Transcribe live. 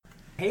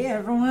Hey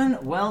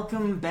everyone,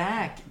 welcome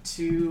back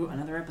to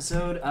another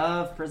episode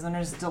of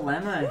Prisoner's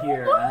Dilemma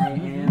here. I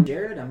am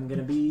Jared, I'm going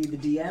to be the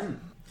DM.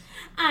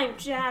 I'm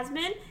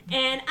Jasmine,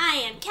 and I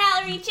am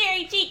Calorie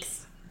Cherry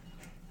Cheeks.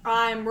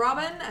 I'm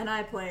Robin, and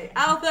I play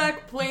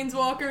Althek,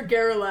 Planeswalker,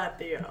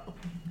 Garalathio.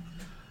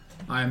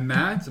 I'm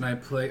Matt, and I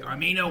play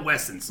Armino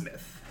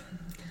Wessensmith.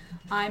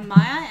 I'm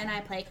Maya, and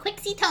I play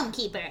Qixi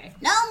Tonekeeper,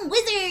 Gnome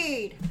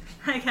Wizard.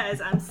 Hi guys,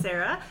 I'm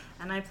Sarah,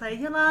 and I play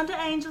Yolanda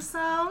Angel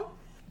Song.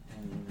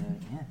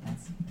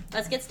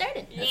 Let's get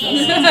started.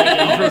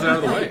 Intro's out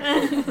of the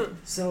way.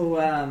 So,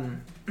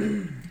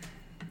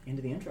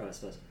 into the intro, I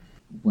suppose.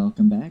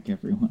 Welcome back,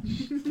 everyone.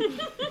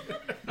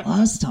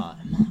 Last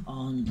time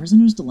on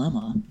Prisoner's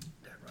Dilemma,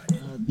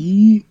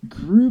 the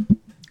group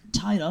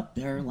tied up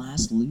their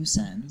last loose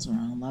ends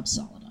around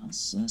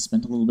Lapsalidas,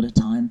 spent a little bit of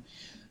time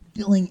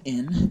filling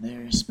in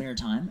their spare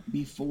time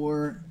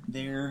before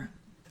their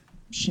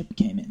ship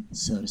came in,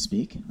 so to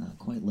speak,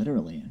 quite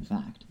literally, in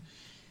fact.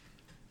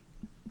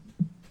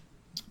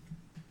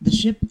 The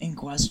ship in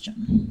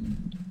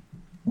question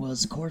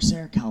was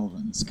Corsair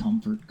Calvin's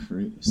Comfort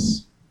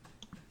Cruise,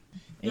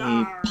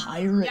 a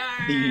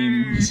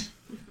pirate-themed...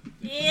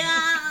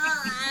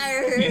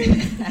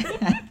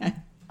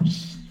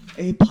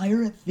 a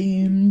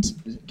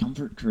pirate-themed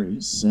Comfort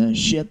Cruise, a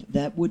ship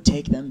that would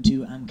take them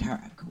to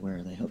Amkarak,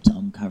 where they hope to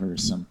uncover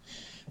some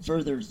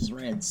further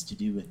threads to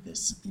do with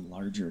this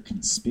larger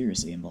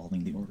conspiracy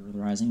involving the Order of the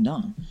Rising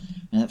Dawn.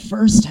 At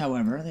first,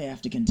 however, they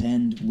have to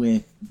contend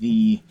with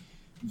the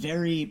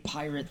very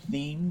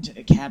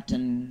pirate-themed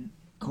Captain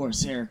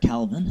Corsair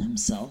Calvin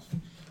himself,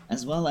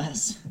 as well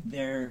as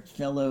their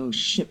fellow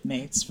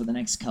shipmates for the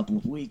next couple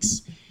of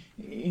weeks,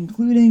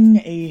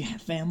 including a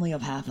family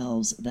of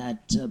half-elves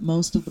that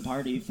most of the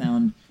party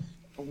found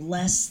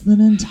less than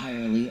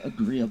entirely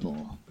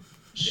agreeable,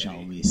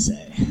 shall we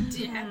say.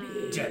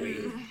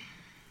 Debbie.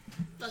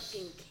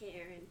 Fucking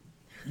Karen.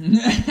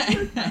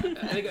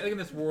 I think in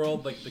this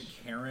world, like, the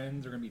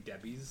Karens are going to be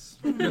Debbies.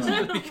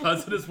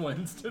 Because of this one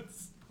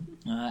instance.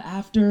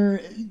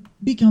 After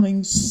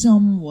becoming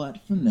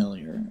somewhat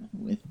familiar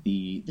with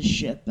the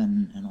ship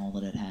and all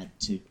that it had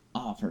to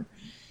offer,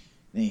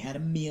 they had a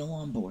meal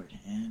on board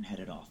and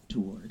headed off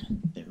toward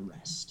their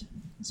rest.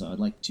 So I'd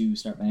like to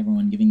start by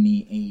everyone giving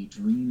me a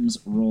dreams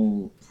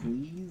roll,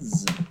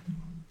 please.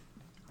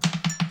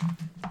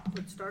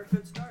 Good start.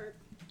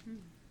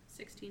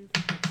 16 for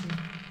Qixi.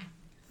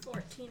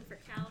 14 for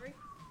Calorie.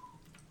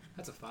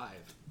 That's a 5.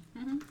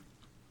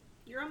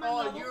 You're on my Oh,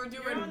 level. you're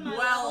You're doing on my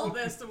well level.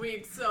 this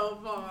week so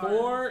far.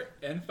 4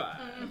 and 5.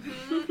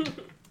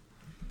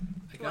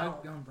 I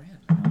got it on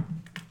brand.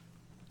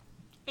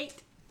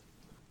 8.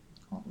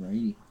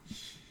 Alrighty.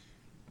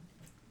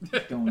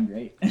 Going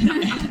great.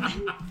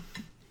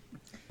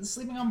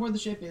 Sleeping on board the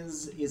ship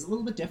is a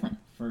little bit different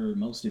for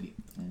most of you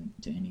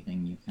to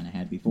anything you kind of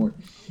had before,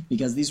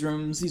 because these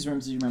rooms, as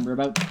you remember,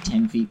 about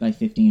 10 feet by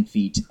 15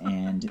 feet,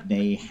 and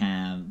they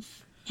have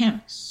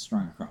hammocks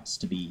strung across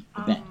to be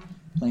the bed.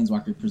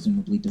 Planeswalker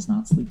presumably does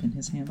not sleep in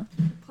his hammock.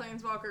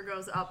 Planeswalker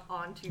goes up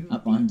onto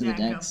the deck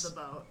decks of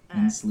the boat.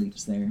 and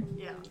sleeps there.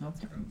 Yeah.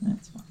 Okay,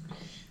 that's fine.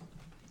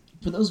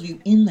 For those of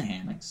you in the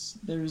hammocks,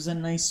 there's a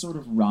nice sort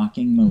of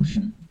rocking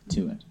motion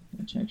to it,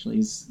 which actually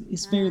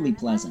is fairly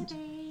pleasant.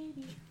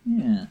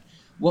 Yeah.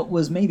 What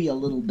was maybe a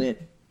little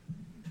bit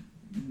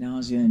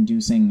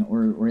nausea-inducing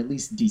or at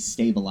least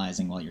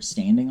destabilizing while you're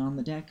standing on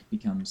the deck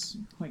becomes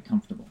quite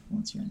comfortable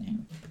once you're in the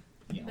hammock.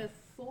 Yeah.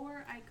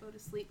 Before I go to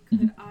sleep,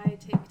 could I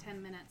take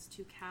 10 minutes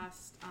to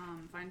cast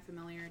Find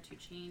Familiar to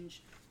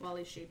change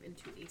Wally's shape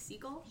into a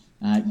seagull?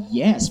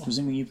 Yes,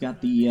 presuming you've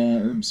got the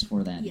herbs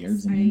for that, the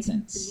herbs and the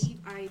incense.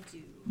 I believe I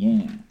do.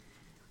 Yeah.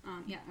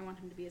 Yeah, I want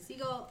him to be a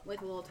seagull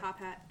with a little top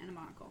hat and a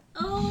monocle.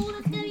 Oh,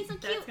 that's gonna be so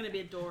That's cute. going to be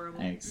adorable.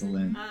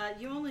 Excellent.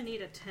 You only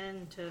need a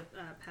 10 to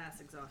pass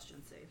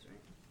exhaustion saves,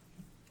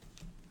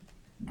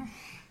 right?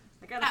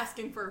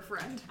 Asking for a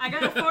friend. I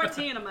got a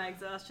 14 on my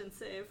exhaustion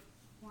save.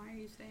 Why are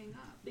you staying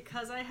up?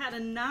 Because I had a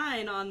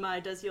 9 on my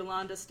Does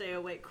Yolanda Stay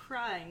Awake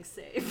crying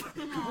save.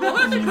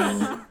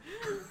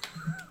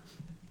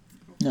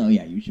 No,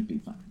 yeah, you should be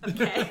fine.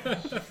 Okay.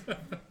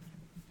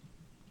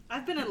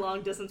 I've been in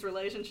long distance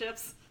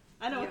relationships.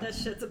 I know what that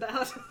shit's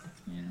about.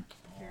 Yeah.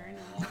 Very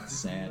nice. That's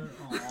sad.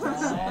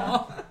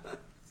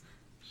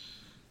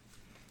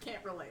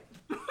 Can't relate.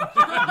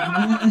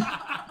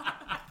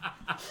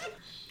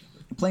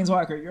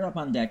 Planeswalker, you're up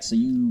on deck, so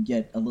you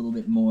get a little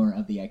bit more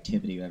of the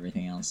activity of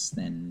everything else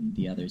than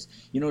the others.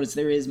 You notice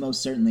there is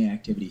most certainly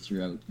activity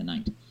throughout the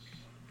night.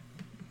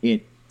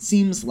 It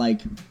seems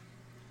like,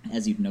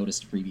 as you've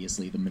noticed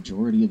previously, the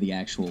majority of the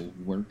actual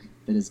work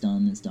that is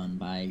done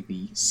by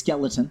the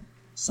skeleton,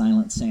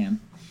 Silent Sam,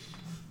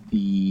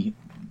 the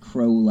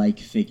crow-like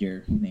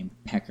figure named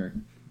Pecker,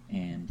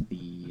 and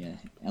the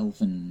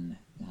elfin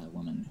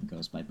woman who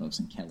goes by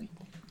Bosun Kelly.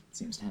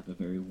 Seems to have a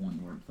very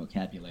one-word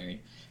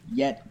vocabulary.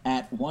 Yet,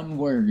 at one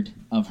word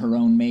of her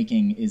own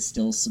making, is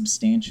still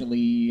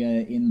substantially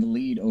in the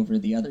lead over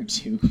the other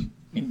two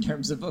in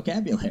terms of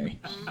vocabulary.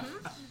 At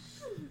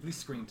least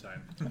screen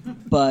time.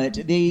 But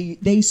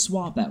they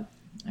swap out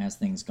as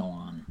things go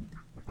on.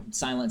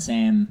 Silent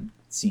Sam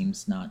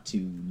seems not to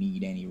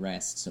need any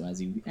rest, so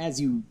as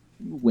you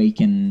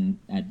waken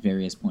at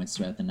various points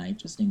throughout the night,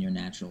 just in your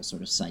natural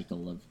sort of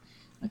cycle of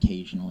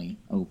occasionally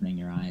opening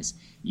your eyes,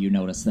 you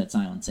notice that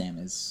Silent Sam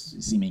is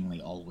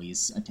seemingly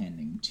always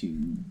attending to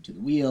the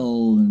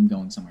wheel and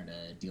going somewhere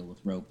to deal with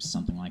ropes,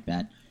 something like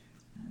that.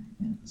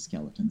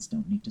 Skeletons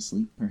don't need to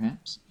sleep,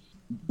 perhaps.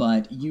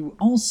 But you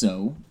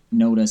also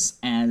notice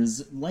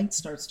as light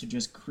starts to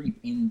just creep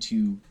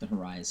into the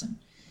horizon,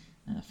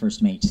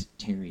 First Mate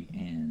Terry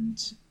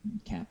and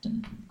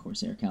Captain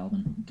Corsair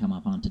Calvin come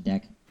up onto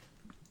deck.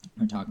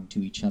 They're talking to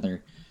each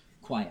other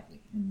quietly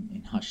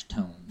in hushed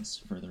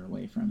tones further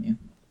away from you.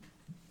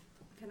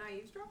 Can I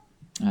eavesdrop?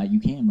 You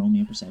can roll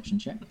me a perception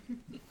check.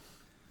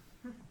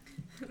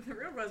 The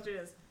real question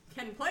is,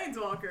 can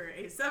Planeswalker,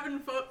 a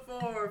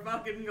 7'4"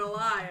 fucking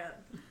Goliath?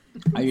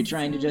 Are you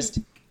trying to just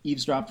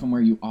eavesdrop from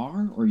where you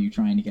are, or are you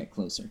trying to get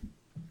closer?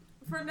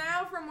 For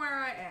now, from where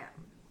I am.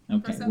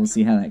 Okay, Perception? we'll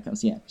see how that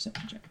goes. Yeah,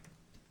 perception check.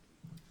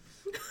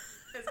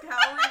 Is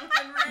Calorie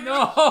within range?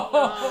 No!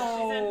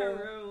 She's in her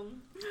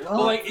room.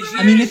 Well, Like, is she,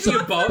 I mean, is it's she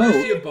a above? boat.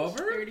 Is she above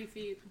her? 30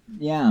 feet.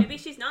 Yeah. Maybe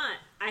she's not.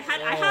 I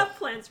have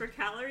plans for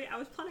Calorie. I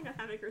was planning on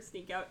having her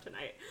sneak out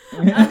tonight.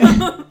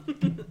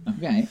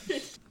 Okay.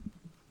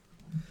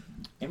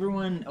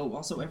 Everyone,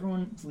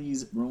 everyone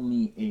please roll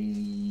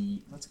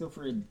me let's go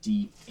for a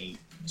D8.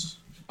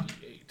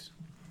 D8.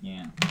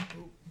 Yeah.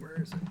 Oh, where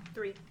is it?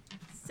 3,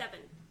 7.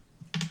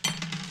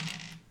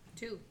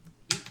 2.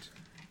 8.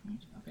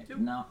 Okay, Two.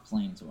 not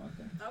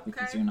Planeswalker,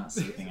 because you're not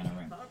sleeping in a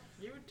room. Fuck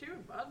you too,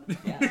 bud.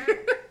 Yeah.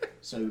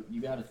 So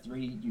you got a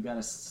 3, you got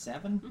a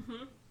 7?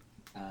 Mm-hmm.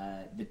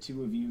 The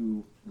two of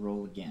you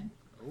roll again.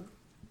 Oh.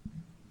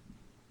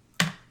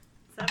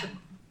 7.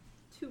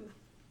 2.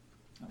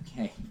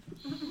 Okay.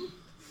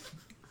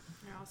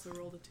 I also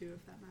rolled a 2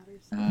 if that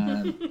matters.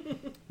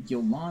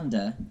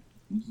 Yolanda,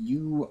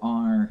 you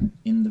are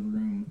in the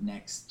room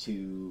next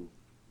to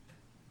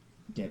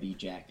Debbie,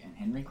 Jack, and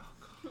Henry.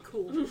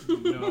 Cool.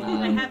 No.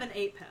 I have an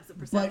 8 passive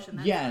perception.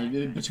 But That's yeah,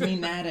 fine.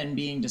 between that and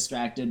being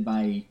distracted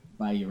by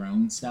your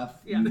own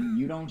stuff, Yeah.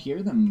 you don't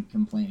hear them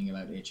complaining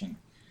about itching.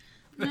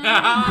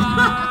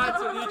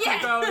 That's what you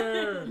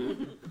powder.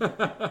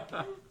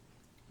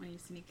 When you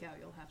sneak out,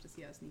 you'll have to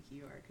see how sneaky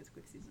you are, because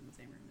Quixi's in the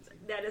same room as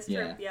you. That is true.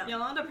 Yeah. Yeah.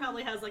 Yolanda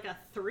probably has like a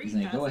 3 He's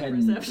like, passive go ahead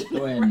perception.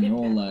 and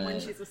roll. When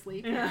she's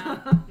asleep.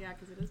 Yeah. Yeah,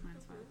 because it is -5.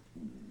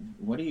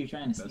 What are you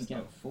trying to Best sneak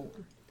out of. for?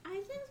 I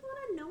just want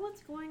to know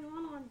what's going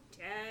on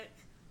deck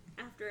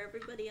after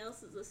everybody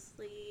else is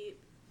asleep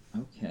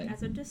Okay.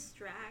 as a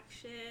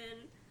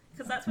distraction.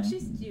 Because that's what Okay.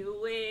 she's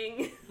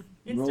doing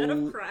instead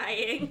Roll- of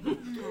crying.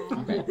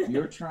 Okay, if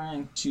you're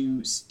trying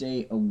to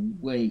stay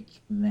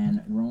awake,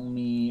 then roll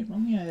me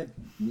a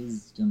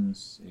wisdom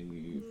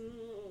save.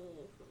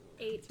 8.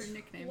 It's her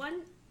nickname.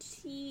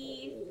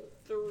 23.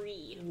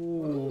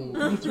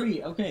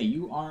 23. Okay,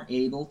 you are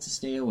able to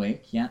stay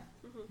awake. Yeah.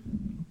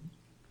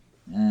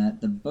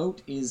 The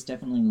boat is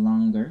definitely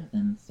longer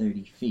than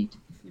 30 feet.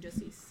 You just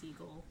see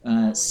Seagull.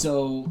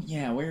 So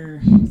yeah,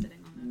 sitting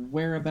on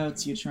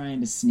whereabouts you trying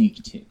to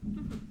sneak to?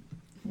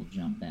 We'll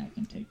jump back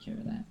and take care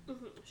of that.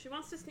 She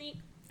wants to sneak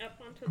up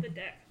onto the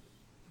deck.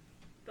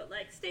 But,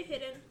 like, stay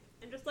hidden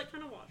and just, like,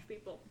 kind of watch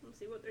people and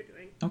see what they're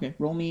doing. Okay,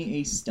 roll me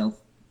a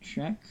stealth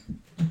check.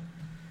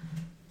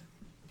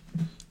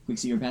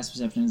 Quixi, your passive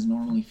perception is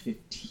normally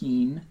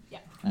 15.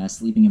 Yeah.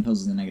 Sleeping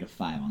imposes a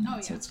 -5 on that,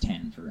 Oh, so yeah. it's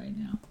 10 for right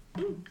now.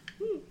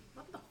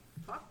 What the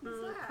fuck was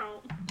that?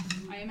 Count.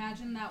 I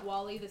imagine that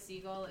Wally the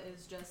seagull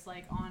is just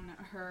like on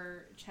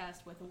her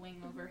chest with a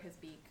wing over his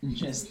beak.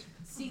 Just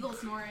Seagull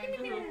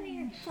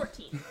snoring.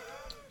 14.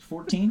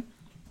 14.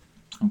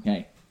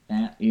 Okay,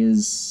 that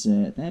is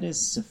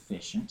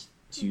sufficient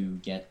to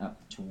get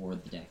up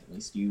toward the deck. At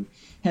least you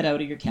head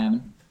out of your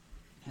cabin,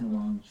 head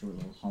along a short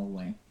little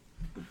hallway,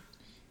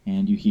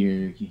 and you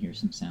hear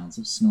some sounds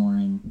of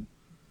snoring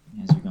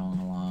as you're going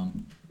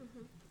along.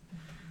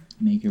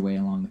 Make your way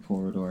along the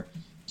corridor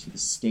to the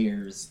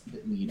stairs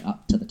that lead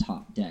up to the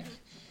top deck.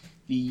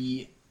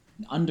 The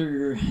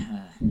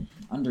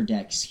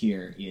underdecks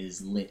here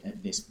is lit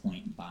at this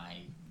point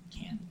by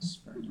candles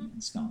burning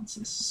in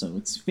sconces, so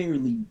it's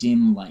fairly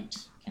dim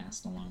light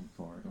cast along the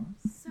corridor.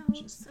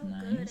 Which is So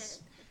good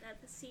nice.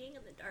 at the seeing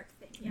in the dark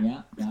thing.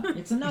 Yeah,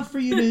 it's enough for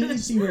you to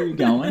see where you're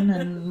going,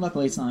 and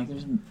luckily it's not like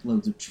there's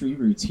loads of tree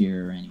roots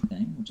here or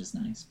anything, which is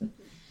nice, but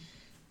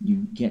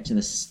you get to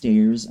the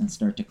stairs and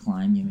start to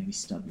climb, you maybe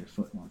stub your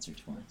foot once or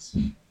twice.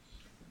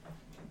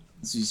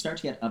 So you start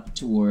to get up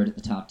toward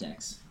the top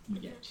decks. You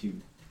get to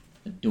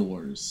the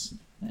doors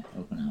that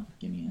open up.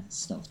 Give me a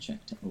stealth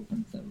check to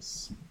open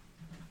those.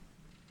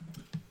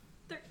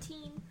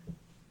 13.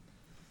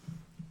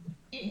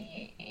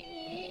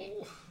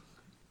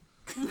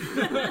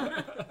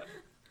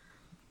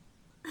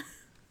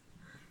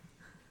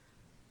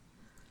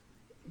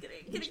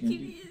 Gonna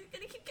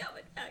keep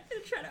going. I'm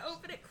gonna try to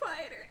open it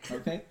quieter.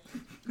 Okay.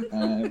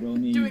 Roll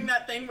me. Doing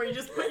that thing where you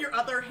just put your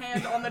other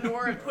hand on the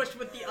door and push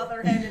with the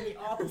other hand in the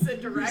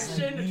opposite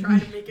direction to try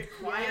to make it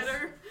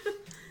quieter.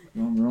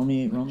 Roll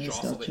me a Jostle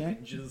stealth the check.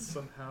 hinges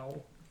somehow.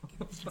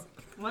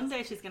 One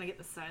day she's gonna get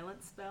the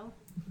silence spell.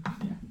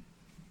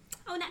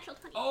 Oh, natural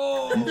 20.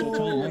 Natural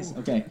 20, Oh! nice.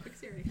 Okay.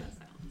 Qixi already has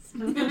silence.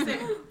 I was gonna say,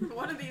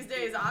 one of these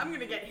days I'm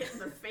gonna get hit in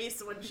the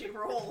face when she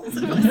rolls.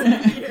 If I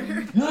sit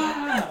here.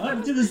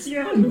 Up to the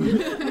ceiling!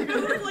 You're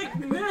gonna look like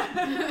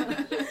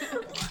meh.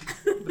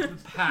 The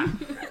pack.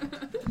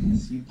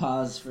 So you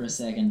pause for a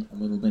second, a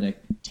little bit of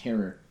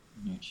terror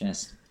in your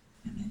chest,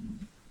 and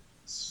then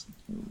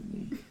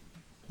slowly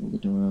pull the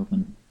door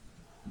open,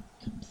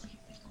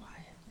 completely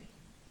quietly,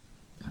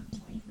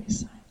 completely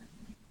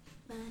silently.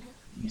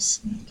 You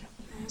sneak up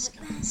the last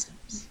couple of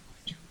steps.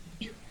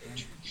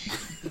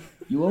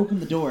 You open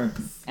the door.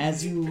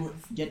 As you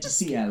get to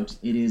see out,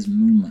 it is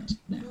moonlit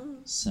now.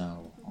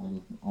 So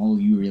all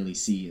you really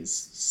see is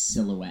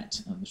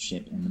silhouette of the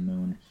ship and the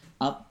moon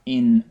up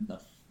in the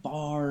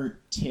far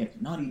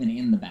tip, not even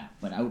in the bow,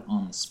 but out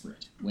on the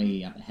sprit,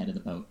 way up ahead of the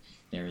boat.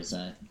 There is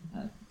a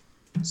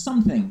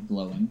something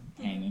glowing,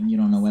 hanging. You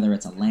don't know whether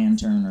it's a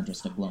lantern or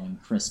just a glowing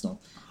crystal,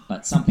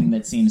 but something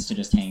that seems to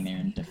just hang there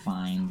and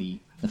define the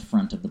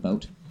front of the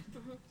boat.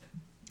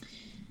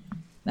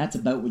 That's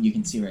about what you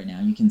can see right now.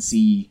 You can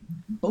see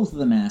both of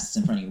the masts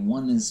in front of you.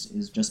 One is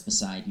just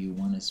beside you.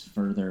 One is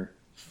further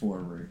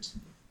forward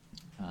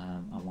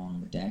along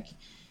the deck.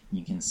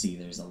 You can see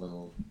there's a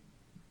little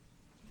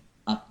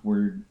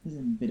upward, a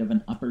bit of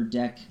an upper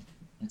deck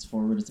that's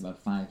forward. It's about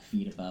 5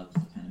 feet above the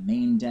kind of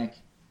main deck,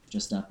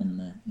 just up in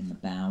the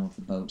bow of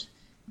the boat.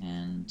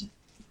 And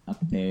up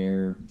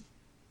there,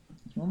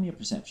 roll me a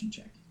perception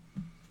check.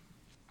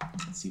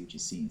 Let's see what you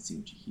see and see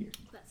what you hear.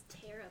 That's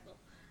terrible.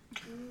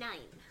 9.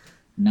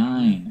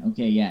 9.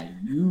 Okay, yeah.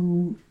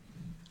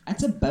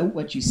 That's about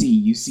what you see.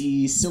 You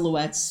see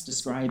silhouettes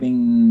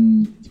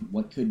describing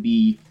what could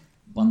be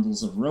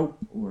bundles of rope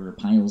or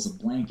piles of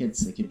blankets.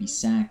 They could be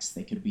sacks.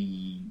 They could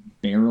be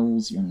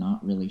barrels. You're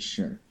not really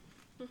sure.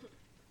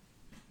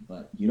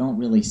 But you don't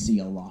really see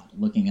a lot.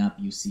 Looking up,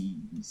 you see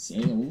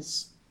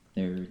sails.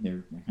 They're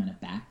kind of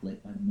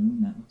backlit by the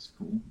moon. That looks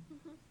cool.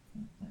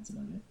 That's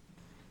about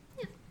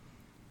it.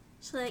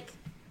 So, like,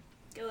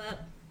 go up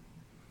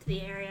to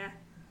the area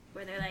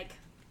where they're, like,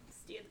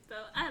 steer the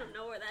boat. I don't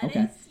know where that is.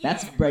 Okay.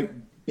 That's right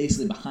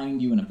basically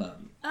behind you and above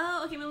you.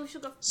 Oh, okay, maybe we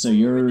should go So forward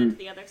you're- then to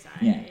the other side.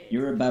 Yeah,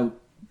 you're about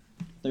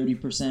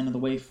 30% of the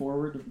way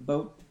forward of the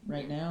boat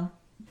right now.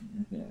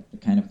 The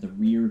kind of the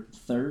rear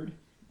third.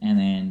 And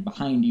then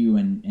behind you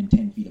and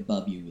 10 feet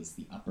above you is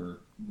the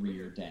upper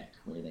rear deck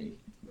where they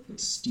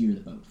steer the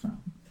boat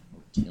from.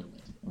 Or tilt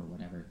it, or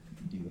whatever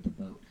you do with the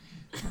boat.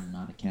 I'm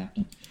not a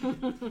captain.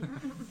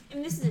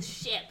 And this is a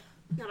ship,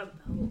 not a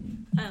boat.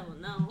 I don't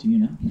know. Do you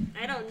know?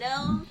 I don't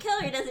know.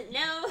 Keller doesn't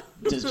know.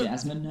 Does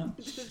Jasmine know?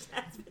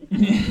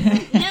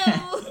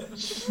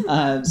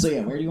 No. So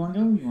yeah, where do you want to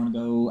go? You want to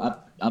go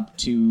up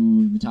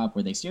to the top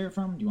where they steer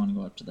from? Do you want to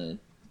go up to the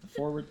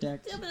forward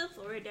deck? A little bit of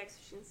forward deck so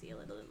you can see a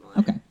little bit more.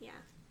 Okay. Yeah.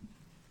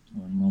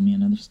 Roll me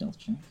another stealth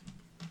check.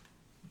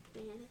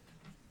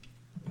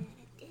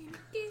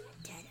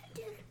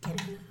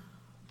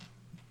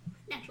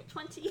 Natural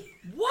 20.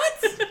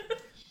 What?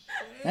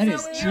 That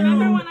is You two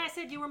remember when I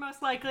said you were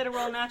most likely to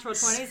roll natural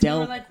 20s? You were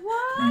stealth like,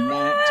 what?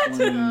 nat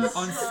 20s.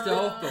 On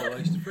stealth though,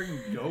 like just a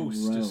freaking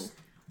ghost Bro. just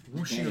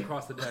whooshing Okay.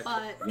 across the deck.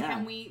 But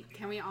Yeah.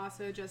 can we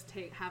also just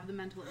have the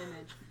mental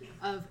image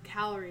of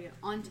Calorie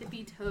on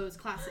tippy toes,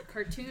 classic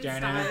cartoon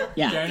style,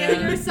 Yeah.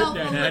 giving herself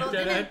a little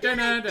and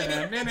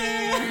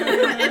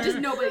just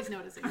nobody's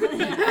noticing.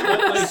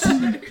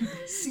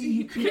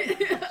 Secret.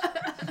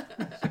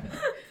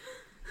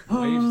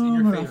 Waves in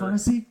your we're favor. off on a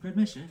secret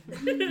mission.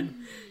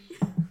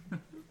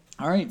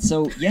 All right,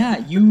 so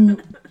yeah,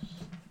 you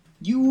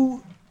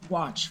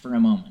watch for a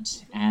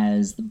moment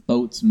as the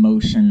boat's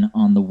motion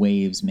on the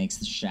waves makes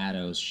the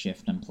shadows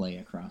shift and play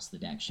across the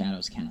deck.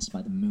 Shadows cast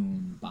by the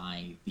moon,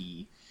 by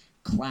the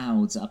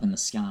clouds up in the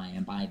sky,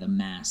 and by the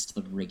mast,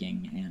 the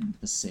rigging, and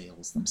the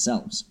sails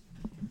themselves.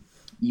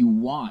 You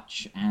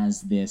watch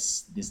as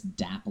this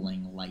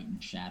dappling light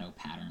and shadow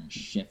pattern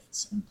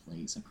shifts and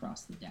plays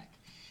across the deck.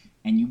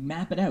 And you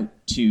map it out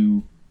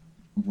to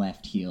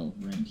left heel,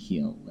 right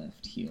heel,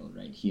 left heel,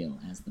 right heel,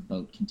 as the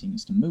boat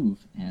continues to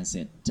move, as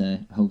it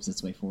hoves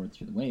its way forward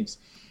through the waves.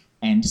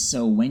 And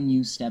so when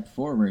you step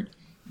forward,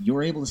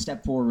 you're able to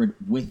step forward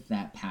with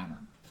that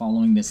pattern,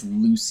 following this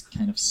loose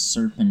kind of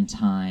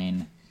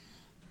serpentine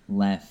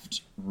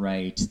left,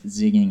 right,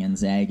 zigging and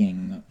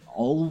zagging,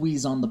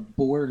 always on the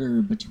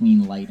border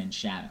between light and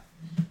shadow.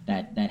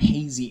 That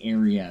hazy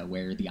area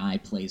where the eye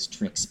plays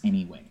tricks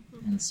anyway.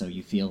 And so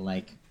you feel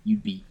like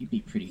you'd be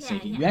pretty Yeah,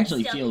 safe. yeah, You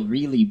actually stealthy. feel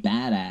really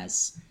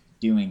badass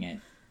doing it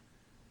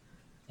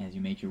as you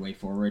make your way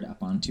forward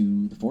up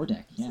onto the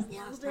foredeck. Yeah.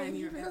 Last time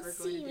you're Nobody ever will going to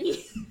see do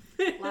me.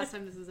 this. Last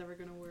time this is ever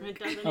going to work. It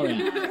doesn't Oh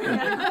even matter.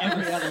 yeah.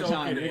 Every other Soak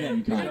time it you're in.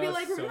 getting I'd caught. be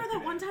like, Soak remember it that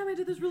in. one time I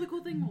did this really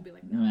cool thing? We'll be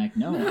like, You're no. like,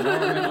 no, I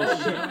don't remember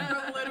shit.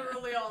 We're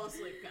literally all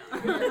asleep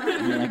now.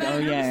 You're like, oh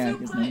yeah,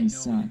 because then you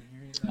saw.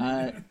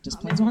 Does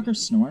Planeswalker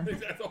snore?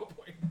 That's the whole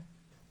point.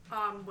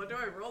 What do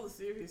I roll to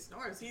see if he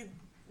snores? He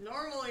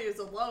normally is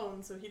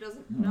alone, so he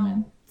doesn't Oh, know.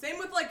 man. Same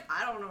with like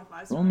I don't know if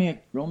I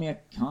Roll me a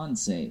con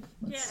save.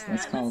 Let's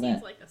that call seems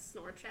that. like a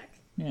snore check.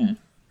 Yeah.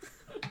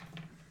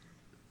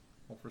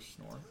 Roll for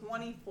snore.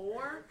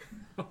 24.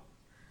 Like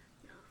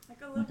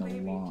a little Like a baby.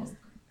 log. Just...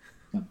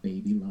 A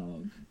baby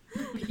log.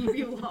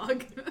 Baby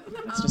log.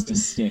 That's just a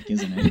stick,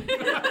 isn't it?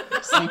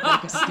 Sleep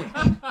like a stick.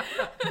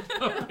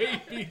 A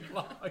baby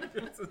log.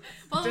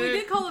 Well, we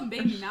did call him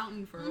Baby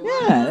Mountain for a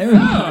while. Yeah, there we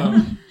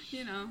go.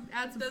 You know,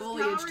 add some Does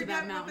foliage Calorie to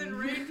that get within mountain.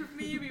 range of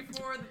me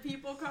before the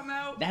people come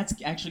out? That's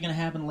actually going to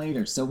happen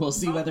later, so we'll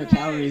see whether Okay.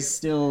 calories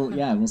still...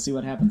 Yeah, we'll see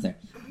what happens there.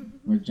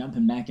 We're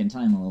jumping back in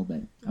time a little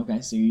bit.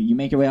 Okay, so you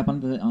make your way up on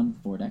the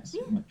Vortex.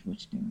 Yeah. What you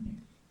doing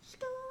here? Just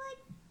gonna like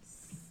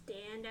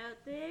stand out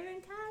there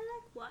and kind of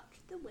like watch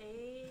the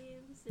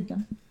waves and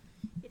Okay.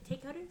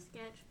 take out her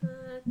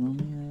sketchbook. Roll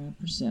me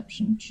a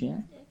perception check.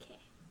 Okay.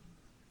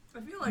 I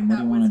feel like And what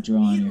that do you wanna was draw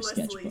on your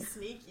needlessly sketchbook?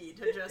 sneaky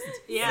to just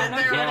Yeah, sit no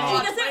there kidding. and She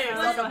watch doesn't waves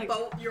really on a like-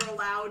 boat you're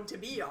allowed to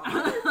be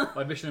on.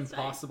 Like Mission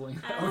Impossible.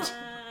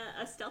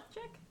 A stealth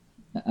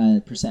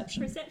check?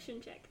 Perception.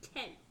 Perception check.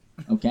 10.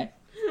 Okay.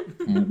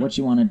 And what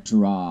you want to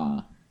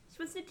draw?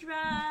 Supposed to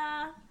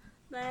draw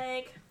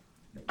like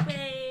the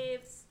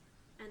waves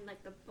and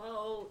like the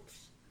boat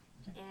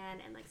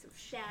and like some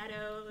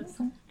shadows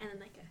Okay. and then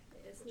like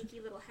a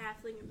sneaky little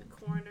halfling in the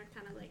corner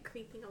kind of like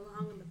creeping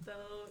along on the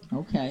boat. You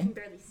Okay. can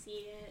barely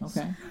see it.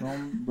 Okay.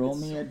 Roll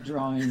me a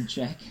drawing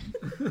check.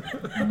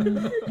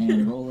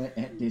 And roll it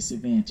at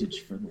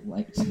disadvantage for the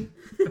light.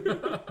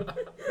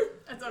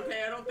 That's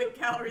okay, I don't think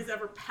Calories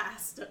ever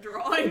passed a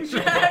drawing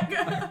check.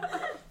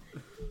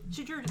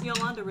 She drew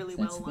Yolanda really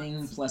That's well thing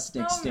once. plus Oh,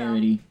 no.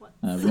 dexterity. What?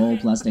 Roll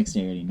plus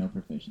dexterity, no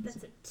proficiency.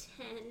 That's a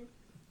 10.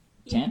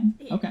 10?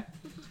 Yeah. Okay.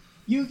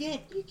 You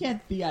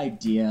get the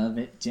idea of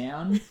it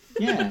down.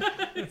 Yeah.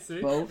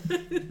 See? Boat.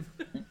 Yeah.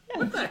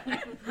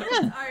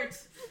 Yeah.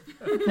 Art.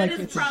 That Like is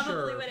it's probably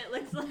sure. what it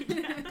looks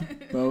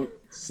like.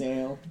 boat,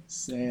 sail,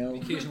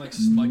 Occasional like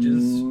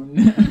smudges.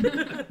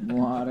 moon,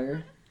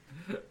 water,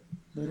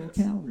 little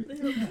calorie.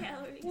 Little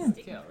calorie, Yeah.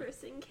 stick Calorie.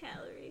 person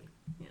calorie.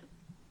 Yeah.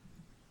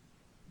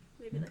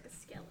 Maybe like a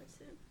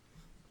skeleton.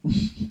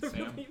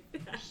 Sam. Really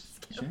fast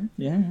skeleton. Sure.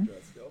 Yeah.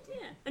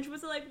 Yeah, and she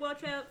was to like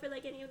watch out for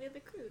like any of the other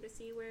crew to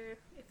see where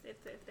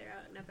if they're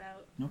out and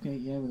about. Okay.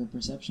 Yeah. With a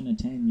perception of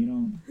 10, you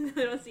don't.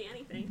 I don't see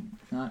anything.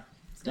 Not.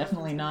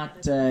 Definitely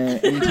not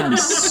anytime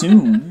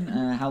soon.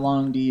 How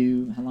long do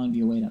you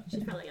wait up She's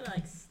there? probably gonna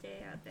like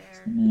stay out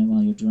there A minute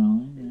while you're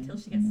drawing. yeah, until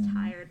she and gets then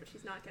tired, but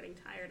she's not getting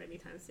tired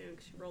anytime soon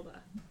because she rolled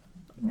a.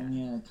 Roll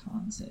me a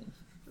con save.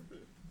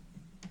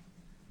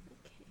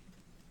 Okay.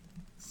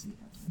 See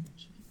how tired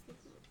she is.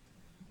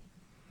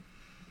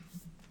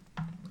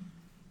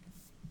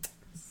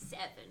 7.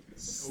 Ooh,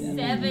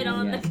 7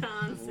 on yeah. the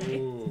con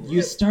save. Ooh.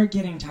 You start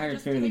getting tired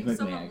Just fairly take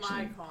some quickly, of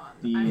my actually. con.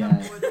 The, I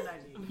have more than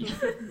I need.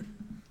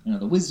 You know,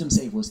 the wisdom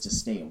save was to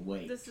stay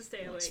awake. Just to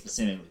stay awake.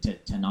 Specifically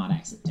to not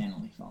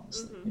accidentally fall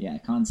asleep. Mhm. But yeah,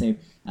 con save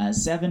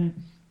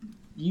 7.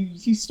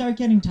 You start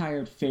getting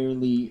tired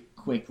fairly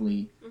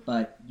quickly,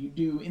 but you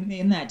do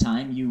in that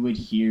time you would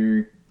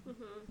hear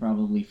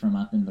probably from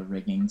up in the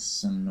rigging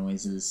some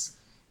noises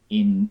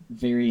in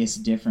various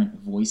different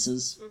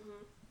voices.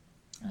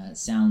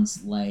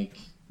 Sounds like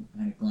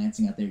kind of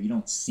glancing out there. You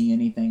don't see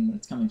anything, but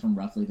it's coming from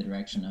roughly the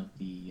direction of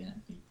the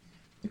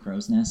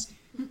crow's nest.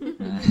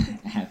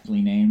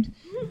 Aptly named,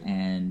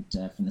 and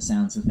from the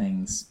sounds of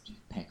things,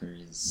 Pecker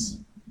is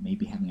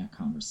maybe having a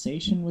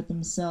conversation with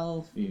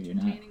himself. You're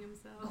not Entertaining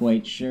himself.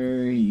 quite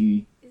sure.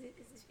 You Does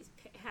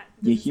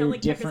it hear sound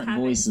like Pecker's different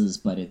having- voices,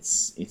 but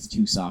it's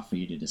too soft for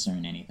you to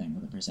discern anything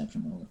with a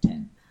perception roll of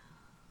 10.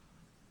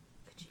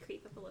 Could you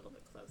creep up a little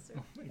bit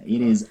closer?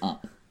 It is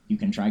up. You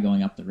can try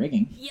going up the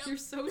rigging. You're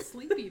so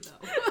sleepy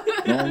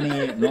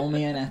though. Roll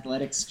me an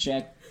athletics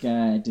check.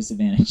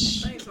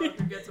 Disadvantage.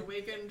 Planeswalker gets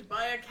awakened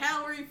by a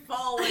calorie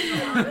falling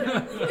on him.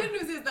 The good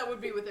news is that would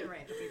be within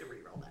range of me to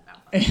reroll that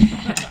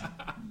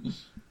now.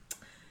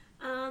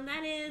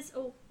 That is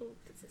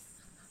that's a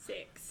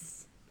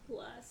 6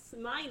 plus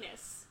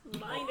minus 2.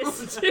 I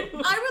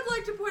would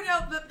like to point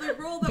out that the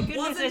roll that The good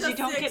news wasn't is a you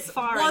don't 6 get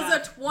far was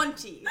enough. a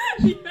 20.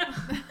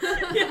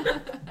 Yeah.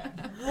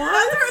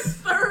 What? Her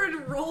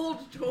third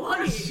rolled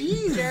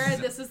 20. Jared,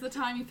 this is the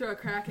time you throw a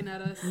kraken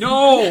at us.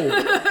 No!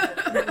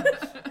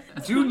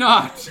 Do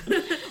not!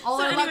 All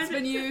So our luck's anyways,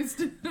 been used.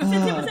 Since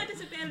it was at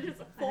disadvantage, it's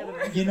a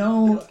 4. You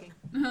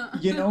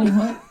know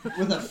what?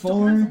 With a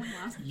 4,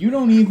 you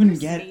don't even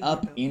get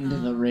up into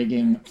the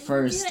rigging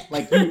first.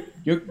 Like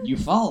you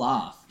fall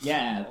off.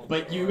 Yeah,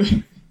 but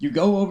you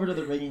go over to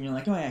the rigging. You're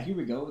like, oh yeah, here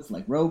we go. It's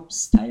like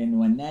ropes tied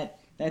into a net.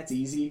 That's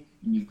easy.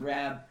 And you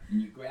grab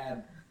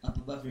up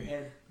above your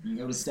head. You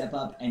go to step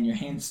up, and your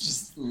hands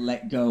just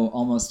let go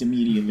almost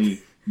immediately.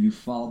 You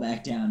fall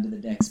back down to the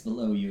decks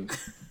below you.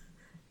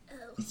 Oh.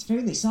 It's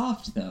fairly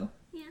soft though.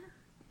 Yeah.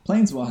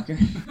 Planeswalker.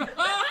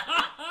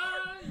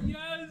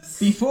 Yes!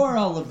 Before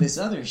all of this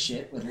other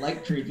shit with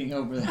light creeping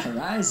over the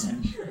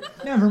horizon,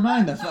 never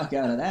mind the fuck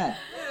out of that.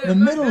 The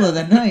middle of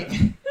the night,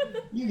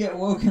 you get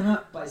woken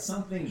up by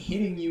something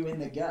hitting you in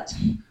the gut.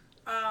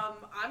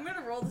 I'm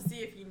gonna roll to see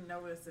if he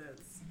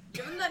notices.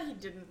 Given that he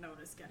didn't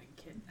notice getting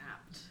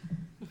kidnapped.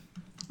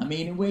 I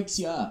mean, it wakes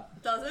you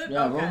up. Does it?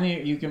 Yeah,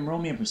 Okay. you can roll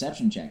me a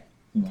perception check.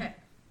 If you want. Okay.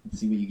 Let's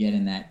see what you get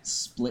in that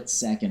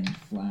split-second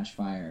flash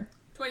fire.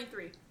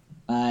 23.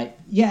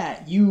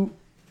 Yeah,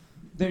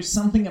 there's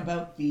something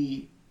about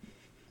the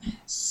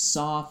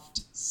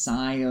soft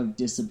sigh of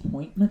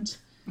disappointment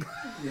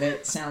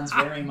that sounds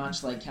very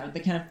much like the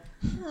kind of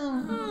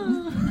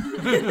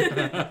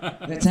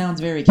that sounds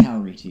very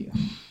Cowrie to you.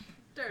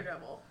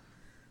 Daredevil.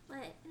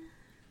 What?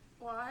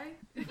 Why?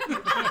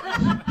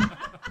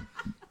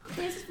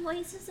 There's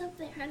voices up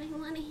there and I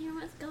want to hear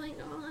what's going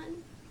on.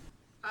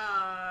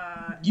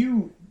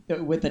 You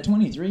with the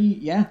 23,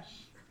 yeah.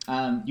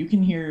 You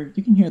can hear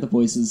the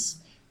voices.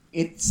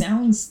 It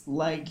sounds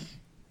like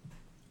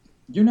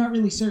you're not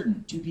really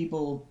certain. Two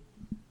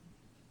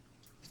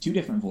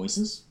different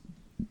voices.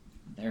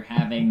 They're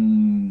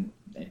having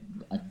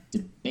a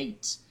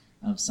debate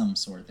of some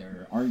sort.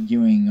 They're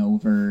arguing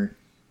over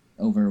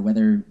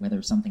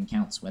whether something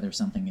counts, whether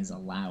something is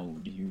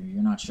allowed.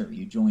 You're not sure.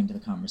 You joined the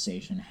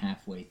conversation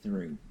halfway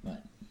through,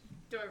 but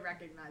Do I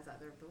recognize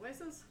either of the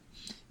voices?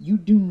 you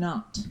do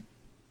not.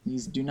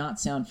 These do not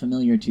sound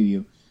familiar to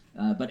you.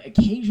 But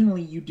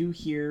occasionally you do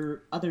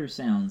hear other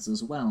sounds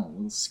as well,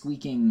 little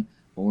squeaking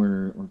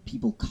or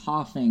people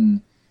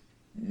coughing,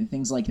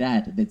 things like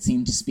that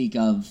seem to speak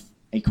of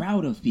a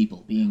crowd of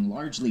people being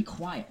largely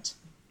quiet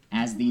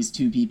as these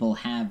two people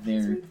have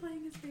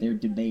their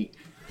debate.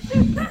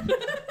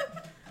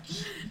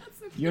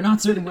 You're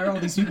not certain where all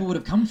these people would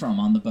have come from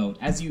on the boat.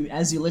 As you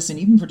listen,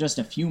 even for just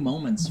a few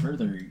moments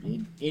further,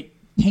 it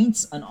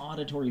paints an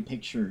auditory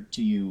picture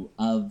to you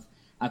of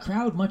a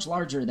crowd much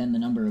larger than the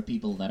number of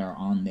people that are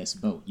on this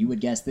boat. You would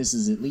guess this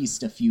is at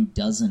least a few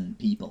dozen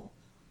people.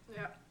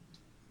 Yeah.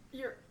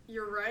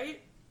 You're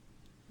right.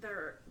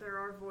 There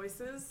are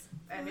voices,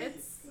 and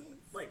it's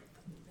like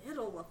the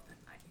middle of the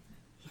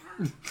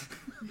night.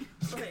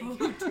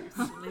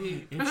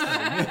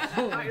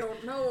 Yeah. I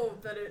don't know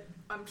that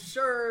I'm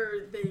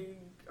sure they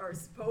are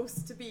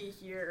supposed to be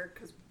here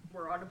because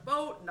we're on a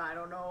boat, and I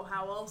don't know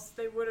how else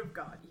they would have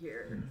got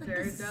here. But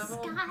Daredevil.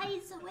 the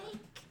sky's awake,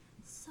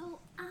 so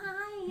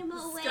I'm The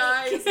awake.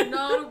 sky is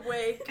not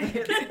awake.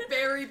 It's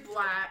very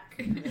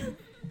black.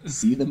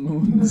 See the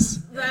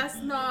moons. That's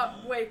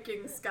not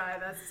waking sky.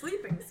 That's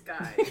sleeping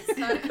sky. It's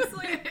time to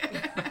sleep.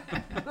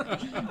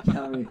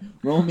 Calorie,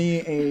 roll me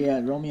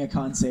a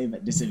con save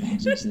at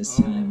disadvantage this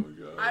time.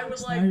 Oh, God. I would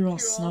So like now you're all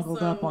to snuggled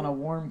also... up on a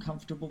warm,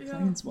 comfortable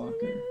planeswalker.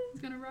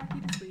 It's gonna rock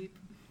you to sleep.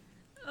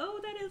 Oh,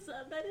 that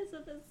is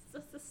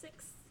a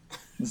 6.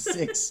 The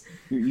 6.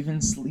 You're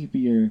even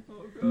sleepier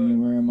Oh, than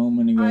you were a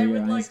moment ago. I Your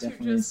would eyes like to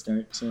definitely just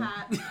start to.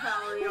 pat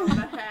Callie on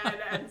the head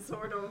and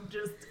sort of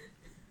just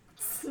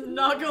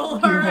snuggle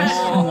her and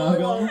roll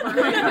Snuggle. over and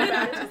go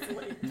back to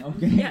sleep.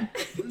 Okay. Yeah.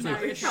 Now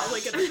you're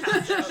probably gonna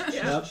pass out.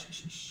 Yeah. Yep.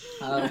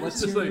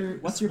 It's just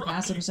like, What's your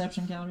passive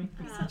perception, Calorie?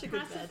 Such a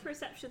good Passive bed.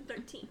 perception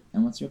 13.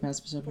 And what's your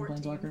passive perception, 14.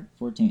 Planeswalker?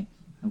 14.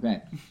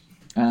 Okay.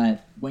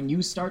 When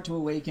you start to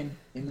awaken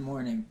in the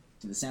morning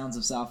to the sounds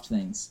of soft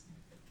things,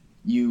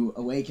 you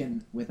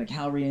awaken with a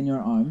Calorie in your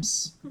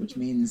arms, which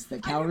means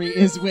that Calorie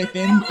is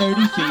within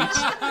 30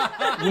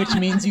 feet, which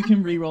means you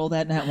can re-roll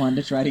that nat 1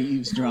 to try to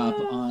eavesdrop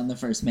on the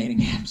first mating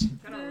captain.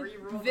 Gonna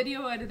re-roll the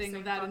Video editing same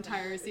of that fucking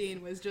entire dice.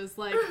 scene was just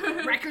like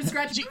record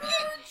scratching.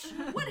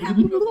 What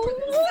happened before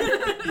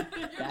this?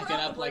 Back it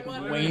up like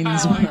wondering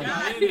Wayne's how I World.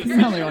 got You're here.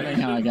 probably wondering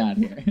how I got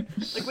here.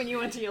 Like when you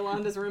went to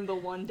Yolanda's room the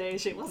one day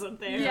she wasn't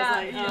there. Yeah,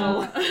 I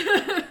was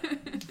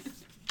like,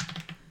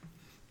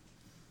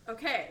 oh.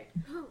 Okay.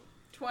 Oh.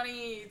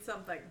 20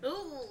 something.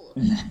 Ooh.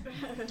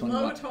 20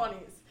 Low what? 20s.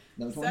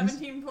 Low 20s?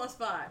 17 plus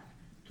 5.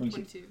 22.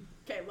 22.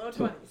 Okay, low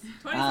Cool.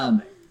 20s. 20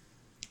 Um,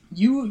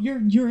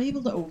 something. You're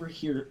able to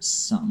overhear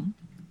some.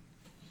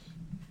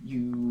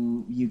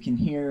 You can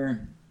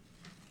hear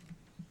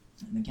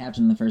the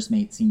captain and the first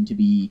mate seem to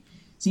be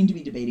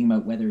debating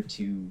about whether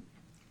to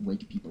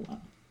wake people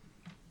up.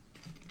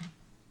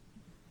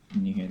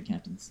 And you hear the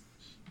captain's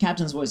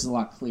voice is a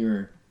lot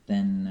clearer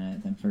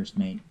than first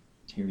mate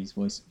Terry's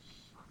voice.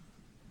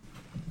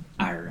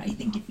 I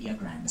think it'd be a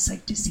grand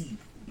sight to see,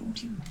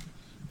 don't you?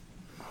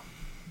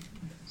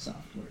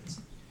 Soft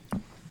words.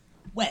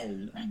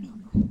 Well, I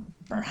mean,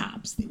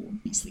 perhaps they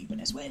won't be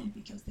sleeping as well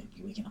because they'll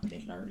be waking up a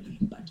little early,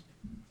 but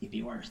it'd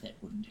be worth it,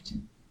 wouldn't it?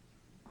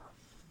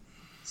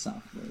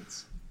 Soft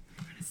words.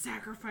 I'm gonna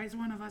sacrifice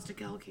one of us to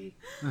Kelki.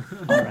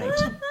 All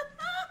right,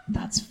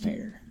 that's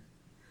fair.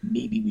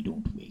 Maybe we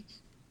don't wake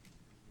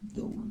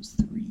those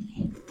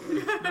 3.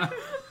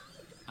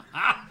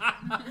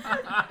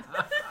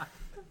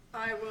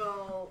 I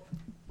will.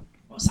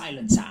 Oh,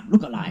 silent Sam,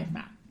 look alive,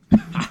 man.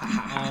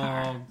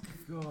 oh,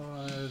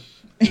 God.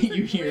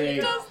 You hear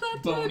a Does that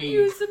to bony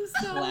abuse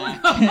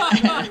himself?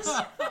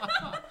 clack.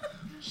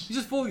 He's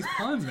just full of these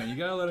puns, man. You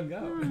gotta let him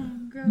go.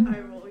 Oh,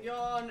 I will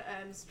yawn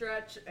and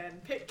stretch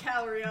and pick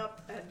Calorie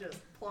up and just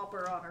plop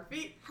her on her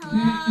feet.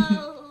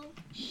 Hello.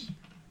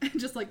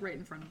 Just like right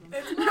in front of him.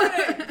 It's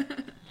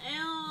morning.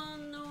 Oh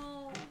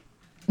no.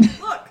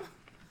 Look,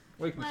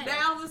 Wake me. What?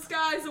 Now the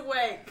sky's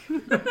awake.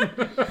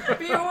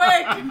 Be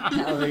awake.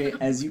 Calorie,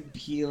 as you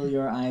peel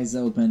your eyes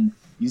open,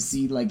 you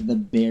see like the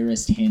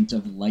barest hint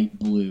of light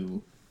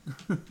blue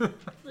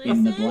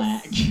in the This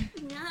black. is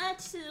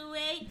not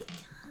awake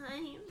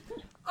time.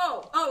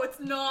 Oh, it's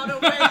not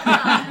awake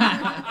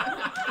time.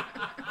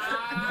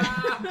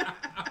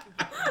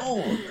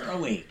 Oh, you're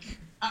awake.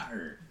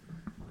 Arr.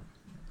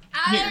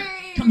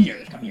 Aye.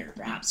 Here, come here.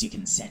 Perhaps you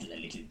can settle a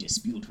little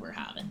dispute we're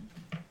having.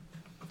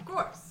 Of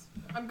course.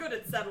 I'm good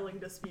at settling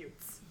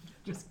disputes.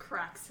 Just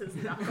cracks his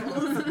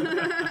knuckles.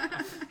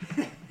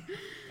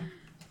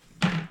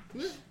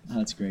 Oh,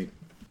 that's great.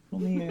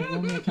 Roll me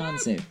a con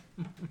save.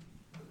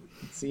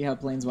 Let's see how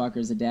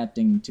Planeswalker's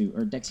adapting to,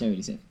 or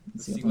dexterity save.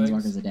 Let's see how Sea legs?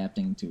 Planeswalker's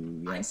adapting to,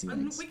 sea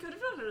legs. We could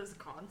have done it as a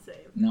con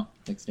save. No,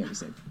 dexterity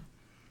save.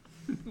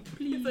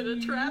 Is it a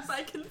trap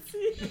I can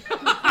see?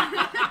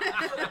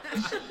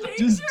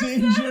 Does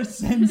danger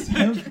sense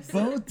have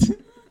both?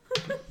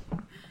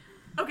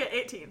 Okay,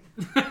 18.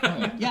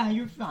 Okay, yeah,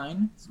 you're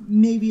fine. It's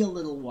maybe a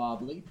little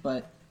wobbly,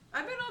 but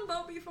I've been on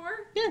boat before.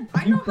 yeah,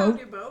 I you know how boat.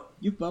 to boat.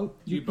 You boat.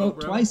 You You boat boat,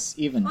 bro? twice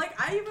even. Like,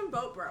 I even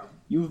boat, bro.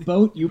 You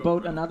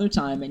boat another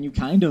time, and you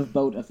kind of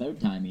boat a third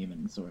time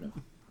even, sort of.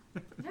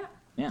 Yeah.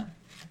 Yeah,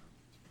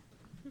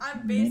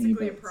 I'm Many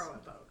basically a boats. pro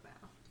at boat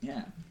now.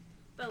 yeah.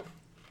 Boat.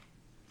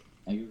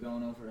 Are you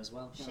going over as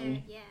well, Sure,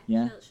 Kelly? yeah.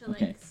 Yeah? She'll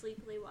Okay. like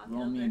sleepily walk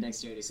Roll over. me a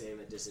dexterity save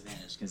at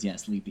disadvantage, because yeah,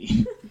 sleepy.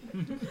 Hey,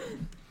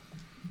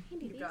 You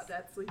babies. got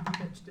that sleepy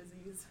bitch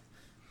disease.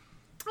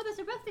 Oh, those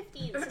are both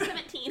 15, so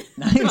 17.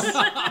 Nice,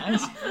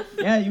 nice.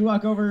 Yeah, you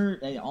walk over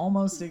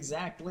almost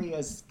exactly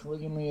as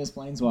cleanly as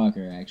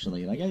Planeswalker,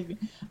 actually. Like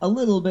a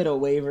little bit of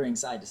wavering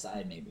side to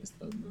side, maybe, as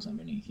the boat moves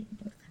underneath you.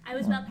 But I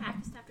was well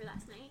practiced after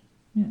last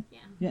night.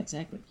 yeah,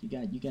 exactly.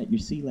 You got your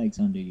sea legs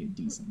under you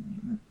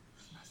decently.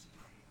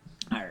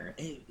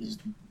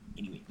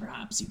 Anyway,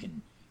 perhaps you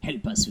can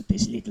help us with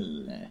this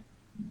little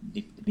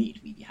debate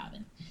we be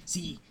having.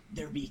 See,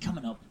 there be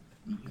coming up.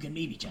 You can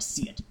maybe just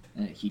see it.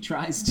 He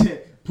tries to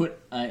put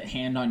a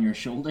hand on your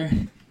shoulder,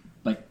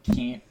 but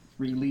can't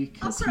really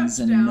because I'll he's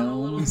a crouch down a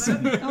gnome. little So-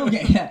 bit.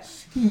 okay, yeah.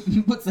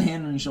 He puts the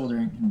hand on your shoulder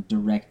and kind of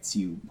directs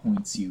you,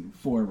 points you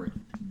forward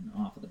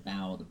off of the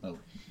bow of the boat.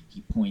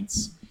 He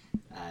points.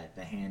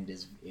 The hand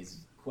is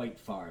quite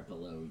far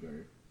below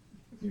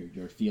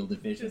your field of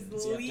vision.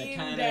 Just So you have to lean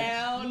kind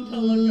down of to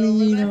look over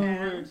lean the over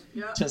hand.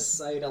 Yep. to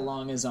sight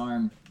along his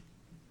arm.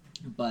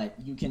 But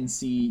you can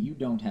see you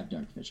don't have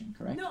dark vision,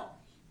 correct? No.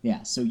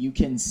 Yeah, so you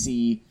can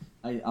see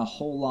a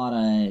whole lot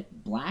of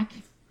black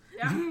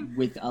Yeah.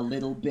 with a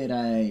little bit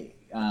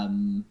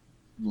of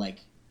like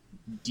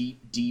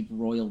deep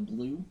royal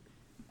blue,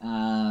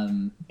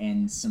 and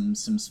some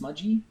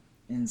smudgy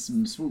and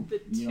some swoop.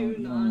 The you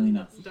two don't really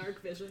know.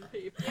 dark vision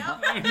people.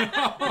 Yep. I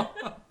know.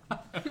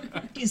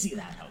 You see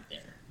that out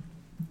there?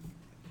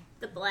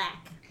 The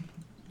black.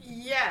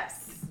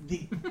 Yes.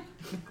 The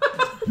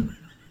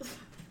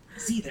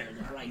see there,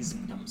 the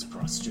horizon comes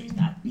across straight.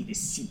 That be the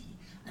sea,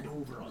 and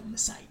over on the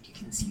side you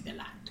can see the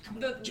land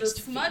coming The up just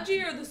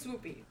smudgy or the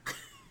swoopy?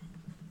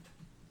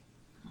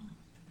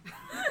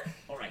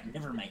 All right,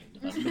 never mind.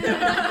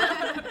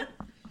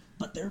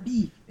 But there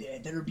be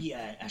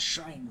a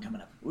shrine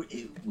coming up.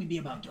 We'd be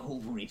about to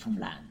hove away from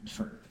land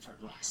for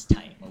the last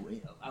time,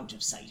 away, out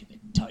of sight of it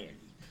entirely.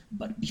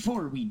 But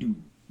before we do,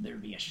 there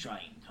be a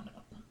shrine coming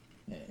up,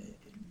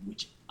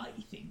 which I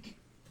think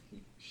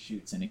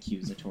shoots an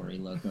accusatory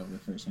look over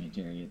First Mate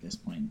Terry at this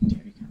point.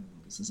 Terry kind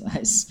of rolls his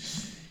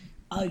eyes.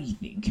 I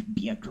think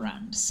be a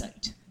grand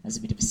sight as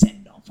a bit of a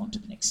send-off onto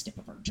the next step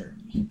of our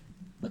journey.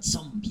 But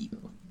some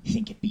people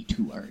think it be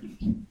too early.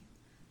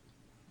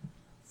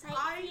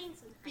 I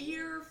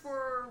fear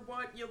for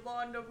what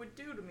Yolanda would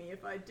do to me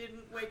if I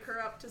didn't wake her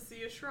up to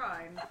see a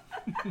shrine.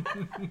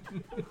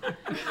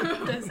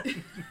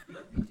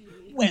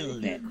 Well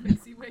then,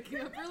 Is he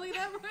waking up early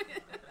that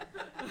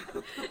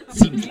way?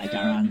 seems like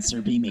our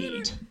answer be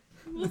made.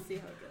 We'll see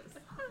how it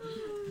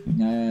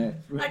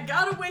goes. I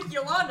gotta wake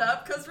Yolanda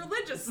up because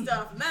religious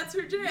stuff, and that's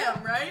her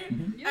jam, right?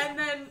 Yeah. And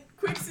then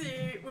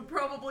Qixi would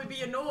probably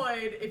be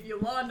annoyed if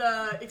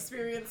Yolanda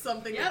experienced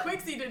something that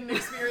Qixi didn't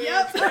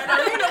experience, and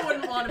Arena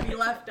wouldn't want to be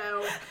left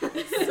out.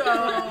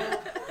 So,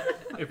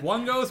 If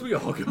one goes, we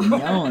all go. No,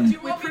 do and you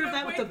We want me proved to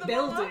that with wake the them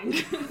all up? building.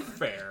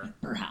 Fair.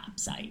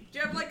 perhaps I. Do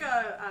you have like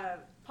a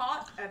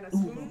pot and a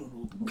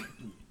spoon?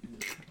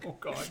 Oh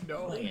God,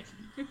 no. Quietly.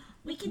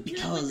 We can do it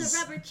Because- with the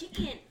rubber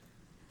chicken.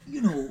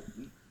 You know,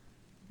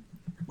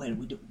 well,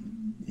 we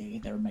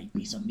don't. There might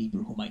be some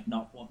people who might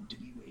not want to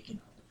be waking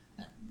up,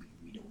 and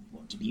we don't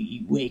want to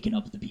be waking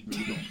up the people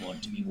who don't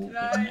want to be woken.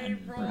 Can I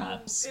And roll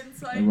perhaps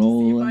insight to see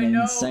roll if I an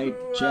know insight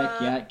who, check.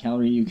 Yeah,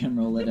 Calorie, you can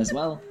roll it as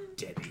well.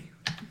 Debbie.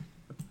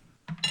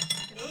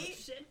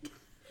 8?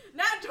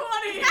 Nat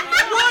 20!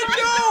 What?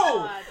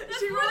 No!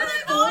 She rolled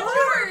it on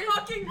her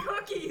fucking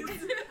cookies!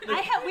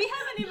 We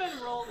haven't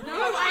even rolled. No,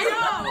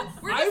 I know!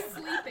 We're just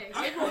sleeping.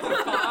 I rolled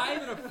a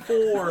 5 and a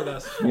 4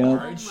 thus far. Yep.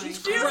 And Oh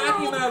she's She's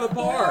cracking rolled them out of the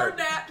 4 park.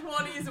 Nat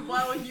 20s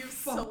while you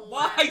slept.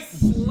 Why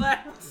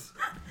slept?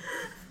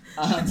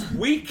 Um,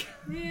 Weak.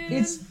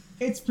 it's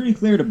it's pretty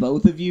clear to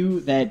both of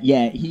you that,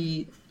 yeah,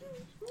 he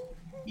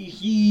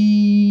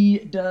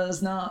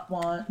does not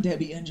want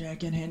Debbie and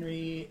Jack and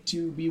Henry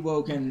to be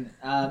woken.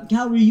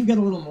 Calvary, you get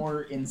a little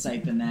more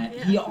insight than that.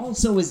 Yeah. He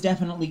also is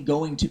definitely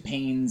going to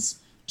pains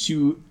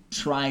to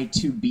try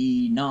to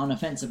be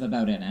non-offensive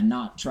about it and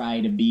not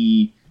try to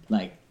be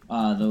like,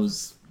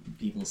 those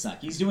people suck.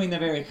 He's doing the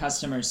very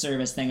customer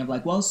service thing of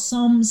like, well,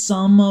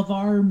 some of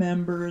our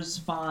members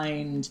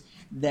find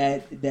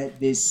that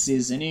this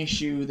is an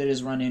issue that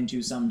is run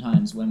into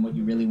sometimes, when what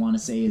you really want to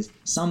say is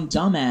some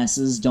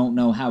dumbasses don't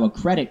know how a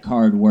credit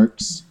card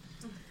works.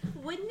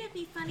 Wouldn't it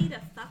be funny to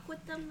fuck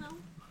with them, though?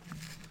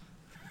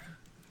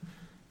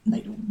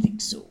 I don't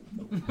think so,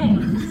 no.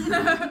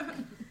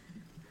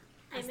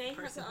 I may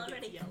have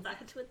already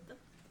fucked with them.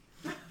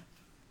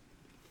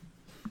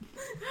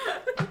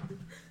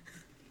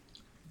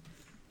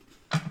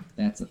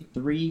 That's a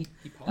 3.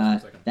 He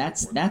paused for a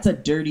second. That's a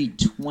dirty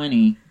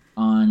 20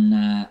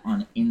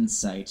 on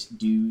insight.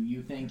 Do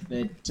you think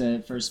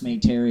that First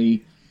Mate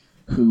Terry,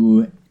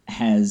 who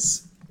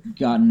has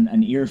gotten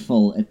an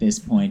earful at this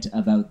point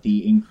about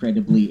the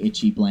incredibly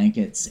itchy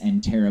blankets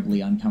and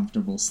terribly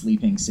uncomfortable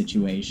sleeping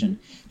situation,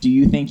 do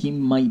you think he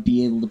might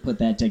be able to put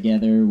that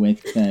together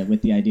with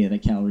the idea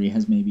that Calvary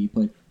has maybe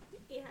put?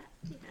 Yeah.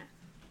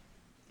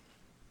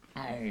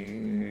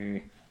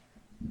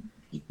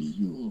 It'd be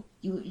you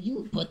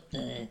put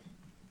the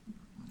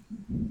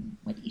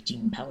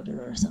itching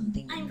powder or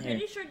something I'm in there.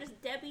 pretty sure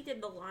just Debbie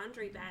did the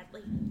laundry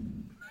badly.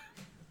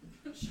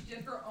 She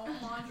did her own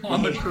laundry.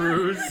 On the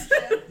cruise.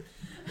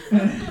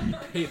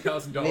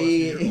 $8,000 for They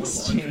your own laundry.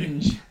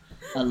 exchange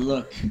a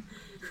look,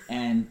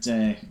 and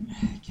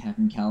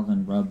Captain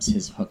Calvin rubs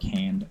his hook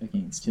hand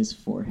against his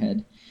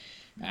forehead.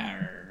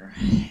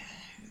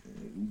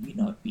 We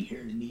not be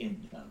hearing the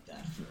end about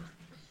that for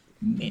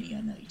many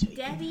a night.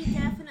 Debbie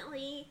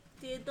definitely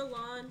did the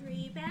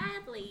laundry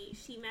badly.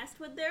 She messed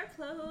with their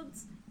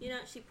clothes. You know,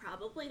 she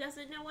probably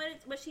doesn't know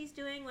what she's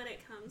doing when it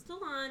comes to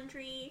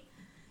laundry.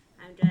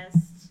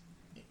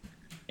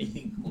 I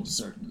think most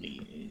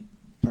certainly,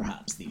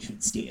 perhaps they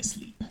should stay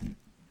asleep.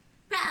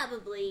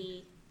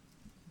 Probably.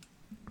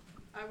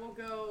 I will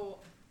go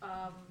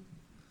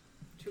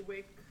to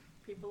wake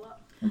people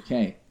up.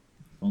 Okay,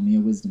 roll me a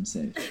wisdom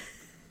save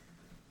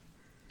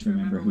to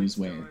remember who's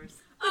which where. doors.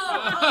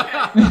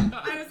 Oh, okay.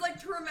 I was like,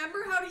 to remember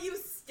how to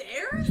use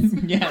stairs?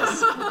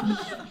 Yes.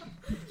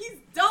 He's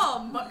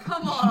dumb, but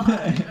come on.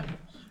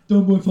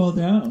 Dumb boy fall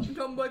down.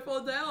 Dumb boy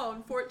fall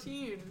down.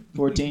 14.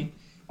 14.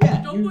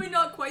 Yeah, Dumb boy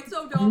not quite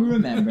so you dumb.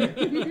 remember.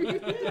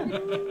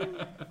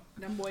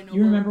 Dumb boy, no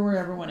You remember where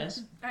everyone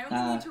is. I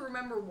only need to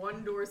remember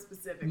one door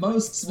specifically.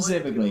 Most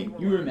specifically,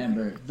 you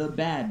remember the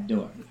bad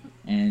door.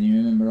 And you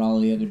remember all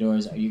the other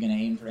doors. Are you going to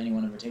aim for any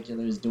one in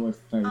particular's door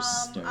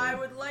first? Or? I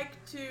would like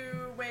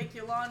to wake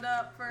Yolanda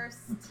up first.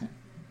 Okay.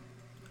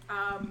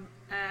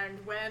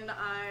 And when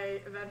I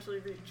eventually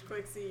reach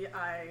Qixi,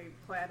 I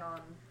plan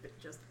on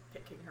just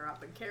picking her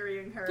up and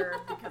carrying her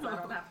because I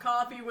don't have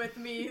coffee with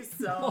me,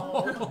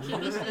 so... She'd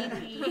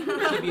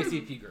be a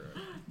CP girl.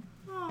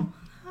 Oh,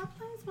 hi,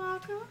 please,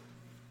 welcome.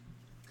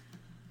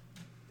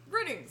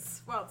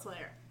 Greetings,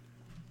 Wildslayer.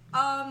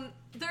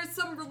 There's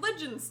some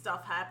religion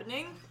stuff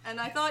happening, and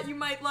I thought you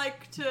might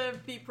like to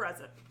be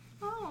present.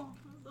 Oh,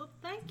 well,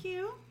 thank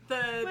you.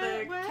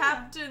 The Where?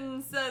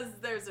 captain says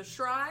there's a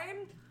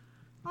shrine.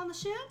 On the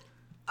ship?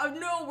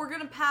 No, we're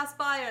gonna pass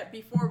by it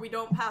before we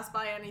don't pass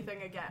by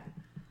anything again.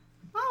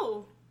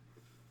 Oh.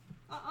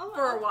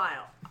 For a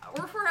while.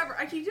 Or forever.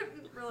 He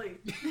didn't really...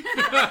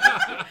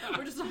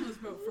 We're just on this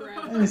boat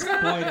forever. That is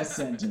quite a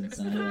sentence.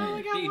 I I only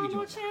like. got Baby one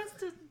more Joe. chance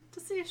to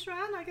see a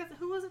shrine. I guess.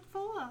 Who was it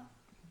for?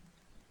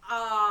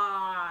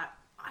 I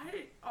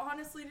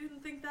honestly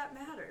didn't think that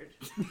mattered.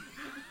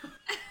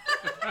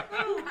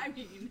 I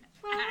mean,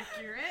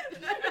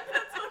 accurate.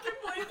 That's fucking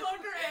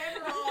Planeswalker and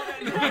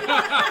Robin.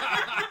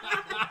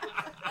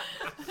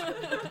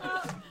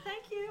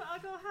 Thank you. I'll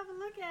go have a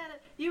look at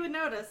it. You would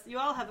notice. You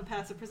all have a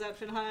passive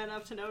perception high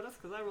enough to notice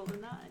because I rolled a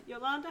 9.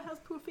 Yolanda has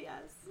poofy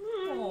eyes.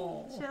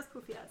 She has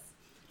poofy eyes.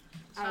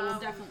 I will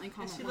definitely And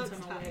comment she once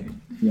looks I'm awake. tired.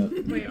 Yep.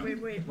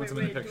 Wait. What's in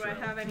the Do picture? I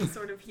have any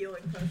sort of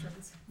healing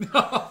potions? Like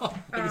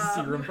a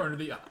serum under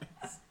the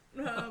eyes.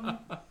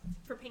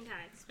 For pink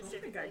eyes, I think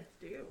specifically. I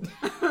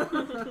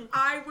do.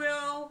 I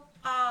will,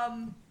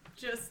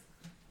 just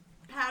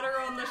pat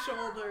her on the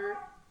shoulder,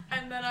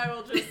 and then I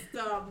will just,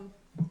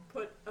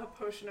 put a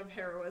potion of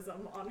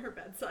heroism on her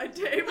bedside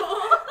table.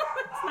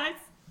 It's nice.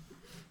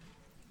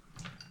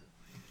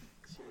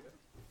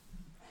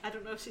 I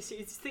don't know if she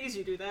sees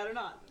you do that or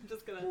not. I'm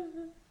just gonna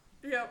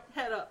Yep.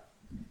 head up.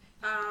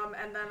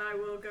 And then I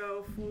will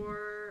go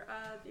for,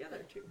 the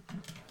other two.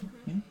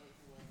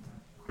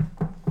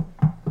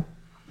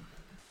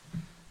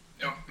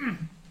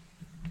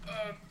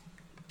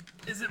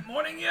 Is it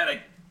morning yet?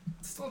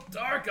 It's still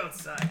dark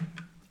outside.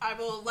 I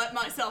will let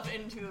myself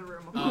into the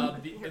room. I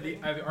have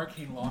the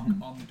arcane lock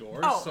on the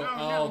door, Oh, so no,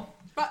 I'll... no.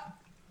 But,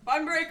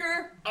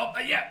 Bunbreaker! Oh,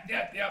 yeah.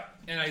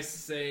 And I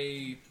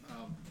say,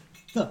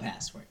 The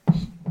password.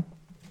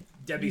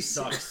 Debbie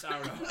sucks. I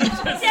don't know.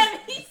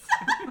 Debbie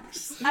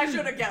sucks. I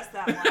should have guessed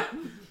that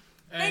one.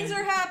 Things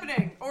are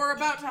happening, or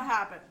about to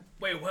happen.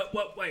 Wait, what?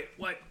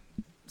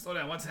 Slow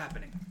down, what's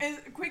happening? Is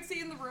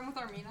Qixi in the room with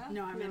Armina?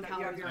 No, I'm in You have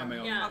your Calvary. own. I'm in my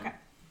own Yeah. Okay.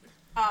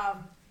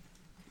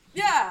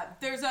 Yeah,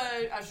 there's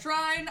a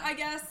shrine, I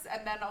guess,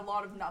 and then a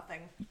lot of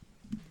nothing.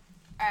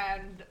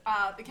 And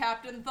the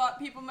captain thought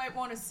people might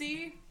want to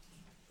see.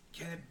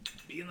 Can it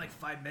be in like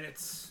 5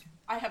 minutes?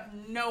 I have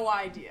no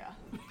idea.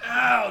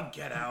 I'll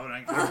get out and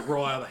I can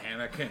roll out of the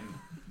hammock and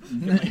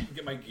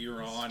get my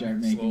gear on Start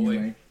making slowly.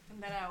 your way.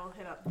 And then I will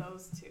hit up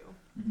those two.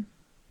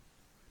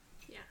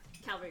 Yeah,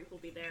 Calvary will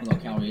be there. Although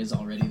Calvary is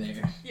already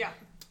there. Yeah.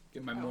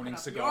 Get my I'll morning open up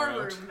cigar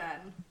your out. room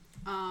then.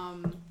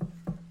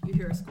 You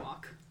hear a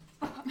squawk.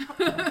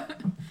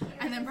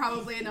 And then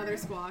probably another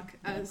squawk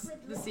as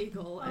the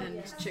seagull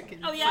and chicken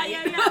Oh yeah, fight.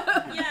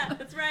 yeah,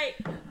 that's right.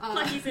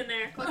 Clucky's in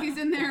there. Clucky's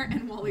in there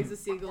and Wally's a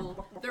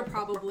seagull. They're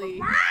probably...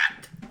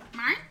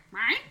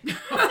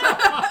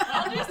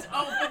 I'll just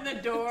open the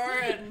door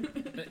and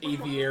The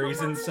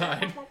aviary's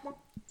inside.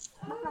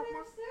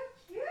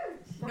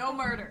 no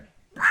murder.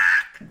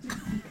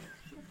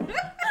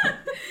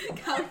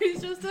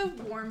 Calgary's just a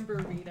warm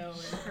burrito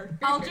in her.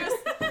 I'll just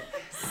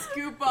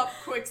scoop up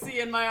Qixi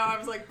in my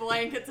arms like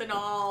blankets and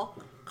all,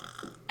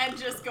 and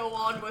just go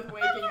on with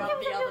waking up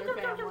the other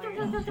family.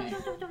 Okay.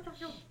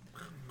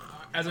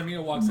 As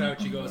Armina walks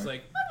out, she goes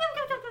like,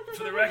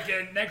 "For the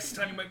record, next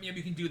time you meet me up,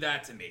 you can do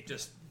that to me.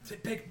 Just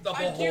pick up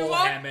I a do whole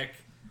what? hammock.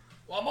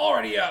 Well, I'm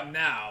already up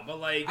now, but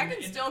like, I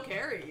can still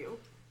carry you.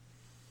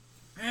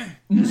 She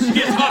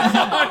is not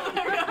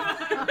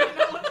I don't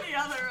know what the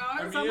other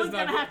are. Someone's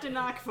gonna have to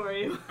knock for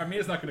you.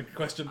 Armina's not going to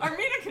question that.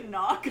 Armina can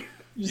knock.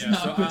 Just Yeah,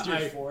 knock so with your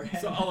I-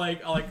 forehead. So I'll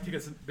like take a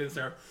bit of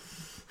air.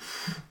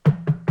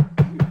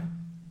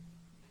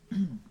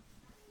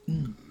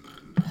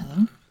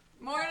 Hello?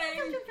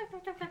 Morning.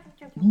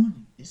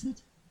 Morning, is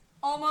it?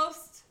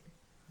 Almost.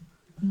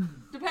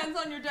 Depends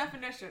on your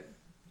definition.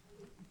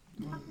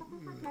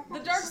 The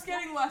dark's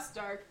getting less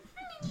dark.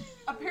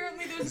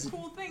 Apparently there's a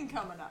cool thing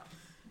coming up.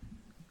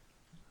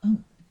 Oh.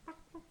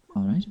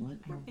 Alright, what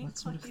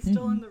sort of He's thing?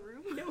 still in the room.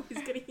 No,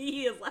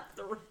 he has left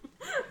the room.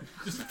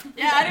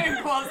 Yeah, I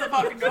didn't close the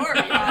fucking door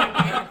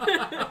behind me.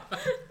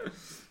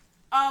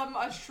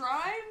 A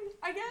shrine,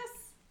 I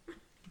guess?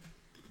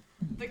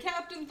 The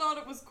captain thought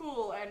it was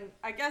cool, and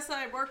I guess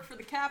I work for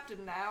the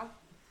captain now.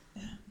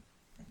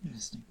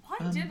 Interesting. Why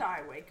did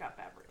I wake up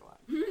everyone?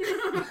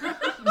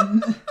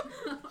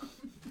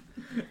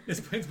 Is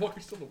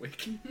Planeswalker still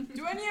awake?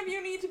 Do any of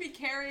you need to be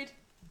carried?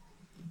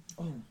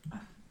 Oh,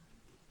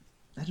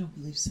 I don't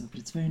believe so, but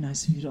it's very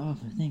nice of you to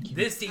offer. Thank you.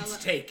 This seat's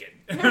taken.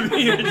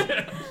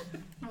 I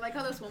like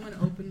how this woman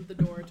opened the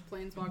door to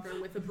Planeswalker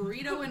with a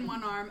burrito in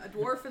one arm, a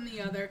dwarf in the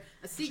other,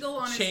 a seagull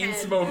on his Chain head,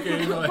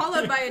 smoking. Like,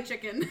 followed by a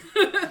chicken.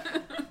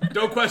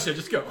 don't question,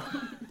 just go.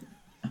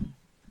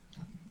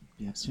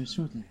 Be upstairs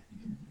shortly.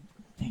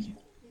 Thank you.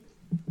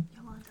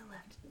 Yolanda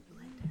left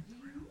Linda in the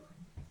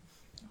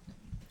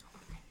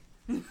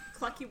room.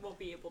 Clucky won't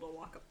be able to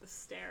walk up the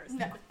stairs to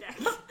the deck.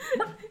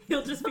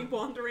 He'll just be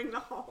wandering the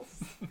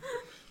halls.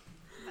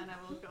 Then I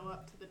will go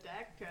up to the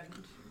deck and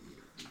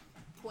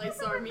place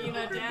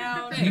Armina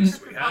down. Thanks, I'll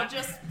sweetheart.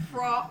 just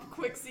prop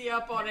Qixi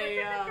up on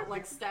a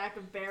stack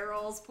of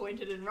barrels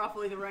pointed in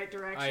roughly the right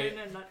direction,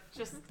 and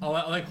just I'll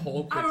like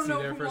hold I don't Quixie know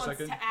there who for a wants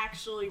second. to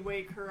actually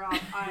wake her up.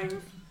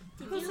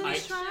 Who's I-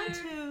 trying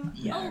to?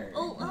 Yeah.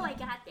 I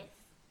got this.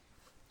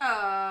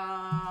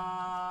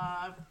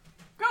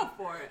 Go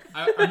for it.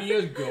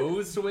 Armina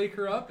goes to wake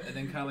her up, and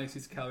then kind of like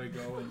sees Calorie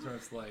go and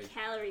starts like,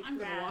 Calorie I'm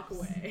gonna walk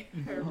grabs away.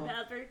 her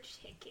rubber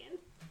chicken.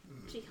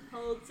 She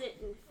holds it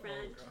in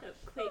front of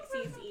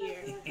Quixie's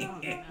ear.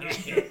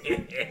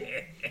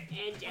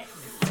 And just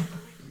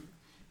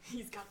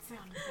He's got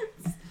sound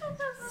effects.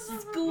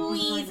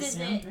 squeezes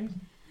it.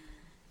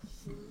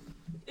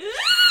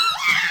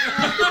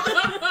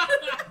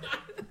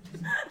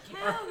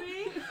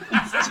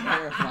 It's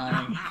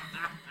terrifying.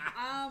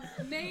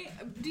 May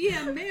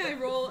I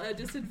roll a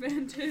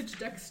disadvantage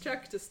dex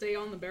check to stay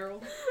on the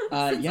barrel?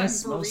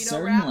 Yes, I'm most burrito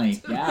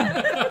certainly.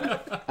 wrapped.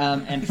 Yeah.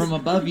 And from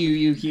above you,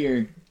 you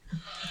hear.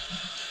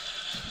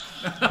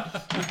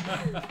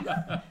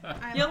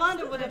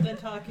 Yolanda would have been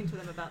talking to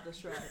them about the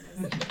shrine.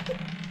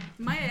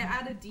 Might I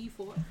add a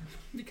d4?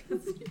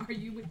 Because are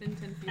you within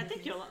 10 feet? I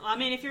think you'll. I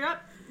mean, if you're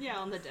up,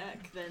 on the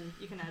deck, then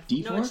you can add.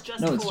 D4? No, it's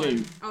just No, it's 4.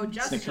 J. Oh,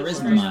 just the four.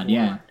 charisma mod,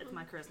 yeah. It's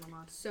my charisma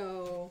mod.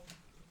 So,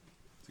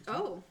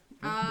 12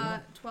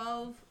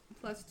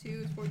 plus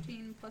 2 is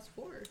 14 plus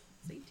 4 is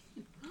 18.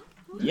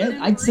 Yeah,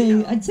 Then I'd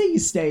burrito. say you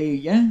stay.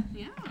 Yeah.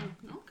 Yeah.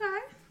 Okay.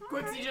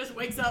 Quixi just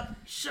wakes up,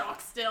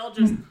 shocked still,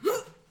 just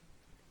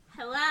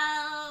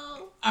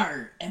Hello.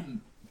 I've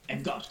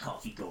got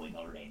coffee going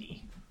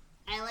already.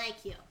 I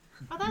like you.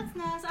 Oh, that's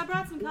nice. I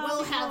brought some coffee.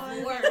 We'll have for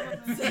you.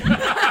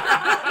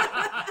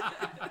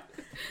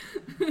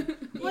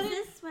 Is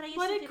this what I used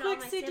What to did do to all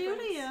my Qixi do to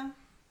siblings? you?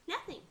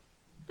 Nothing.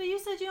 But you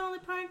said you only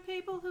prank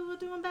people who were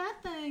doing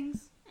bad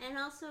things. And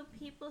also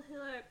people who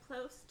are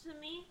close to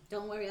me.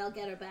 Don't worry, I'll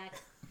get her back.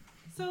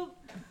 So,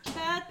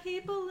 bad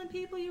people and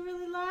people you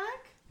really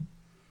like?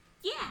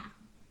 Yeah.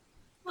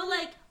 But,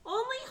 like,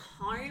 only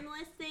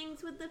harmless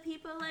things with the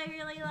people I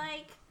really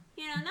like.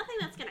 You know, nothing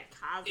that's gonna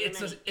cause them any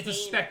It's a pain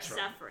spectrum.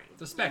 or suffering.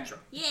 It's a spectrum.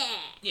 Yeah.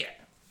 Yeah.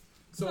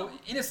 So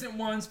innocent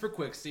ones for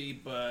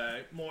Qixi,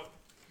 but more.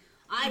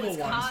 I was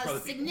evil ones for caused other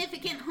people.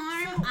 significant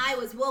harm. I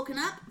was woken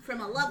up from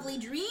a lovely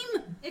dream.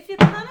 If you're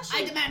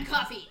punishing, I demand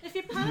coffee. if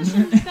you're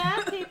punishing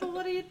bad people,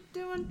 what are you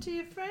doing to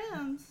your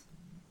friends?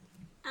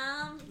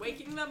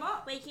 Waking them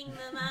up. Waking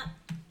them up.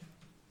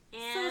 So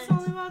And it's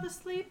only while they're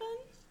sleeping?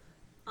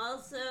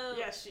 also,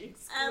 Yeah, she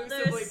Other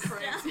exclusively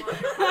pranks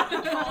stuff.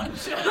 when they're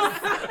unconscious.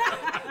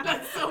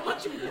 That's so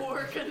much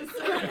more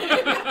concerning.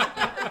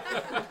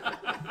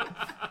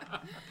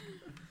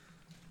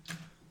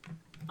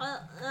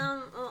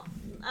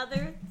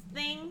 other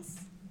things,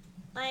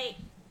 like,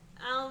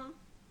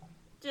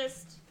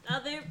 just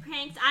other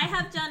pranks. I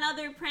have done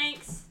other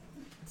pranks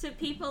to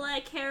people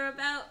I care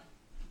about.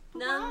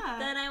 None Why?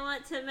 that I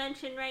want to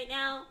mention right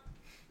now.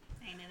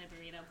 I need a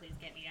burrito. Please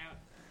get me out.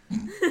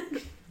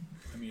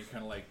 I mean, it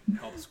kind of like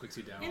helps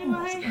Qixi down.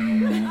 Anyway,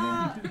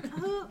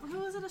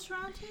 who is it a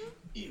shrine to?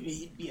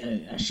 It'd be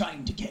a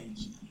shrine to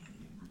Qixi.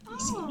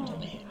 Oh.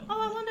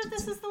 I wonder if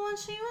this is the one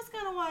she was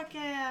gonna work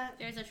at.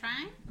 There's a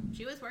shrine.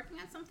 She was working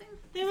at something.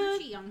 They Isn't were-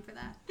 she young for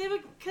that?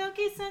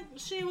 Cookie sent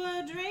she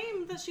a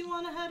dream that she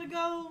wanted her to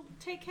go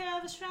take care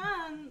of a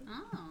shrine.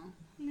 Oh,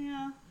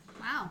 Yeah.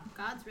 wow.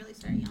 Gods really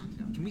start young.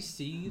 Don't Can we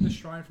see the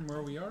shrine from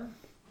where we are?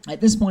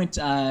 At this point,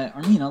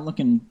 Armina,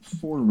 looking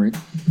forward,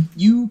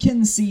 you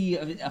can see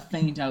a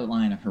faint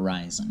outline of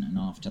horizon, and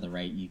off to the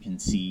right you can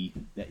see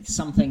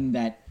something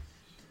that,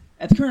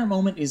 at the current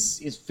moment, is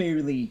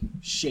fairly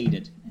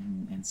shaded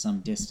and some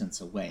distance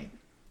away.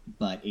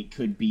 But it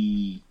could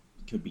be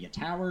a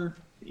tower.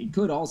 It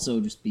could also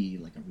just be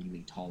like a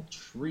really tall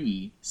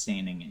tree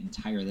standing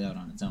entirely out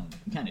on its own.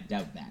 You kind of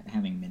doubt that,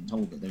 having been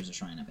told that there's a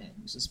shrine up ahead.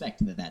 You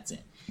suspect that that's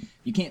it.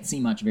 You can't see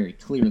much very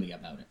clearly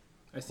about it.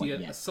 I see Quite a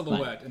yet,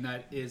 silhouette, and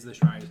that is the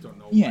shrine. I just don't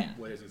know Yeah.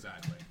 what it is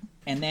exactly.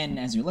 And then,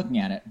 as you're looking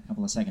at it, a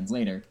couple of seconds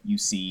later, you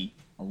see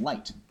a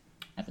light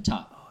at the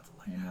top. Oh, it's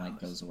a And the light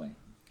lighthouse. goes away.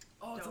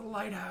 Oh, it's a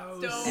lighthouse.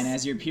 Dope. And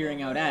as you're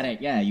peering out at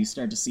it, yeah, you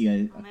start to see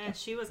a Oh man,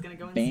 she was gonna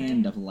go band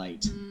insane. of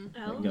light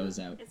that goes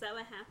out. Is that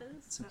what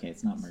happens? It's okay,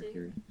 it's not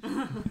Mercury.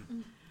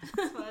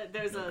 But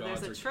there's The a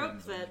gods are trope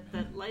twins, that, only, man.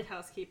 that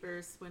lighthouse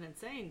keepers went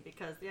insane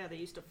because they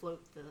used to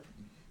float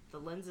the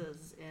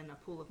lenses in a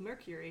pool of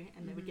mercury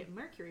and they would get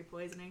mercury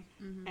poisoning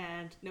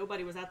and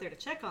nobody was out there to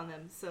check on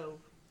them, so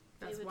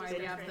That's would why just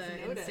we have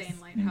different the notice. insane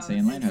lighthouse.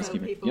 Insane lighthouse so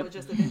keeper. people Yep. would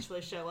just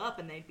eventually show up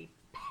and they'd be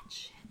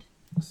batshit.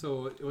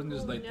 So it wasn't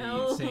just like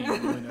no. the same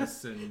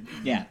loneliness and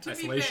Yeah. To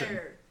isolation. be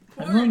fair,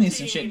 And loneliness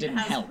and shit quarantine didn't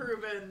has help.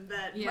 proven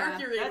that Yeah,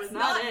 mercury that's was not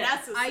not it.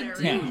 necessary. I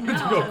do Yeah. know.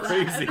 To go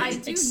crazy. I do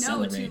know two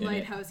Accelerated it.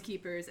 lighthouse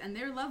keepers, and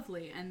they're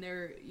lovely, and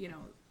they're,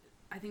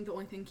 I think the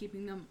only thing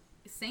keeping them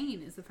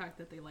sane is the fact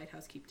that they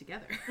lighthouse keep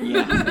together.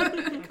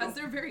 Yeah. Because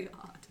they're very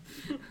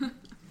odd.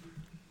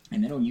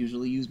 And they don't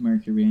usually use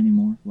Mercury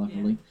anymore,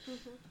 luckily.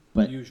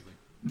 But Usually.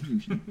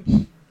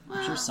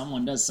 I'm sure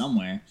someone does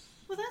somewhere.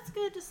 Well, that's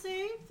good to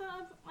see. So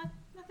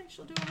I think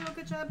she'll do a real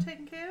good job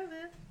taking care of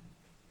it.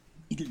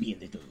 It'll be a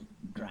little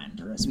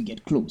grander as we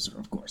get closer,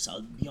 of course.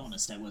 I'll be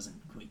honest, I wasn't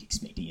quite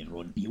expecting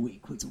everyone to be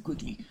awake quite so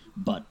quickly.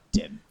 But,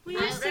 We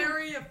used to,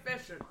 Very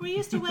efficient. we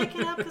used to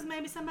waking up because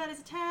maybe somebody's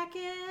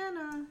attacking.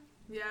 Or,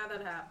 Yeah,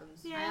 that happens.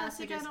 yeah, I so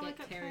also you just gotta get wake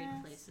up carried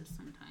fast. places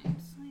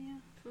sometimes. Oh, yeah.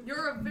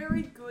 You're a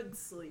very good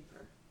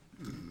sleeper.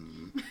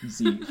 you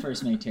see,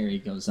 First Mate Terry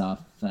goes off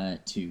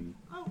to...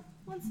 Oh,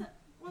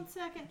 one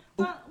second.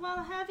 While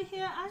I have you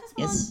here, I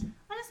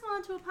just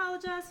wanted to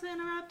apologize for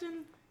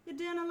interrupting your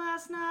dinner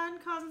last night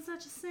and causing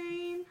such a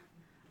scene.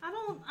 I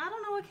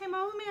don't know what came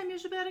over me. I'm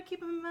usually better at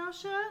keeping my mouth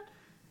shut.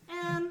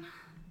 And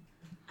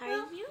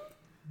Are you?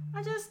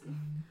 I just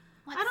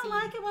What I don't scene?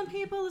 like it when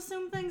people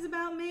assume things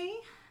about me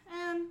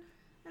and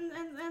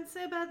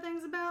say bad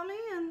things about me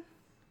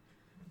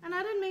and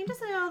I didn't mean to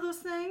say all those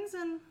things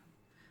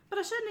but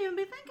I shouldn't even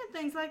be thinking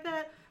things like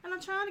that. And I'm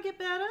trying to get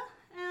better.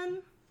 And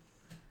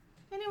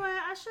anyway,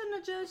 I shouldn't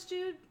have judged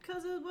you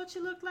because of what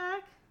you look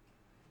like.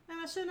 And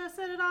I shouldn't have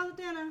said it all at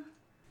dinner.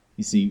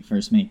 You see,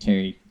 First Mate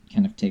Terry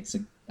kind of takes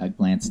a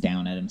glance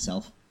down at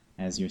himself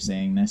as you're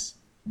saying this.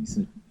 He's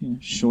a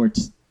short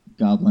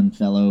goblin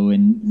fellow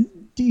in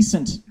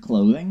decent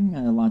clothing,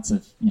 lots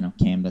of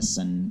canvas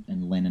and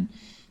linen.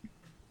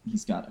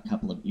 He's got a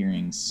couple of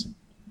earrings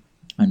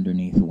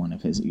underneath one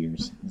of his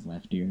ears, his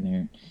left ear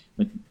there,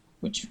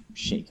 which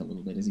shake a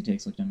little bit as he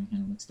takes a look down. He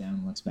kind of looks down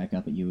and looks back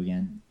up at you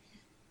again.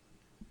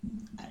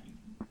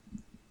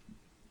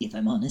 If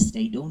I'm honest,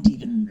 I don't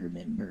even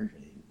remember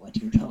what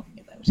you're talking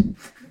about.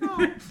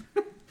 Oh,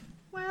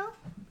 well,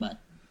 But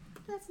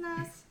that's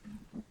nice.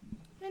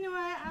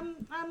 Anyway,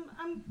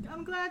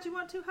 I'm glad you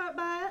weren't too hurt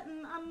by it,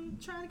 and I'm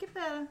trying to get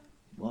better.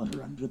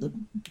 water under the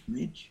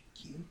bridge,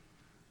 Q.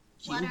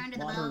 Water under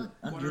the boat.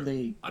 Under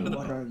the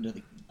water under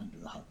the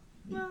hull.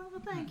 Well,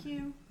 thank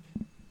you.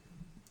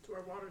 That's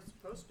where water's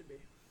supposed to be.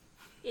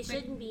 It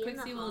shouldn't be in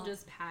the Qixi hall. will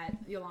just pat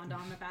Yolanda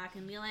on the back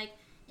and be like,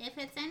 if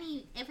it's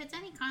any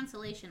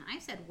consolation,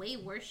 I've said way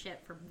worse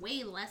shit for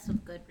way less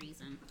of good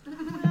reason.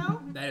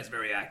 Well, That is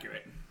very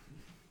accurate.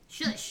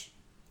 Shush.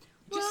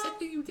 Just said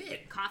that you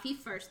did. Coffee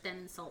first, then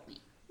insult me.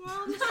 we're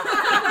all just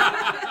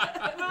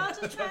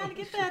trying to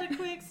get better,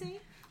 Qixi.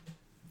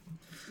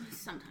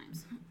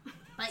 Sometimes.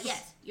 But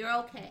yes, you're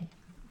okay.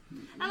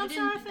 And I'm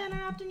sorry for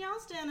interrupting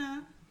y'all's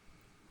dinner.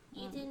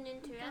 You didn't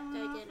interrupt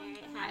our dinner.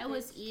 It I happened.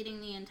 was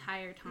eating the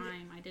entire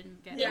time. I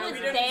didn't get It Yeah, was we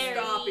didn't very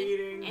stop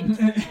eating.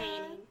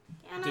 entertaining.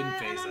 And Didn't I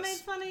faze us. made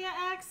fun of your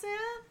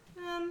accent.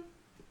 Yeah.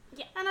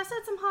 And I said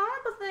some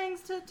horrible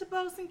things to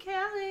Bosun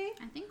Kelly.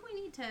 I think we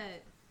need to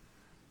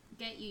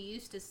get you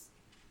used to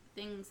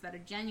things that are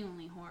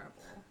genuinely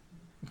horrible.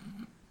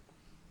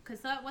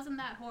 Because that wasn't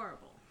that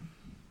horrible.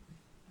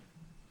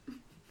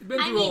 You've been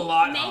I through mean, a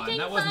lot, making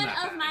that wasn't fun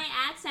that of bad. my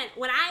accent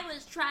when I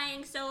was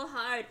trying so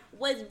hard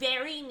was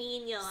very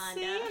mean, Yolanda.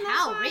 See, and that's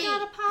How why I rude.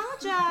 gotta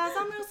apologize.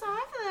 I'm real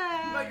sorry for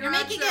that. But You're your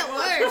making accent it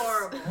was worse.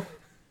 horrible.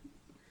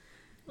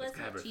 Was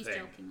kind of a She's thing.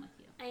 joking with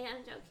you. I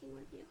am joking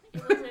with you.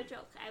 It wasn't a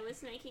joke. I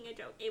was making a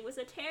joke. It was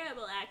a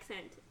terrible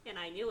accent, and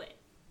I knew it.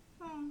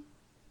 I'm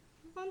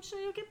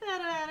sure you'll get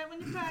better at it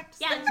when you practice.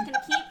 Yeah, I'm just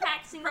gonna keep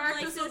practicing the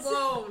Practice voices.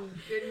 alone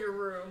in your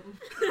room.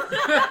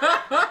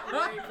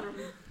 Away from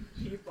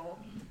people.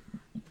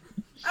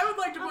 I would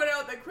like to point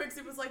out that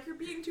Qixi was like, you're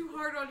being too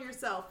hard on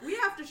yourself. We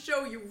have to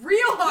show you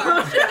real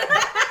hardship.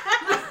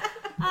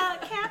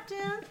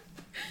 Captain,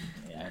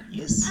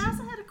 Yes. I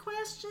also had a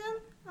question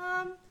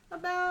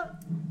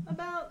about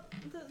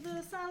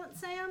the Silent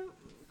Sam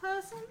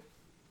person.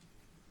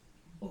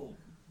 Oh,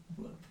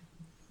 well,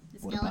 The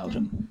what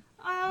skeleton.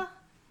 about him?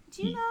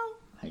 Do you know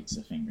Hikes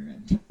a finger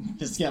at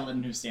the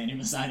skeleton who's standing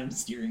beside him,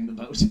 steering the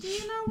boat. do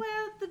you know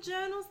where the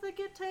journals that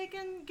get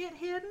taken get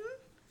hidden?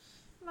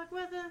 Like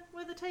where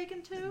they're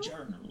taken to?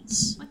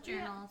 Journals. What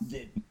journals?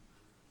 The,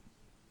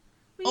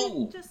 Were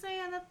Oh. you just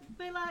saying that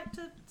they like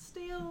to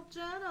steal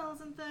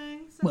journals and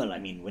things? well, I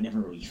mean, whenever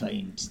we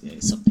find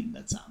something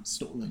that's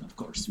stolen, of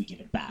course, we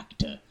give it back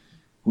to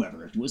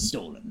whoever it was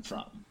stolen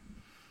from.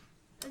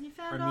 And you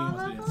found Armin all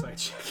was of the them? inside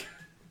check.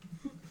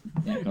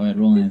 Yeah, go ahead,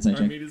 roll an insight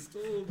check. Armin is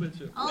still a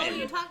bitch. Oh, Well,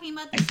 you're talking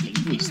about I the think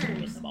sticky we've stolen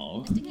fingers. them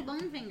all. The sticky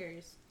bone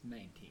fingers.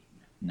 19.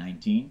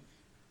 19.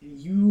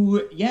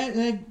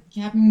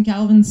 Captain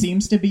Calvin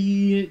seems to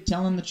be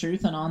telling the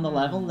truth and on the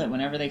level that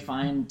whenever they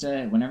find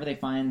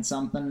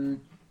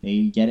something,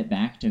 they get it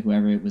back to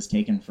whoever it was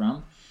taken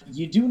from.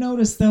 You do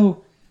notice,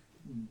 though,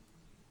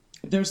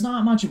 there's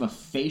not much of a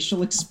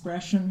facial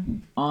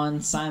expression on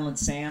Silent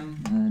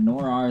Sam,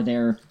 nor are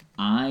there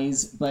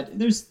eyes, but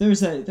there's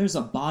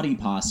a body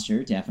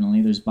posture,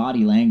 definitely. There's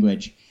body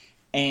language,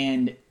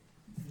 and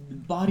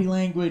body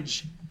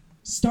language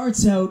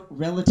starts out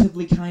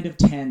relatively kind of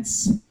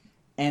tense,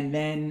 and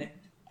then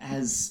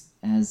as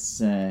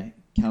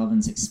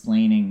Calvin's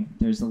explaining,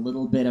 there's a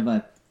little bit of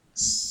a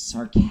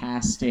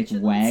sarcastic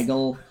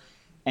waggle,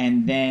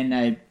 and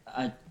then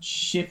a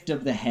shift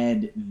of the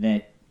head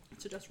that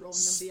So just rolling of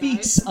the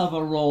speaks of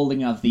a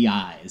rolling of the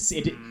eyes.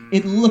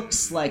 It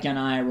looks like an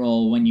eye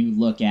roll when you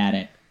look at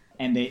it,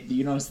 and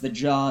you notice the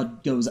jaw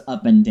goes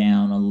up and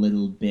down a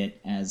little bit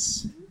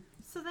as...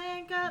 So they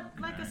ain't got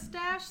like a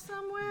stash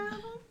somewhere of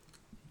them?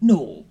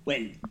 No,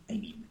 well, I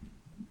mean,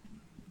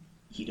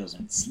 he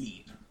doesn't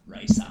sleep,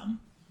 right, Sam?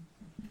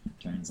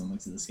 Turns and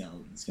looks at the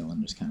skeleton. The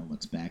skeleton just kind of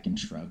looks back and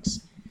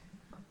shrugs.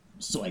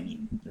 So, I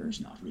mean, there's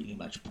not really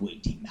much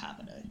point in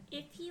having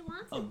If he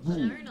wants a a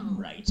room, journal,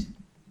 right?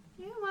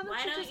 Yeah, why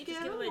don't you just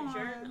get give him a one?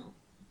 journal?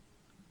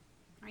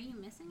 Are you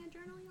missing a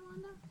journal,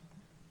 Yolanda?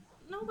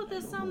 No, but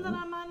there's some that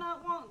I might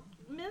not want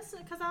missing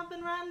because I've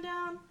been writing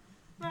down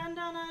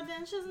our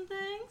adventures and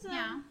things. And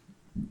Yeah.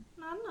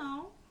 I don't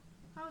know.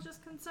 I was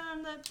just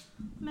concerned that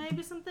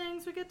maybe some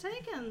things would get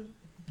taken.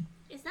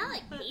 It's not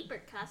like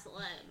paper costs a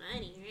lot of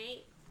money,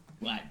 right?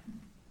 What?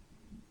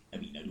 I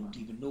mean, I don't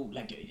even know,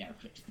 like,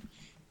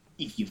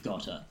 if you've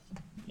got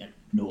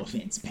no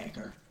offense,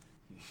 Pecker.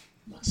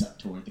 Looks up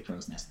toward the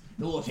crow's nest.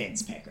 No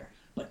offense, Pecker.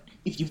 But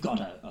if you've got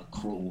a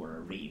crow or a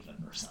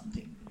raven or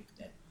something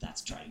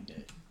that's trying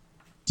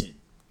to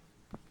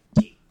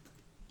take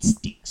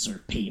sticks or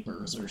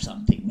papers or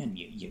something, and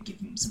you give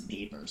them some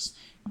papers,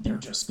 they're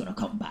just gonna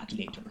come back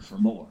later for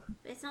more.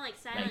 But it's not like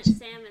Silent Right.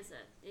 Sam is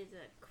a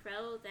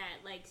crow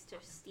that likes to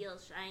steal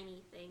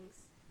shiny things.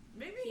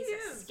 Maybe He's he a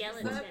is.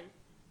 skeleton.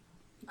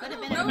 I Could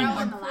have don't been a know crow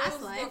how in the last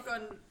crows life.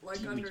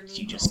 look underneath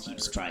He all just that.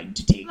 keeps trying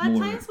to take Like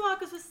more.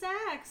 planeswalkers with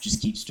sacks.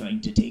 Just keeps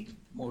trying to take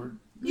more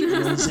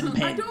needles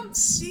and I don't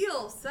pens.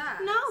 steal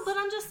sacks. No, but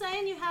I'm just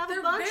saying you have They're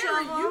a bunch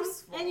very of them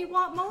useful. and you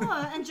want more.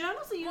 And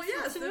journals are useful Well,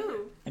 yes, they're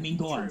too. I mean,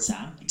 go on, True.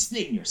 Sam.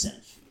 Explain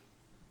yourself.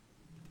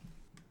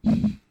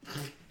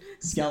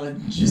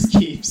 Skeleton just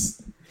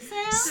keeps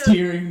Sam,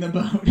 steering the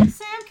boat.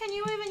 Sam, can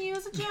you even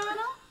use a journal?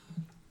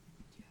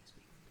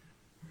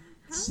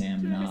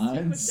 Sam Do I assume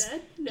we're nods.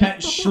 dead?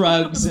 Pat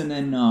shrugs and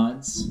then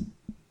nods.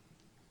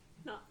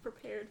 Not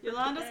prepared. For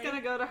Yolanda's today.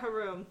 gonna go to her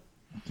room.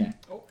 Okay.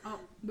 Oh,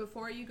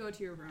 before you go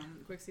to your room,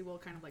 Qixi will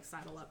kind of like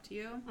sidle up to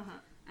you,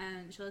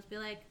 and she'll just be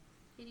like,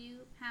 Did you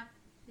have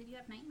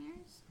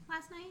nightmares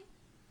last night?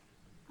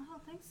 I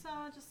don't think so.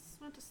 I just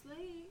went to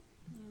sleep.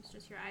 It's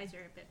just your eyes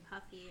are a bit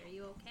puffy. Are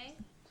you okay?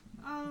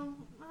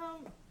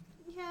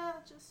 Yeah,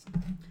 just...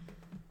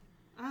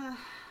 I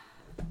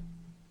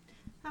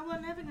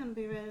wasn't ever gonna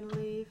be ready to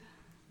leave.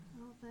 I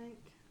don't think.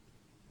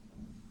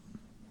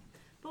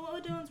 But what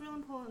we're doing is real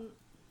important.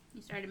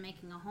 You started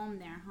making a home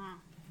there, huh?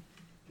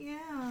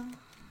 Yeah.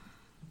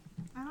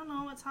 I don't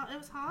know. It's hot. It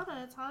was hotter.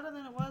 It's hotter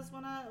than it was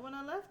when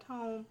I left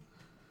home.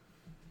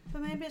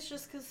 But maybe it's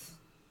just because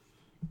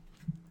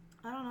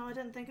I don't know. I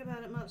didn't think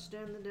about it much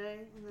during the day,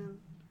 and then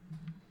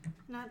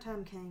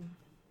nighttime came.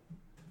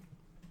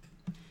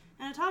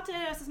 And I talked to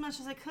Eris as much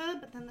as I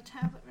could, but then the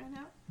tablet ran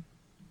out.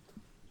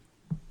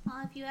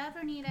 Well, if you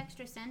ever need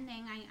extra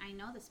sending, I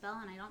know the spell,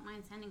 and I don't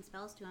mind sending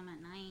spells to him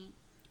at night.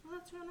 Well,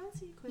 that's real nice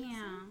of you, Qixi.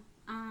 Yeah.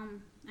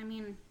 I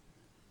mean,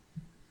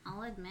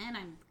 I'll admit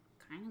I'm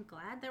kind of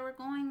glad that we're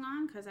going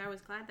on, because I was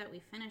glad that we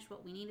finished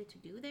what we needed to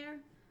do there.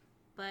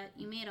 But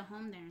you made a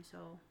home there,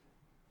 so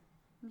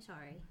I'm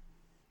sorry.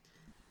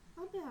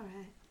 I'll be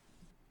alright.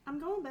 I'm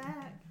going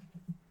back.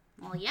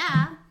 Well,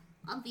 yeah,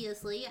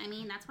 obviously. I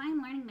mean, that's why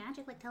I'm learning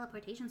magic like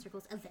teleportation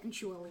circles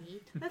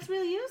eventually. That's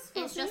really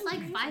useful. It's just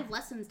like 5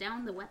 lessons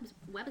down the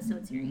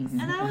webisode series.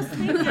 And I was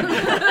thinking,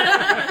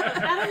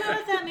 I don't know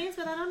what that means,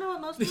 but I don't know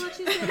what most of what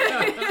she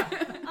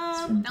said.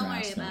 Don't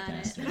worry about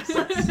it.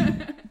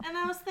 And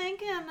I was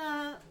thinking,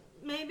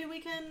 maybe we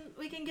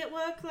can get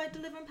work like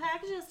delivering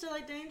packages to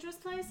like dangerous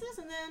places,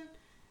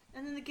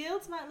 and then the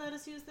guilds might let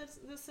us use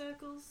the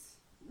circles.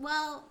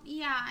 Well,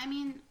 yeah, I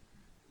mean,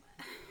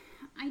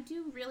 I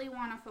do really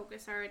want to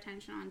focus our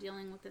attention on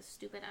dealing with this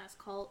stupid-ass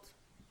cult.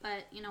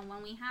 But, you know,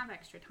 when we have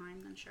extra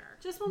time, then sure.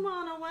 Just when we're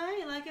on our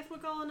way, like if we're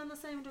going in the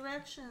same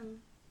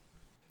direction.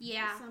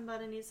 Yeah. If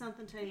somebody needs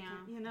something taken,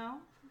 you know?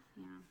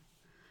 Yeah.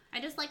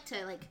 I just like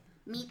to, like,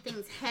 meet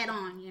things head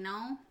on, you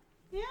know?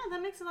 Yeah,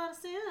 that makes a lot of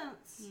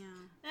sense.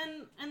 Yeah.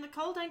 And the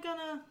cult ain't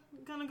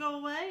gonna go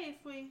away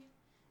if we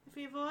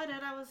avoid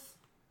it. I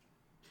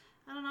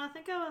don't know, I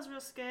think I was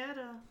real scared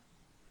of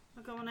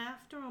going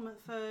after them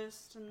at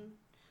first, and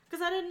because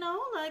I didn't know,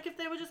 like, if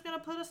they were just going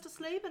to put us to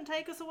sleep and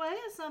take us away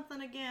or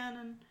something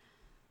again.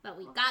 But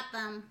we got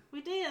them. We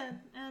did,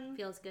 and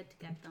Feels good to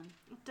get them.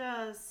 it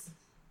does.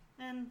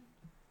 And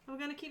we're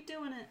going to keep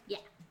doing it. Yeah,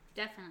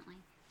 definitely.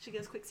 She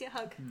gives Qixi a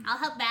hug. I'll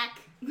help back.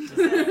 She'll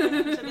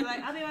be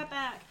like, I'll be right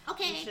back.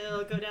 Okay. And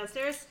she'll go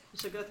downstairs,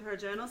 she'll go through her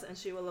journals, and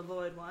she will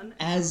avoid one.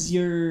 As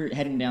you're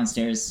heading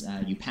downstairs,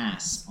 you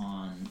pass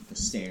on the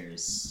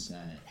stairs,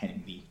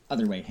 heading the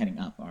other way, heading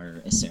up,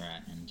 are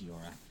Isera and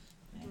Yora.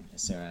 And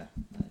Isera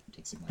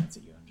takes a glance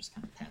at you and just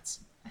kind of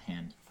pats a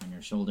hand on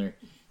your shoulder,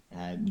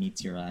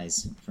 meets your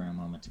eyes for a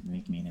moment.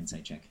 Make me an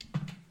insight check.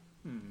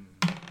 10.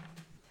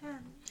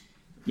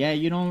 Yeah,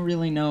 you don't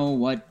really know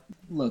what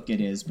look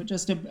it is, but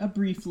just a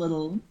brief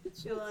little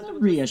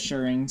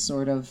reassuring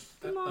sort of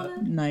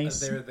nice.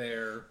 They're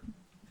there.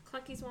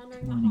 Clucky's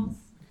wandering the halls.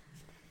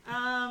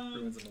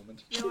 Ruins a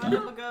moment. Yolanda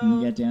will go. When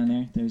you get down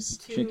there, there's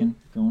chicken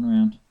going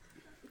around.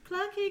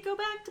 Clucky, go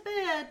back to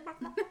bed.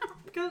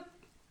 Go.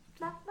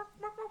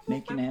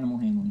 Make an animal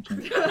handling check.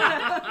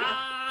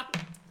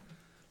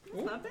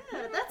 Not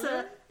bad. That's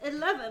a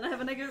 11. I have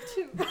a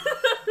 -2.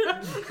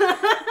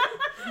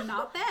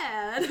 Not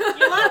bad.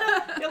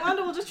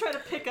 Yolanda will just try to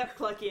pick up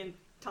Clucky and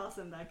toss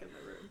him back in the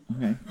room.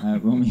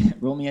 Okay,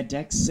 roll me a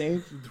dex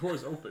save. The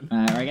door's open.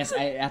 Or I guess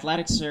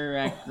athletics or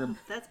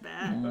That's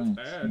bad. That's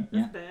bad.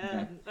 Yeah,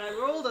 Bad. I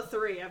rolled a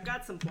 3. I've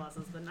got some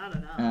pluses, but not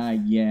enough.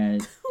 yeah.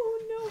 Oh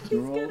no, he's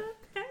gonna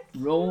peck.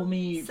 Roll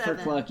me 7.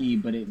 for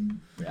Clucky, but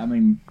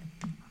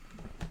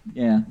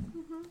yeah.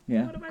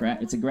 Yeah, What am I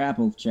it's a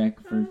grapple check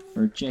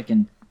for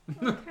chicken.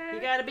 Okay.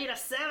 You gotta beat a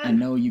 7. I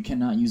know you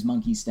cannot use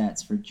monkey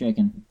stats for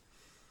chicken.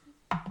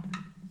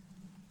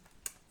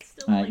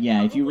 Still, like,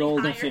 Yeah, if you probably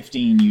rolled a higher.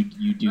 15, you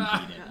do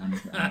beat it.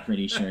 I'm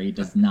pretty sure he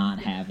does not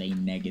have a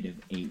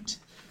 -8.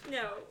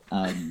 No.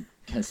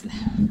 Because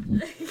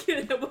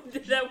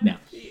that would No.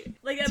 be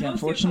like See, at most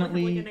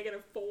unfortunately- you probably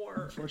like a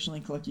 -4.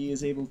 unfortunately, Clucky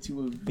is able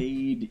to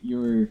evade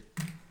your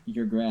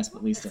grasp,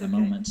 at least at the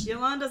moment.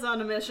 Yolanda's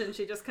on a mission.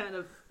 She just kind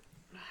of...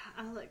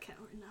 I'll let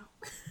Cameron know.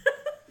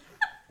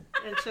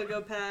 And she'll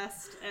go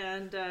past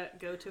and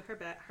go to her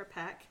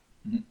pack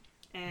Mhm.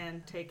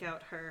 and take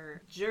out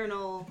her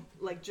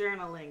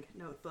journaling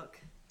notebook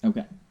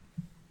Okay.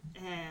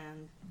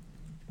 and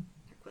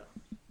her quill.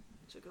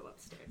 She'll go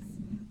upstairs.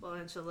 Well,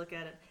 and she'll look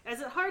at it. Is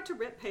it hard to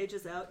rip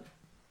pages out?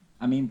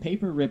 I mean,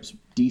 paper rips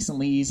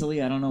decently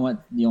easily. I don't know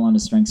what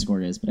Yolanda's strength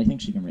score is, but I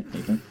think she can rip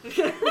paper.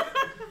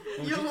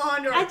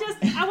 Yolanda.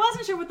 I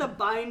wasn't sure what the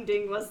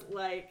binding was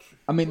like.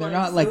 I mean, they're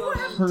not Like, like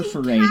so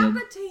perforated,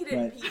 Decapitated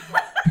but people.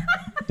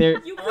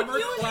 they're You could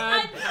use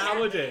Armor-clad a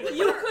paladin.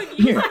 You could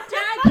use Here. a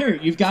dagger. here.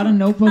 You've got a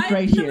notebook Cut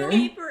right the here.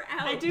 paper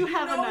out. I do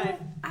have a know knife.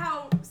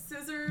 how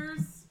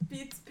scissors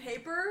beats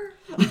paper?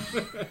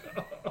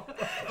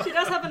 She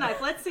does have a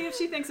knife. Let's see if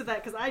she thinks of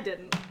that, because I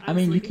didn't. I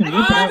mean, you sleeping. can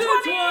whip it out.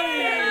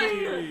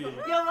 20!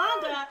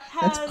 Yolanda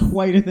has... That's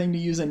quite a thing to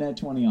use a net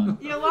 20 on.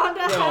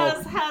 Yolanda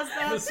Well,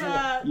 has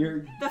that,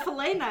 You're, the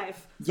fillet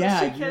knife. So yeah,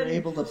 she you're can-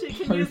 able to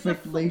she can use the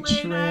perfectly fillet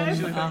trim.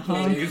 knife Uh-huh.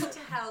 I can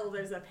tell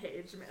there's a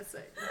page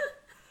missing.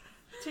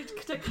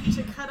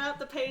 to cut out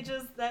the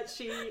pages that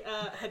she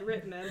had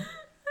written in.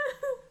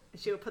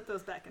 And she will put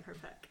those back in her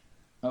pack.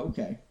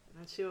 Okay. And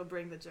then she will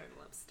bring the journal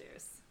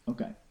upstairs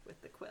Okay.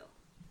 with the quill.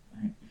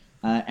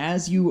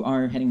 As you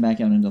are heading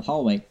back out into the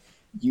hallway,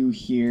 you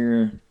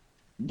hear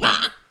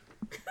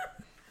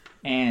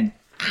and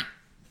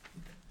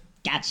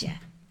gotcha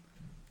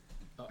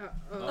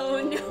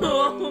Oh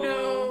no.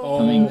 No.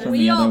 coming from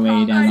the other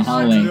way down the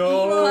hallway.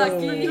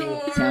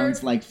 No.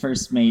 Sounds like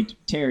first mate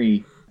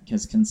Terry.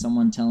 Because can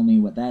someone tell me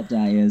what that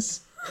die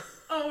is?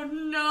 Oh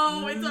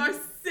no, it's our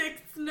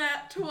 6th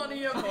nat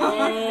 20 of the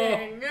Oh.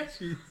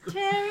 evening.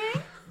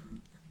 Terry?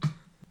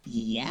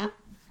 Yeah?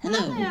 Yeah,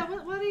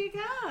 Hello. what do you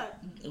got?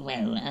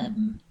 Well,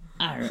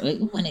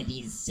 one of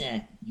these,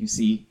 You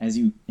see, as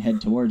you head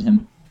toward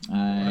him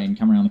and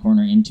come around the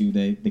corner into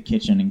the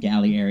kitchen and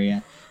galley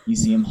area, you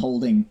see him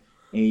holding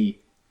a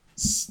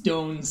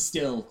stone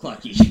still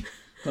Clucky.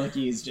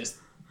 Clucky is just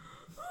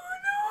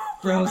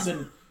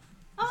frozen.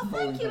 Oh,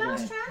 thank you. I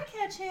was Holding trying to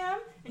catch him.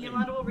 And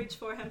Yolanda will reach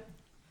for him.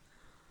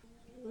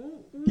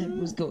 that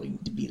was going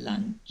to be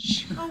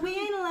lunch. Oh, we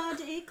ain't allowed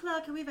to eat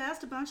Clucky. We've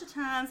asked a bunch of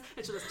times.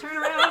 And she'll just turn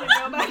around and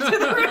go back to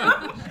the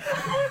room.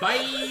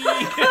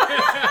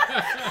 Bye!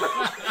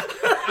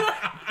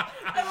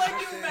 I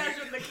like you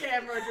imagine the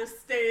camera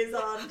just stays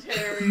on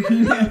Terry.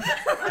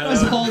 I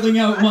was holding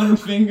out one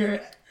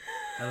finger.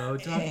 Hello,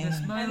 darkness,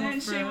 my And then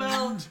old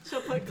friend.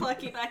 she'll put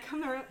Clucky back on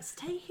the room.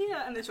 Stay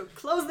here. And then she'll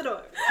close the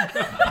door.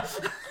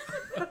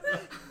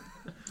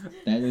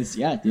 That is,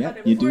 yeah, An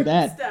you do important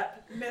that.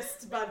 Step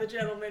missed by the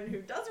gentleman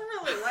who doesn't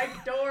really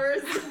like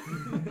doors.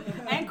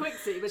 And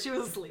Qixi, but she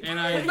was asleep. And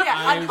I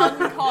I'm I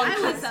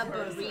unconscious. was a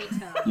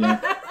burrito.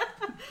 Yeah,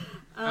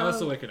 I was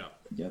still waking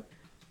up. yep.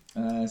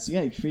 So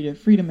yeah, you're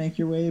free to make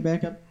your way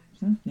back up.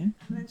 So, yeah. And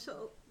then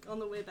she'll, on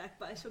the way back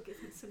by, she'll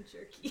give me some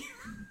jerky.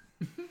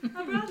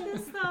 I brought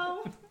this,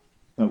 though.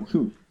 Oh,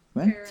 who?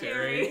 What?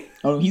 Terry.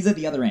 Oh, he's at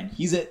the other end.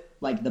 He's at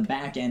like the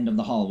back end of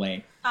the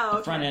hallway. Oh, The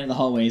okay. front end of the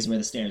hallway is where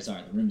the stairs are.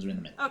 The rooms are in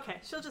the middle. Okay,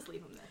 she'll just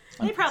leave him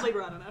there. They probably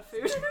brought enough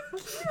food.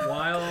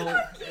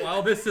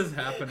 While this is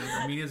happening,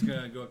 Amelia's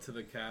gonna go up to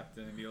the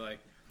captain and be like,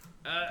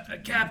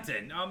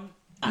 Captain,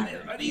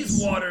 are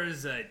these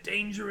waters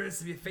dangerous?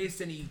 Have you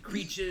faced any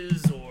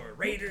creatures or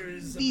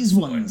raiders? These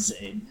ones,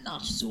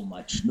 not so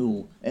much,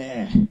 no.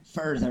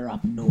 Further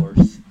up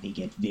north, they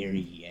get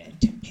very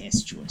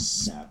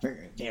tempestuous,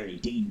 very, very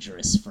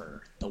dangerous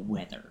for the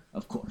weather,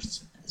 of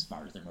course. As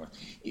far as the north,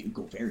 you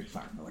go very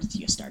far north,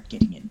 you start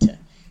getting into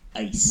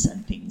ice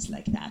and things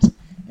like that.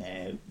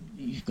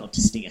 You've got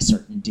to stay a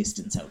certain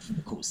distance out from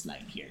the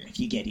coastline here. If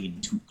you get in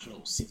too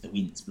close, if the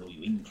winds blow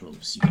you in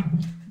close, you can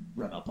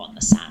run up on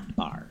the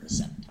sandbars,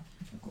 and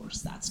of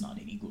course that's not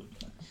any good.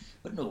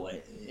 But no,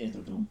 there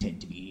don't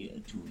tend to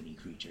be too many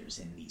creatures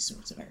in these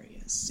sorts of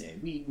areas.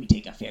 We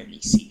take a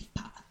fairly safe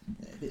path,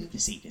 the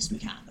safest we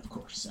can, of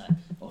course,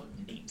 all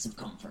in the names of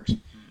comfort.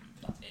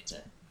 But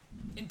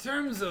In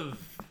terms of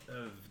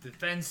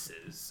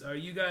defenses, are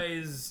you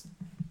guys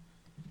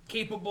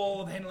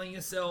capable of handling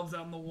yourselves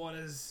out in the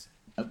waters?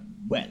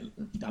 well,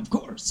 of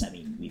course. I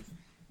mean,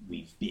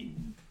 we've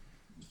been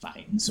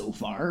fine so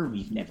far.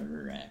 We've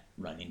never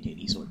run into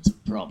any sorts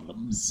of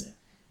problems.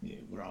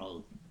 We're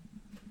all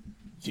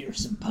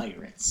fearsome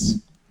pirates.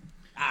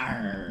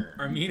 Arr!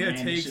 Armina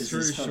takes brandishes her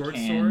his hook short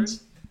hand.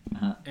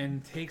 sword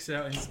and takes it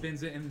out and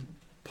spins it and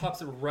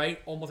pops it right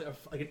almost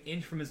like an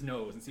inch from his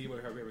nose and see where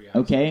we go.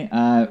 Okay,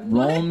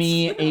 roll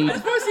me I a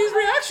just want to see his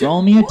reaction.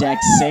 roll me a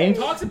dex save.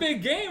 Talk's a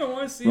big game. I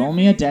want to see. Roll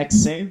me a dex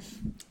save.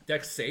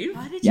 Dex save.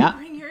 Why did Yeah. you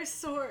bring your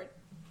sword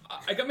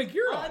I got my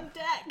gear on. on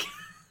deck?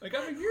 I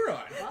got my gear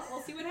on. Well,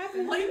 we'll see what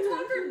happens. Lane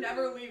Talker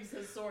never leaves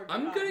his sword.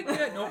 I'm behind. gonna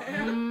get no.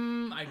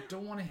 I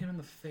don't want to hit him in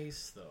the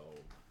face though.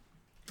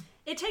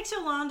 It takes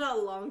Yolanda a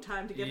long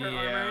time to get her armor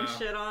and Yeah.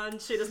 shit on.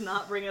 She does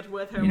not bring it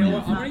with her. You know when what?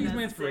 it's I'm not gonna use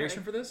my necessary.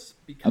 inspiration for this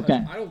because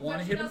Okay. I don't want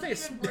to hit him in the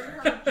face.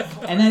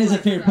 And that is a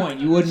fair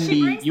point. You wouldn't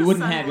She brings you the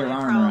wouldn't have your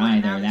sunlight armor probably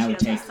either. now That would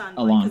she take has the a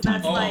sunlight, long 'cause time.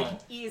 That's Oh, like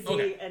easy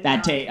okay. and That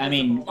not take. I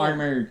mean, visible.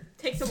 armor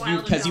Takes a while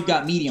to because you've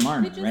got medium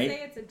armor, Could just right?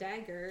 say it's a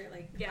dagger,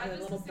 like Yeah, a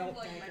just little assume, belt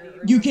like, dagger. medieval.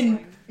 or You can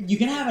something. you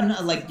can have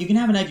a you can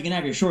have a knife. You can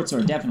have your short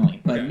sword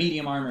definitely, but Okay.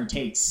 medium armor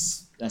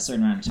takes a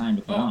certain amount of time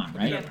to put Oh, on,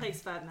 right? Yeah, it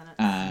takes 5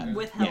 minutes.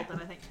 With yeah. help, and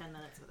I think 10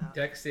 minutes without.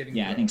 Dex saving.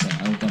 Yeah, I throw. think so.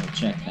 I'll double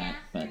check that,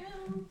 but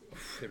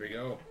There we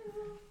go.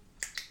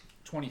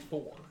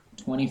 24.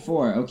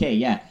 24. Okay,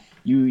 yeah.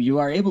 You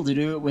are able to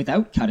do it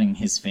without cutting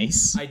his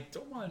face. I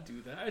don't want to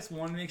do that. I just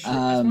want to make sure.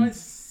 I just want to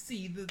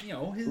see the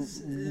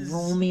his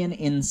Roll me an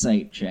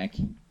insight check.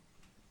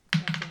 I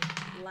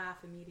have to laugh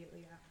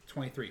immediately after.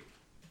 23.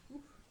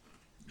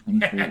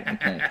 23.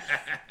 Okay.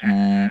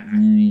 Let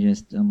me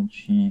just double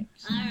check.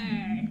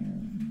 Sorry.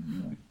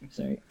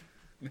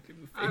 Look at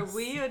the Are face.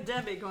 we or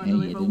Debbie going Hey, to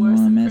you leave a didn't worse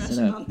wanna mess it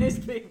impression up. on these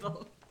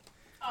people?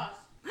 Us.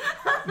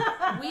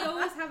 We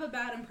always have a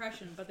bad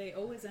impression, but they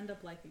always end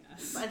up liking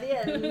us. By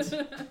the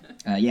end.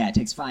 Yeah, it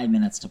takes 5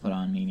 minutes to put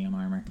on medium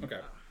armor. Okay.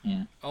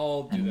 Yeah.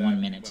 I'll do And that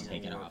 1 minute when to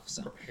take it we're off,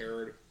 so.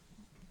 Prepared.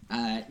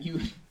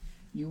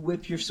 You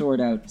whip your sword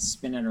out,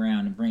 spin it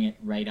around, and bring it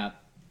right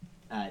up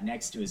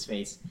next to his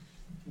face.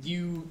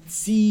 You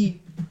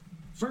see,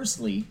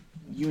 firstly,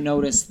 you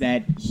notice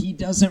that he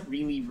doesn't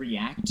really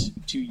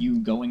react to you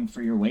going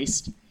for your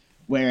waist.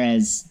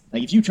 Whereas,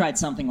 like, if you tried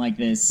something like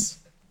this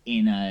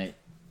in a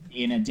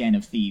den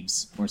of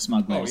thieves or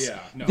smugglers,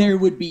 there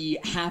would be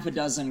half a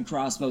dozen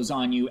crossbows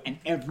on you, and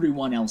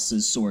everyone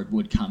else's sword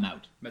would come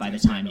out by the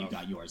time you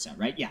got yours out,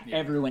 right? Yeah,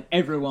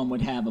 everyone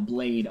would have a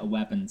blade, a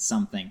weapon,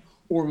 something,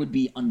 or would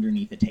be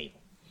underneath a table.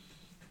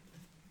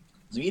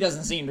 So he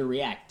doesn't seem to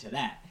react to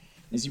that.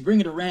 As you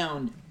bring it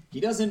around, he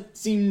doesn't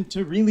seem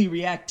to really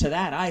react to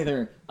that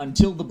either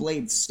until the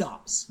blade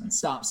stops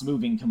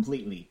moving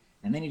completely.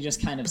 And then he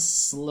just kind of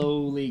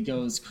slowly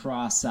goes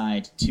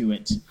cross-eyed to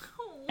it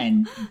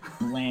and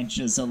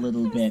blanches a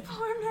little bit.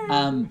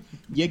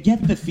 You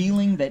get the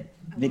feeling that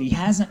he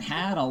hasn't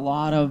had a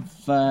lot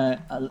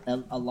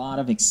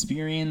of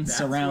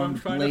experience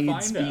around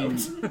blades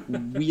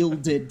being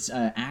wielded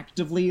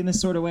actively in this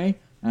sort of way.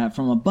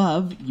 From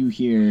above, you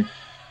hear...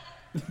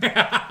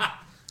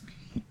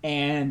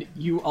 And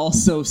you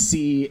also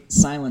see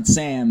Silent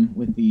Sam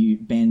with the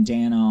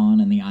bandana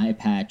on and the eye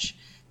patch.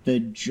 The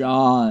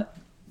jaw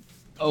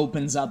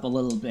opens up a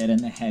little bit and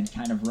the head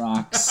kind of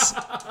rocks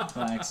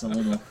a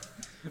little.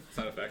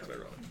 Sound effects by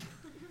rolling.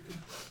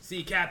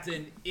 See,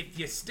 Captain, if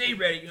you stay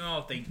ready, you know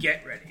if they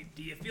get ready.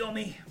 Do you feel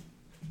me?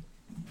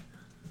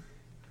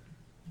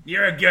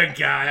 You're a good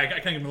guy. I kind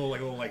of give him a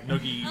little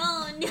noogie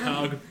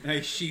hug, and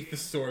I sheath the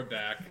sword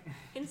back.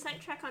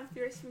 Insight check on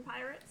fearsome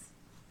pirates.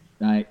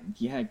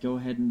 Yeah, go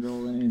ahead and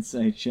roll an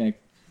insight check.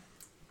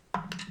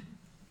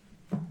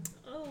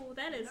 Oh,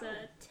 that is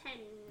a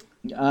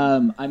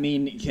 10. I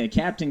mean,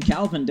 Captain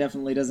Calvin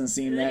definitely doesn't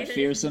seem that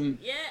fearsome.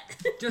 Yeah.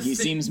 He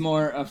seems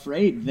more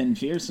afraid than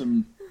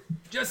fearsome.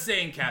 Just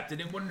saying,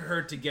 Captain, it wouldn't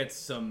hurt to get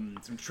some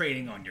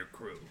training on your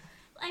crew.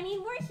 I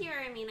mean, we're here,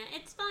 Amina.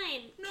 It's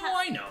fine. No,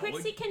 I know.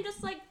 Qixi can just,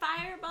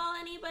 fireball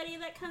anybody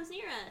that comes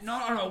near us.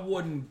 Not on a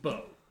wooden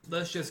boat.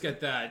 Let's just get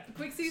that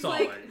Quixi's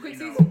solid,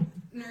 Quixi's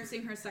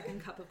nursing her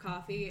second cup of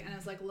coffee and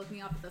is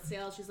looking up at the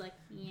sails. She's like,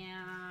 yeah,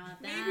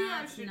 that's maybe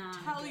I should not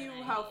tell a good you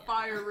idea. how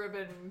Fire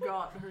Ribbon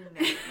got her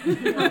name.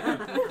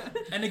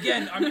 And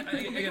again,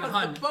 because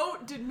the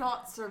boat did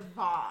not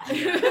survive.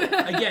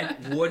 Again,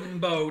 wooden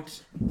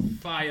boat,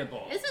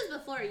 fireball. This is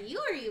before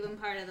you were even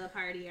part of the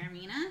party,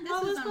 Armina.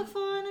 What was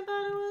before anybody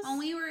was? When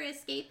we were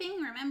escaping,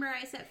 remember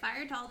I set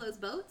fire to all those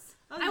boats?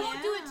 Oh, I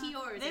won't do it to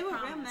yours. They I were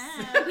promise.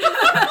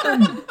 real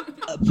mad.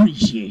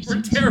 Appreciate We're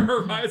it.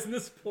 terrorizing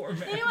this poor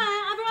man. Anyway,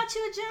 I brought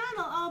you a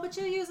journal. Oh, but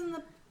you're using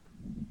the...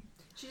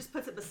 She just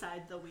puts it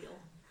beside the wheel.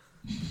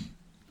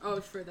 Oh,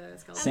 it's for the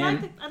skeleton.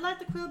 Sam- I'd like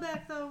the quill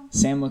back, though.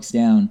 Sam looks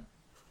down,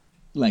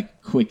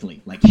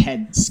 quickly,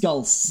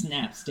 skull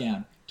snaps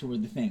down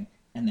toward the thing,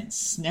 and then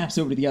snaps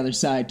over to the other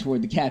side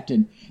toward the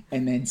captain,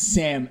 and then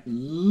Sam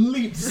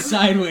leaps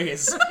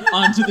sideways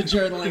onto the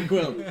journal and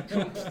quill,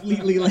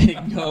 completely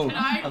letting go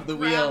of the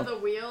wheel. The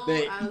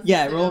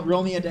wheel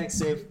Roll me a dex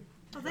save.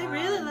 Oh, they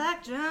really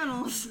like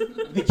journals.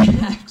 The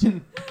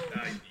captain.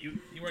 You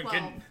weren't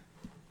kidding.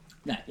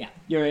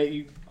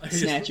 You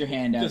snatch your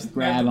hand out,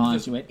 grab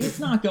onto it. It's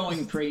not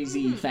going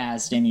crazy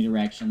fast any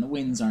direction. The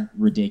winds aren't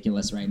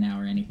ridiculous right now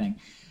or anything.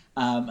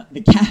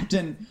 The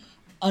captain,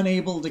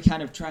 unable to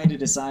kind of try to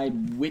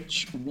decide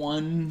which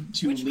one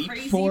to leap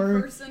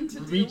for,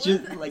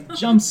 reaches,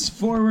 jumps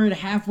forward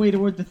halfway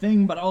toward the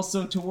thing, but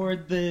also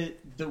toward the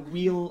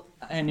wheel,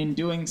 and in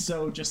doing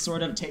so, just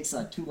sort of takes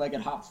a two-legged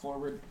hop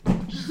forward,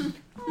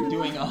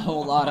 doing a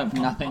whole lot of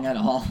nothing at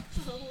all.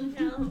 Oh,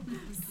 no.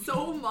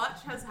 So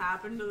much has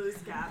happened to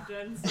this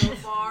captain so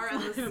far,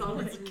 and the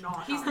sun is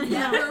not. He's out.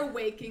 never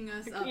waking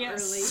us up early.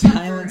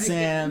 Silent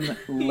Sam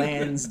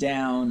lands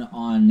down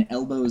on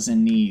elbows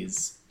and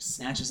knees,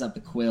 snatches up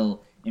the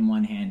quill in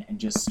one hand, and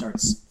just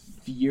starts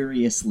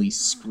furiously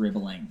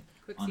scribbling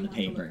on the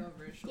paper.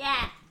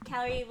 Yeah,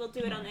 Calorie will do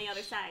it on the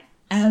other side.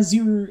 As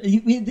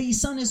the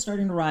sun is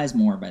starting to rise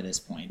more by this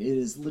point. It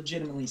is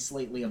legitimately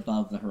slightly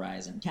above the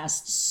horizon.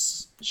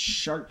 Casts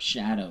sharp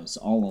shadows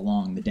all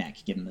along the deck,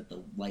 given that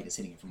the light is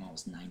hitting it from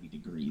almost 90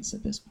 degrees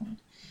at this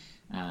point.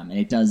 And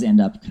it does end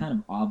up kind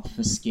of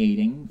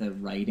obfuscating the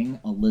writing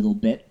a little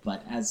bit,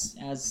 but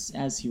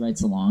as he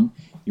writes along,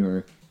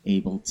 you're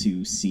able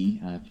to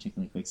see,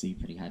 particularly Qixi,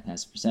 pretty high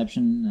passive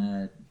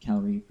perception.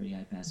 Calorie, pretty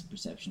high passive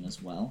perception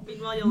as well.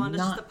 Meanwhile,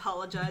 Yolanda's just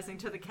apologizing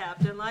to the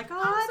captain, I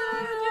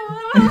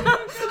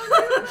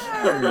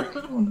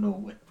don't know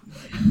what.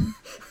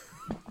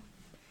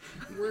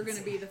 We're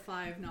gonna be the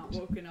 5 not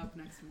woken up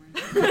next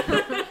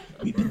morning.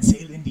 We've been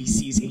sailing these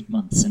seas 8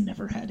 months and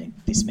never had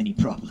this many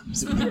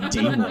problems. We've been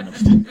day one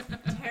of them.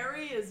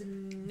 Terry is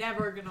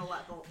never gonna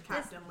let the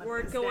captain live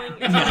We're this going.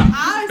 down.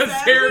 I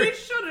said Terry- we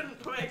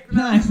shouldn't wake them.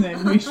 I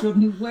said we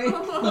shouldn't wake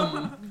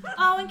them.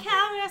 Oh, and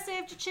Callie, I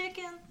saved your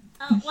chicken.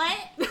 What?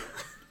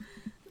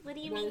 What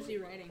do you What mean? was he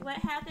writing? What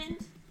happened?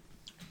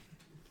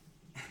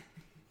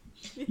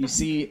 You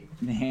see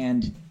the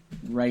hand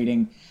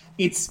writing.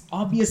 It's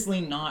obviously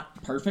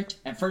not perfect.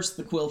 At first,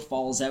 the quill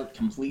falls out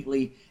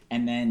completely,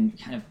 and then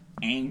kind of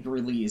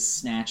angrily is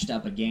snatched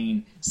up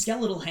again.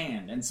 Skeletal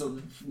hand, and so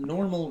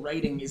normal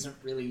writing isn't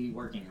really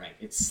working right.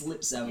 It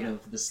slips out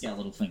of the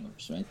skeletal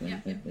fingers, right?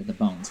 The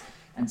bones.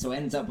 And so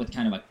ends up with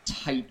kind of a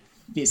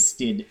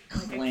tight-fisted,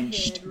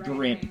 clenched grip.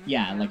 writing.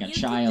 Yeah, like a You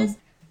child. could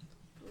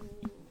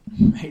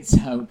Writes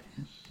out,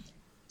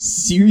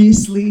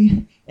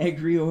 seriously,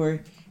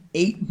 Egrior,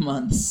 8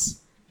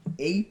 months.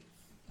 8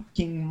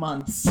 fucking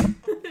months.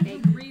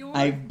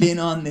 I've been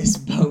on this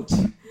boat,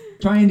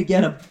 trying to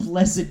get a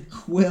blessed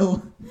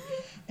quill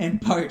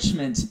and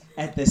parchment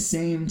at the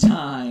same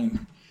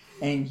time.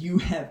 And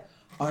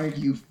are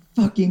you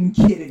fucking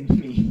kidding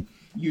me?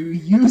 You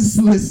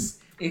useless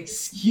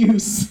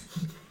excuse.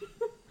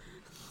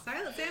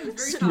 Silent Sam is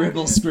very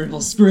Scribble, talkative.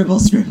 scribble, scribble,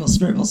 scribble,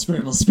 scribble,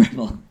 scribble,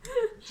 scribble.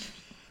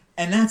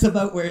 And that's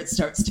about where it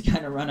starts to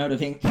kind of run out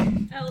of ink.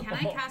 Oh, Can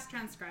I cast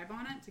transcribe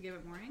on it to give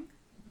it more ink?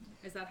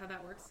 Is that how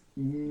that works?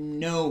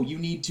 No, you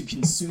need to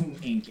consume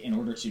ink in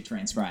order to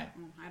transcribe.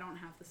 Oh, I don't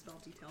have the spell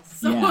details.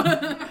 So.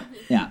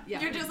 Yeah. Yeah.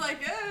 You're just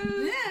like,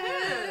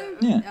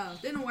 Yeah. Oh,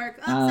 didn't work.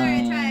 Oh, sorry,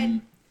 I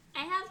tried. I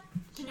have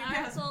Can you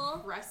guys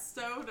charcoal.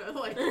 Presto to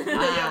like really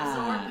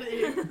absorb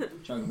the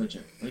ink? Charcoal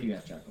picture. Where do you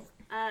have charcoal?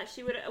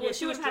 She would. Yeah, Well, she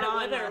she would was have had it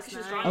drawing with her. last She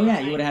was night. drawing. Oh yeah,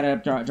 last you would night.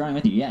 have had a drawing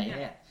with you.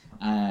 Yeah.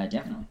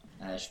 Definitely.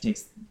 She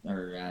takes,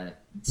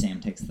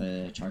 Sam takes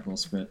the charcoal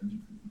script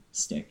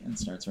stick and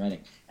starts writing.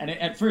 And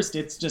at first,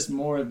 it's just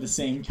more of the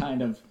same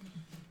kind of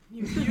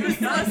You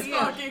useless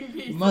fucking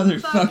piece.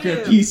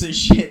 motherfucker you. piece of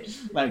shit.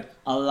 Like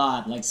a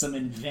lot, like some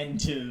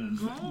inventive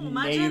Oh,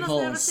 my channel's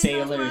naval never seen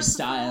those sailor words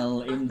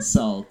style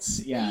insults.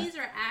 Yeah. These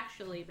are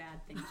actually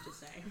bad things to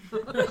say.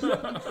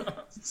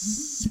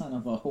 Son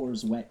of a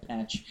whore's wet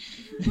patch.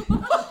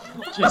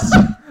 Just,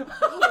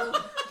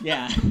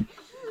 yeah,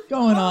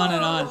 going on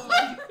and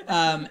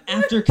on.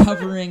 After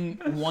covering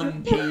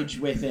one page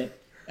with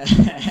it,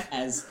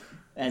 as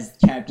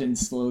Captain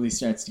slowly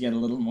starts to get a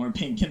little more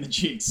pink in the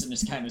cheeks and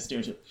just kind of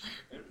stares at,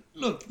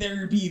 look,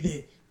 there be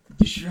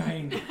the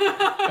shrine.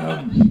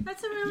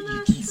 That's a real You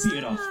nice can see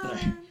it off there.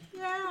 shrine.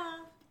 Yeah.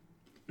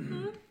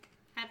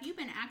 Have you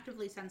been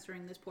actively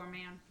censoring this poor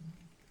man?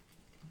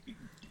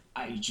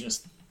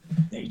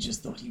 They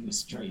just thought he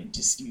was trying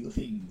to steal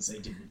things.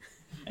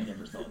 I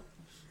never thought.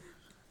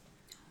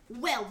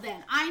 Well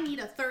then, I need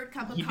a third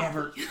cup of He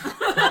coffee.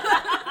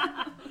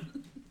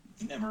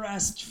 never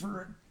asked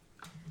for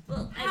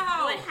Well,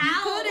 How?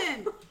 how?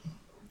 Couldn't.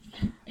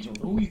 I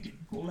don't know, you could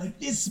go like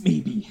this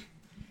maybe.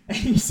 And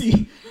you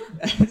see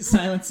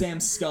Silent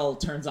Sam's skull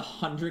turns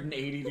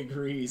 180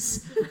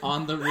 degrees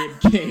on the rib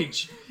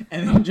cage,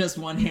 and then just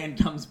one hand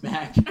comes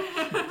back,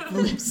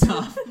 flips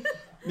off,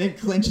 then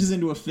clenches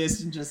into a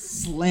fist and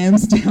just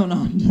slams down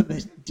onto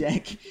the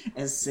deck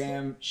as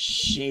Sam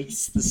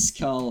shakes the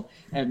skull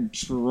and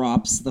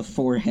drops the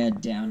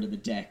forehead down to the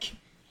deck.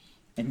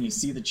 And you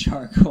see the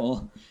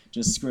charcoal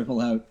just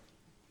scribble out,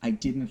 I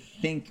didn't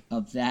think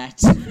of that.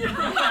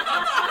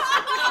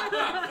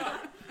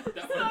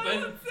 That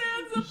would've been-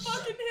 Sam's a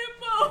fucking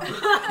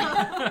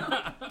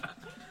himbo.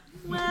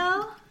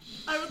 Well,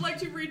 I would like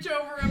to reach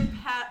over and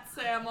pat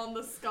Sam on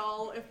the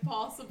skull if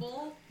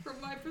possible from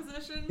my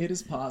position. It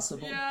is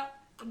possible. Yeah,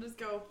 and just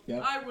go,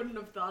 Yep. I wouldn't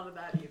have thought of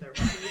that either,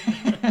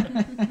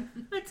 buddy.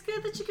 it's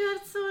good that you got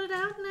it sorted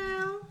out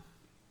now.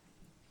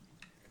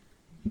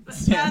 But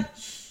Sam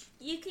that,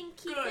 You can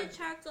keep Good. the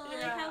charcoal.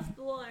 Yeah. I have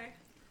more.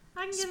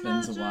 I can get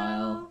spends a another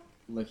while journal.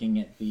 looking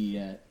at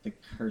the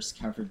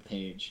curse-covered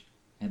page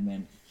and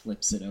then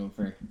flips it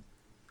over.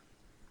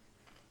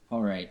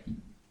 All right.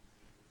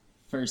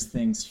 First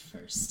things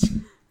first.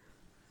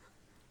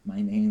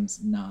 My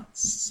name's not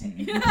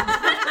Sam.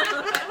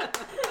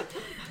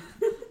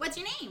 What's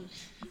your name?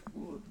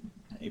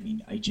 I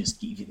mean, I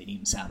just gave you the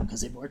name Sam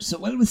because it worked so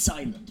well with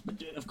Silent.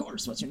 But of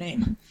course, what's your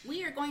name?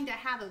 We are going to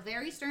have a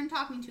very stern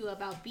talking to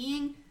about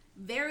being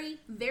very,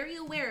 very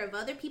aware of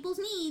other people's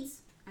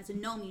needs. As a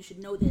gnome, you should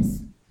know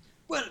this.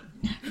 Well,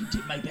 I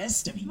did my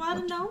best. I mean, Why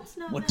do what, gnomes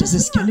know what that? does a We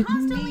are skeleton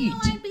constantly need?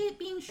 aligned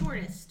being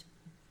shortest.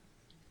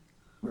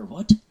 We're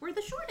what? We're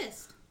the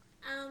shortest.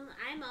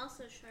 I'm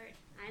also short.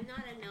 I'm not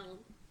a gnome.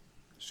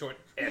 Short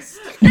S.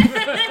 Quincy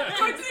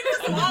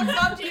just walks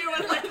up to you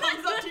and like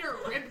comes up to your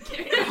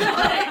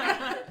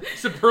ribcage.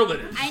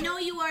 Superlative. I know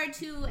you are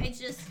too. It's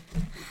just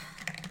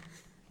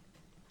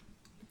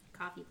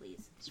coffee,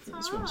 please.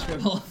 Scribble, scribble,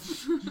 scribble.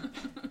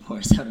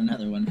 Pours out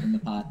another one from the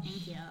pot.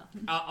 Thank you.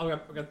 I'll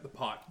get the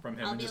pot from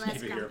him I'll and be just less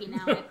leave it here. grumpy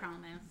now. I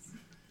promise.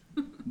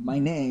 My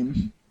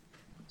name,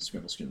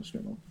 scribble, scribble,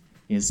 scribble,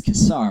 is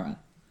Kasara.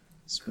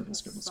 Scribble,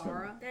 scribble, scribble.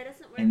 Sarah. That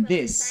doesn't work And when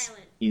it's this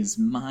silent. is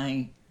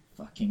my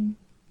fucking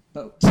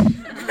boat. What?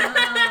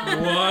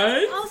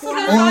 Also, Or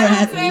Silent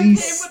at Sam came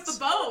least with the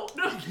boat.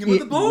 Came with it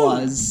the boat.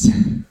 was.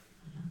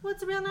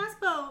 what's a real nice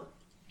boat?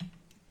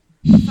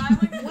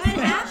 Silent What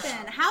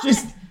happened? How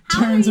Just did,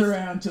 how turns are you-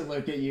 around to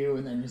look at you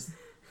and then just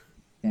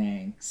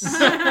Thanks. This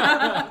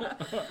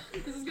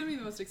is gonna be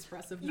the most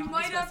expressive. You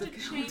might have to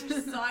non-expressive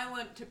change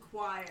silent to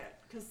quiet,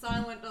 because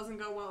silent doesn't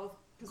go well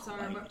with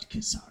Kisara. Quiet,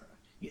 Kisara.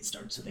 It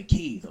starts with a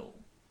K, though.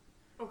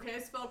 Okay,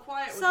 spell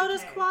quiet with So a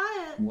does K.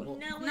 quiet. What?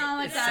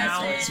 No, it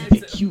Starts doesn't.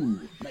 with a Q,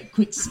 like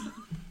Qixi.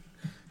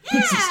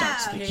 Qixi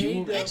starts with a Q, K,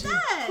 right? it does.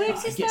 I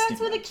Quixi guessed starts it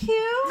with a right.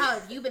 Q. How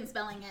have you been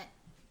spelling it?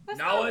 That's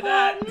Not not with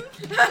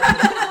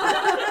that.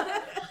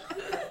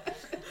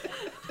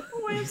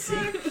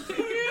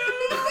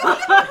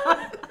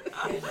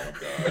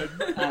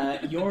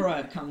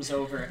 Yora comes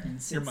over and You're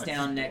sits my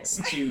down people.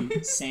 next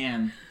to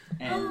Sam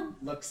and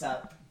looks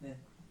up.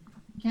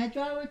 Can I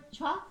draw with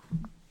chalk?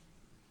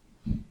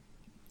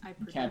 I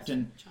produce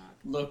Captain chalk.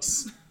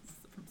 looks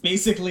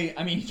basically.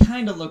 I mean,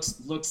 kind of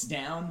looks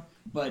down,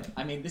 but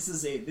I mean, this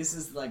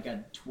is like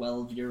a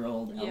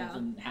 12-year-old Yeah.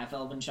 elven,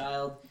 half-elven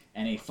child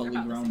and a fully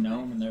about the grown same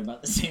gnome, and they're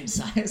about the same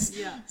size.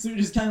 Yeah. So he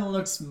just kind of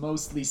looks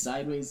mostly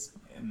sideways.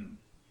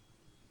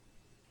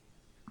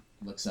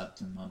 Looks up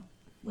to Mom.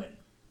 Well,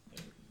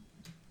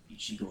 is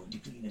she going to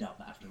clean it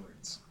up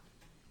afterwards?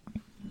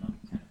 Mom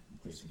kind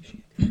of clears her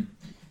throat.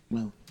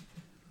 Well,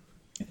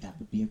 if that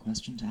would be a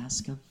question to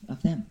ask of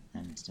them,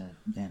 and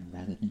them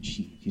rather than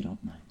she, if you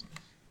don't mind.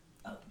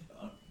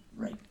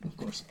 Right, of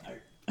course.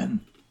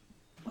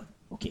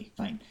 Okay,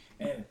 fine.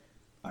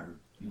 Are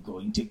you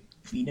going to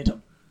clean it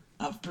up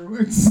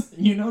afterwards?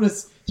 You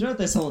notice throughout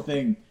this whole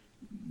thing,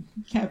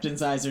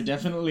 Captain's eyes are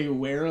definitely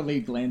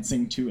warily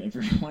glancing to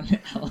everyone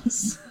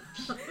else.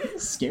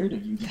 Scared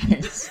of you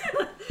guys.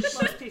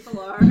 Most people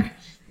are.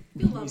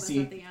 You love us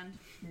see- at the end.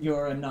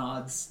 Yora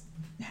nods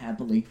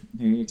happily,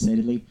 very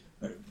excitedly.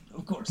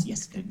 Of course,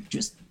 yes.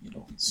 Just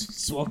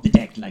swab the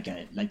deck like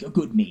a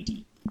good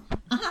matey.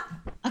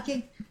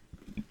 Okay.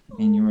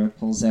 And Yora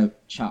pulls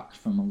out chalk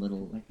from a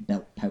little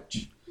belt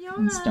pouch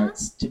and Yora,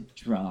 starts to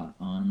draw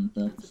on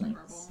the That's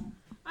planks. adorable.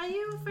 are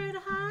you afraid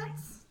of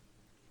heights?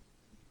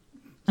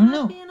 I don't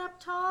know. Being up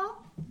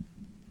tall?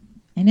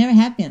 I never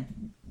have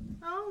been.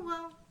 Oh,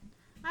 well,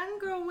 I can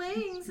grow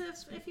wings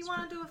if you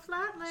want to do a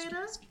flight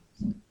later.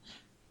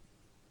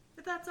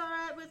 If that's all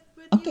right with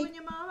Okay. you and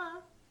your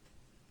mama.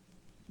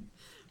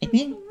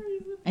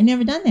 I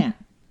never done that.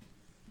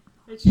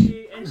 And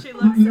she looks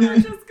I'm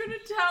at just gonna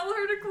tell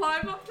her to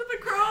climb up to the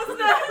crow's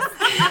nest.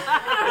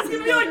 I was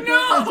gonna be like,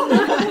 no!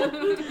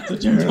 It's a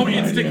terrible Don't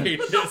idea. instigate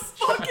this.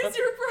 Fuck is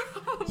your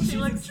problem? She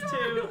looks to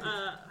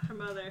her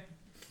mother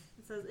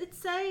and says, "It's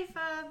safe.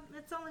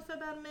 It's only for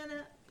about a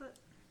minute, but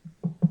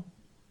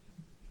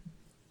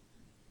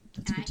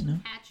That's And I good to can know.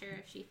 catch her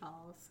if she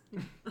falls.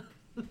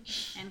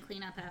 And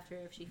clean up after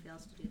her if she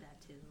fails to do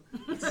that too.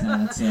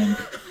 Sam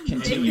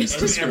continues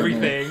to scribble.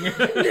 Everything.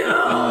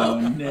 Oh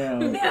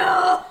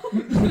no.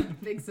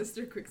 Big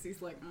sister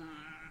Quixi's like,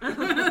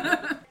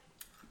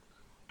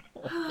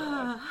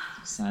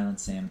 Silent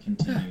Sam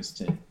continues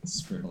to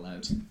scribble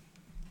out.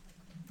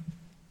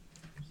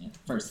 Yeah,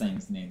 first thing,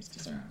 his name's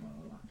Kisara. Blah,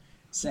 blah, blah.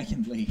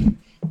 Secondly,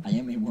 I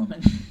am a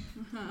woman.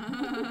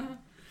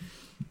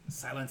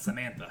 Silent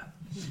Samantha.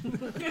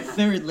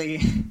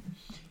 Thirdly,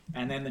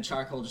 and then the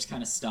charcoal just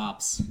kind of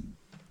stops.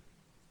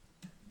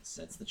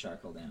 Sets the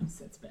charcoal down,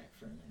 sits back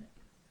for a minute.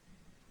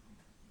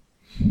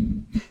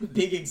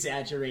 Big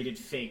exaggerated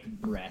fake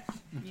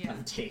breath Yeah.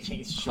 of taking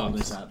his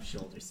shoulders up,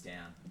 shoulders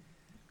down.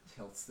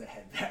 Tilts the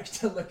head back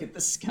to look at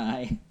the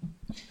sky.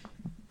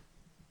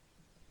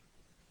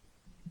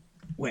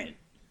 Well,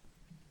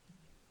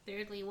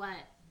 Thirdly, what?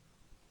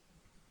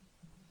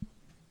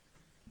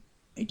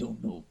 I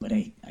don't know, but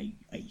I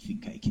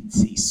think I can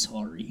say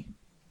sorry.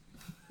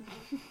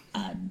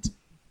 And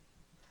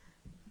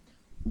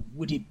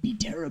would it be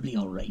terribly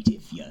alright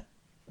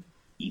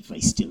if I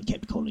still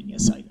kept calling you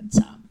Silent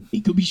Sam?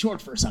 It could be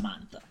short for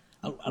Samantha.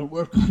 I'll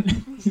work on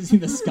it. You see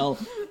the skull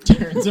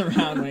turns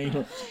around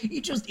when he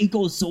It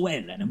goes so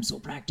well, and I'm so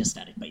practiced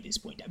at it by this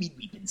point. I mean,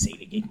 we've been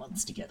sailing 8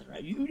 months together.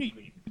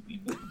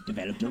 We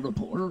developed a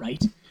rapport,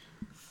 right?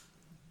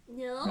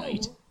 No.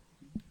 Right.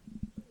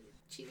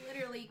 She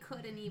literally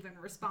couldn't even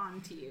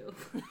respond to you.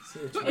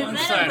 One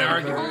that side a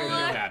argument with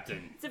metaphor? the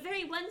captain. It's a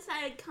very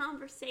one-sided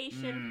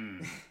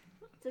conversation.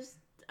 Just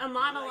a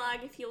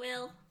monologue, if you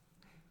will.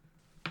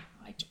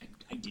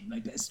 I did my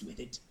best with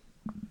it.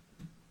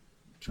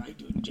 Tried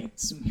to inject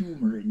some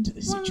humor into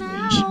the well,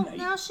 situation.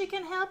 now she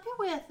can help you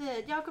with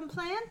it. Y'all can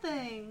plan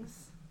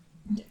things.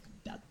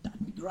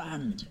 That'd be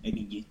grand. I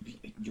mean,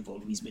 you've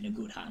always been a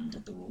good hand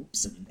at the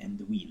ropes and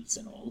the wheels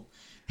and all.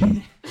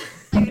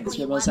 Thirdly,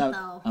 scribbles what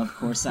out. though? Of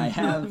course I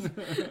have,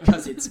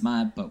 because it's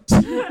my boat.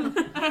 Period.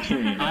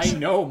 I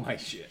know my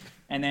shit.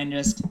 And then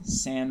just,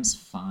 Sam's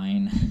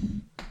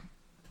fine.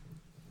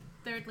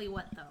 Thirdly,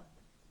 what though?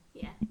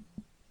 Yeah.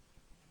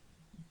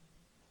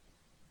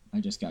 I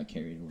just got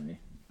carried away.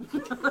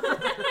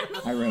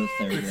 I wrote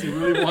She thirdly.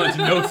 really wanted to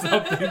know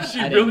something. She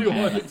I really didn't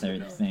have a wanted to third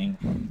know.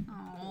 thing.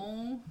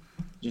 Oh.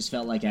 Just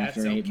felt like That's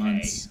after 8 okay.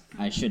 months,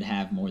 I should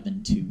have more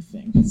than 2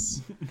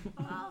 things.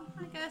 Well,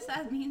 I guess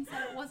that means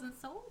that it wasn't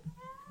so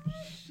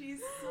bad. She's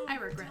so I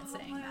regret dumb,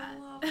 saying I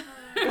that.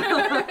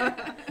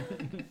 love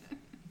her.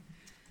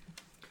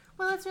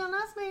 Well, it's real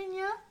nice meeting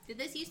you. Did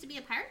this used to be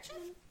a pirate ship?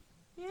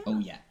 Yeah. Oh,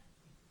 yeah.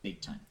 Big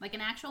time. Like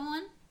an actual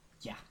one?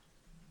 Yeah.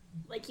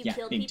 Like you Yeah,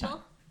 kill big people? time.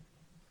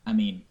 I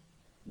mean,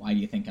 why do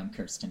you think I'm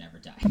cursed to never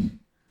die?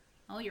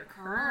 Oh, you're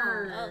Oh,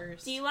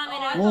 cursed. do you want me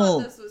Oh, I to... Well-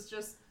 thought this was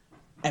just.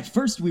 At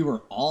first, we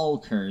were all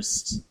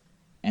cursed,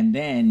 and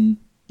then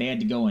they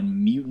had to go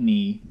and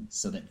mutiny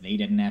so that they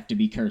didn't have to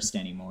be cursed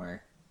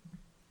anymore.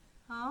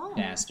 Oh.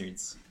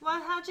 Bastards. Why?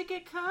 How'd you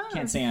get cursed?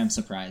 Can't say I'm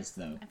surprised,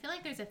 though. I feel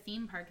like there's a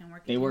theme park in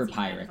work. They were Kinsey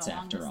Island pirates,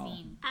 along after this all.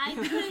 theme.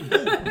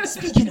 I could...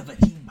 Speaking of a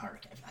theme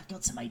park, I've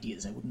got some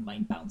ideas I wouldn't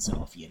mind bouncing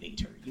off you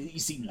later. You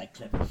seem like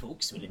clever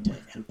folks willing to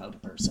help out a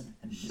person,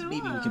 and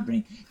maybe we Sure. could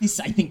bring this.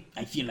 I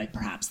feel like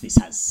perhaps this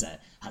has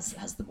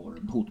the more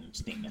important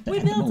thing at the, We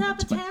at the built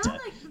moment, up a town,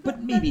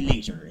 but maybe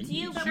later. Do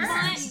you This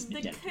want is the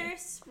delicate.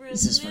 curse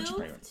This is first removed?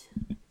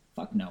 priority.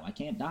 Fuck no, I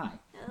can't die.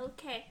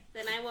 Okay,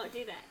 then I won't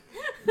do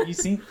that. You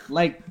see,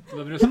 like,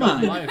 Living a Come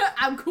spell's on. life.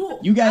 I'm cool.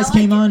 you guys I like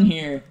came it. on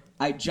here.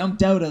 I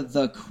jumped out of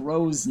the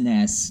crow's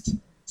nest,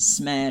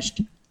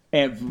 smashed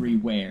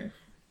everywhere.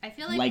 I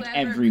feel like, like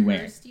whoever everywhere.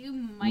 cursed you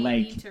might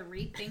Like need to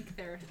rethink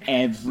their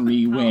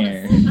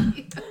Everywhere.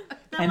 policy.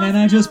 And then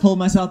I just pulled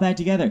myself back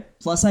together.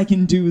 Plus, I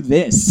can do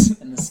this.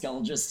 And the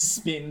skull just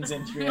spins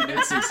in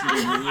 360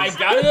 degrees. I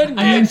gotta admit,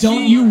 I mean,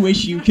 don't you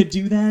wish you could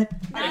do that?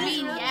 I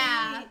mean, yeah.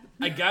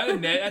 I gotta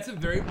admit, that's a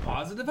very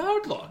positive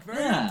outlook. Very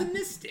Yeah.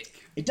 optimistic.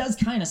 It does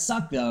kind of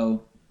suck,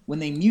 though. When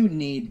they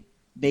mutinied,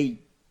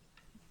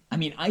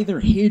 either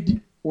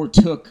hid or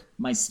took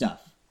my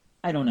stuff.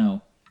 I don't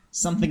know.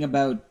 Something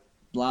about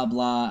blah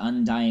blah,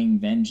 undying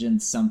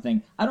vengeance,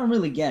 something. I don't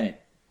really get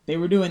it. They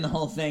were doing the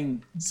whole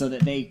thing so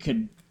that they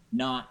could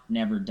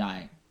never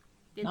die.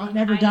 Did Not they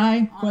never hide die?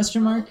 on the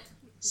Question mark. boat?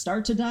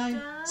 Start to die?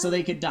 So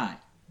they could die.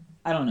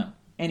 I don't know.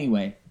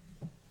 Anyway,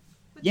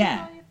 But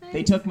yeah, you know your they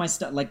things? took my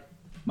stuff, like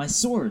my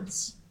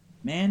swords,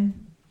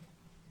 man.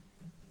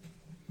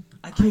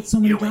 I killed so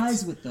many knew it.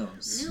 guys with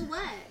those. Knew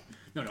what?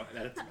 No,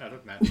 that's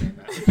not saying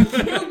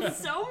that. Killed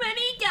so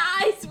many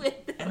guys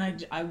with them. And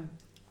I And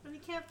you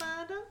can't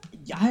find them?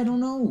 I don't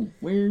know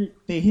where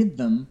they hid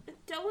them.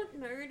 Don't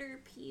murder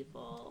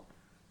people.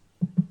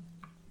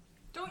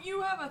 Don't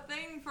you have a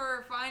thing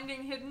for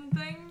finding hidden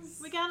things?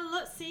 We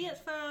gotta see it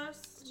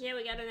first. Yeah,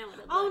 we gotta know what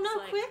it Oh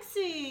looks no, like.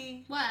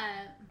 Qixi!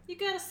 What? You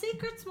got a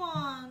secrets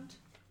wand.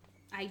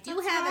 I do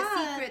That's have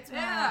right. a secrets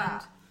Yeah.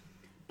 wand.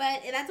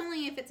 But that's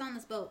only if it's on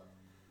this boat.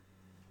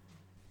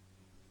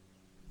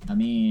 I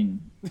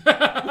mean,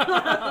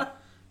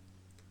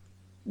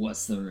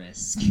 what's the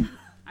risk?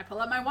 I pull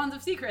out my wands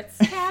of secrets.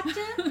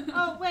 Captain?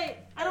 Oh wait,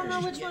 I don't know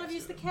which one of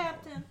you's the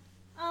captain.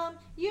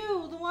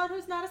 You, the one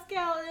who's not a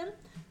skeleton.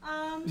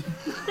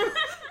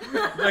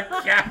 The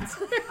cat.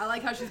 I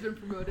like how she's been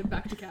promoted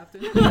back to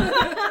captain. You're gonna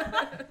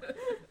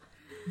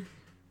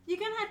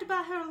have to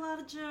buy her a lot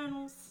of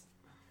journals.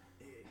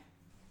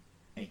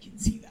 I can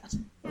see that.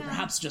 Or Yeah.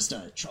 perhaps just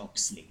a chalk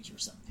slate or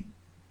something.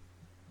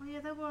 Oh yeah,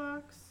 that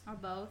works. Or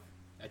both.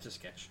 That's a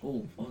sketch.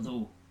 Oh,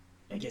 although,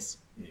 I guess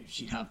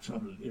she'd have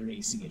trouble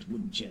erasing it,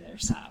 wouldn't you there,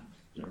 Sam?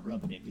 You're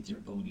rubbing it with your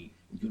bony.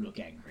 You look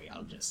angry.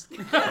 I'll just... He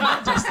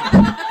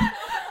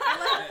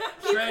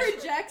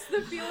projects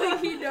the feeling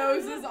he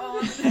knows is on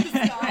the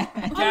skull.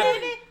 Or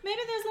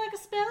maybe there's like a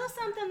spell or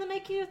something to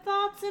make your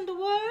thoughts into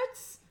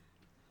words.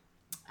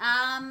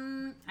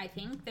 I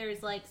think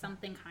there's like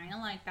something kind of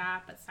like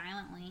that, but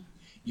silently.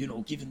 You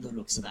know, given the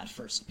looks of that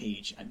first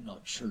page, I'm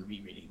not sure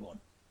we really want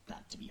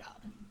that to be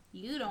happening.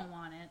 You don't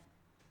want it.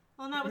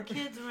 Well, not with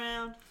kids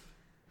around.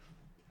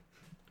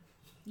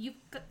 You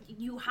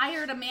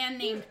hired a man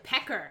named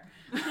Pecker.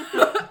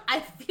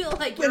 I feel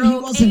like Well, you're he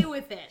okay wasn't-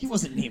 with it. He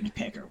wasn't named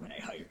Pecker when I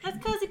hired him. That's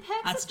because he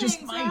pecks That's at just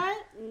things, my-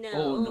 right? No.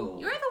 Oh, no.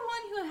 You're the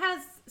one who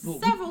has Well,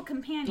 several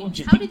companions. don't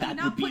you How think did you that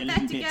not would be put a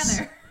that little bit-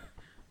 together?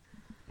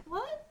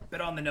 What? Bit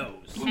on the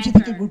nose. Don't you think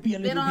Pecker. it would be a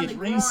Bit little on bit the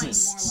groin,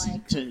 racist more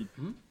like.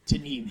 to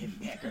name him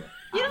Pecker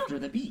after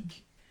the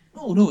beak?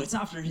 Oh, no, it's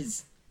after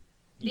his...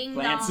 He Ding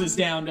glances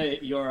dong. down to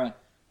Yora.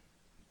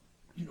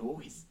 You know,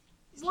 his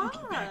Why?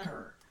 little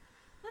Pecker.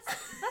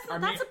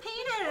 That's a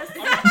penis.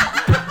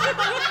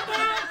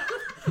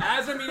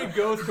 As Amina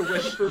goes to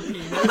whisper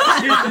penis. Nope.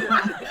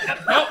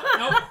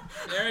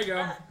 There you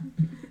go.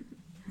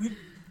 I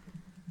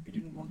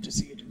didn't want to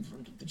say it in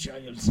front of the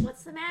child.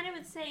 What's the matter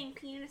with saying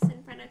penis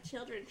in front of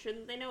children?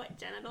 Shouldn't they know what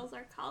genitals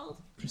are called?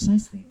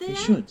 Precisely. They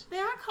should. They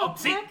are Oh, called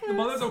see, peckers. the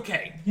mother's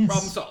okay. Yes.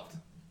 Problem solved.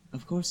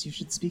 Of course, you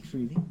should speak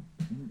freely.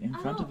 In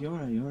front of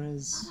Yora.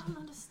 Yora's I don't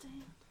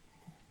understand.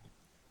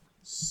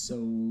 so...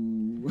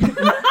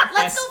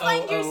 Let's go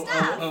find your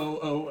stuff.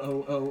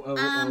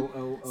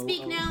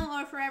 Speak now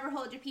or forever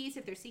hold your peace.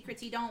 If there's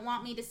secrets you don't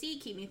want me to see,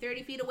 keep me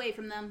 30 feet away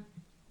from them.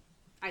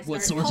 I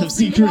What start sort of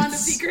pulsing the wand of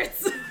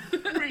secrets?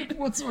 secrets. Wait,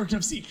 what sort of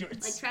Like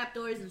secrets?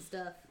 trapdoors and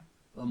stuff.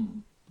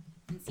 Um,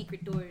 And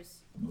secret doors.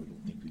 no, I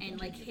don't think we and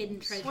like hidden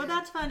treasure. Well,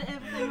 that's fine.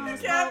 Everything on The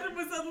this boat. captain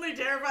was suddenly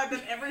terrified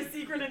that every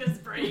secret in his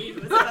brain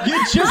was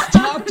You just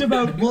talked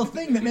about, well,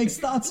 thing that makes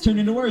thoughts turn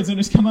into words and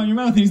just come out of your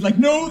mouth, and he's like,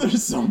 no,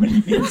 there's so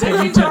many things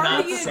I need to not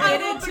Already say.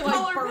 admitted to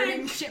color like burning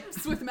pink.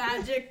 ships with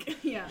magic.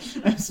 Yeah.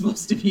 I'm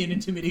supposed to be an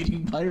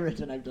intimidating pirate,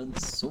 and I've done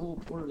so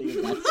poorly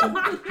at that so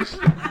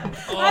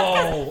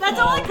much. That's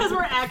only because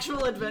we're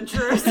actual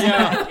adventurers.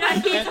 Yeah. Yeah,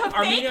 he's And a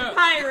fake Armina-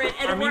 pirate,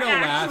 and we're Armina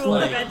laughs actual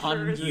like,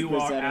 adventurers. You are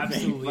 100% a fake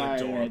absolutely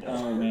pirate. adorable.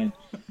 Oh, man.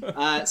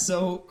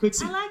 So,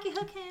 Qixi. I like your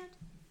hook hand.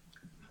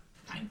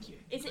 Thank you.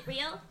 Is it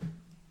real?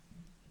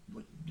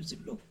 What does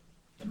it look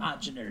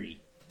imaginary?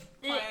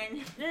 No,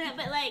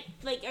 but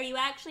like, are you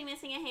actually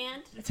missing a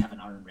hand? Let's have an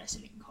arm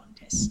wrestling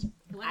contest.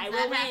 What I does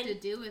will that have win. to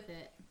do with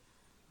it?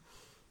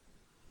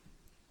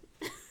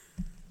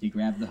 You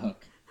grab the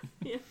hook.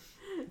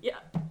 Yeah.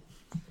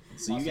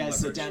 So you Awesome guys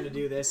sit leverage. down to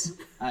do this.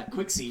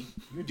 Quixi,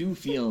 you do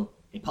feel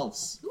a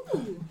pulse.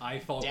 Ooh. I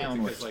fall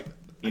Downward. because like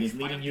It is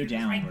leading you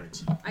downward.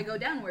 I go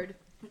downward,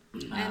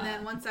 and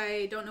then once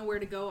I don't know where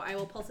to go, I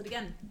will pulse it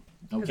again.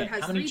 Because Okay, it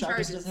has how many 3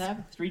 charges charges. does it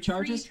have? 3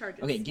 charges? 3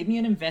 charges. Okay, give me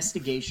an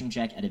investigation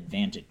check at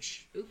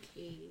advantage.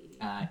 Okay.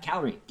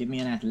 Calorie, give me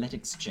an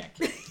athletics check.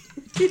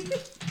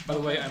 By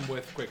the way, I'm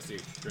with Qixi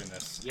during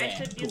this. Yeah,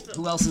 should cool. use the-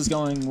 Who else is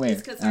going where?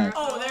 It's 'cause our-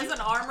 Oh, there's an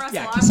arm wrestle.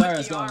 Yeah, I'm Kasara's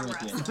with the going arm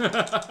with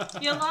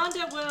wrestle. you.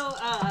 Yolanda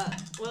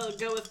will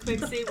go with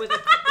Qixi with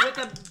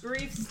a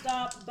brief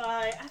stop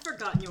by I've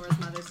forgotten your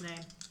mother's name.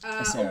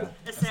 Sarah.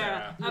 Asera.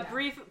 Yeah. A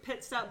brief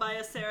pit stop by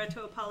Asera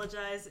to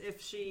apologize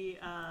if she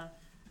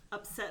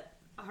upset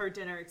her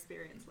dinner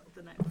experience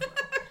the night before.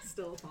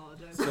 Still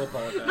apologize. Still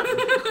apologize.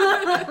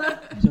 I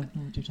don't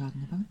know what you're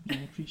talking about, but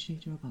I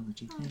appreciate your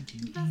apology. Thank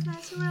you. That's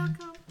nice. You're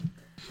welcome.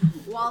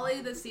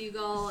 Wally the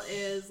seagull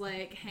is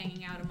like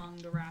hanging out among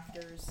the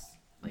rafters,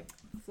 like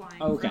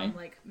flying Okay. from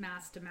like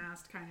mast to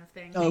mast kind of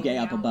thing. Okay,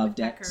 hanging up out above with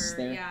decks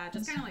Becker. there. Yeah,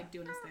 just kind of like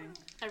doing his thing.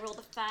 I rolled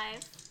a 5.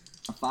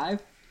 A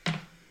 5?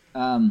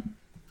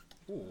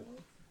 Ooh.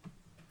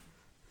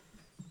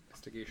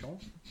 Investigation.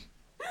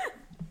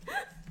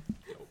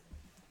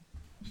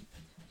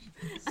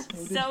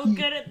 So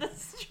good at the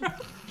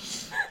stroke.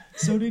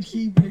 So did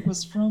he, but it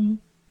was from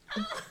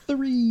a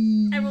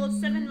 3. I rolled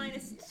 7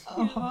 minus 2.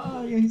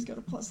 Uh-huh, yeah, he's got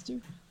a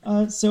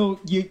 +2. So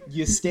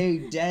you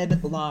stay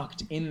dead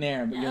locked in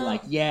there, but you're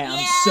like, yeah,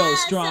 I'm so Yeah,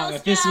 strong. so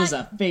If this was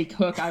strong. a fake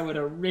hook, I would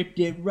have ripped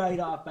it right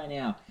off by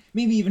now.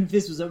 Maybe even if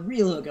this was a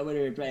real hook, I would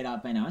have ripped right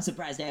off by now. I'm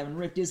surprised I haven't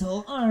ripped his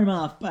whole arm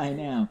off by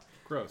now.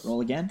 Gross.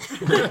 Roll again.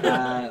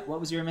 What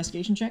was your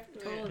investigation check?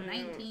 Oh,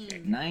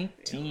 19.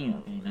 19.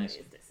 Okay, nice.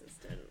 This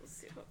instead. Let's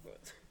see how it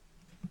goes.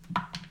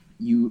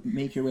 You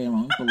make your way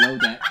along below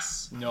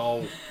decks.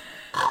 No.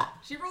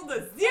 She rolled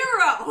a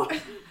 0.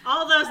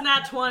 All those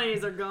nat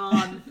 20s are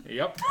gone.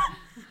 Yep.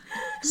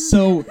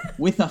 So,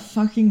 with a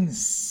fucking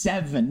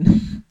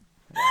 7,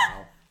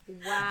 Wow.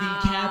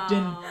 Wow. the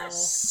captain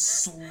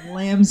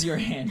slams your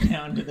hand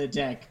down to the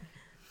deck.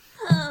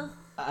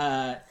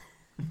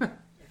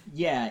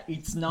 Yeah,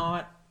 it's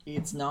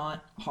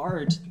not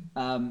hard.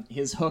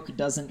 His hook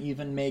doesn't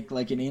even make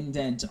like an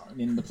indent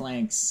in the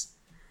planks.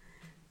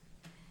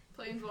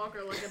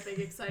 Planeswalker like a big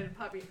excited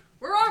puppy.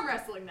 We're arm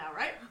wrestling now,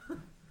 right?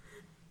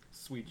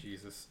 Sweet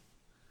Jesus.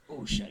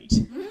 Oh shite.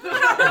 You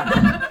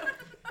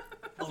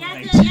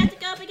have to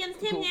go up against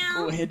him now.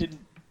 Go ahead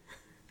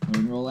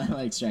and roll an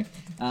athletics check.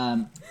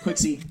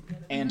 Qixi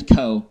and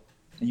Co.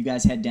 And you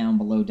guys head down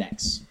below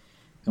decks,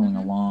 going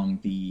along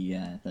the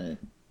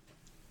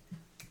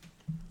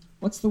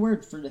what's the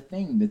word for the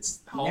thing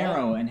that's Hall.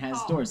 narrow and has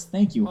Hall. doors?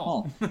 Thank you,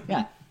 Hall. hall.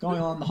 Yeah, going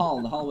along the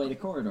hallway to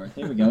corridor.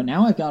 There we go.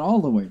 Now I've got all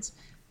the words.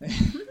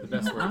 The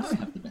best I words.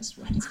 have the best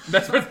words.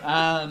 Best words.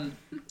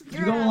 You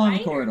You're go a along the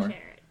writer, corridor.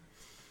 Jared.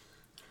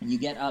 You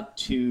get up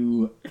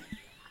to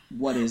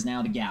what is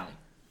now the galley.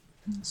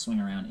 And swing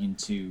around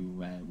into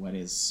what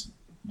is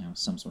now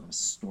some sort of a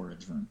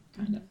storage room,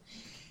 kind of.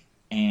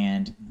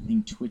 And the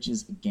thing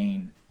twitches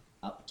again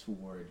up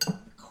toward the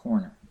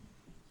corner.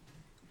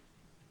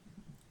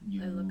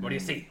 You, I look What do you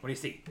see? What do you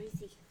see? Let me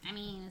see. I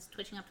mean, it's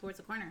twitching up towards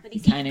the corner. What do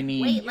you you see? kind of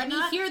need. Wait, let me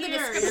Not hear the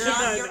here.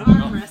 description. You're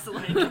arm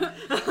wrestling.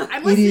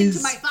 I'm It listening is-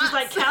 to my She's thoughts.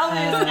 like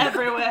calories Uh,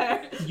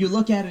 everywhere. You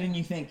look at it and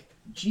you think,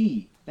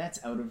 gee,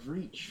 that's out of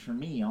reach for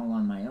me all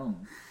on my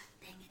own.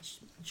 Dang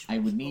it. I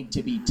would need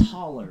to be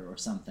taller or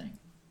something.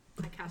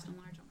 I cast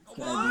enlarge on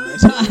myself.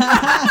 Could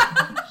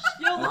I do it?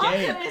 Yolanda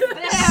Okay. is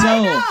there.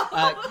 So,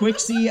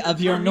 Qixi,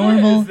 of your Armina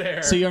normal, is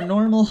there. so your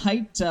normal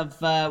height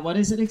of what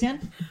is it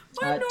again?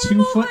 My 2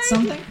 normal foot height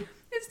something.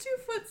 It's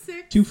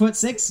 2'6".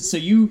 2'6". So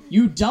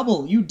you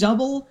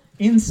double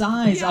in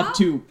size Yeah. up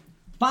to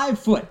 5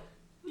 foot,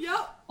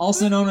 Yep.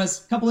 also known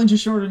as a couple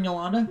inches shorter than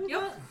Yolanda.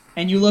 Yep.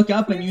 And you look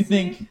up and you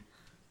think,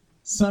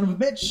 son of a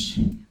bitch,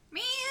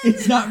 Man.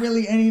 it's not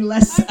really any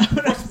less out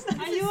of.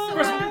 Are you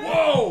First, alright?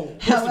 whoa!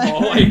 First of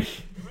all, like,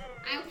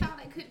 I thought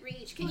I could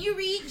reach. Can you you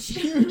reach?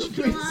 Huge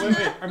Wait,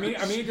 wait. I mean,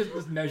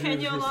 just measuring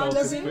Can you herself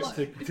doesn't to look-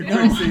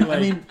 Qixi, No, like,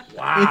 I mean,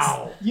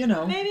 wow. it's, you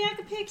know, Maybe I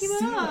could pick you up.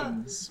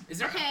 ceilings. Is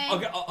there? Okay.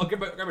 I'll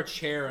grab a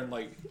chair and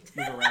like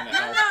move around to No,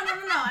 help.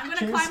 no. I'm gonna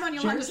Cheers- climb on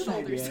Yolanda's cheers an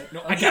shoulders. idea.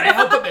 No, I gotta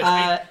help with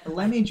this.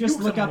 Let me just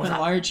You look up someone was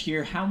enlarge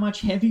here. How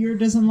much heavier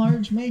does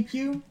enlarge make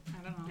you?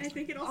 I don't know. I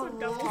think it also A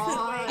doubles his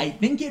lot. weight. I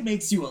think it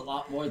makes you a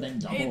lot more than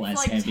double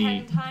It's as like heavy.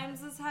 10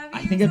 times as heavy. I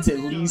or think it's at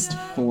something like least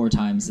that. 4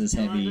 times as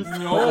heavy.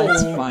 No. But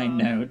let's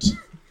find out.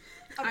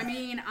 I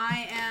mean,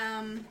 I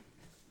am.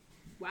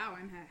 Wow,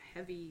 I'm a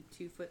heavy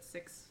 2'6"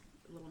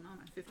 little gnome.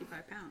 I'm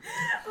 55 pounds.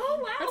 Oh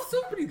wow. That's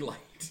still pretty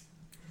light.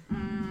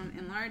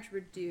 Enlarge,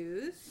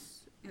 reduce.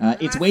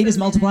 Its weight is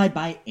multiplied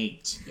by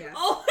 8. Yes.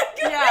 Oh my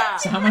god. Yeah.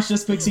 So how much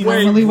does Qixi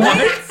Wait, normally weigh?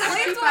 what?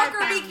 Planeswalker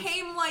pounds.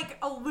 became like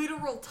a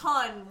literal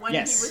ton when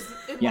Yes. he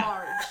was Yeah.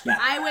 enlarged. Yeah.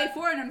 I weigh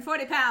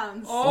 440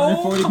 pounds.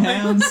 440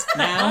 pounds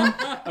now?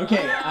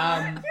 Okay,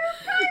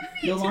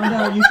 Yolanda,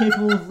 are you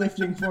capable of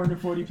lifting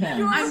 440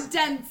 pounds? I'm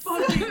dense.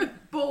 Fucking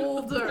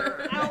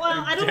boulder. Well,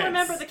 I don't Dense.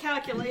 remember the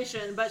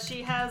calculation, but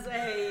she has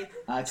a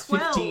It's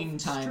 12 15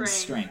 times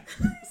strength.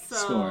 strength so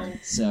score,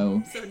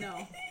 so... So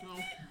no.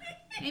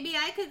 Maybe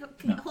I could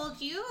No. hold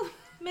you.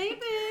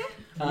 maybe.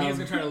 Means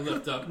gonna try to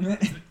lift up.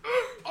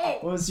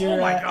 What was your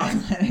my God.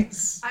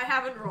 athletics? I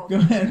haven't rolled. Go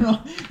ahead and roll.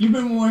 You've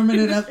been warming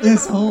it up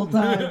this whole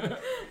time.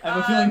 I have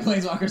a feeling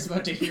Planeswalker's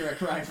about to hear a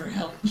cry for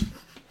help. I mean,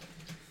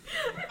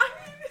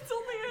 it's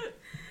only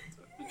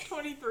a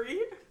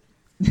 23.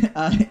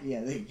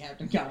 Yeah, the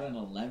captain got an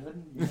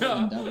 11. You more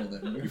than doubled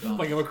it. You're You fine.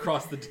 fling him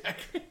across the deck.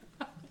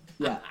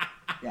 Yeah,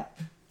 yeah.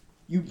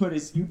 You put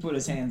his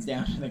hands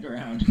down to the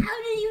ground.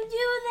 How do you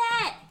do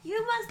that?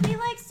 You must be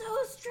like so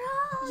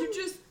strong. You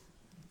just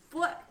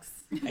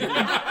flex. You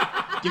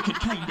can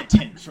kind of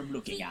tell from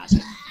looking at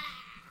him.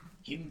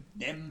 Him,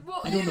 them,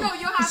 Well, I don't know.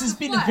 you have This to has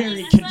been a flex.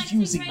 very He's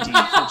confusing flexing day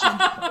right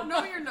for Jim.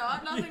 No, you're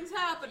not. Nothing's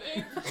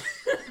happening.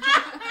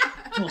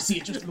 Oh, see,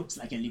 it just looks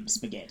like a limp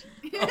spaghetti.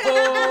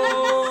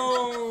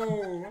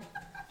 Oh!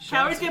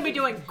 Howard's gonna be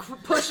doing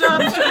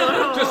push-ups.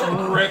 Just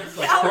ripped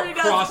like Ellery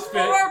does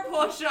CrossFit.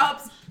 4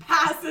 push-ups,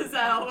 passes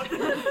out.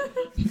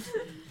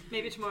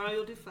 Maybe tomorrow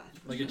you'll do 5.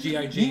 Like a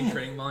G.I. Jane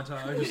training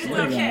montage. Just It's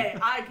like, okay.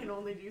 I can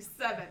only do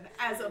 7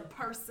 as a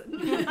person.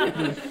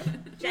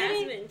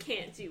 Jasmine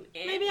can't do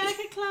anything. Maybe I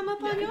could climb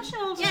up on your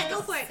shoulders. Yeah,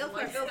 go for it. Go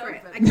for it. Go for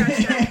it. I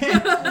Let's trust you.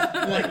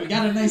 Like, we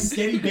got a nice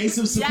steady base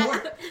of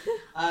support.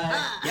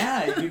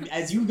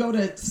 As you go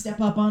to step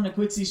up onto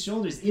Quixi's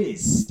shoulders, it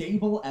is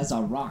stable as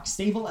a rock.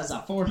 Stable as a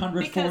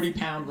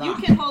 440-pound rock. You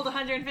can hold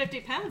 150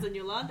 pounds, and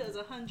Yolanda is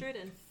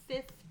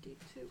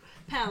 152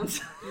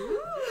 pounds.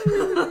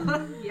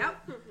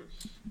 Yep.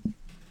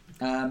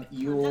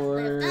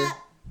 Your... Lift up.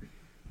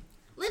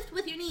 Lift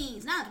with your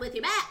knees, not with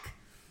your back.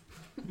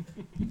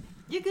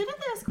 You're good at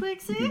this,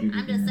 Qixi.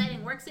 I'm just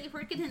setting work safe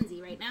for Katinzi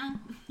right now.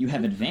 You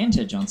have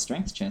advantage on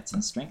strength checks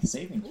and strength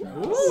saving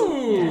throws.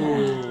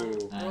 Ooh.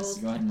 So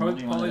go ahead and roll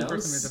Probably me one the of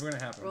person is those. never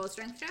gonna happen. Roll a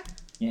strength check.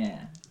 Yeah.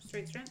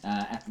 Straight strength.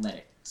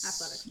 Athletics.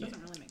 Athletics. Yeah.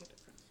 Doesn't really make a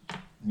difference.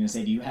 I'm gonna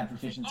say, do you have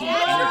proficiency in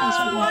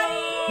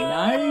anything?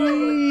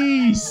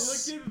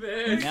 Nice! Look at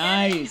this.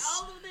 Nice!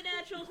 All of the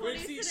natural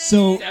 20s today.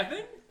 So,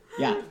 7?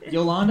 yeah,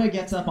 Yolanda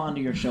gets up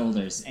onto your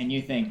shoulders, and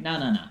you think, no,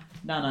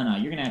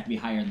 you're gonna have to be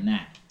higher than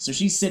that. So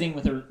she's sitting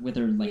with her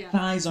Yeah.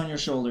 thighs on your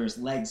shoulders,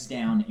 legs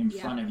down in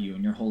Yeah. front of you,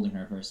 and you're holding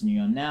her first, and you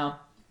go, no,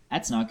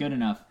 that's not good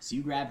enough. So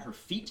you grab her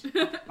feet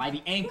by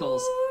the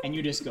ankles, and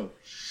you just go,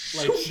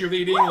 Like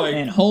cheerleading, like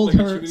and hold like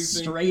a her cheerleading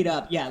thing? straight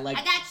up. Yeah, like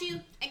I got you.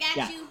 I got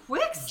Yeah. you.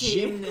 Qixi.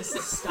 gymnast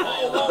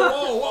style.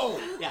 Whoa!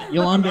 Yeah,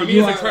 Yolanda, I mean,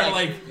 you it's like are trying to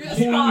like, like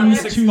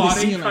horns six to the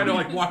spotting, ceiling. trying to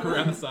like walk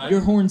around the side.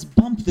 Your horns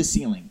bump the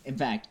ceiling, in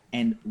fact,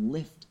 and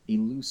lift a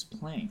loose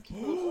plank.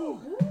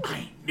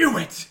 I knew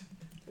it.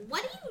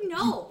 What do you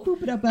know?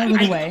 Boop it up out of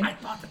the way. I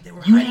thought that they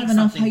were You hiding have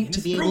enough something height in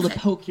to this be able to prison.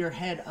 poke your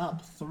head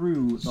up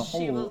through the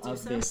She will hole do of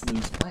so. this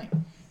loose plank.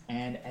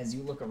 And as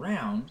you look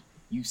around,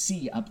 you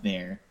see up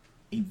there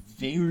a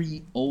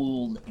very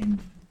old and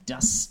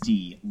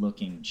dusty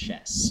looking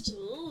chest.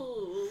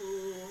 Ooh.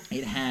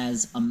 It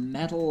has a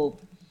metal,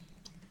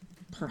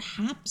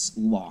 perhaps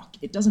lock.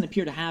 It doesn't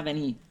appear to have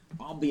any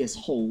obvious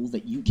hole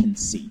that you can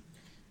see.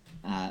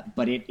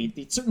 But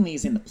it certainly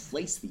is in the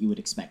place that you would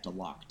expect a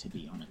lock to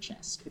be on a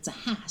chest. It's a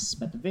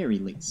hasp at the very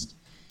least.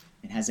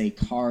 It has a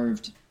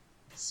carved,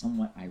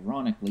 somewhat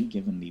ironically,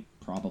 given the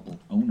probable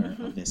owner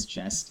of this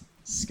chest,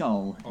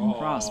 skull and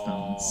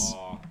crossbones.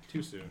 Aw,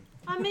 too soon.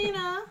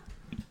 Amina,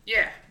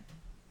 Yeah.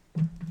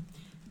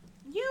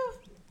 you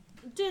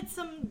did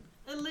some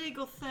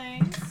illegal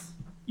things.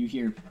 You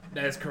hear,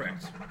 That is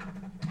correct.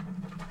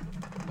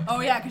 Oh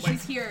yeah, because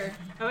she's here.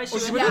 Oh, is Oh,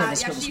 she she with was- us? Yeah,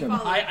 scribble, she scribble.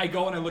 followed. I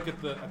go and I look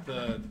at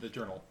the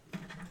journal.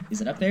 is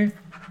it up there?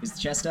 Is the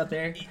chest up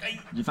there? Did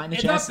you find the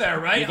It's chest? up there,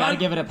 right? You gotta I'm-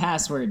 give it a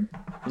password.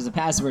 There's a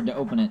password to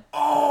open it.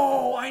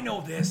 Oh, I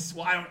know this.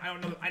 Well, I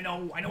don't know. I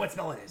know what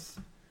spell it is.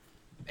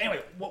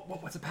 Anyway,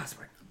 what's the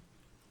password?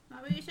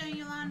 What were you saying,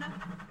 Yolanda?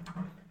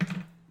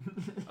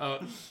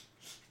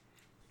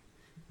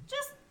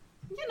 Just,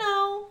 you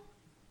know,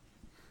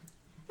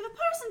 if a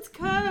person's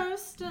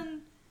cursed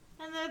and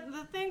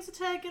the things are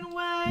taken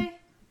away.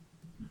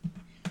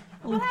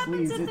 Oh, What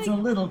happens please, if it's they- a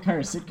little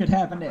curse. It could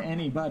happen to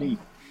anybody.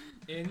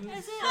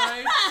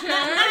 Inside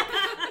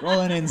check.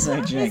 Roll an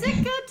insight check. Is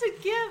it good to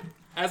give?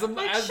 As I'm,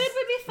 Like, as, should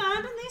we be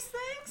finding these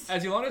things?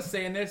 as Yolanda's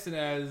saying this, and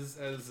as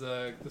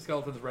the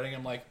skeleton's writing,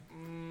 I'm like,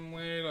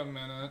 wait a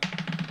minute.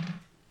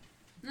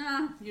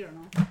 Nah, you don't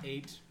know.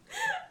 8.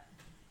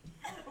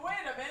 Wait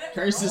a minute.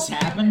 Curses Hold on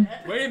a happen. minute.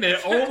 Wait a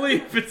minute. Only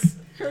if it's.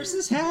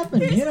 Curses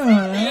happen, you know.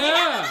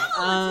 Yeah.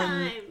 All the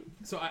time.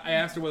 So I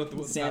asked her what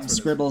the Sam password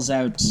scribbles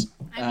out.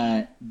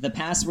 The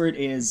password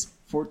is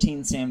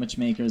 14 sandwich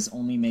makers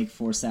only make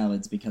 4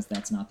 salads because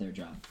that's not their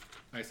job. is.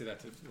 I say that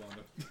to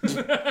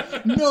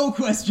Yolanda. No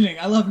questioning.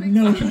 I love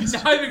no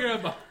questioning. Not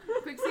even gonna.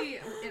 Qixi,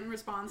 in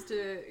response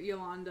to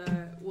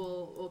Yolanda,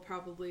 will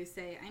probably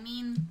say, I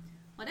mean,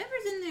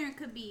 whatever's in there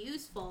could be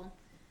useful.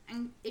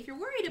 And if you're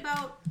worried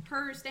about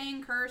her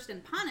staying cursed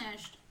and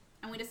punished,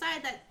 and we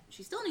decide that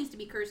she still needs to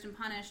be cursed and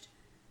punished,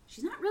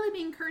 she's not really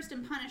being cursed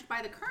and punished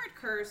by the current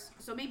curse,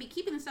 so maybe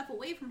keeping the stuff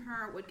away from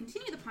her would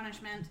continue the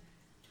punishment.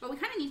 But we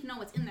kind of need to know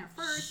what's in there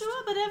first.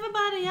 Sure, but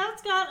everybody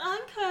else got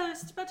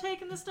uncursed by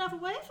taking the stuff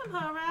away from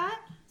her, right?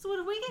 So what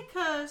if we get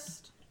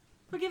cursed?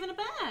 We're giving it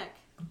back.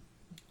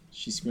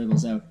 She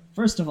scribbles out.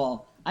 First of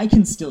all, I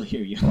can still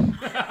hear you.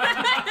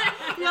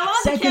 Yolanda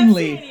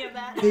Secondly, can't see any of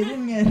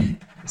that.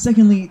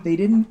 Secondly, they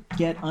didn't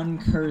get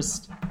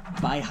uncursed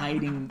by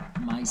hiding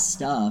my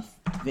stuff.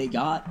 They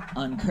got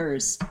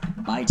uncursed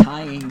by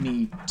tying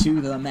me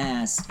to the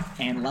mast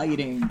and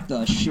lighting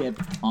the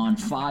ship on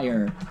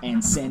fire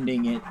and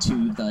sending it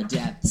to the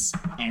depths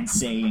and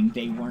saying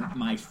they weren't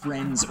my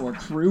friends or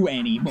crew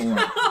anymore.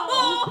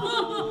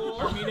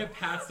 Armina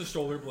pats the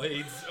shoulder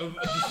blades of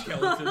the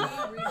skeleton.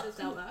 read this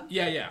out loud.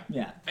 Yeah.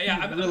 Yeah.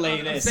 I'm Relay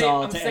I'm this saying-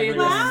 all I'm to saying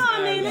everyone. this Wow, as-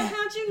 Amina,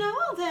 how'd you know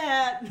all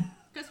that?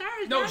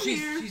 Kasara's No, down she's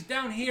here. she's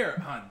down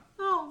here, hon.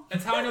 Oh.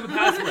 That's how I know the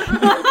password.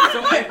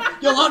 So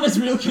Yolanda's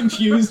real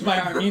confused by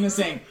Armina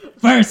saying,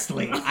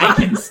 "Firstly, I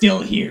can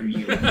still hear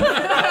you."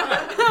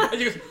 and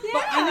she goes,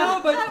 but I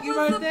know, but you're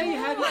right there. You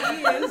had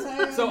your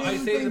ears. So I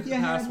say the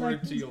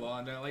password to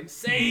Yolanda, like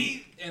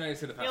say, and I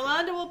say the password.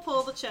 Yolanda will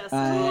pull the chest.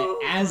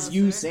 As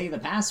you say the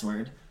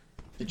password,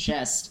 the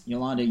chest,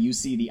 Yolanda, you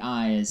see the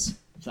eyes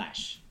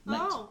flash, light,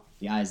 Oh.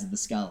 the eyes of the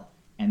skull,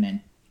 and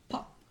then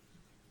pop.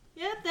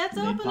 Yep, that's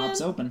The lid opening.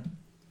 pops open.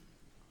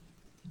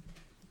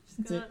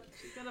 She's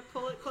gonna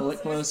pull it closer. Pull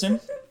it closer.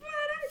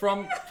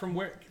 From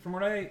where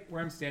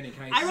I'm standing,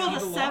 can I I see rolled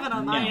the a lock? 7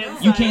 on my No,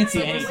 inside. you can't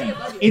see anything.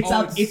 It's Oh,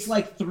 up. it's- It's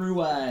like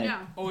through a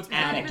Yeah. Oh, it's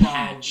attic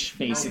behind- hatch,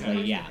 basically.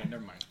 Okay, Yeah. okay,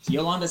 never mind.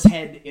 Yolanda's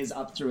head is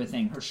up through a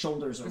thing. Her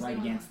shoulders are right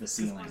against the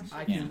ceiling.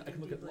 I Yeah. can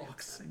look at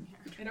locks.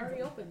 It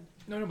already opened.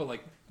 No, but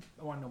like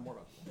I want to know more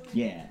about it.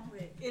 Yeah.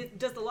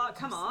 Does the lock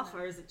come off,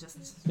 or is it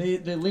just?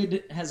 The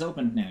lid has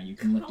opened now. You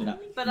can lift it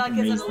up. But You like,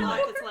 can is raise it a the lock?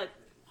 lid. It's like.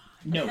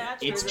 No,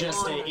 attached, or it's is it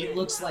just on? it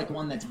looks like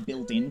one that's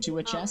built into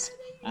a chest,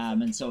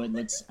 and so it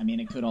looks. I mean,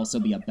 it could also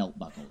be a belt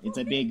buckle. It's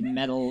a big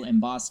metal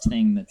embossed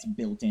thing that's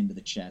built into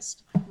the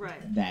chest.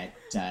 Right. That,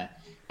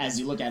 as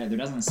you look at it, there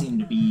doesn't seem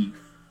to be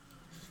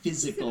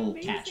physical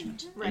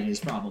attachment. Right. It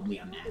is probably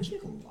a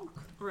magical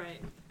lock.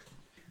 Right.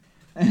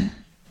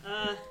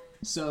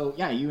 So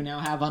yeah, you now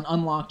have an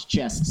unlocked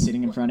chest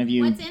sitting in front of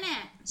you, What's in it?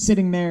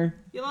 sitting there.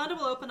 Yolanda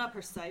will open up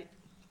her sight.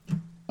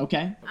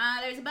 Okay.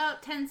 There's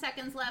about 10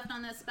 seconds left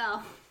on this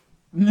spell.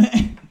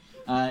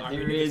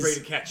 There is ready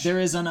to catch. there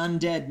is an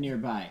undead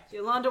nearby.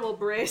 Yolanda will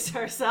brace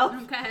herself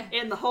Okay.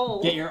 in the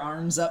hole. Get your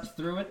arms up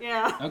through it.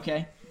 Yeah.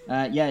 Okay.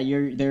 Yeah,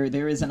 you're there.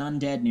 There is an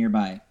undead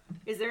nearby.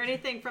 Is there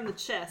anything from the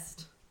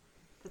chest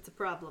that's a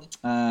problem?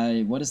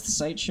 What does the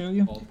site show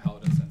you? All the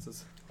paladin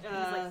senses. It's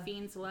like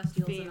fiend,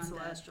 celestials, Fiend, and undead.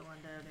 celestial,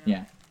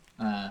 undead.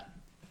 Yeah.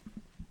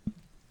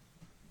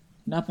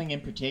 Nothing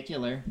in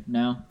particular.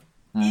 No.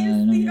 Is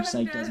No, the your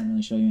site undead- doesn't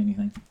really show you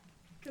anything.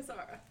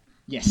 Kasara.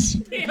 Yes.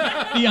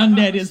 The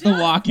undead is the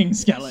walking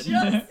skeleton.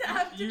 Just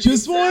have to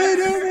Just wanted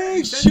to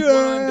make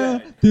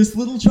sure this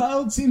little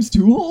child seems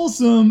too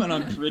wholesome, and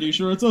I'm pretty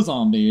sure it's a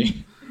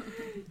zombie.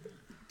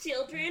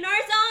 Children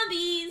are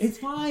zombies. It's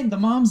fine. The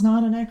mom's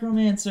not a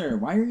necromancer.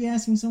 Why are you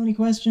asking so many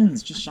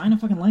questions? Just shine a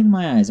fucking light in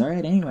my eyes. All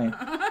right. Anyway.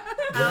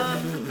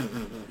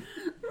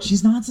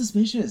 She's not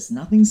suspicious.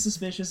 Nothing's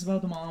suspicious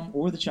about the mom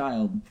or the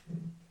child.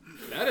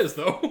 That is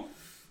though.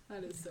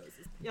 That is so.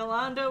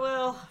 Yolanda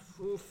will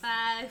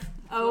 5,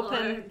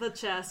 open the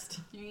chest.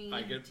 3,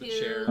 I get the 2.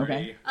 chair Okay.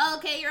 ready.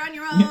 Okay, you're on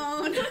your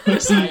own.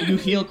 Quixi, you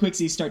feel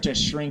Quixi start to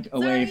shrink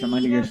away from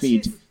under your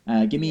feet.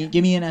 Give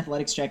me an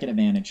athletics check at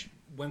advantage.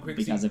 When Qixi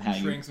Because of how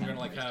you shrinks, I'm kind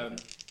gonna of like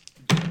raised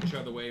kind of get each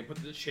other way and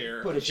put the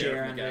chair. Put a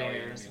chair in under the galley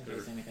there underneath in her.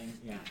 case anything.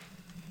 Yeah.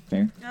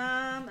 Fair.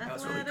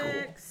 was really cool.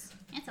 Athletics.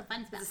 It's a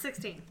fun spell.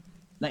 16.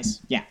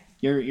 Nice. Yeah.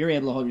 You're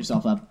able to hold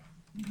yourself up.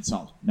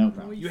 Solid. No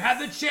problem. You have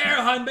the chair,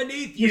 hun,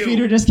 beneath you. Your feet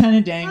are just kind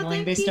of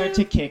dangling. thank They start you.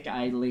 to kick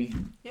idly.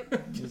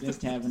 Yep. You're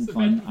just having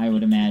fun, I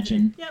would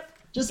imagine. Yep.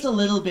 Just a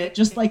little bit,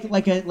 just like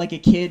a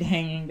kid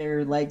hanging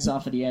their legs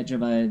off of the edge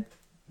of a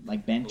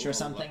bench or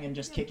something and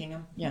just kicking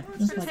them. Yeah,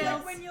 just like Tell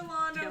that. when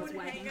Yolanda Tails would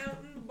wagging. hang out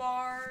in the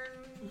barn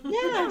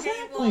Yeah,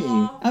 exactly.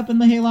 hayloft. Up in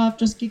the hayloft,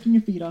 just kicking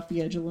your feet off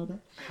the edge a little bit.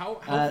 How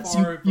far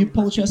So you from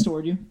pull a chest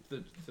toward you,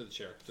 to the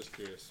chair? Just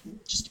curious.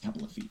 just a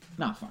couple of feet,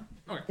 not far.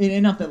 Okay.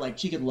 Enough that like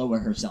she could lower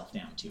herself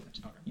down to it.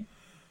 Okay.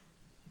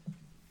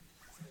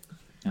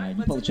 Yeah. You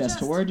What's pull in the the chest chest?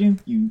 toward you.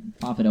 You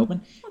pop it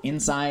open.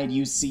 Inside,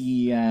 you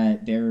see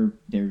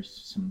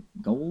there's some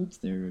gold.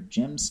 There are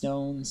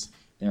gemstones.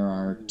 There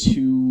are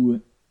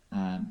two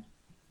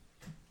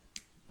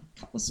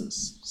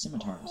cutlasses,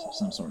 scimitars of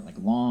some sort, like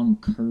long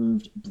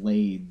curved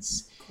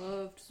blades.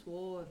 Curved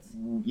swords.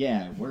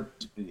 Yeah,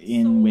 worked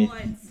in with.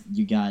 Swords.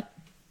 You got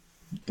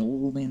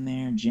gold in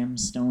there,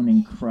 gemstone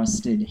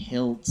encrusted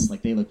hilts.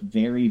 Like they look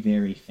very,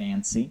 very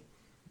fancy.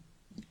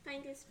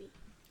 Find his feet.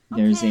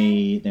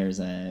 There's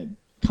a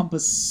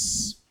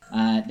compass.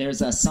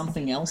 There's a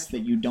something else that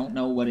you don't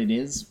know what it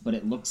is, but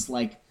it looks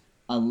like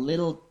a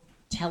little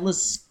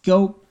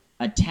telescope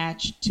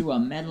attached to a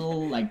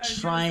metal like I was gonna say, it's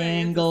a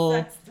triangle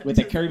sextant, with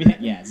a isn't curvy it? thing.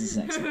 Yeah, it's a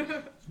sextant.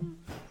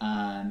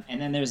 And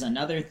then there's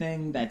another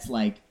thing that's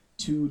like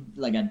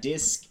like a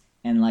disc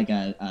and like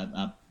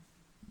a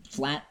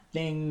flat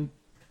thing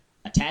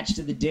attached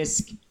to the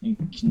disc. It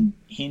can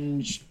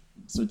hinge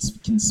so it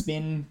can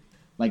spin.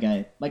 Like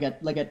a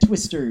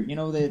twister, you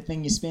know the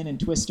thing you spin in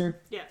Twister?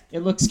 Yeah. It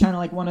looks kind of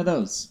like one of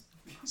those,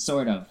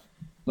 sort of,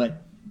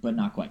 but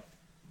not quite.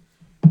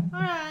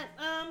 Alright,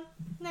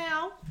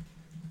 now,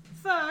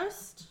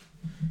 first,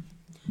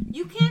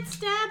 you can't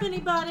stab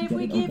anybody if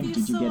we give you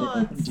Did you get it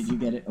open? swords. Did you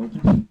get it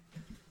open?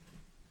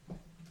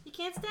 You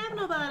can't stab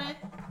nobody.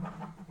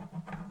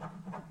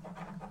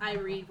 I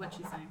read what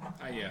she's saying.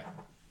 Yeah.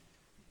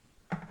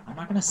 I'm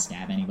not gonna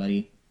stab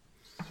anybody.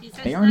 She says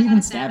They she's aren't not even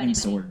gonna stab stabbing anybody.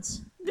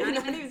 swords.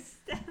 Not even-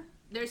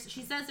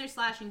 She says they're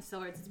slashing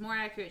swords. It's more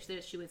accurate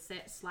that she would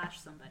say, slash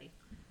somebody.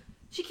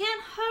 She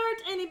can't hurt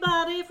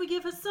anybody if we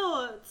give her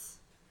swords.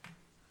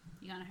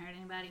 You gonna hurt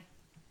anybody?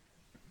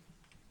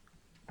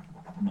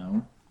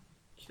 No.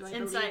 Do I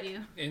Insight. believe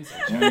you?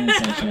 Inside. Roll an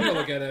insight I'm check. gonna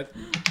look at it.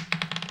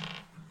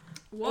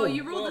 Whoa,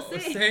 you rolled whoa, the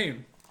same.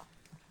 Same.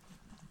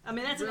 I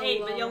mean, that's an Real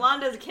 8, but low.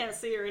 Yolanda can't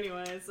see her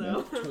anyway,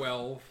 so.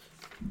 12.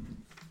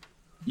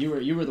 You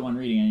were the one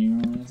reading it. You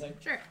roll an insight.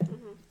 Sure.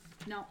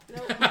 No.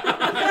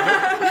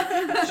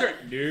 Sure.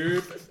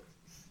 Nope.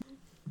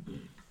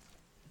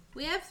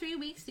 We have 3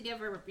 weeks to give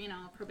her,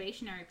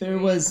 probationary There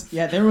period.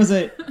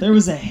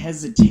 was a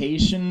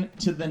hesitation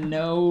to the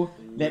no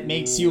that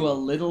makes you a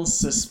little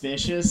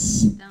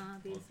suspicious.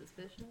 Don't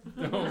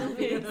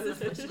be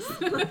suspicious.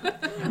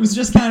 It was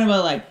just kind of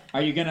a like,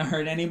 are you gonna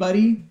hurt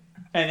anybody?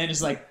 And then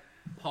just like,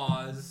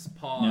 Pause.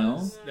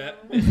 No. That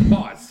is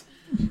pause.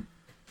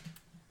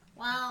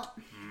 Well,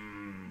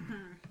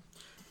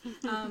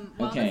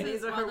 while Okay. this,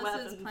 These are while her this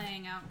is weapons.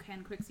 playing out,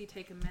 can Qixi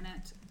take a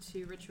minute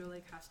to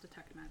ritually cast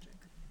Detect Magic?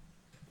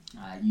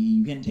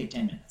 you can take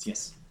 10 minutes.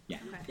 Yes. Yeah.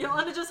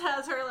 Yolanda just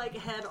has her, like,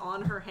 head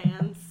on her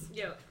hands.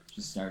 Yo.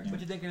 Just start doing. What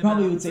you thinking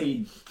Probably about? would say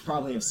you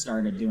probably have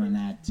started doing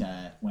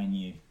that when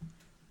you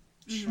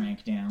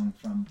shrank down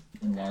from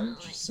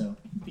enlarge. So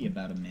be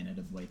about a minute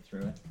of way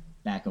through it.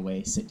 Back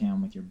away, sit down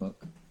with your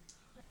book.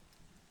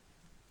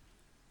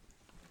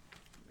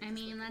 I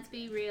mean, let's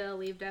be real.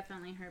 We've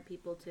definitely hurt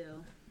people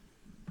too.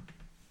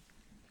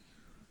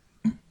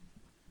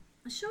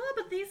 Sure,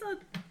 but these are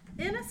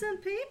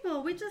innocent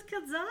people. We just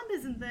killed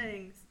zombies and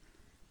things.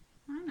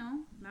 I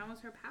know. That was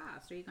her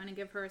past. Are you going to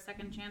give her a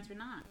second chance or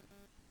not?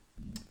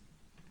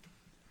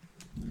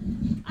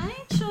 I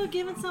ain't sure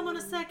giving someone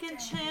a second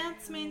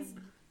chance means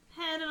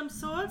handing them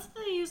swords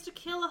they used to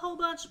kill a whole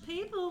bunch of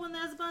people when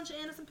there's a bunch of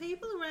innocent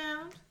people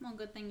around. Well,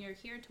 good thing you're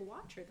here to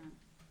watch her then.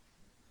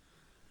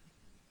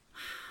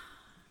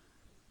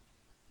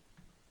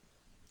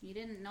 You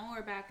didn't know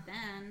her back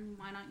then.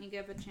 Why don't you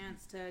give a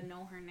chance to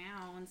know her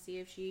now and see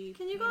if she...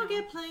 Can you go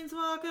get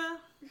Planeswalker?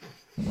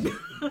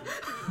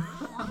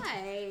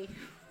 Why?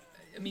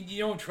 I mean, you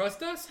don't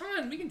trust us,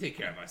 hon? We can take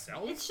care of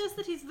ourselves. It's just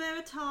that he's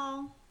very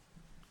tall.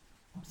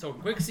 So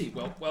Qixi,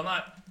 well,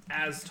 not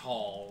as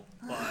tall,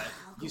 but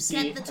You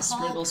see the a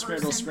tall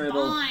scribble, person,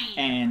 fine.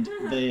 and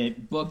the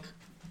book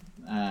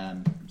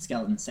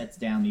skeleton sets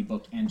down the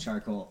book and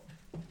charcoal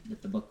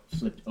with the book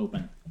flipped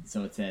open.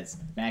 So it says,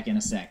 back in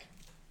a sec.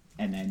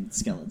 And then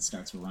skeleton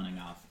starts running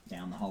off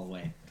down the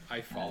hallway.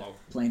 I follow.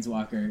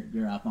 Planeswalker,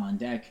 you're up on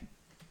deck.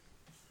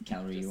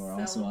 Calorie, you are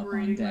also up on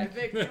Celebrating my deck.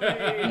 victory.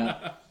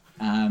 Yep.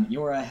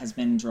 Yora has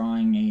been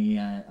drawing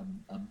a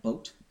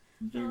boat.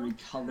 Very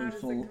How does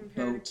it colorful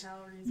compare to boat.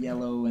 calories?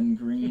 Yellow and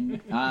green.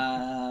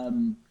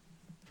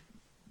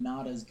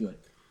 Not as good.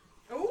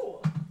 Ooh.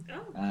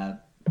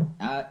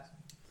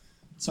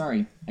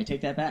 Sorry, I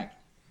take that back.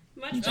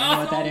 Much Can you tell me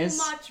what that is?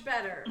 So much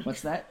better.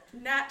 What's that?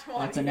 Nat 20.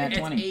 That's a nat It's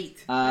 20.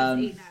 8. That's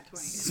 8 nat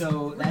 20.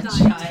 So that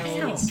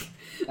dying.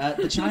 child,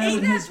 the child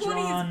 8 nat has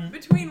 20 drawn. is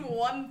between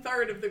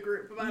 1/3 of the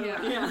group, by the way.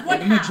 Yeah. One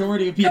The half.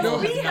 majority of people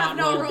Because we have have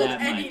not not rolled rolled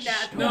that any much.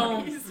 nat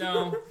No, 20s.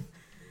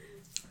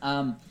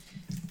 no.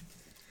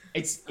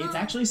 It's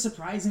actually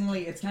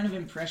surprisingly, it's kind of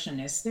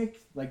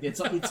impressionistic. Like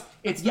it's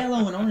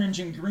yellow and orange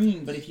and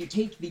green, but if you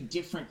take the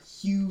different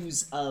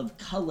hues of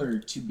color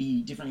to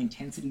be different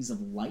intensities of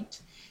light,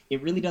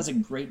 it really does a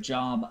great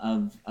job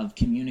of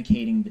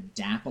communicating the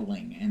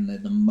dappling and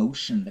the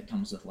motion that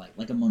comes with light,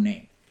 like a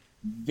Monet.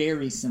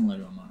 Very similar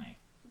to a Monet.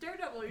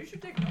 Daredevil, you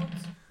should take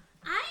notes.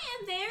 I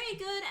am very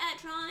good at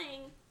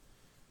drawing.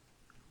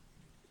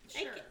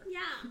 Sure.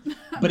 Yeah.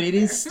 But it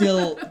is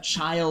still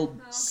child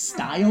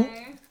style.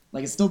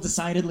 Like, it's still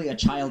decidedly a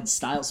child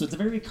style, so it's a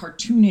very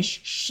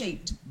cartoonish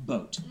shaped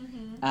boat.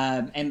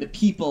 And the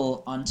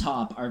people on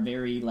top are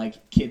very,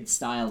 like, kid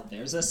style.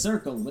 There's a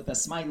circle with a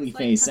smiley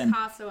face. Like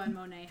Picasso and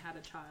Monet had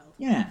a child.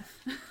 Yeah.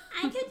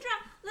 I can draw.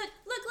 Look.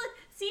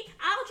 See,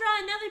 I'll draw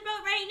another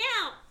boat right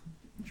now.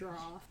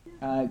 Draw.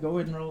 Go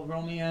ahead and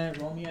roll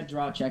me a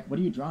draw check. What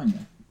are you drawing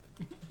there?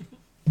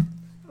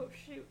 Oh,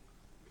 shoot.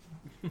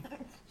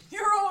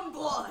 Your own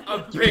blood. A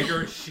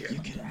bigger ship. You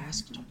could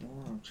ask to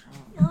borrow chalk.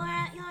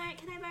 Laura,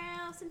 can I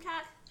borrow some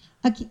chalk?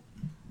 Okay.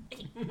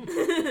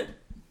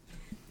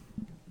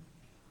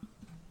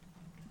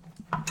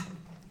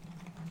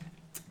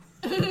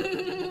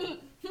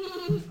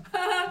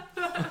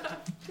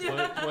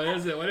 What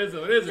is it? What is it?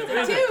 Two!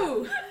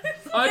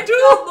 A It's two!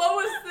 the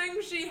lowest thing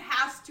she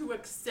has to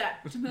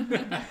accept.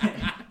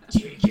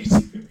 Take it.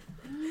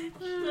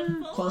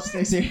 Close,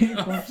 Stacey.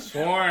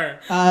 4.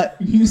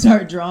 You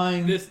start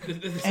drawing, This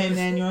and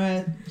then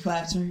Yora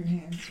claps her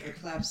hands, or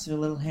claps her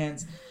little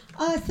hands.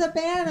 Oh, it's a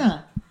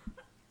banana.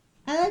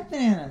 I like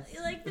bananas.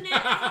 You like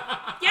bananas?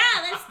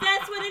 Yeah,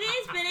 that's what it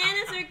is.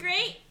 Bananas are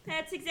great.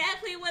 That's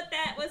exactly what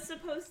that was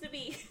supposed to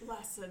be.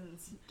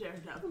 Lessons,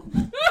 Daredevil.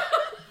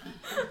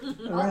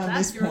 Around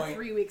That's this your point,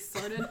 3 weeks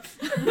sorted.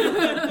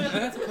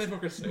 That's what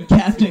Planeswalkers say.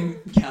 Captain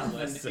Calvin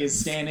Lessons. is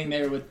standing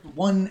there with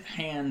one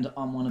hand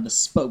on one of the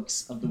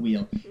spokes of the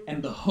wheel,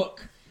 and the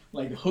hook,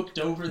 like, hooked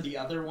over the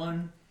other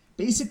one,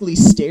 basically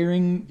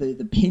staring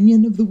the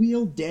pinion of the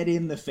wheel dead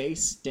in the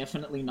face,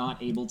 definitely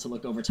not able to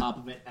look over top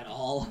of it at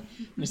all.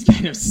 Just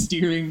kind of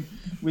steering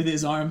with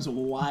his arms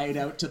wide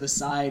out to the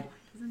side,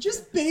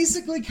 just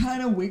basically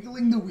kind of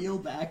wiggling the wheel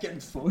back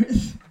and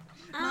forth.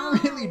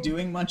 Not really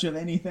doing much of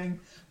anything,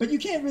 but you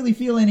can't really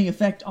feel any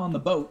effect on the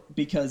boat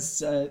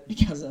because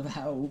of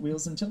how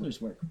wheels and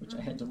tillers work, which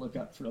I had to look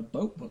up for a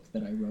boat book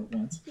that I wrote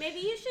once. Maybe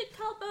you should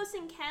call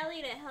Bosun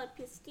Callie to help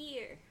you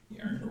steer.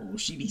 No,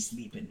 she be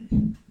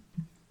sleeping.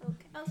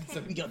 Okay.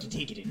 So we got to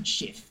take it in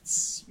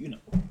shifts, you know.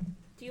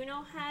 Do you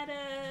know how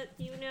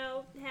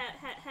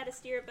to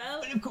steer a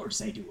boat? But of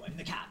course I do, I'm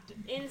the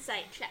captain.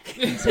 Insight check.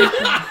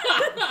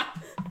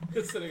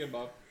 It's sitting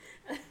above.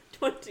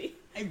 20.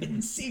 I've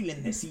been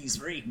sailing the seas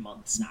for 8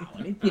 months now,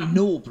 and it's been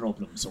no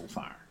problem so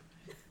far.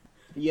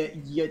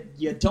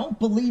 You don't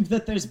believe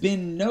that there's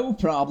been no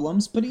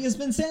problems, but he has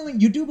been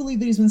sailing. You do believe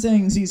that he's been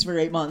sailing the seas for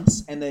 8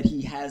 months, and that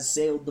he has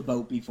sailed the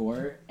boat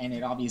before, and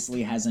it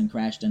obviously hasn't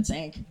crashed and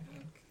sank.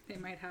 They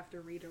might have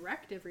to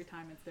redirect every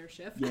time it's their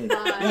shift.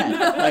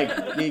 Yeah,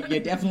 like you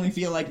definitely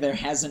feel like there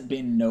hasn't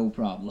been no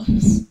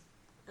problems.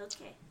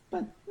 Okay.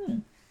 But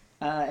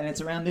and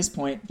it's around this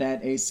point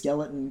that a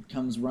skeleton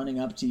comes running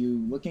up to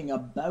you, looking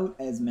about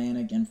as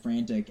manic and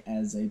frantic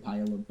as a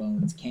pile of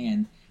bones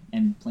can,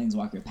 and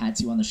Planeswalker pats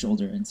you on the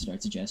shoulder and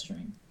starts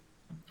gesturing.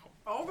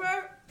 Okay.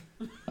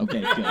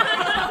 Okay, good.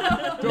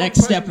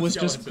 Next step was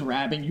just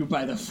grabbing you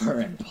by the fur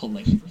and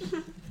pulling.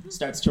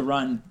 Starts to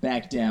run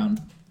back down.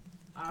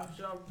 I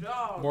shall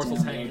go.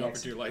 Morsels hanging over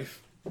to your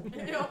life.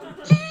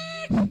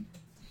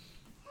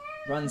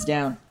 Runs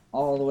down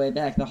all the way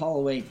back. The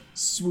hallway,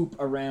 swoop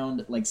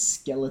around like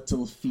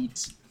skeletal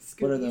feet.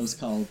 What are those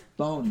called?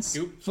 Bones.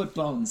 Scoop. Foot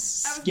bones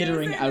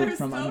skittering out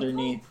from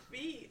underneath.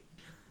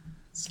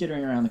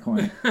 Skittering around the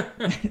corner.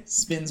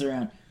 Spins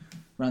around.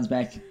 Runs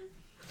back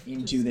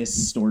into this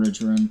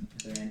storage room.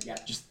 And yeah,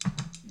 just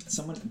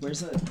someone.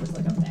 Where's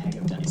like a bag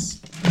of dice?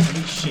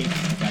 Somebody shake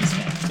the dice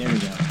bag. There we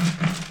go.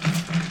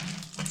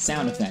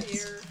 Sound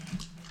effects.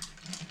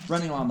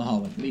 Running along the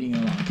hallway, leading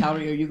it along.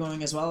 Calvary, are you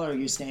going as well, or are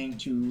you staying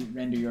to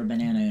render your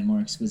banana in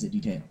more exquisite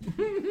detail?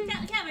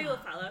 Calvary will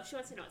follow. She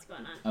wants to know what's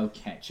going on.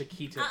 Okay.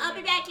 Chiquita. I'll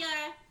be back,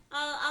 Yara.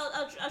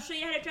 I'll show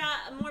you how to draw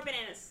more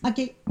bananas.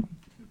 Okay.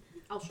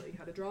 I'll show you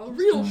how to draw a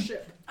real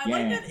ship. I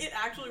like that it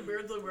actually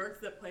weirdly works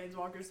that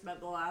Planeswalker spent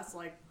the last,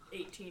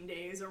 18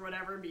 days or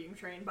whatever being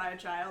trained by a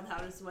child how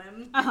to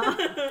swim.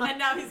 And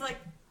now he's like,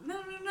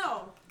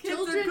 no. Kids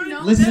Children are good.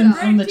 know Listen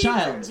They're from the great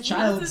child. teachers.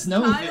 Childs Let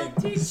know this child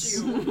things. teach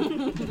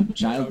you.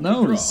 Child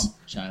knows.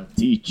 Child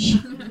teach.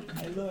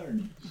 I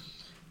learn.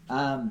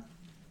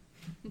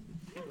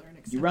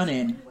 You run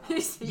in.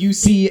 You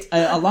see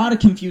a lot of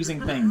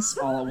confusing things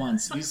all at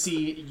once. You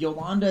see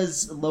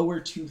Yolanda's lower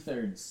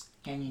 2/3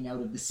 hanging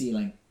out of the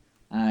ceiling,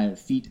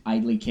 feet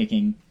idly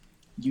kicking.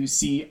 You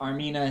see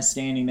Armina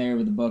standing there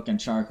with a book and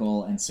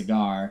charcoal and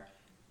cigar,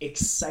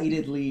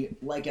 excitedly,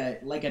 like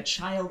a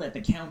child at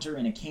the counter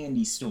in a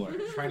candy store,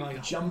 Trying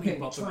to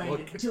jumping, up the trying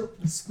book. to tilt,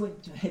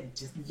 squint your head,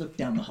 just look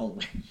down the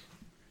hallway.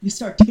 You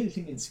start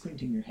tilting and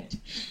squinting your head.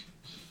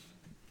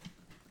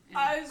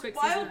 And Quixie's in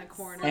wild the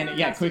corner. And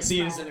yeah,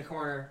 Qixi is in the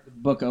corner,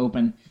 book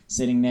open,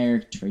 sitting there,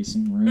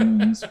 tracing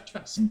runes,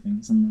 tracing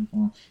things on the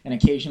wall, and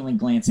occasionally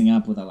glancing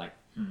up with a like,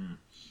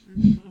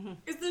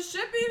 Is the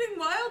ship eating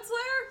Wild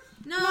Slayer?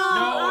 No, No,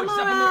 I'm it's up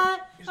in the- alright.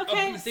 it's up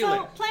Okay, in the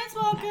ceiling. so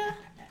Planeswalker,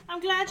 I'm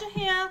glad you're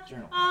here.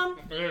 Journal.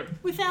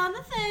 We found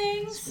the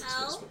things,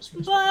 Oh,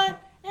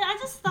 but I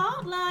just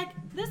thought like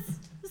this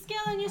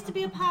skeleton used to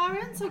be a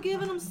pirate, so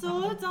giving him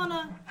swords on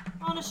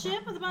a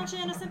ship with a bunch of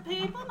innocent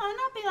people might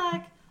not be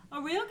like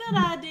a real good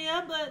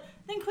idea. But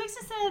then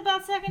Quixie said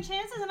about second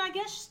chances, and I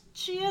guess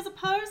she is a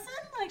person,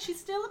 like she's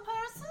still a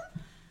person.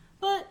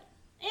 But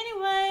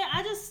anyway,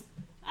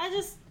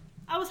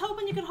 I was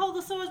hoping you could hold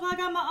the swords while I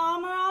got my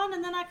armor on,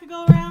 and then I could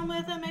go around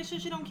with it, make sure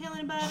she don't kill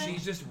anybody.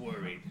 She's just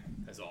worried.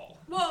 That's all.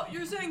 Well,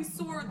 you're saying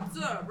swords,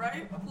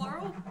 right?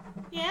 Plural?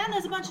 Yeah, and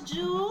there's a bunch of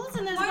jewels,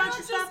 and there's Why a bunch not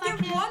of stuff just I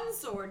give can't. one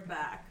sword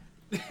back?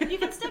 You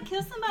can still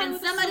kill somebody Can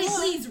with somebody a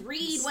sword. please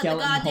read what the Skeleton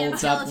goddamn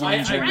holds up skeleton one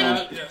is journal.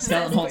 writing?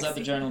 Skeleton holds up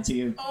the journal to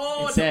you.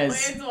 Oh, It the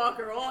says-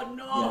 Planeswalker. Oh,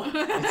 no.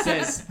 It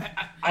says,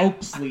 "Oh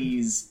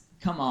please,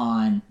 come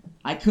on!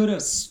 I could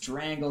have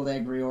strangled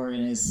Egrior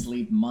in his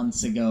sleep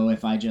months ago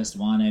if I just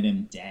wanted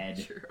him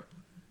dead." True.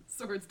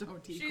 Swords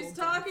don't equal. She's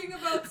talking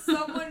about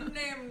someone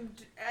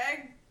named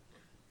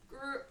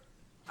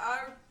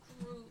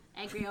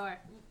Egrior.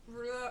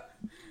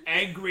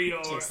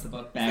 Egrior. Takes the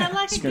book Is back. that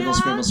like a Scribble, god?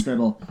 scribble,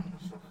 scribble.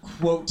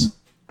 Quote,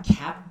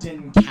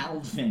 Captain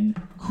Calvin,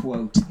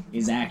 quote,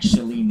 is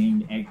actually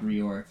named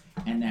Egrior,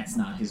 and that's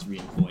not his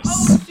real voice.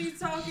 Oh, she's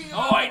talking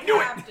about I knew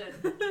it.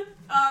 Captain.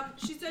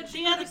 She said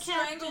she Yeah, could have the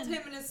strangled captain.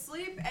 him in his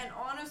sleep, and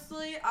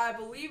honestly, I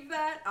believe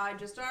that. I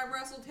just arm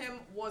wrestled him.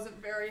 Wasn't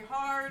very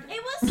hard.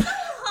 it was so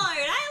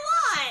hard.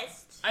 I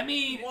lost. I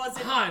mean,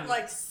 Wasn't Han.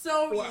 like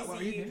so What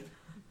are you easy. doing?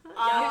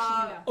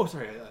 Uh,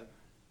 Sorry.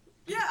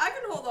 Yeah, I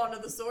can hold on to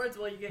the swords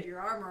while you get your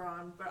armor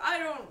on, but I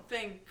don't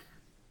think.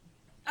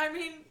 I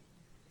mean,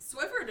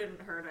 Swiffer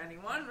didn't hurt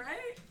anyone,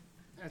 right?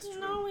 That's true.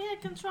 No, we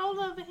had control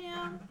over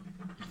him.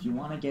 If you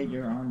want to get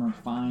your armor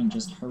fine,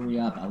 just hurry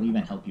up. I'll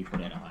even help you put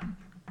it on.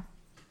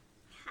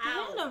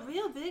 How? We're in a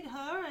real big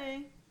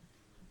hurry.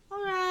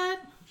 All right.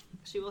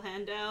 She will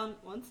hand down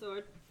one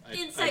sword.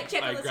 Insight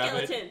check on the grab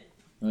it. skeleton.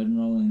 Go ahead and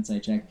roll an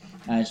insight check.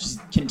 She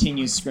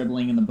continues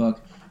scribbling in the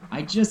book.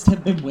 I just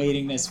have been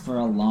waiting this for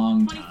a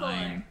long 24.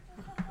 time.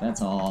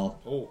 That's all.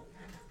 Oh.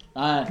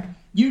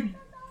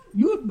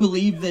 You would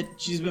believe that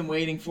she's been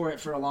waiting for it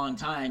for a long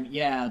time,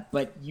 yeah,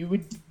 but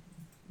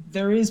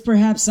there is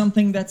perhaps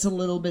something that's a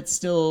little bit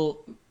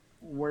still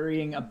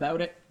worrying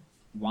about it.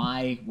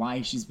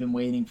 Why she's been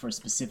waiting for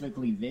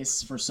specifically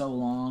this for so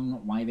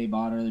long, why they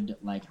bothered,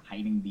 like,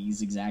 hiding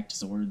these exact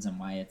swords, and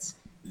why it's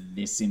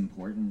this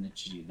important that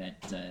Qixi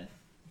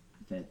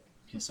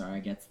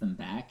gets them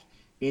back.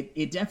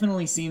 It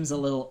definitely seems a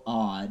little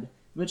odd.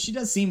 But she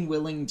does seem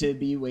willing to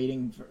be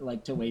waiting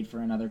to wait for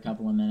another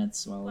couple of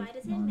minutes while Why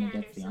does it Lana matter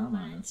gets the so armor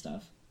on much? and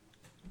stuff.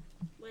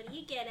 What do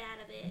you get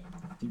out of it?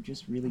 They're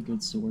just really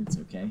good swords,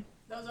 okay?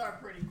 Those are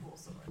pretty cool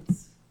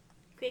swords.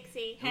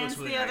 Quixi. Hands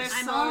really the other nice.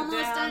 I'm sword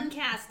almost down. done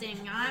casting.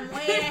 I'm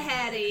way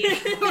ahead of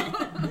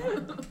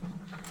you.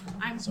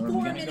 I'm So are we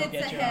 4 gonna go minutes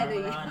get your ahead armor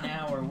of you. on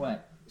now, or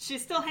what?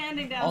 She's still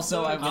handing down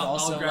Also, I swords. would I'll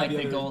also grab like the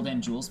the other- gold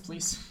and jewels,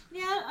 please.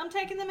 Yeah, I'm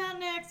taking them out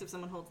next if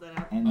someone holds that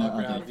out. And the I'll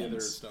other grab the other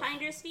things. stuff.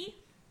 Finder's fee?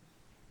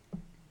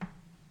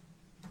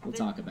 We'll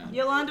talk about it.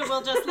 Yolanda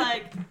will just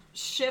like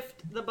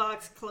shift the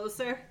box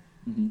closer.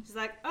 Mhm. She's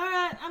like, all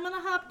right, I'm gonna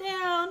hop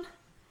down.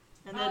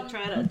 And then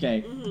try to.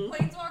 Okay.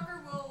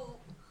 Planeswalker will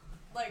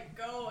like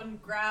go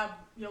and grab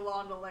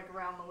Yolanda like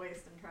around the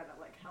waist and try to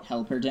like help.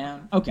 Help her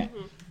down? Okay.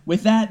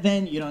 With that,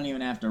 then, you don't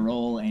even have to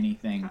roll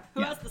anything.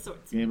 Who Yeah. has the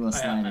swords? You're able to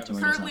I slide have it the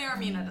towards Currently, herself.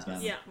 Armina It's does.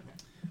 got it.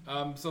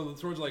 Yeah. So the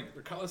swords like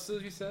the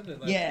cutlasses, you said, and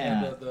like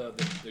Yeah.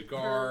 the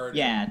guard.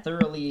 Yeah,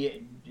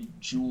 thoroughly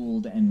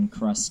jeweled and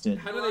crusted.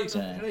 How do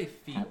they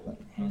feel?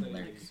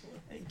 Handler.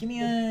 Give me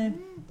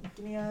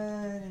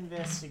an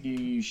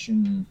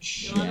investigation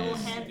check. Yolanda will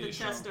hand the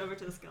chest over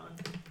to the skeleton.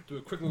 Do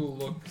a quick little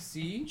look.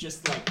 See.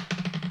 Just like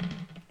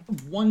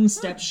one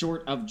step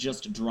short of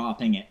just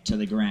dropping it to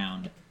the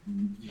ground,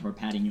 or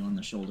patting you on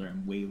the shoulder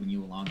and waving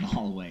you along the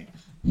hallway.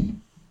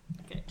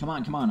 Okay. Come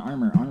on,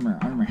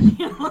 armor.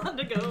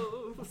 Yolanda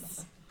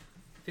goes.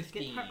 Get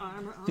 15. her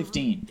armor on.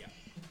 15.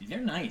 They're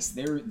nice.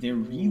 They're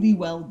really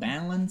well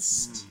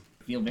balanced.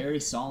 Feel very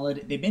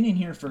solid. They've been in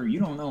here for you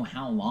don't know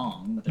how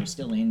long, but they're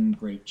still in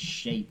great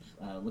shape.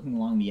 Looking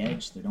along the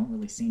edge, there don't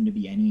really seem to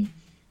be any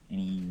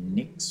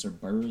nicks or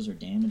burrs or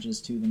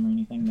damages to them or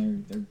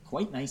anything. They're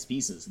quite nice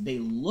pieces. They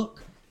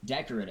look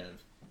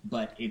decorative,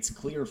 but it's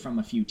clear from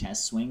a few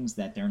test swings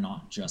that they're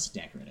not just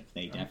decorative.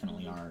 They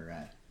definitely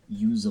are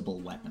usable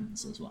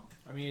weapons as well.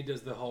 I mean, it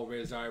does the whole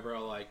raised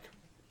eyebrow like.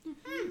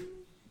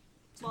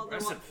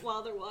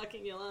 While they're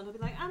walking, Yolanda will be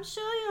like, I'm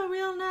sure you're a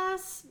real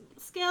nice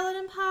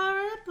skeleton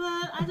pirate,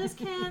 but I just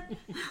can't.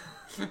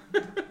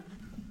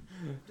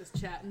 Just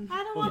chatting. I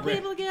don't want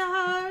people to get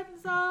hurt,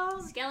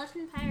 so.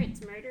 Skeleton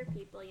pirates murder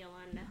people,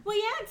 Yolanda. Well,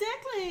 yeah,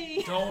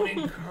 exactly. Don't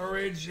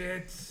encourage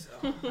it.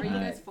 Are you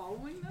guys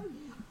following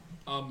them?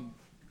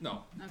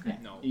 No. Okay.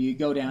 No. You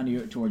go down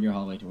toward your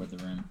hallway, toward the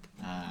room,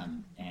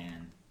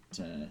 and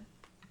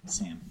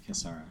Sam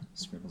Cassara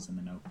scribbles in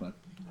the notebook.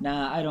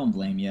 Nah, I don't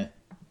blame you.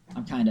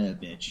 I'm kind of a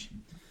bitch.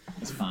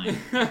 It's fine.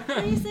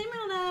 You seem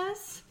real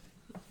nice.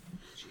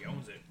 She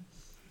owns it.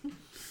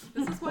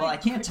 This is why Well, I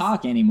can't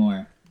talk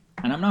anymore,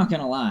 and I'm not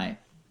gonna lie.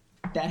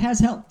 That has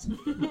helped.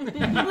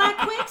 Like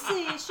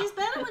Qixi. She's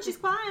better when she's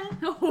quiet.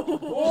 Just.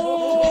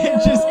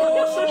 Do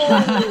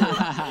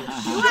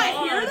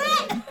I hear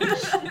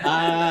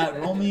that?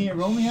 Roll me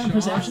a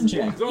perception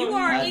check. You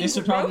are This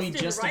would probably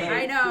roasted just right. about.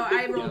 I know.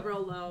 I rolled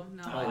real low.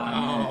 No. Oh,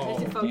 wow.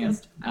 You're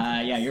focused.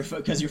 Yeah, you're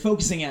because you're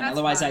focusing on. That's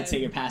Otherwise, fine. I'd say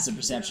your passive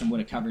perception would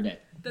have covered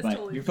it. That's but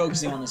totally you're fair.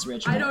 focusing on this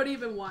ritual. I don't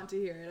even want to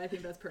hear it. I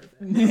think that's perfect.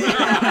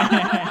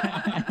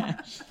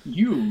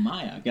 You,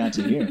 Maya, got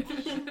to hear.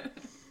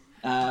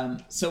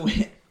 So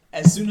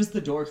as soon as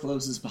the door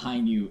closes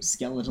behind you,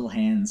 skeletal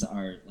hands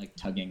are like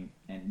tugging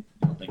and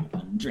helping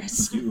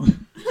undress you,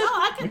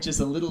 which is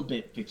a little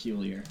bit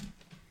peculiar.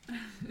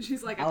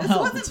 She's like, I'll this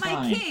help, wasn't it's my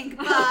fine. kink,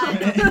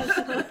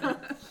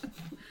 but...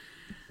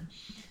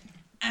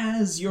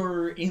 As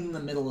you're in the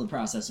middle of the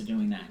process of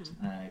doing that,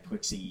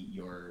 Qixi,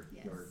 your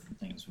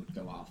things would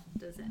go off.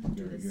 Does it?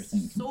 Your Do the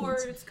thing completes.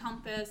 swords,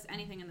 compass,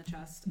 anything in the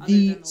chest other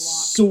The than the lock?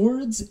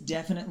 swords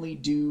definitely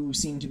do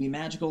seem to be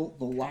magical.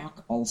 The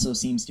lock also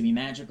seems to be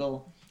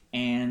magical,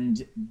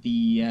 and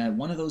the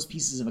one of those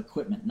pieces of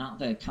equipment, not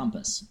the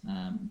compass,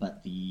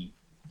 but the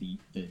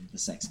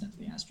sextant,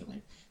 the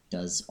astrolabe,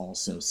 does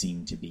also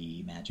seem to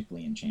be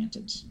magically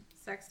enchanted.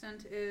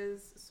 Sextant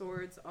is,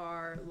 swords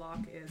are,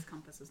 lock is,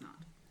 compass is not.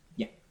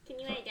 Can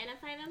you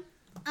identify them?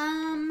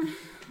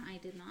 I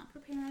did not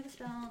prepare the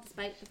spell,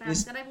 despite the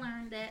fact that I've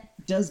learned it.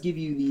 It does give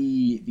you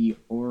the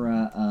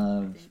aura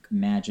of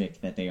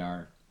magic that they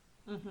are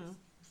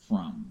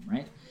from,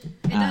 right?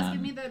 It does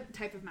give me the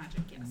type of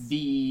magic, yes.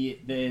 The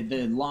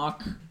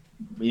lock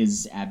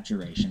is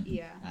abjuration,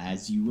 Yeah.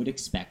 as you would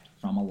expect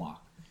from a lock.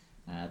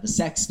 The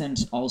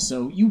sextant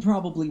also, you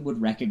probably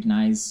would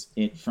recognize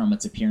it from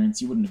its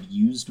appearance. You wouldn't have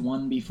used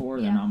one before.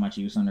 They're Yeah. not much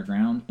use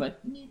underground, but,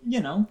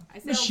 you know, I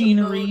sailed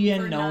machinery the boat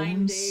and for gnomes.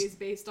 9 days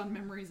based on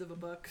memories of a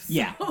book. So.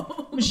 Yeah,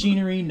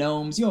 machinery,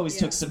 gnomes. You always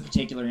Yeah. took some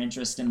particular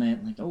interest in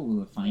it, like,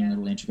 the fine Yeah.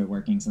 little intricate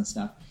workings and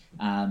stuff.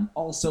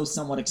 Also,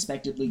 somewhat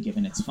expectedly,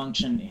 given its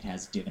function, it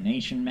has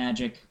divination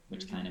magic,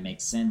 which kind of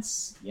makes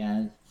sense.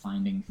 Yeah,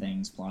 finding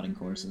things, plotting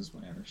courses,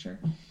 whatever, sure.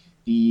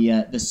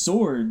 The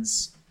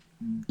swords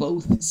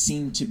both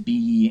seem to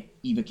be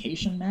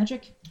evocation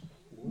magic,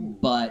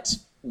 but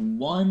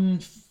one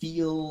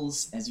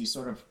feels, as you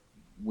sort of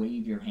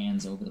wave your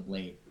hands over the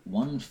blade,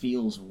 one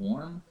feels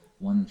warm,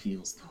 one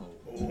feels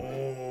cold.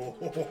 Oh,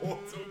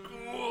 so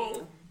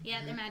cool.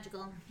 Yeah, they're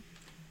magical.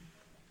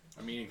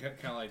 I mean, it kind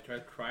of like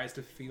tries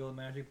to feel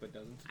magic, but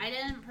doesn't. I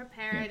didn't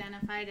prepare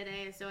Identify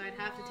today, so I'd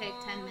have to take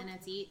 10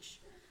 minutes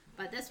each.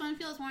 But this one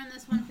feels warm,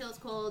 this one feels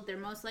cold. They're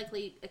most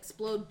likely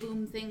explode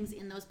boom things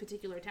in those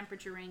particular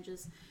temperature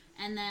ranges.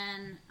 And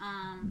then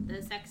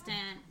the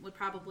sextant would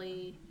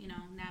probably,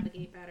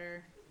 navigate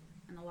better,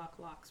 and the lock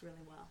locks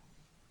really well.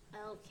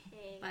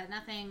 Okay. But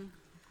nothing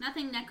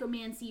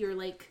necromancy or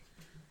like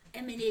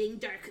emanating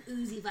dark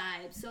oozy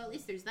vibes. So at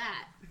least there's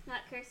that.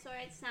 Not cursed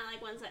swords, not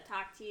like ones that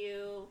talk to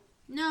you.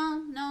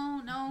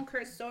 No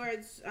cursed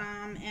swords,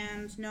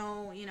 and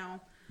no,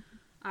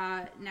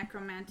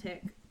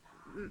 necromantic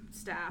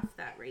staff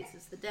that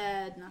raises the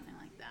dead, nothing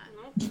like that.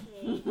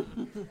 Okay.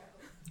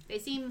 They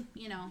seem,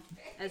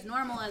 as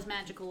normal as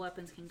magical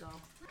weapons can go.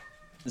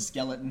 The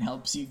skeleton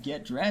helps you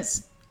get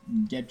dressed,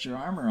 get your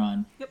armor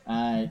on.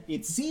 Yep.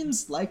 It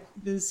seems like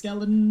the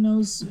skeleton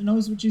knows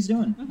what she's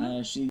doing.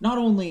 She not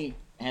only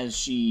has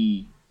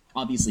she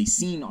obviously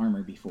seen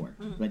armor before,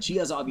 but she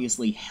has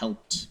obviously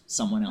helped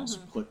someone else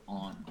put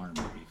on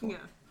armor before.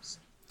 Yeah.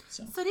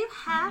 So So do you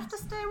have to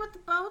stay with the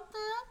boat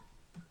then?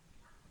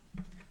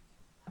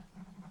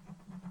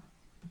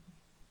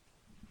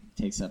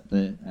 takes up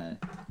the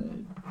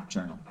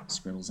journal,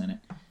 scribbles in it.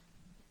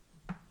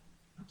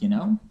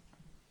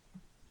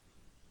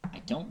 I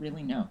don't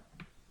really know.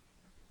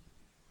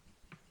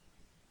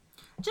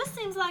 Just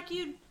seems like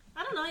you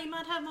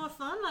might have more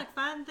fun, like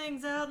finding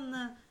things out in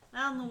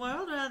the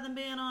world rather than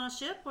being on a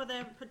ship where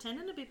they're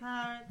pretending to be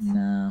pirates.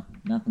 No,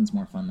 nothing's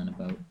more fun than a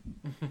boat.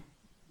 Oh,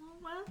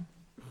 well,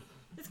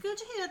 it's good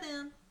you're here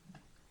then.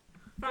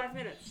 5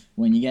 minutes.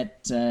 When you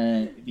get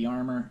the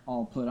armor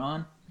all put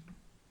on,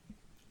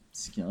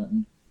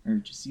 skeleton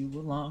urges you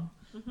along,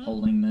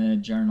 holding the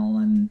journal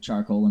and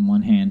charcoal in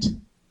one hand.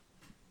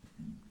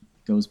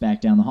 Goes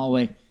back down the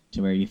hallway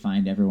to where you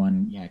find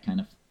everyone, kind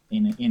of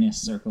in a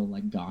circle,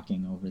 like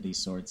gawking over these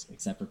swords,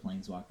 except for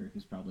Planeswalker,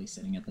 who's probably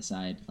sitting at the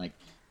side, like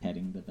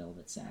petting the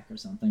velvet sack or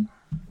something.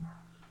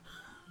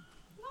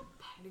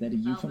 Is that a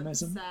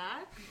euphemism?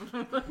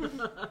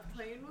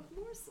 Playing with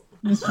morsel.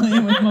 Just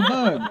playing with my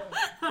bug.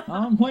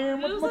 I'm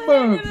playing with my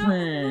bug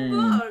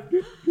friend.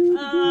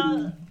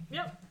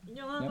 Yep.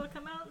 You'll have to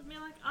come out and be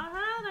like,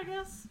 alright, I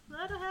guess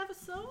let her have a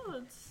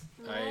swords.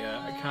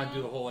 I kind of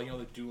do the whole,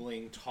 the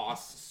dueling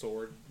toss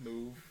sword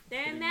move.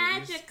 They're in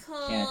movies.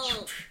 magical.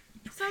 Catch.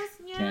 So,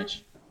 yeah.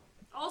 Catch.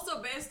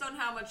 Also, based on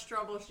how much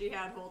trouble she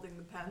had holding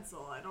the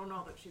pencil, I don't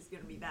know that she's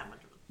going to be that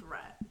much of a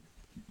threat.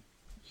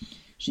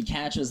 She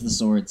catches the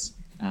swords,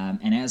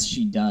 and as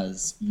she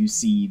does, you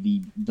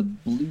see the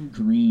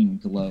blue-green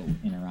glow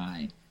in her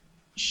eye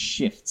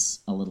shifts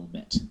a little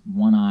bit.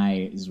 One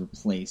eye is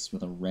replaced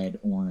with a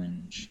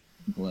red-orange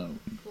glow,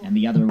 and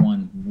the other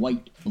one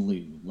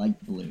white-blue,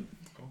 light blue.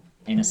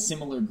 And a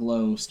similar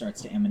glow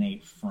starts to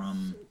emanate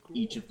from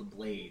each of the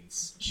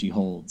blades she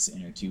holds in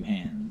her two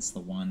hands. The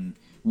one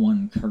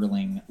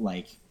curling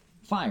like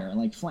fire,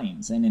 like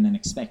flames, and in an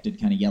expected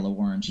kind of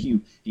yellow-orange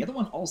hue. The other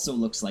one also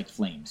looks like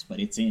flames, but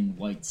it's in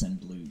whites and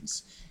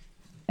blues.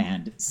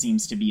 And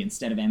seems to be,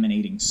 instead of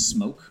emanating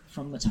smoke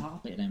from the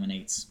top, it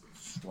emanates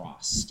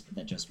frost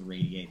that just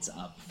radiates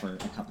up for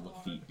a couple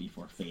of feet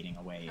before fading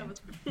away.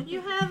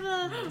 You have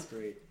That's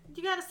great.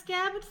 you got a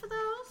scabbard for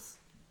those?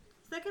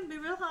 They can be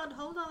real hard to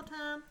hold all the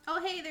time.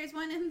 Oh, hey, there's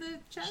one in the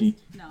chest? She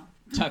No.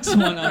 tucks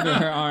one under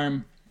her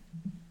arm.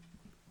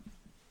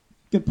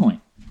 Good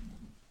point.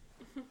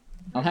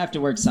 I'll have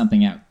to work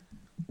something out.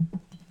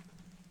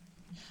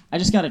 I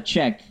just gotta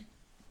check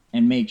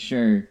and make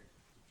sure,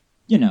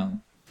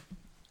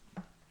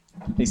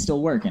 they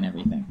still work and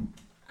everything.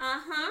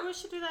 We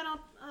should do that on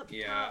up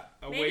Yeah, top.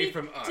 away Maybe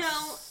from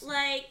us.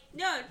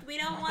 No, we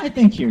don't want. I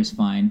think here's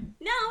fine.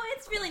 No,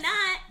 it's really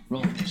not.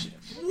 Roll initiative.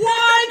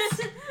 What?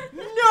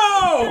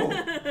 No!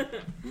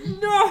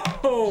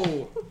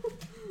 No!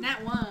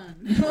 Not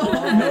one.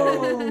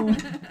 Oh, no.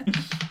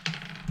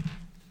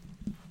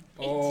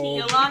 Oh,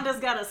 Yolanda's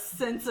got a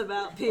sense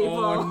about people.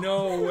 oh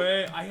no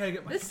way! I gotta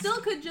get my. This still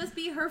could just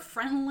be her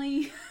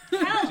friendly.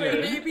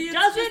 Calvary Maybe it's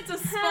doesn't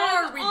just a spar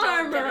have we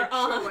don't get a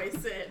armor on.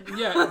 choice in.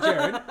 Yeah,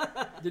 Jared.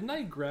 Didn't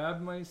I grab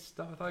my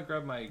stuff? I thought I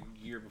grabbed my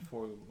gear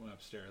before we went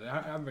upstairs.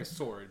 I have my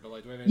sword, but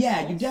like, do I have any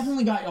Yeah, you spells?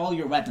 definitely got all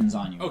your weapons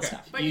on you and Okay.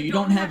 stuff. But You you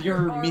don't don't have have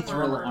your your mithril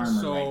armor right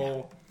now.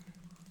 So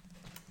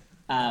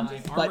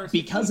armor But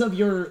because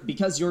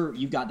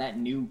you've got that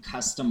new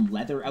custom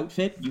leather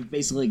outfit, you've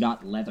basically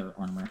got leather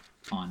armor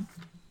on.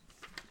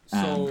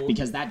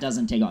 Because that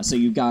doesn't take off. So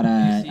you've got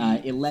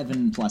a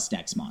 11 plus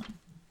dex mod.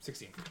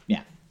 16.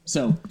 Yeah.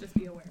 So Just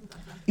be aware of that.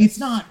 it's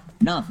not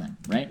nothing,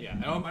 right? Yeah,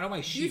 I know my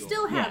shield. You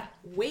still have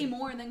way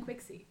more than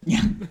Qixi,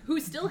 Yeah. who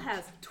still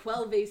has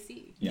 12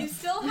 AC. Yeah. You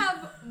still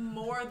have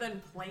more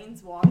than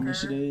Planeswalker,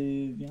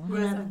 Initiative. Yeah. who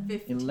has a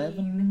 15.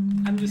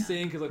 11. I'm just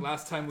saying because like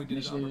last time we did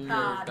it on Initiative.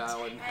 prepared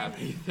battle, I didn't have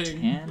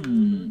anything.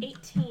 10.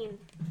 18.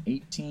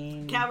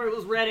 18. Calvary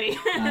was ready.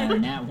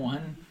 Nat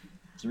 1.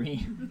 3.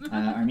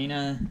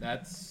 Armina.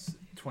 That's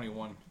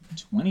 21.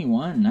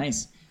 21.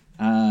 Nice.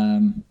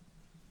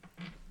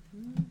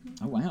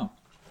 Oh, wow.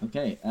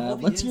 Okay. All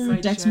the What's your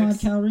insight dex mod,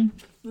 checks. Calorie?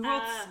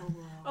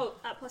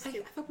 Plus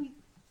 2.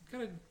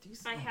 Got a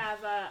decent. I have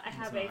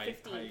Decent a height,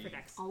 15 for height.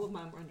 dex. All of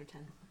mine were under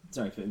 10.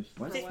 Sorry,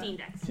 what? 15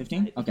 dex.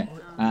 15? Okay.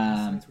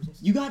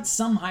 You got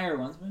some higher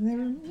ones, but they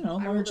were,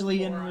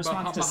 largely in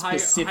response to But higher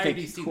specific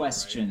DC though, right?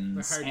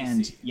 questions. But higher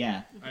And, DC.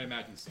 yeah. I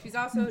imagine so. She's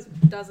also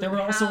doesn't There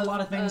were also a have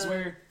lot of things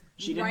where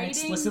she didn't writing-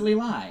 explicitly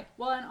lie.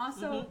 Well, and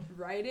also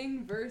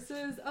writing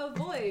versus a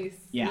voice.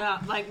 Yeah.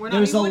 Like we're not.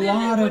 There's a would've- it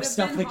lot of would've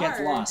stuff been that gets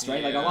hard. lost,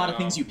 right? Like a lot of Yeah.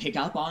 things you pick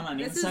up on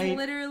This insight. is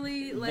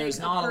literally like There's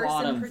a not a person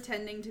lot of-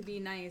 pretending to be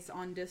nice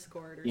on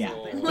Discord or Yeah,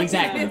 something. Like,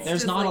 exactly. it's There's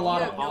just not a like,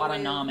 lot you of have no way of-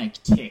 autonomic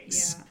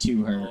ticks Yeah.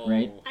 to her,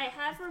 right? I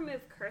have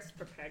removed curse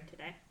prepared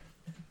today.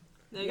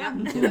 There you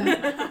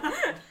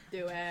go.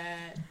 Do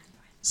it.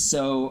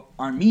 So,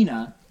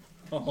 Armina,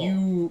 Oh.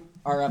 you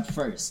are up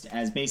first,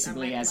 as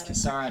basically I might as let it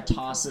Kisara actually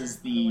tosses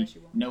cover, the otherwise she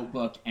won't.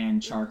 notebook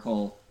and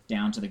charcoal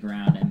down to the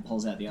ground and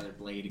pulls out the other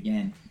blade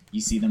again.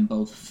 You see them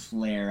both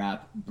flare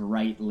up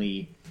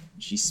brightly.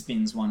 She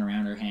spins one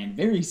around her hand,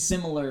 very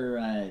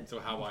similar So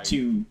how I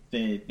to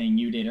the thing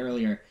you did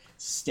earlier.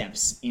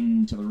 Steps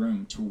into the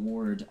room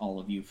toward all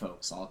of you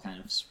folks, all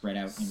kind of spread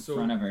out in So-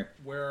 front of her.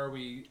 Where are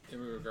we in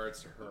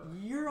regards to her?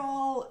 You're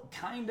all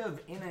kind of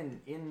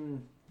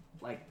in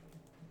like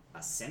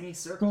a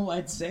Semicircle,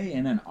 I'd say,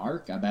 in an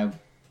arc about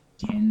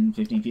 10,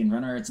 15 feet in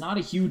front of her. It's not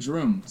a huge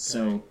room,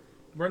 so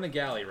We're in the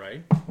galley,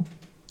 right?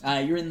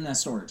 you're in the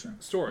storage room.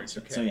 Storage.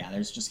 Okay. So yeah,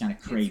 there's just kind of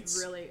crates,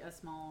 It's really a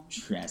small.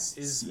 chests,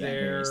 Is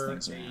various there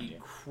things around a you.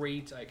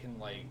 crate I can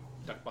like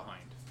duck behind?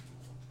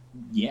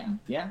 Yeah.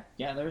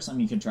 There's some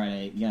you could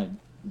try to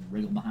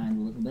wriggle behind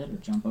a little bit or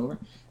jump over.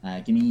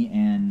 Give me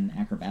an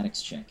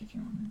acrobatics check if you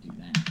want to do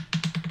that.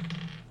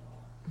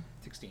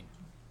 16.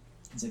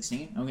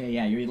 16. Okay,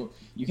 yeah, you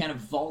kind of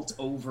vault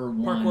over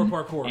one.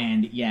 Parkour.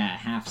 And yeah,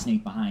 half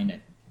sneak behind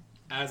it.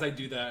 As I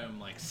do that, I'm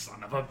like,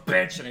 son of a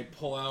bitch, and I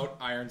pull out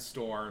Iron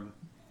Storm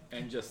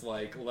and just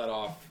like let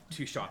off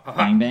 2 shots.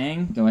 Bang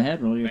bang. Go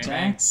ahead, roll your Bang,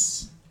 bang.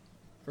 attacks.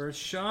 First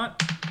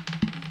shot.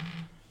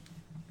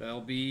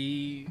 That'll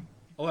be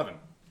 11.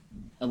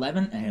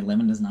 11?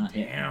 11 does not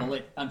hit. Damn.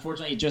 Bullet,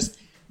 unfortunately, it just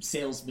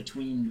sails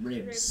between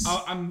ribs.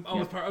 I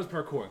was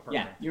parkouring.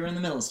 Yeah, you're in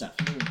the middle of stuff.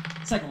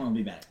 Second one will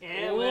be better.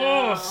 Yeah, Oh,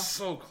 well.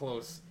 so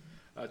close.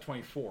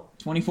 24.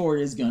 24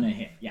 is gonna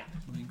hit. Yeah.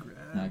 Let me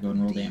grab Go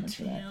and roll damage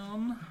for that.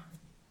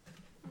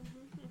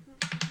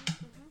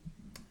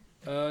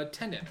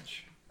 10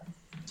 damage.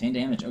 10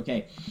 damage.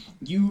 Okay.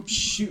 You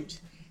shoot,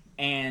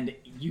 and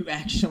you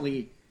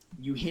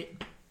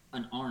hit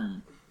an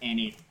arm, and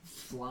it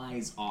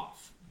flies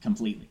off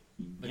completely.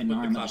 You hit an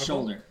arm on the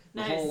shoulder.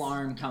 The whole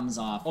arm comes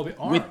off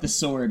with the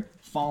sword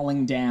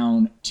falling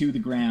down to the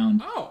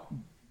ground. Oh.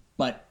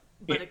 But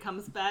it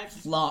comes back.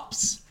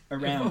 Flops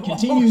around,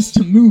 continues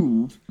to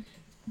move,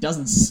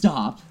 doesn't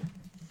stop.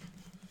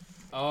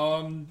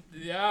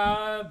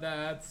 Yeah,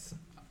 that's...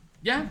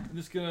 Yeah, I'm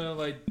just gonna,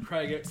 like,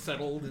 try to get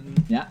settled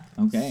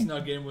and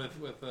snug in with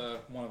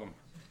one of them.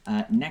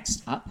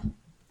 Next up,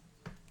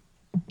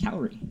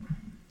 Calorie.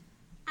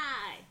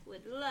 I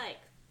would like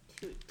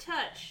to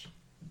touch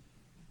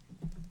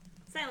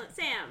Silent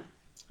Sam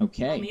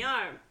Okay. on the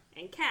arm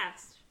and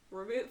cast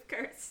Remove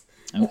Curse.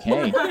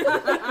 Okay.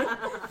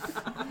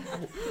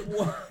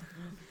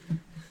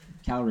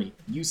 Calorie,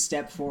 you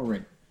step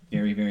forward,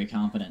 very, very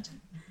confident.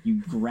 You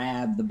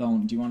grab the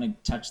bone. Do you want to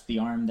touch the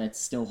arm that's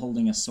still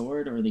holding a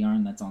sword or the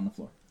arm that's on the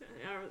floor? The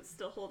arm that's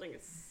still holding a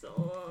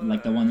sword.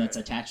 Like the one that's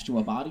attached to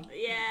a body?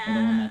 Yeah. Or the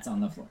one that's on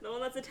the floor? The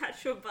one that's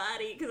attached to a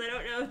body, because I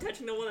don't know if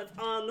touching the one that's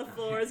on the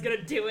floor is going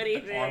to do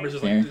anything. Arm is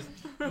just Fair. like, just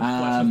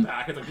flushes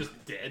back, it's like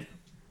just dead.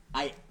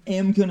 I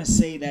am going to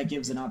say that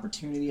gives an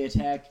opportunity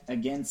attack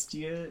against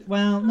you.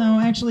 Well, no,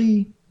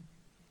 actually...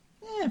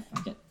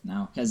 fuck it.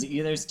 No, because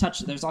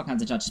there's all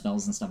kinds of touch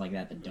spells and stuff like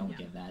that that don't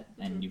give that,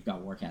 and you've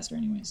got Warcaster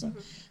anyway, so...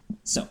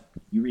 So,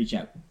 you reach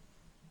out.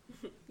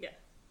 Yeah.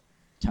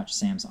 Touch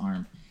Sam's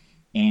arm,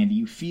 and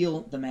you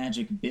feel the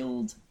magic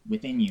build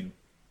within you,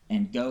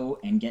 and go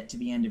and get to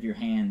the end of your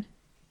hand,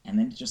 and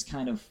then it just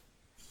kind of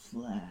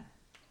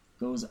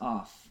goes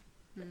off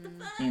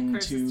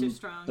into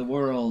the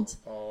world.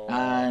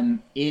 Oh.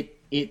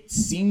 It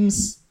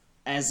seems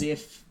as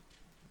if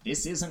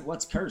this isn't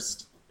what's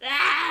cursed.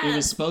 It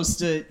was supposed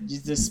to.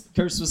 This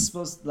curse was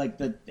supposed, like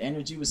the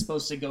energy was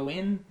supposed to go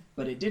in,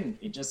 but it didn't.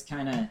 It just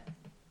kind of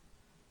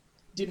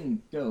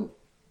didn't go.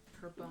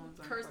 Her bones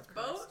are Cursed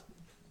boat?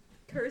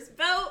 Cursed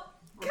boat!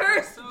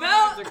 Cursed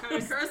boat!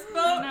 Cursed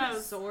boat? No.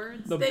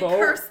 Swords. The They boat.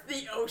 cursed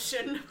the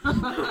ocean.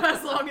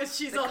 As long as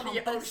she's on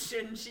the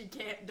ocean, she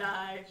can't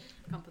die.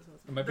 Compass.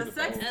 It might be The the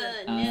boat.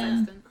 sextant.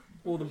 No.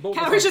 Well, the boat.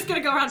 We're just gonna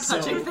go around So-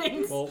 touching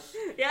things. Well,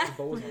 Yeah. the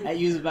boat was on That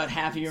uses about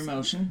half of your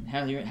motion,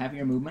 half of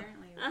your movement.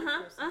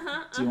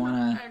 Do you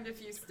want to And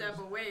if you step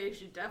away,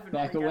 she definitely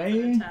back gets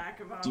away? an attack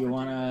of Do you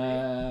want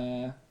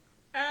opportunity.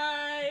 to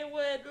I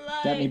would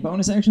like... got any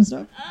bonus action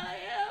stuff? I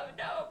have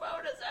no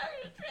bonus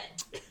action.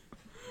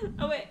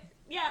 Oh wait,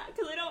 yeah,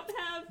 because I don't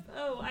have.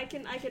 Oh,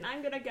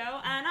 I'm gonna go,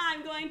 and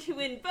I'm going to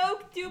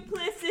invoke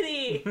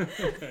duplicity.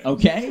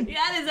 Okay.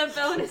 That is a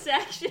bonus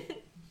action.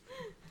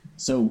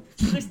 So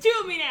There's two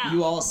of me now.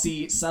 you all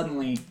see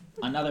suddenly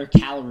another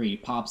calorie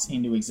pops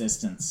into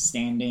existence,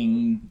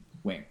 standing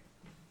where?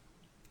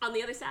 On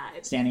the other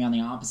side. Standing on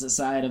the opposite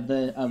side of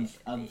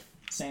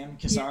Sam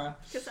Kisara.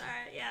 Kasara,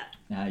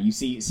 yeah. You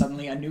see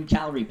suddenly a new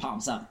calorie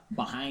pops up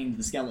behind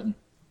the skeleton.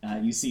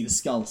 You see the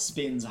skull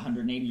spins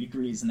 180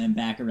 degrees and then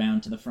back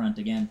around to the front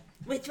again.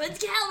 Which one's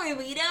calorie?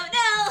 We don't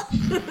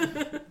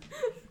know.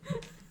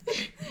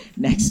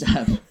 Next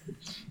up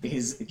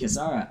is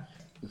Kisara,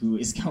 who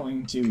is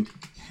going to,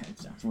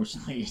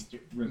 unfortunately,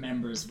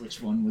 remembers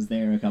which one was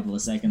there a couple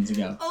of seconds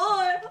ago.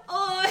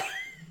 Or.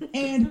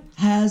 And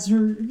has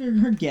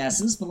her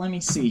guesses, but let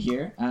me see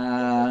here.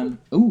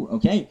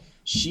 Okay.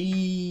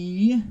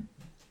 She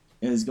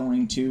is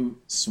going to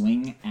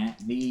swing at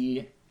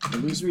the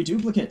illusory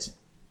duplicate.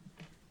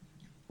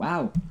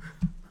 Wow.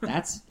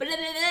 That's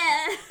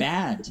bad.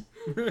 bad.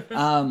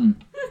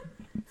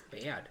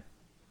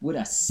 Would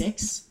a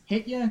 6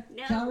 hit you,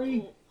 No.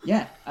 Calorie?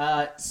 Yeah.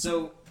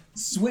 So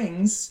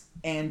swings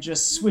and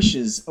just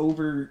swishes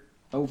over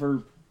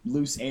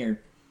loose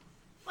air.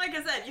 Like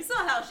I said, you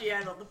saw how she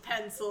handled the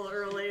pencil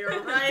earlier,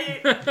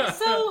 right?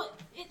 So,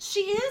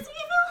 she is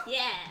evil?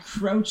 Yeah.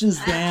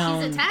 Crouches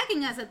down. She's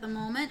attacking us at the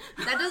moment.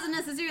 That doesn't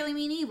necessarily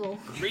mean evil.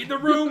 Read the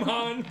room,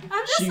 hon.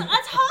 She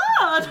It's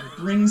hard.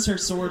 brings her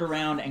sword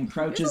around and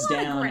crouches There's a lot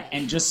of down gray.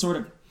 and just sort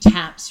of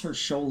taps her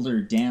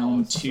shoulder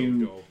down so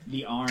to dope.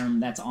 the arm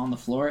that's on the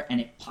floor,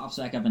 and it pops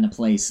back up into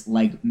place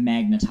like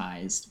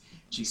magnetized.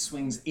 She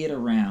swings it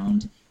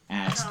around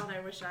at God,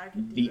 I wish I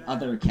could do the that.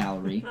 other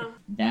calorie.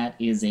 That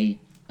is a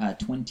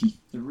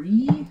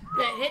 23.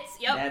 That hits,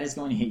 yep. That is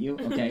going to hit you.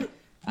 Okay.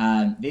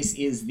 This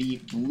is the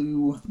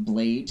blue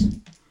blade.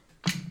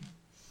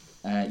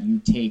 You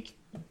take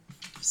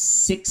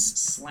 6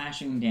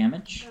 slashing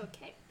damage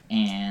Okay.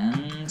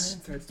 and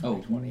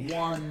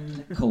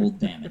 1 cold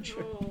damage.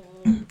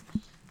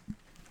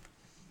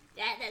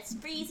 That's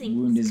freezing.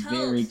 Wound It's is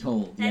cold. very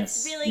cold.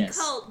 That's yes, really yes.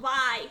 cold.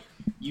 Why?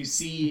 You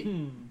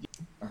see,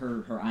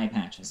 her eye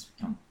patch has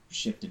become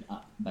shifted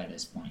up by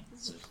this point,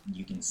 so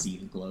you can see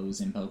the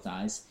glows in both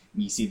eyes.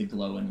 And you see the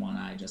glow in one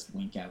eye just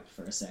wink out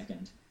for a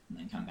second and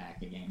then come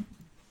back again,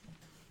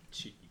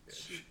 Cheeky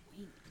bitch.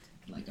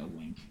 like a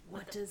wink,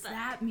 What does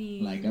that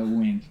mean? like a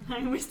wink.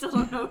 We still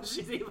don't know if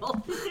she's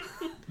evil.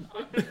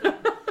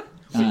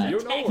 You know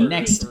or-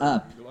 Next or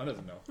up Yolanda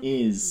doesn't know.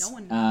 is No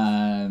one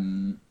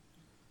knows.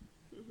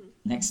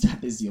 next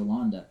up is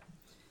Yolanda.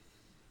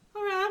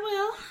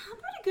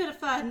 good at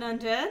fighting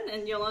undead.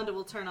 And Yolanda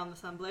will turn on the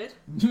Sunblade.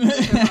 With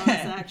her bonus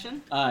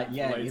action.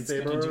 Yeah, it's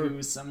gonna Lightsaber.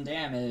 do some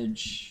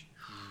damage.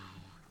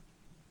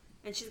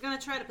 And she's gonna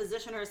try to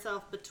position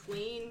herself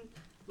between,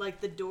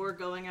 like, the door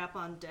going up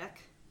on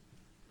deck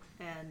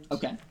and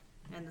Okay.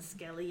 and the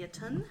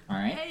skeleton. All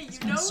right. Hey, It's you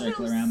gonna know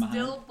circle who's around behind.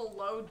 still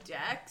below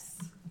decks?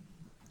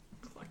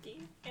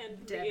 Clucky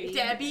and Debbie.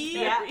 Debbie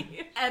Yeah.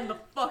 and the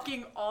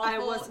fucking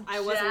awful I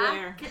was Jack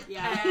aware.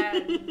 Yeah.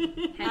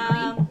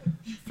 and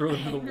Throw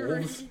them to the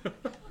wolves.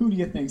 Who do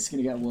you think's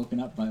gonna get woken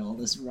up by all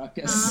this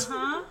ruckus?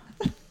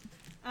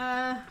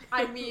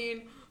 I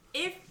mean,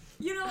 if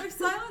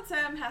Silent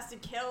Sam has to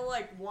kill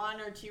like 1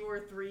 or 2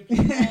 or 3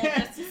 people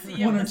just to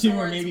see One if or the two, or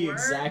swords maybe work.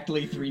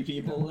 exactly 3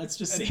 people. Let's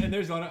just see. And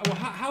there's one. Well,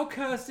 how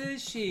cursed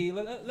is she?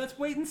 Let's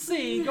wait and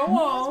see. Go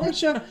on.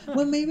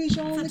 Well, maybe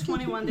she'll It's a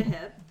 21 to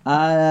hit.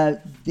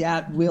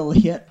 That will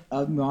hit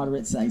a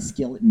moderate-sized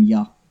skeleton.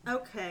 Yeah.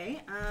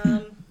 Okay.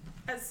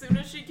 As soon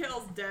as she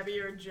kills Debbie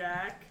or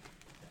Jack,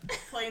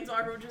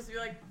 Planeswalker would just be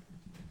like,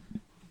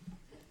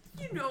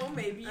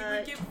 maybe you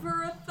would give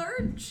her a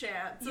 3rd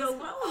chance as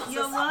well. as a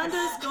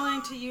Yolanda's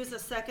going to use a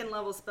 2nd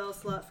level spell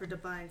slot for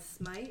Divine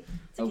Smite.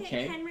 It's okay.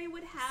 Okay. Henry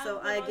would have So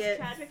the I most get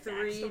tragic 3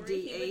 backstory. He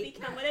D8. would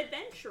become an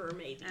adventurer,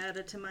 maybe.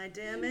 Added to my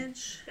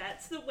damage.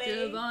 That's the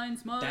way. Divine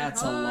Smite.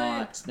 That's a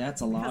lot. That's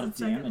a lot of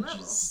Because it's 2nd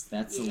damages.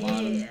 That's a Yeah.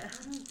 lot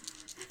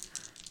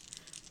of.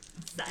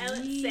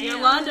 Silent Sam.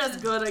 Yolanda's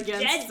good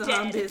against Dead.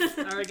 zombies.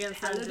 Or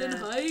against Paladin undead.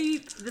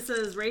 hype. This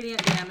is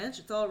radiant damage.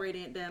 It's all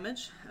radiant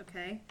damage.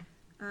 Okay.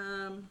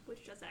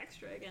 Which does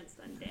extra against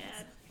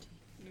undead,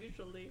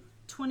 usually.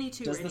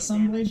 22 Does the radiant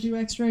Sunblade damage. do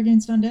extra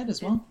against undead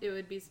as well? It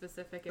would be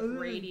specific if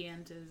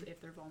radiant is if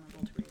they're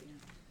vulnerable to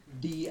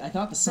radiant. I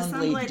thought the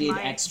Sunblade Sunblade did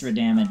might. extra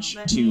damage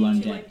Let to me-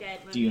 undead.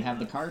 Undead. Do you have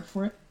the card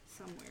for it?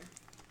 Somewhere.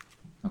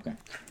 Okay.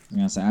 I'm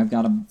gonna say I've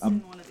got It's a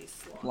in one of these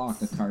slots.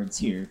 block of cards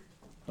here,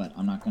 but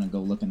I'm not gonna go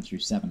looking through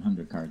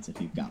 700 cards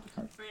if you've got the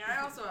card. I mean,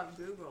 I also have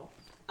Google.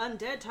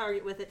 Undead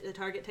target with it. The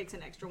target takes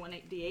an extra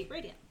 1d8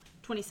 radiant.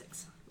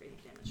 26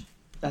 radiant damage.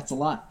 That's a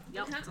lot.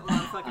 Yep. That's a lot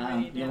of fucking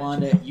radiant damage.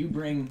 Yolanda, you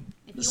bring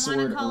If the you want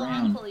to sword call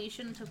around, uncle, you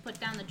shouldn't have put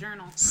down the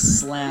journal.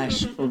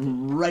 slash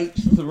right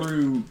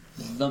through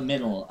the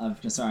middle of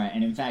Qixi,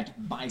 and in fact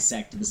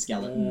bisect the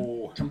skeleton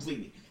Oh.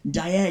 completely,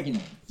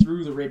 diagonally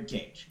through the rib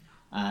cage.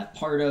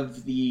 Part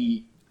of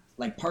the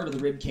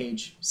rib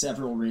cage,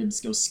 several ribs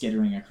go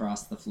skittering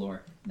across the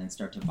floor and then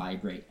start to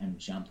vibrate and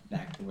jump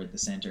back toward the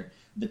center.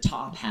 The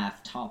top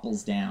half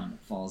topples down,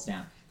 falls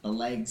down. The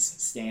legs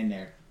stand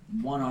there.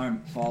 One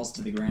arm falls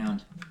to the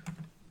ground,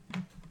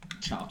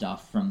 chopped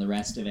off from the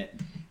rest of it.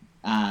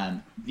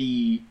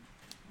 The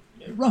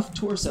rough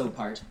torso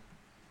part,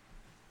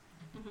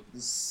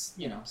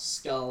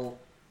 skull,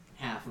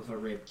 half of a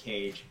rib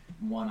cage,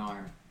 one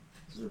arm,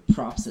 sort of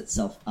props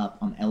itself up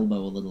on elbow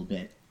a little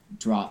bit,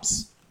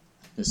 drops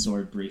the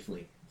sword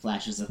briefly,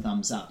 flashes a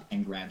thumbs up,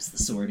 and grabs the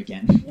sword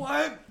again. What?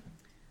 I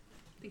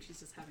think she's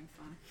just having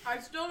fun. I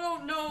still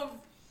don't know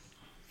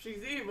if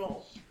she's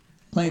evil.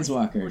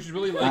 Planeswalker. Which is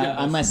really like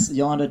unless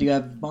Yolanda, do you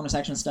have bonus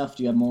action stuff?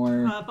 Do you have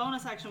more?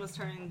 Bonus action was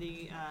turning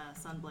the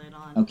Sunblade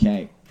on.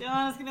 Okay.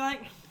 Yolanda's gonna be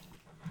like,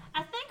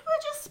 I think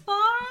we're just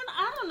sparring.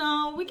 I don't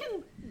know. We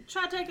can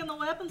try taking the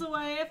weapons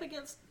away if it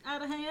gets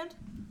out of hand.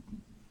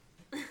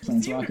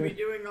 Seem to be Planeswalker.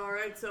 doing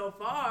alright so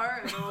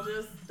far, and I'll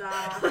just,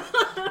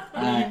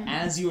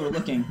 As you are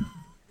looking,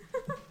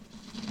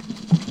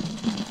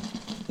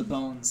 the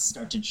bones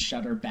start to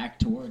shudder back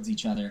towards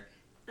each other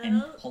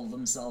and pull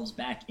themselves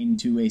back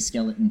into a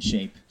skeleton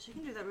shape. She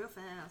can do that real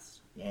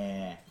fast.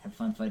 Yeah, have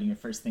fun fighting your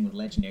first thing with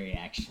legendary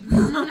action.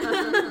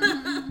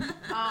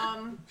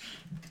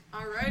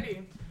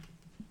 Alrighty.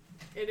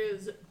 It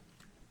is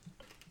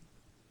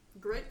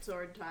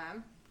greatsword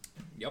time,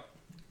 Yep.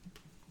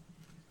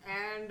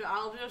 and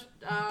I'll just,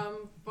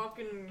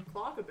 fucking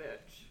clock a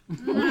bitch.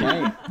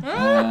 Okay.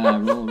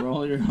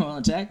 Roll your roll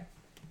attack.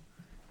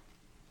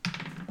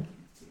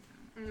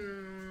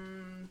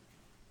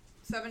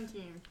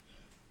 17.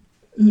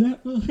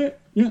 That will hit.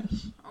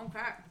 Yes. Okay.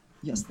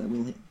 Yes, that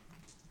will hit.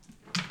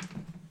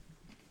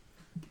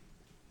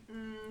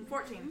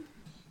 14.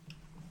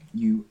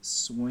 You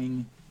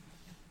swing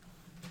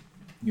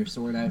your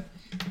sword out,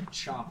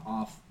 chop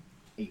off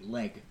a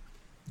leg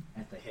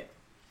at the hip.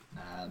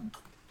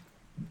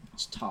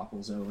 Just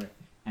topples over,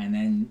 and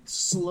then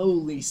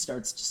slowly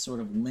starts to sort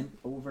of limp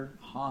over,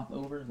 hop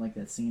over, like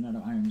that scene out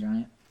of Iron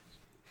Giant.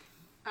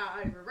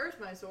 I reverse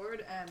my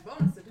sword and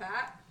bonus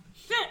attack.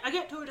 Shit! I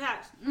get 2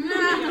 attacks.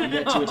 You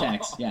get 2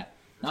 attacks, yeah.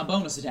 Not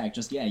bonus attack,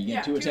 just, you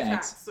get 2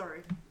 attacks.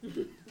 Sorry.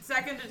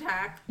 Second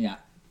attack. Yeah,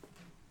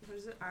 What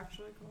is it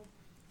actually called?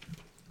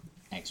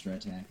 extra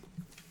attack.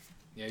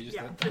 Yeah, you just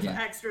Yeah, let- it's Yeah. an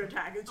extra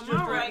attack. It's I'm just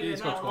alright. you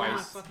just go Not on my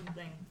twice. fucking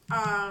thing.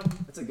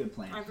 That's a good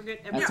plan. I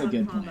forget That's a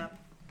everything good on plan. that.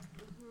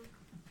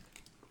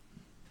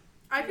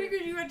 I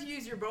figured you had to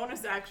use your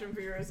bonus action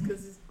for yours,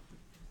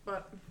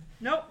 but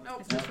Nope. nope.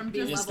 It's just from You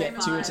being just level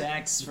get 2 5.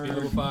 attacks for...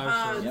 Level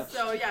 5 for Yep.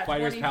 So yeah,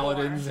 fighters, 24.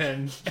 paladins,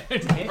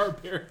 and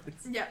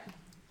barbarians. Yeah,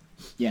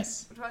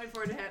 Yes.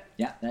 24 to hit,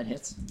 Yeah, that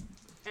hits.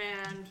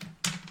 and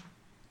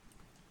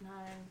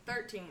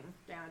 13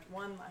 damage.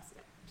 1 less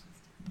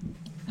damage.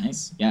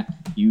 Nice. Yeah.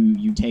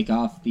 You take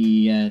off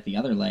the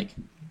other leg,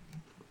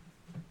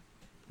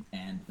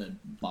 and the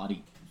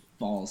body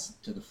falls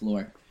to the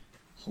floor,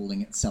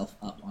 holding itself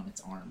up on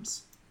its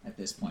arms at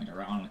this point,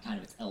 or on kind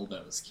of its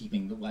elbows,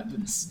 keeping the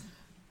weapons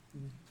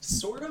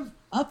sort of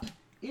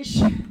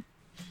up-ish.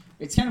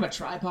 It's kind of a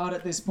tripod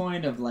at this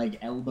point of like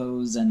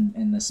elbows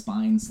and the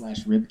spine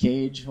 / rib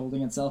cage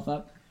holding itself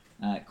up.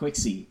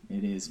 Qixi,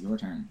 it is your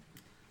turn.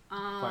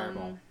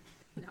 Fireball.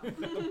 No.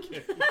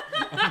 Okay.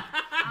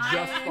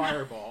 Just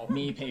fireball.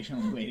 Me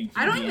patiently waiting for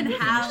I don't the even end to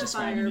finish have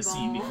describing the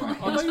scene before I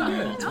Fireball. cast Oh, you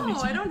Fireball did. 20 No,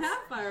 I times. don't have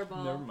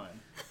fireball. Never mind.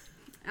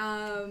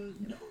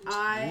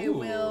 I Ooh.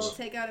 will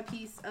take out a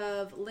piece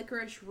of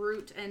licorice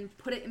root and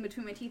put it in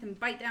between my teeth and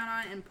bite down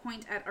on it and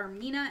point at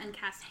Armina and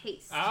cast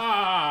haste.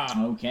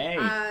 Ah! Okay.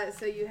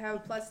 So you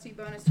have +2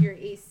 bonus to your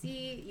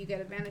AC, you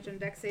get advantage on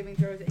dex saving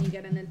throws, and you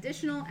get an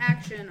additional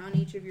action on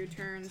each of your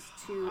turns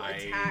to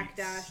attack,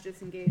 Nice.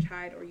 disengage,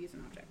 hide, or use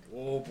an object.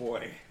 Oh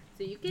boy.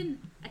 So you can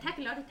attack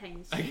a lot of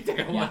times. I can take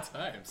it a lot of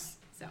times.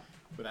 So,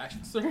 With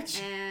action search.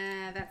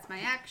 and that's my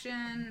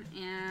action,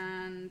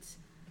 and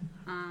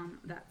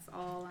that's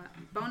all.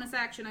 Bonus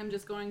action, I'm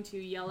just going to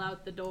yell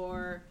out the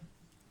door.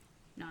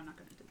 No, I'm not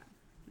going to do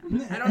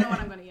that. No, I don't know what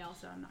I'm going to yell,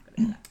 so I'm not going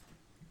to do that.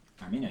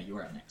 Armina, you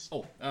are up next.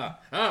 Oh,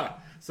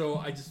 So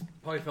I just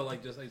probably felt like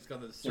I just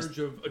got the surge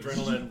of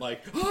adrenaline,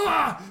 like,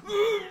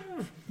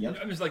 Yep.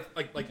 I'm just like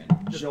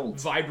just Jolt.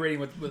 vibrating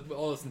with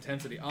all this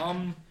intensity.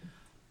 I'm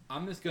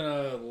just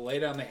gonna lay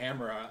down the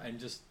hammer and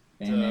just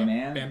Bam, bam,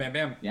 bam. bam, bam,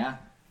 bam, Yeah.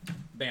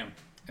 bam.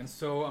 And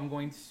so I'm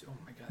going to. Oh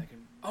my god, I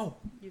can. Oh,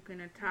 You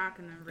can attack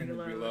and then and then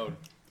reload. reload.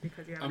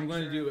 Because you have I'm an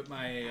going to extra- do it with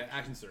my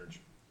action surge.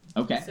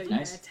 Okay. So you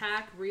Nice. can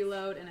attack,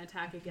 reload, and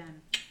attack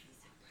again.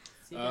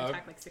 So you can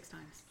attack like 6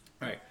 times.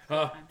 All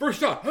right. First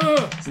shot.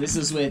 So this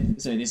is with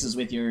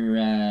your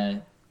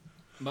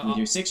with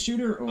your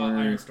 6-shooter or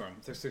Iron Storm,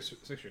 six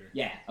shooter.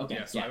 Yeah. Okay.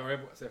 Yeah. So I have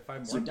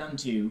 5 So more. you've done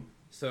 2,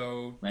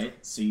 So right?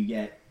 So you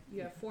get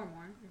You have 4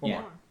 more.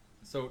 yeah.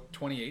 So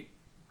 28.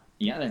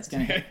 Yeah, that's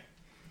gonna hit.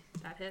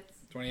 That hits.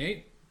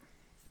 28.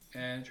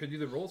 And should I do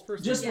the rolls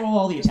first? Just Yeah. roll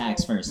all the Just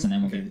attacks roll. first, and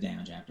then we'll Okay. do the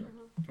damage after.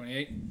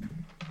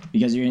 28.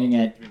 Because you're gonna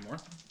get 3 more.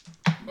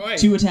 Oh, wait.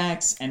 2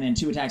 attacks, and then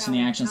 2 attacks from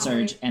the action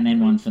surge, and then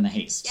 1 from the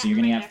haste. So Yeah,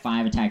 you're gonna right get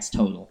 5 attacks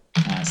total.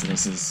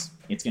 So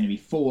it's gonna be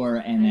 4,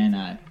 and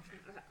then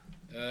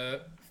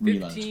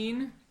reload.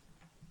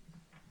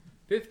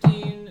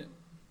 15,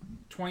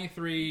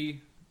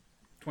 23,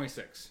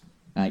 26.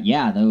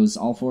 yeah,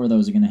 all 4 of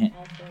those are gonna hit.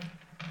 All 4.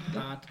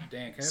 Not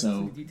dang. Can I have So,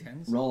 some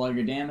D10s? Roll all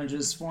your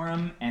damages for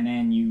him, and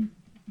then you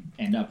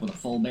end up with a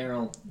full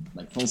barrel,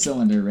 like full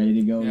cylinder, ready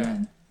to go Yeah.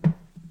 again.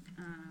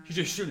 He's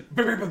just shooting.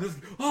 He's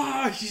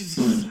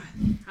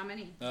How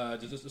many?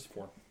 just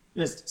 4.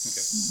 Just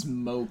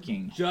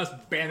smoking. Just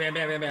bam, bam,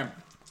 bam, bam, bam.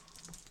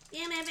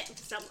 Yeah, man.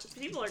 Some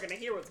people are gonna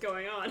hear what's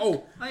going on.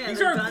 Oh, yeah, these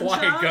they're aren't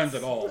quiet gunshots? guns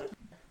at all.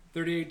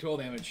 38 total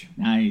damage.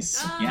 Nice.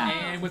 Ah. Yeah.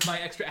 And with my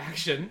extra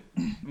action,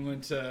 I'm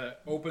going to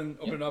open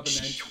it up and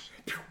then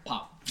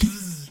Pop.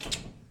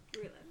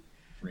 Reload.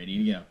 Ready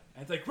to go.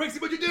 and it's like,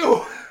 Rexy, what'd you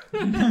do?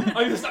 I'm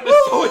so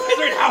intense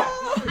right now.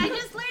 I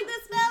just learned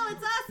this spell.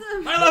 It's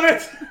awesome. I love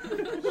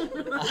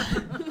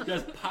it.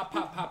 Just pop,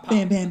 pop, pop, pop.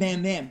 Bam, bam,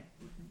 bam, bam.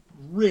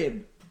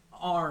 Rib,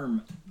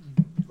 arm,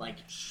 like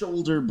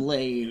shoulder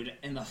blade,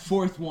 and the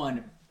 4th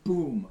one,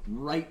 boom,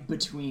 right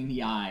between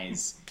the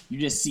eyes. You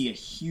just see a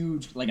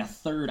huge, like a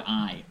 3rd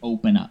eye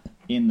open up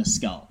in the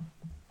skull.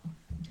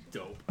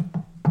 Dope.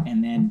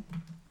 And then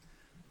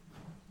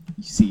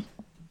you see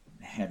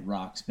the head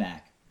rocks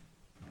back,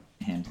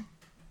 and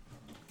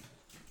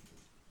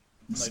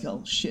the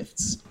skull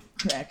shifts,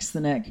 cracks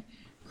the neck.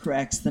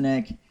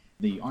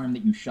 The arm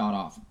that you shot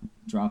off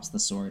drops the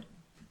sword,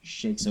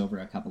 shakes over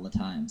a couple of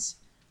times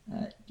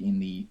in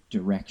the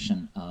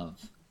direction of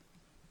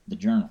the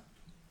journal.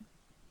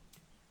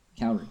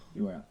 Cowrie,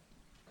 you are up.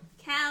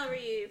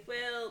 Calorie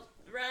will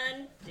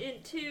run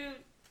in 2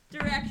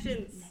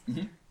 directions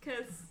Mhm.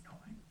 because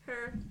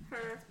her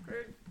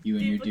You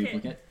and your Duplicate.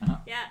 duplicate. Uh-huh.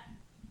 yeah,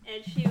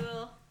 and she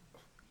will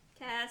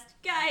cast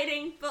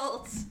guiding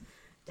bolts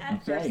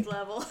at Okay. 1st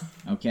level.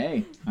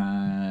 Okay.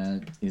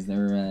 Is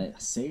there a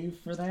save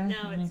for that?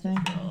 No, or it's anything?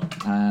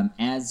 just roll.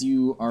 As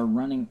you are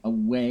running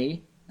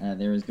away,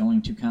 there is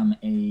going to come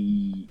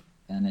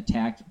an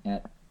attack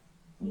at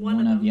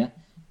one of you.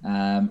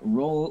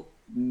 Roll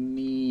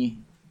me,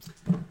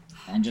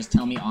 and just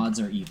tell me odds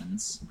or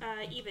evens.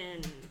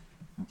 Even.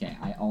 Okay,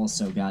 I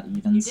also got You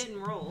evens. didn't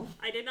roll.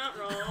 I did not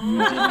roll. You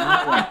did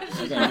not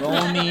roll. Okay,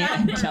 roll me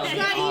and tell me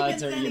got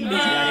odds or evens evens. You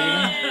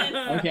got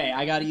even? Okay,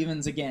 I got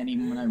evens again,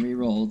 even when I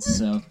re-rolled.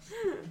 So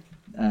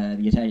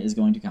the attack is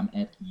going to come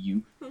at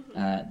you.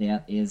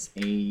 That is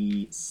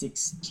a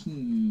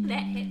 16 That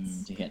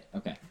hits. to hit.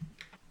 Okay.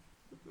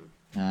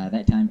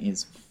 That time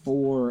is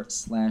 4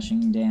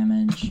 slashing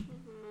damage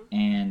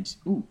and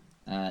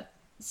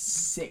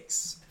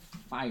 6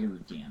 fire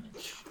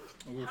damage.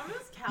 How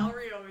does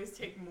Calorie always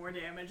take more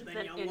damage than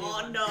Than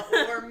Yolanda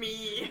or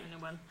me?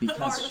 Anyone.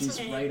 Because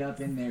she's right up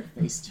in there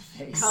face to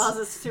face.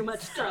 Causes too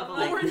much trouble.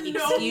 For no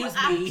Excuse me.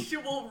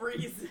 actual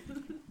reason.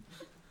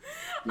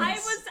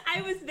 Yes.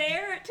 I was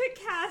there to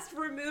cast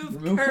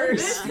remove Remove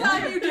curse. This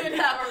time you did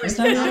have a This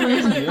reason. time you had a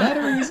reason. You had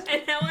a reason.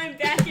 And now I'm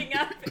backing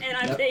up and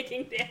I'm Yep.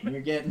 taking damage.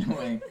 You're getting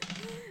away.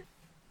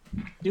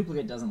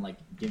 Duplicate doesn't like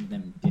give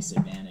them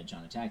disadvantage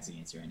on attacks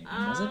against you or anything,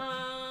 does it?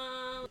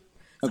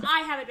 So Okay.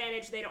 I have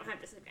advantage, they don't have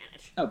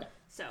disadvantage. Okay.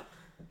 So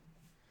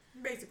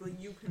Basically,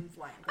 you can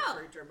flank a Oh.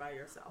 creature by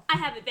yourself. I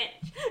have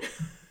advantage.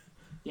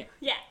 Yeah.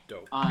 Yeah.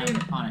 Dope. On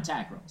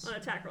attack rolls. On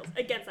attack rolls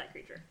against that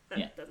creature. That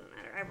Yeah. doesn't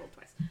matter. I rolled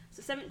twice.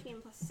 So 17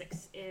 plus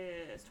 6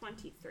 is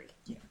 23.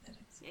 Yeah, that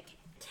is. Okay.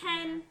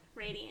 10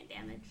 radiant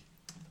damage.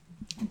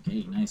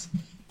 Okay, nice.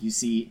 You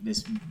see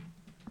this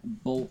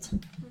bolt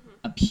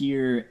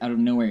appear out of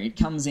nowhere. It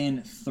comes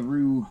in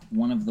through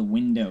one of the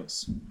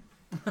windows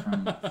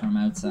from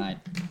outside.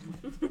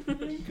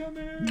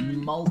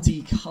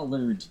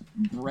 Multicolored,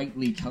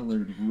 brightly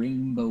colored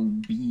rainbow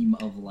beam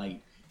of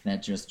light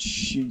that just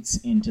shoots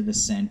into the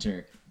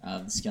center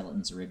of the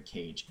skeleton's rib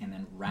cage and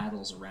then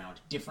rattles around.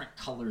 Different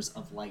colors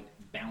of light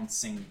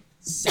bouncing,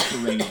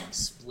 separating,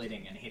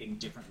 splitting, and hitting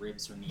different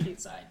ribs from the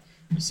inside.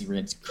 You see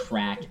ribs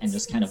crack and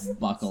just kind of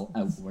buckle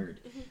outward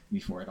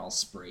before it all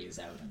sprays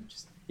out and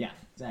just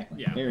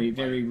exactly. Yeah, Very,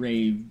 very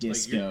rave Like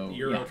disco.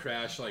 Euro yeah.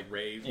 trash, like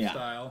rave Yeah.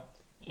 style.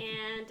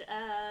 And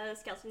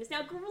skeleton is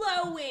now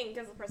glowing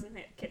because the person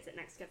that hits it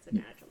next gets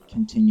advantage on the roll.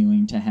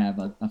 Continuing to have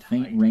a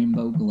faint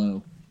rainbow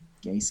glow.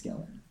 Gay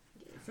skeleton.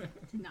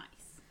 Nice.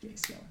 Gay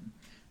skeleton.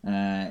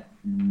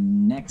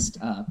 Next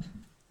up,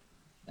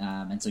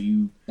 and so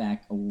you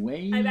back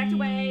away. I backed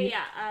away,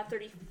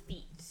 30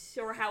 feet,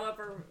 or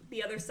however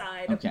the other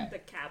side Okay. of the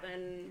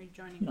cabin.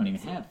 Rejoining. You don't even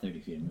have 30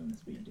 feet of movement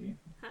speed, do you?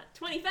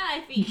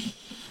 25 feet.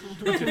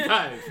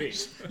 25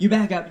 feet. You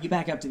back up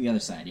to the other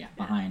side,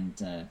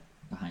 behind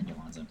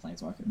Yolanda and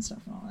Planeswalker and stuff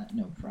and all that.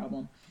 No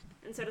problem.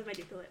 And so does my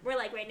duplicate. We're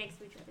like right next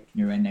to each other.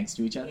 You're right next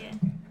to each other. Yeah.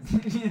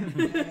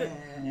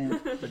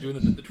 They're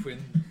doing the twin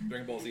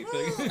Dragon Ball Z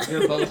thing.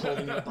 You're both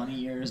holding up bunny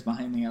ears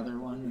behind the other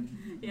one,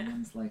 and Yeah.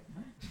 one's like,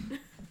 "What?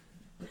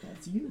 But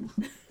that's you."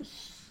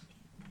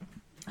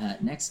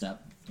 Next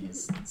up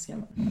is the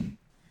skeleton.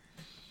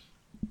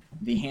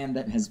 The hand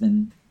that has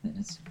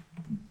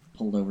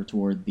pulled over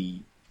toward the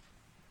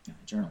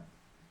journal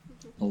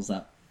pulls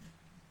up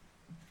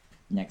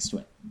next to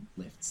it,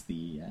 lifts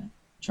the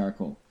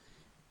charcoal,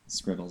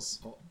 scribbles.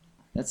 Oh.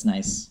 That's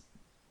nice.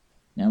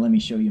 Now let me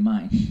show you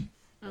mine.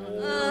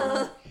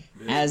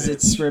 As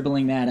it's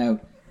scribbling that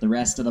out, the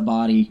rest of the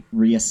body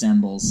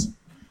reassembles.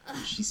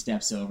 She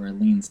steps over,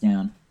 leans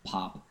down,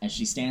 pop. As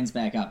she stands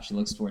back up, she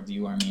looks towards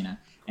you, Armina,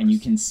 and you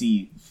can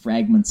see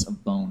fragments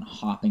of bone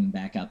hopping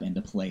back up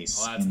into place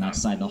Oh, that's not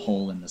inside the cool.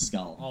 hole in the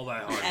skull. All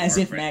that hard As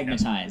work if right now.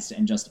 magnetized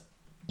and just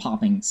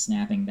popping,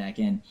 snapping back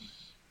in.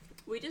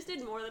 We just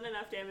did more than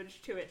enough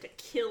damage to it to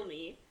kill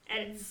me,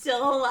 and it's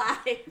still alive.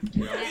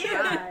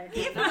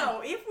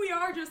 If we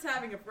are just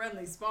having a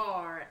friendly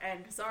spar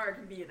and Kasara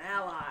can be an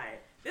ally,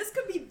 this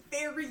could be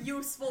very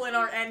useful in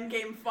our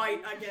endgame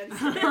fight against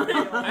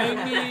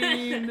I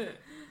mean,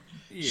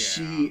 yeah.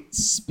 She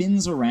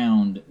spins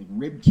around,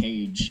 rib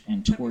cage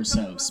and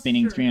torso,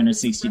 spinning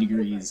 360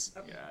 degrees,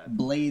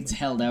 blades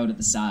held out at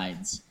the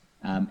sides,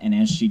 and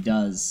as she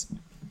does,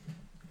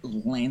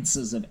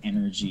 lances of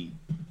energy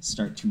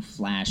start to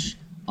flash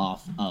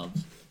off of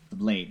the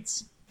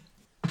blades.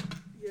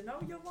 You know,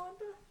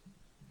 Yolanda,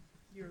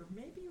 you're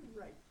maybe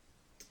right.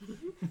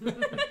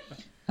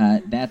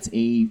 That's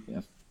a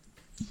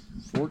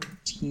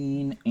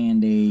 14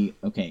 and a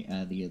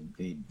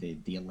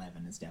the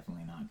 11 is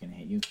definitely not going to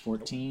hit you.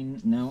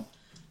 14, no.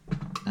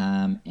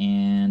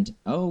 And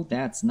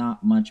that's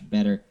not much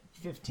better.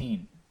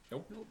 15.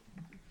 Nope.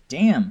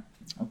 Damn.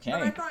 But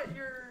I Okay. thought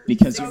you're...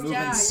 Because you're Oh, moving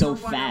yeah, so you're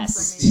one up from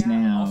fast me, yeah.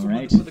 now, Also,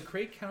 right? would the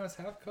crate count as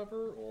half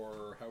cover,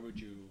 or how would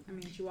you? I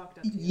mean, she walked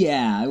up to you.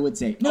 Yeah, I would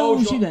say. No,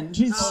 Oh, she didn't.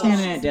 She's Oh,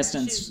 standing at a she's-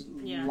 distance,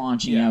 yeah.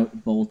 launching Yeah.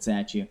 out bolts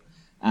at you.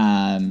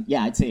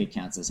 I'd say it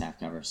counts as half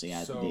cover, so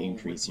So they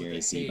increase with your the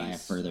AC by a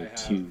haste, further I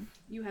have- 2.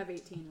 You have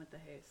 18 with the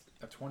haste.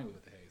 I have 20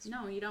 with the haste.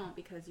 No, you don't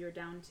because you're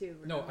down 2.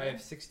 No, remember? I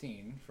have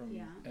 16 from,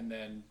 Yeah. and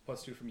then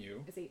plus 2 from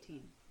you. It's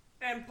 18.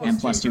 And And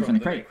plus 2 from the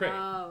crate.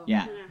 Oh.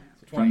 Yeah. Yeah.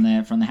 So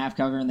 20. From the half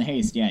cover and the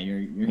haste,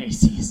 your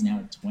AC is now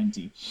at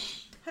 20.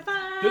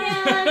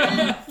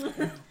 High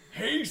five!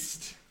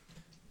 Haste.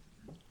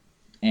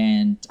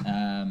 And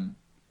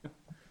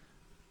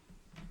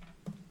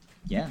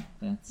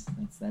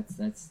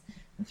that's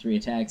the 3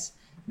 attacks.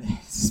 The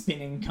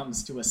spinning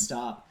comes to a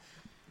stop,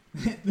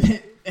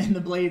 and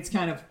the blades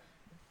kind of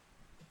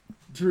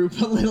droop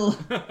a little.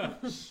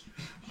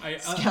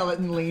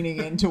 Skeleton leaning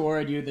in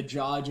toward you, the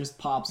jaw just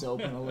pops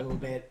open a little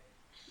bit.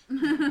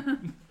 I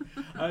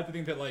have to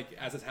think that, like,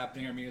 as it's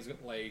happening, Armina's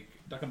like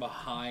ducking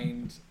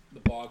behind the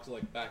box,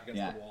 like back against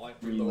Yeah. the wall, like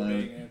Reload.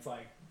 reloading, and it's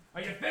like,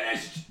 "Are you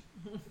finished?"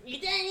 You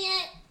done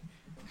yet?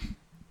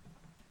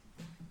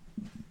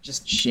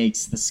 Just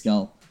shakes the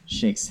skull,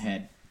 shakes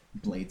head.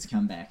 blades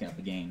come back up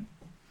again.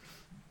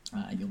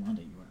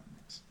 Yolanda, you are up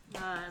next.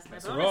 As my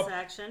Mess her bonus up.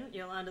 action,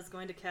 Yolanda's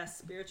going to cast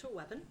Spiritual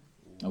Weapon.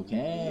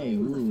 Okay.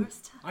 For the Ooh.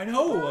 first time. I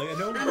know.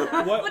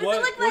 What What does it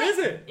look what like? is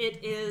it?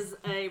 It is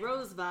a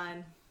rose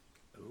vine.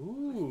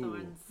 Ooh.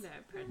 Thorns.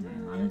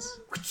 Nice.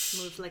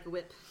 Moves like a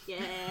whip.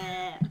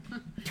 Yeah.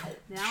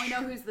 Now we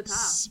know who's the top.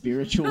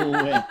 Spiritual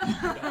whip.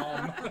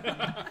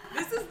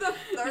 This is the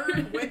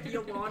third whip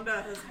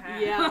Yolanda has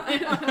had.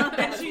 Yeah.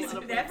 And she's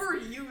never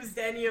used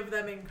any of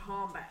them in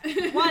combat.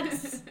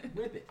 Once.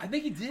 I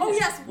think he did. Oh,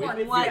 yes,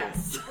 Whip once. it.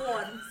 Yes,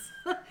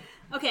 once.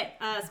 Okay,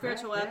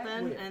 spiritual Crack that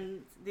weapon, whip.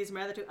 and these are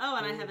my other two. Oh,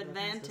 and I have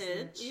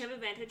advantage. You have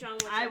advantage on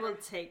whichever. I will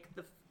take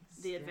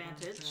the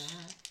advantage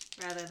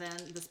rather than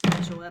the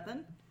spiritual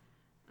weapon.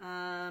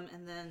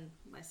 And then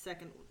my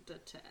second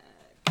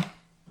attack.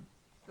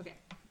 Okay.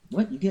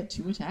 What? You get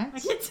 2 I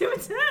attacks? get 2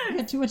 attacks. You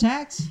get 2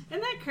 attacks?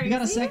 Isn't that crazy? You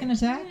got a second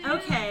attack?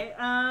 Okay.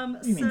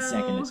 What do you mean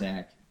second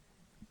attack?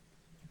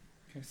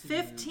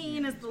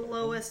 15 is the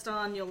lowest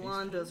on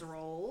Yolanda's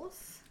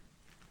rolls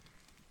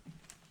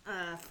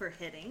for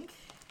hitting.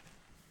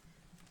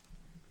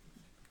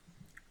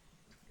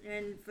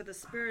 And for the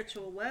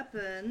spiritual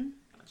weapon,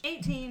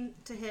 18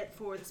 to hit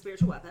for the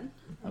spiritual weapon.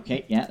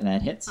 Okay, yeah,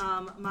 that hits.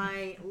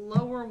 My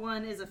lower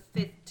one is a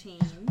 15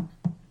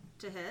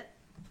 to hit.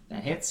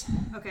 That hits.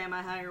 Okay,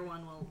 my higher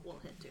one will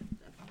hit too.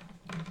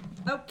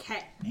 Then.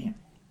 Okay. Man.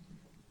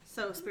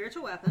 So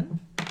spiritual weapon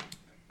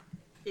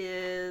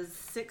is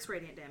 6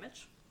 radiant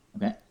damage.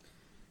 Okay.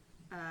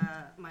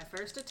 My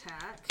first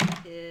attack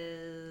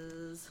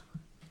is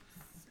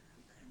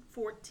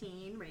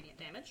 14 radiant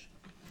damage.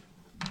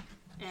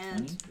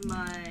 And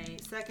my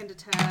second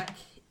attack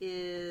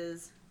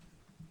is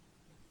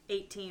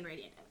 18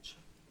 radiant damage.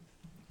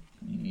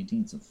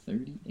 18, so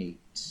 38.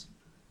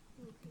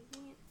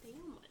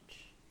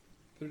 Damage.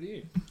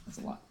 38. That's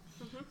a lot.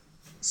 Mhm.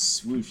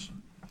 Swoosh.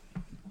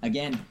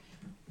 Again,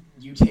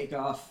 you take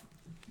off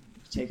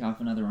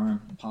another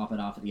arm, pop it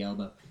off at the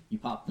elbow. You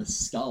pop the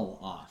skull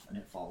off, and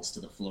it falls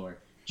to the floor,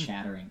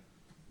 chattering.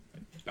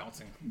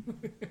 Bouncing.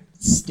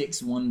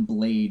 Sticks one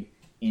blade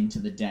into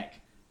the deck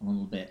a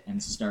little bit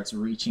and starts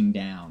reaching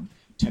down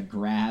to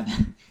grab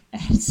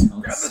at its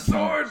own Grab the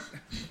skull. sword!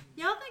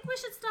 Y'all think we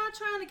should start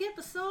trying to get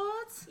the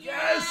swords?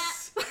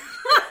 Yes!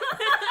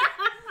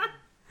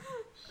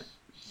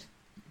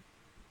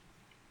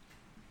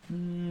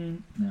 No,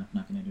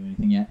 not going to do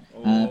anything yet.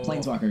 Oh.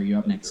 Planeswalker, you're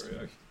up next.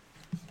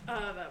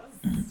 That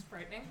was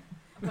frightening.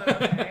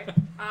 But okay.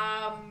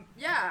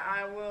 Yeah,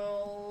 I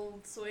will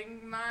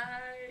swing my.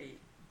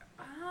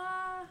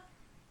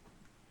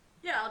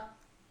 Yeah,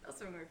 I'll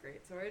swing my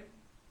greatsword.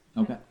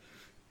 Okay.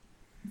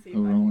 See A if I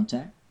roll can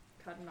attack.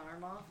 cut an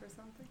arm off or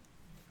something.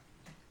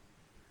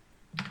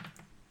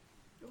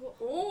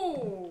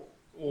 Oh,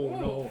 Oh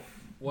no.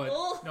 What?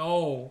 Oh.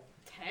 No.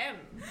 10.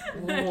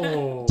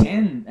 Oh.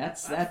 10.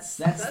 That's That's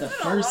the been a long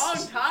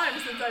first. time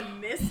since I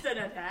missed an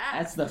attack.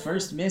 That's the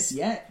first miss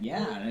yet.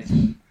 Yeah.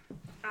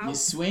 Ow. You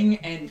swing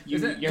and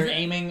Is it- you're is it-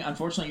 aiming.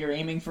 Unfortunately, you're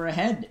aiming for a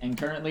head, and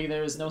currently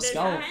there is no There's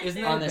skull not-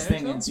 Isn't on that this advantage,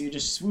 thing, though? and so you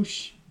just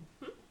swoosh.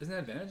 Isn't that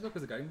advantage though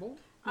because of guiding bolt?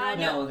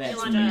 No, that's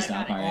Yolanda when you got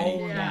stop it. already.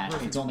 Oh, Yeah,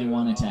 perfect. it's only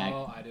one attack.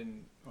 Oh, I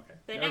didn't. Okay.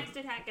 The next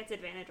attack gets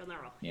advantage on the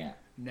roll. Yeah.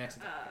 Next.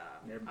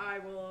 I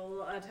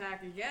will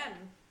attack again.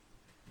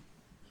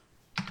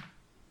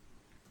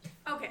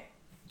 Okay,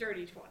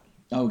 dirty 20.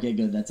 Okay,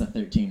 good. That's a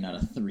 13, not a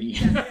 3.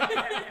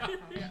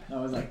 Yeah. I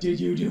was like, did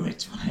you do it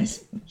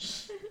twice?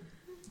 Just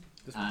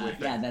whip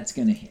it. Yeah, that's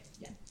gonna hit.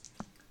 Yeah.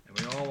 And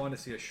we all want to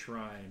see a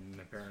shrine,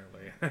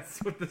 apparently. That's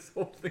what this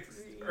whole thing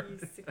started.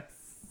 3, 6.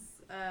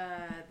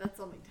 That's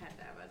only 10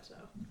 damage,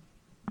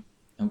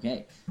 though.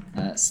 Okay.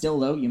 Still,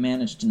 though, you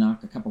managed to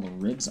knock a couple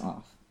of ribs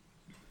off,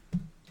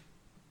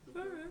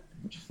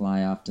 which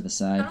fly off to the I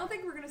side. don't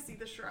think we're gonna see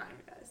the shrine,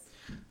 guys.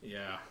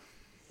 Yeah.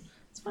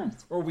 It's fine.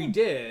 Or we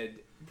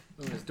did.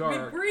 When it was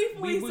dark. We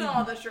briefly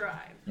saw the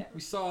shrine.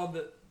 We saw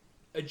the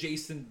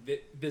adjacent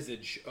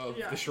visage of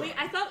Yeah. the shrine.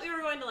 I thought we were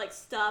going to like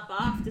stop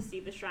off to see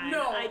the shrine.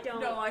 No, I don't.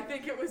 No, I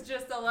think it was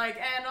just a like,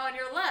 and on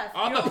your left.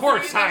 On the you'll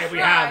port see side we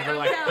shrine have the, of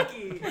like-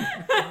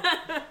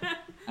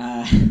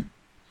 Kalki.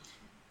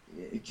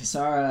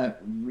 Kisara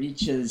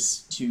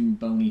reaches 2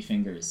 bony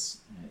fingers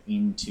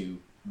into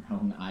her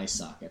own eye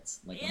sockets,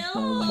 like Ew. a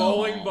bowling,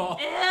 Bowling ball.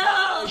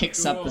 ball. Ew!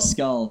 Picks up Cool. the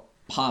skull,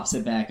 pops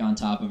it back on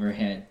top of her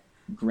head,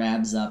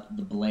 grabs up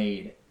the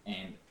blade,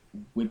 and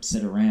whips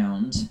it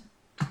around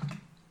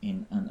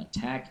in an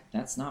attack.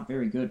 That's not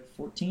very good.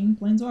 14,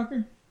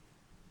 Planeswalker?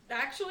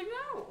 Actually,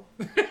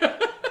 no.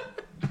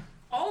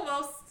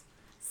 Almost.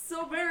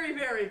 So very,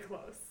 very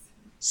close.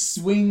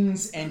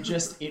 Swings and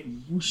just it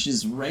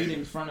whooshes right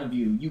in front of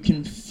you. You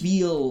can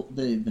feel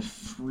the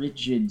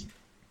frigid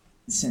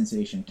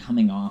sensation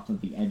coming off of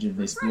the edge of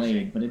this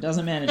blade, but it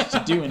doesn't manage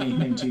to do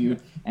anything to you.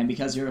 And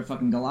because you're a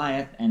fucking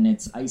Goliath and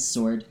it's ice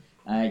sword,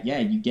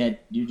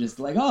 you're just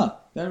like, oh,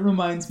 that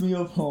reminds me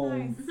of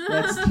home.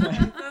 Nice. That's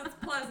That's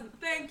pleasant.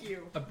 Thank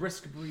you. A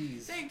brisk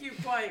breeze. Thank you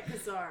quite,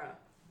 Kisara.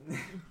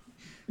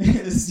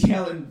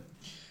 Yellen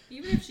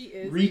Even if she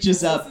is,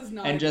 reaches this up is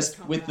not and a just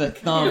good with the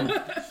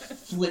comeback. thumb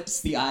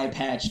flips the eye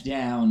patch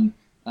down.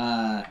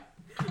 I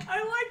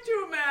like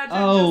to imagine.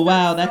 Oh, just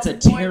wow, at that's some a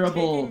point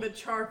terrible- Taking the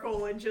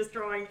charcoal and just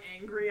drawing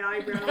angry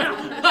eyebrows.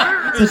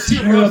 It's a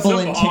terrible Rubs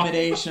him off.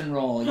 intimidation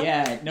roll.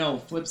 Yeah, no,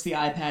 flips the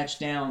eye patch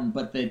down,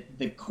 but the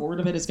cord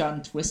of it has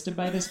gotten twisted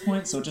by this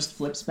point, so it just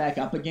flips back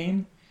up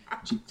again.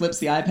 She flips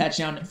the eye patch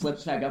down, it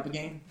flips back up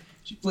again.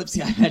 She flips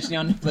the eye patch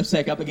down, it flips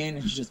back up again,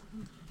 and she just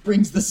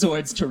brings the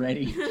swords to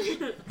ready.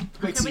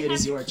 Qixi, it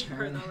is your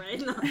turn.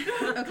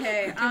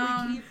 Okay,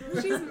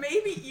 She's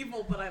maybe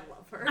evil, but I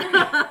love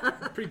her.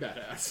 Pretty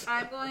badass.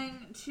 I'm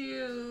going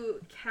to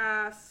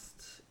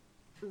cast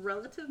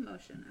Relative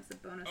Motion as a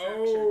bonus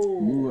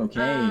Oh. Ooh,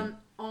 okay. action.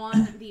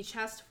 On the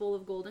chest full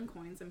of golden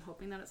coins. I'm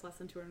hoping that it's less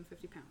than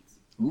 250 pounds.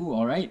 Ooh,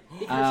 all right.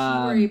 Because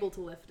you were able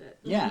to lift it.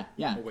 Yeah,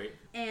 yeah. Oh, wait.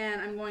 And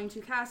I'm going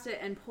to cast it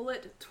and pull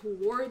it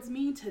towards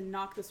me to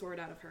knock the sword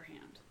out of her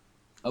hand.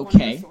 Okay.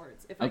 One of the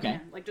swords, if I Okay.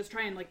 can. Like, just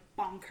try and, like,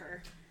 bonk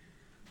her.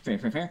 Fair.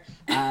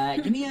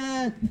 Give me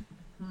a...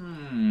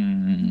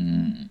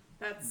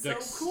 That's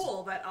Dex. so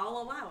cool that I'll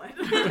allow it.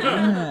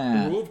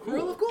 Yeah. Rule of cool.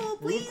 Rule of cool, Rule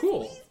please, of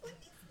cool.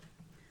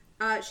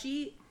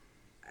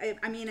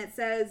 I mean, it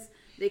says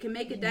they can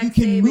make a dex You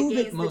can save move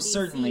against it most the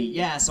DC. certainly.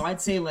 Yeah, so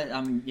I'd say I'm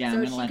So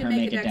gonna she let can her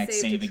make make a a dex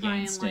dex save save to try and,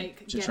 against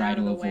like, it to get try out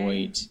to of the way.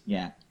 avoid.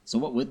 Yeah. So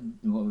what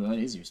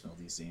is your spell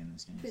DC in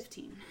this case?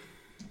 15.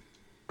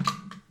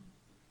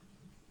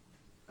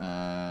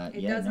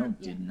 It Yeah, no,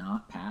 doesn't- did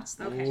not pass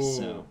that. Okay.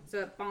 So So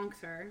it bonks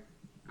her.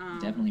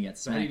 definitely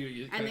gets So how do smacked.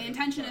 you do? And the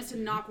intention is to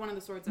knock one of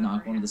the swords out Knock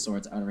of her one of the hand.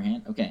 swords out of her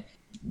hand. Okay.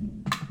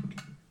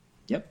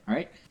 Yep. All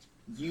right.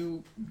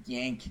 You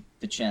yank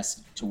the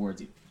chest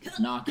towards you,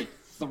 knock it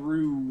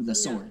through the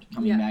sword,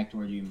 coming Yeah. back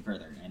toward you even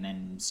further, and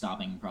then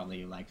stopping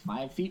probably like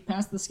 5 feet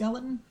past the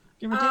skeleton,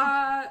 give or take.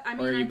 I mean,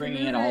 Or are I you can bringing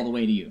move it all the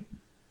way to you?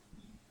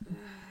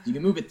 You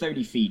can move it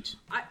 30 feet.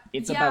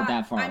 It's about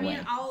that far I away.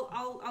 mean,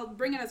 I'll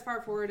bring it as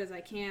far forward as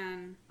I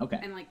can. Okay.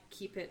 And like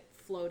keep it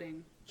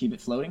floating. Keep it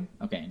floating?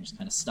 Okay, and just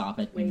kind of stop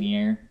it Wait. in the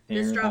air.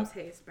 There, This drops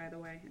about, haste, by the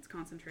way. It's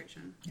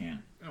concentration. yeah,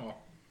 Oh, well.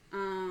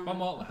 Um,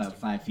 I'm all about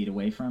 5 feet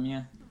away from you.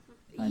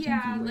 5, 10 feet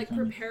yeah, away like from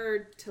you.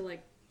 prepared to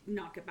like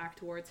knock it back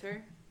towards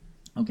her.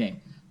 Okay,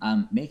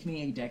 make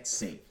me a dex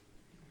save.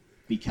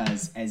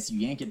 Because as you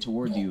yank it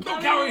toward you,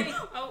 Coward!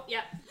 Oh,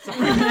 yeah.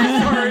 Sorry.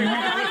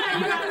 I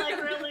got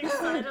like really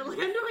excited. Like,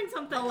 I'm doing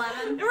something.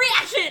 11.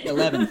 Reaction!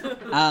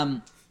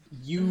 11.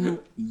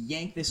 You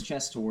yank this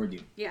chest toward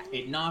you. Yeah.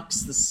 It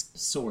knocks the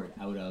sword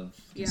out of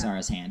Yeah.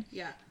 Kisara's hand.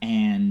 Yeah.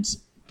 And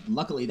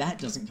luckily that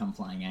doesn't come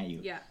flying at you.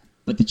 Yeah.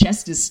 But the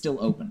chest is still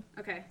open.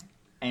 Okay.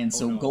 And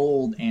so no.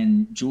 gold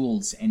and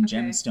jewels and Okay.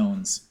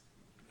 gemstones,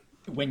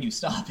 when you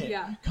stop it,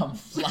 Yeah. come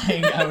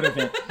flying out of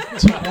it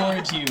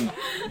towards you.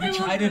 You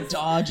try to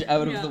dodge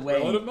out of Yeah. the way,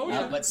 Relative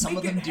motion. but some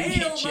of them do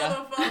Hail, hit you.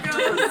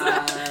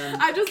 motherfuckers.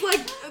 I just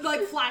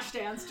like flash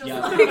dance, just Yeah.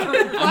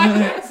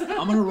 like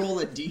I'm gonna roll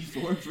a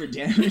d4 for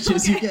damage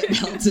as you get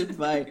melted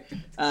by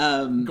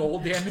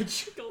Gold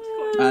damage. Gold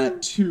coin.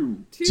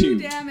 2. two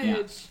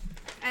damage.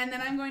 And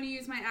then I'm going to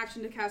use my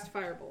action to cast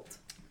Firebolt.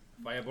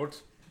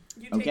 Firebolt.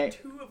 You Okay.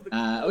 take 2 of the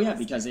Oh yeah,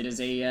 because it is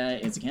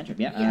it's a cantrip.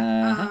 Yeah.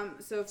 Yeah.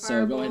 So Firebolt.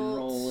 So go ahead and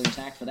roll an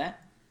attack for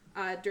that.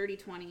 Dirty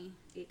 20,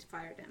 8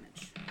 fire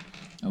damage.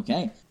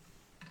 Okay.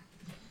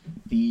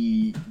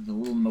 The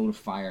little mote of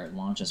fire it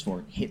launches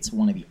forward, hits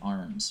one of the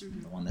arms,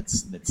 the one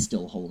that's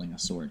still holding a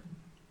sword,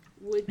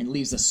 Would and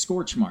leaves a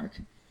scorch mark.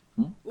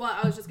 well,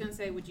 I was just gonna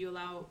say, would you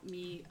allow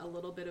me a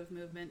little bit of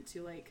movement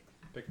to like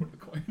Pick one of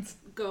the coins.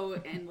 go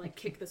and like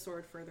kick the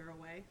sword further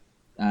away?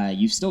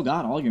 You've still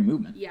got all your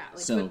movement. Yeah. Like,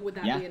 So, would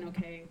that yeah. be an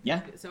okay? Yeah.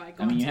 So I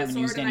go I mean, up you to the haven't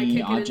sword used and I any kick it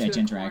into object a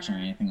interaction or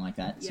corner. anything like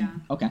that. So, Yeah.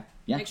 okay.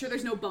 Yeah. Make sure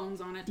there's no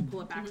bones on it to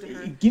pull it back to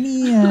her. Give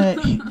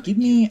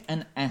me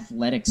an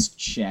athletics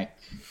check,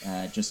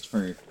 just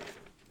for.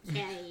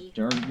 Yay.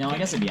 No, I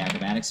guess it'd be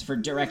acrobatics for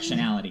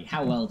directionality.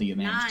 How well do you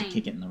manage to 9.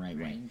 kick it in the right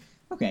way?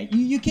 Okay,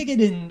 you kick it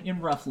in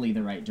roughly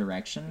the right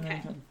direction.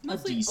 Okay. A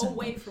Mostly decent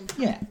away one. from her.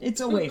 Yeah,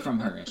 it's away from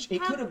her-ish.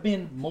 It could have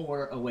been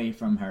more away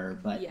from her,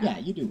 but Yeah. yeah,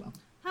 you do well.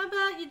 How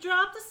about you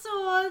drop the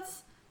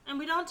swords and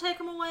we don't take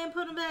them away and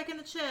put them back in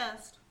the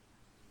chest?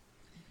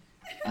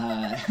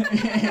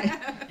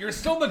 You're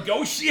still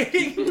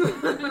negotiating?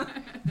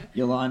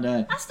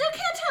 Yolanda, I still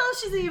can't tell if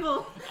she's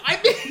evil.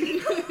 I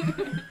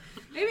mean,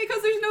 Maybe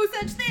because there's no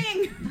such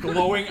thing.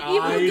 glowing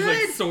eyes,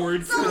 like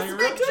swords flying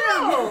around.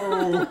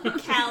 No!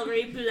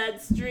 Calorie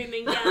blood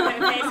streaming down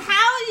her face.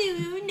 How do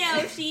you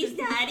know she's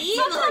not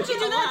evil? Sometimes you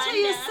do that to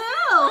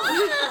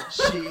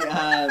yourself. she,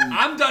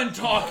 I'm done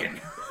talking.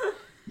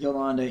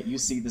 Yolanda, you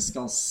see the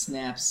skull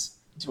snaps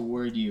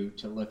toward you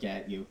to look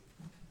at you.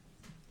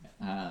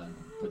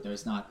 But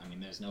there's no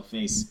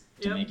face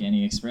to Yep. make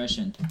any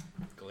expression.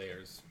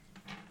 Glares.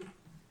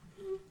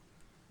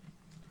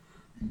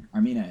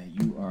 Armina,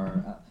 you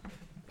are up.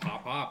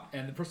 Pop.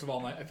 And first of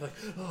all, I feel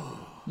like,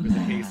 oh, as the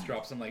haze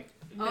drops, I'm like,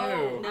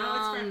 Oh, No,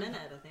 it's for a minute,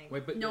 I think.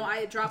 Wait, but No,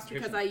 it drops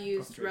because I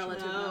used Concentration.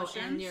 relative Oh,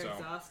 motion. and you're So-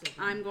 exhausted.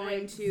 I'm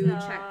going to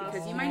check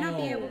because you might not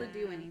be able to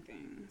do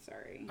anything.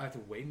 Sorry. I have to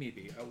wait,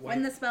 maybe.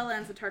 When the spell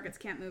ends, the targets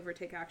can't move or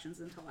take actions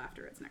until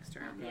after its next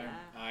turn. Okay. Yeah.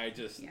 I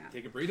just Yeah.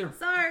 take a breather.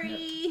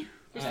 Sorry.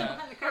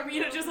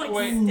 Armina just like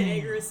Wait.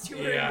 staggers to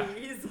Yeah. her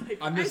knees. Like,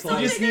 I'm just You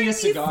like. just need a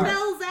cigar.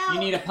 Spells out. You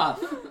need a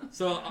puff.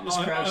 So Just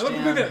crouch look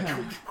at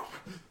down.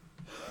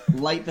 that.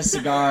 Light the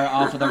cigar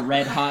off of the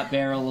red hot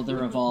barrel of the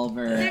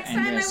revolver Next and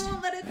time just. I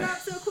won't let it drop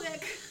so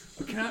quick.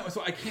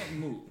 So I can't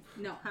move.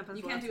 No, Happens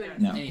you can't do once,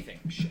 anything. No. Anything.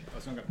 Shit. I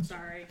was not gonna.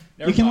 Sorry.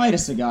 You can light a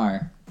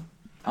cigar.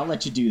 I'll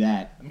let you do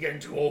that. I'm getting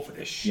too old for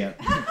this shit.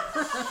 Yep.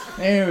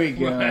 There we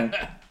go.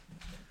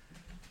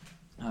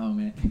 Oh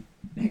man.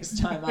 Next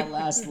time I'll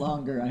last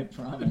longer, I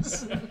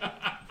promise.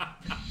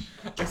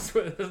 I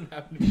swear that doesn't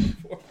happen to me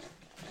before.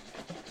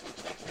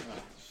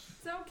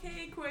 it's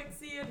okay,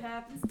 Quixi. It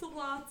happens to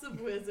lots of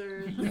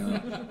wizards.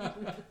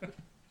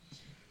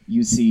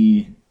 You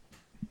see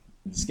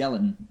the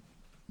skeleton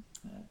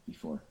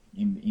before,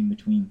 in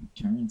between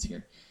turns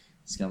here.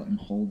 The skeleton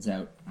holds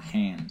out a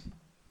hand,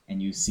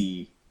 and you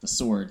see the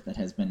sword that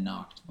has been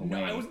knocked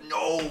away I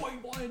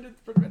wanted to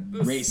prevent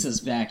this. races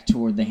back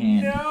toward the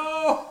hand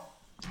No.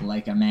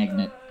 like a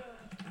magnet.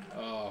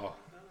 Oh.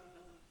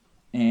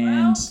 And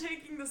Well,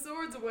 taking the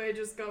swords away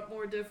just got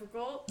more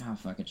difficult. oh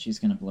fuck it, she's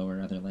gonna blow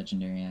her other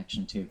legendary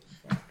action too.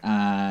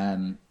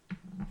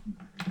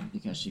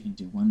 Because she can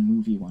do one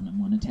movie one and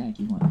one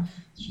attacky one.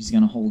 She's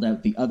gonna hold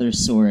out the other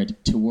sword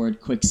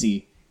toward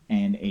Qixi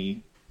and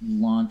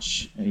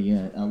launch a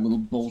little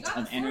bolt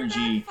of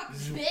energy.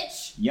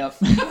 Bitch. Yep.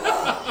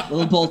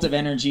 Little bolt of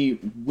energy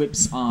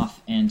whips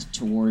off and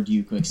toward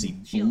you,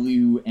 Qixi.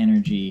 Blue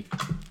energy.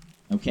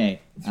 Okay.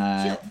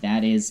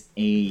 That is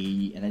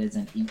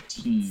an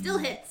 18. Still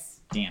hits.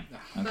 Damn.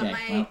 But Okay. my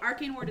Well,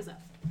 arcane ward is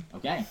up.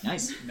 okay.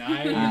 Nice.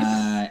 Nice.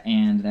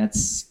 And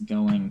that's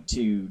going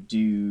to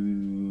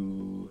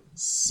do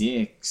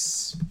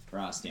 6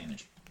 frost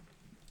damage.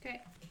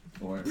 Okay.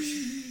 Or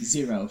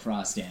 0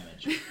 frost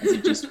damage. As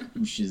it just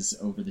whooshes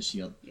over the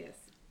shield. Yes.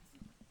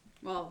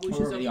 Well, which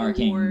Or is the a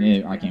arcane, ward.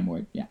 arcane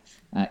ward, yeah.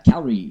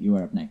 Calry, you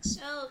are up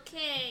next.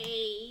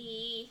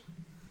 Okay.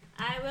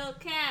 I will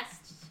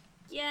cast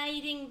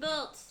Guiding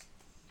Bolt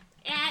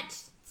at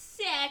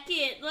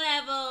 2nd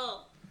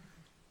level.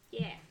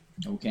 Yeah.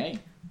 Okay.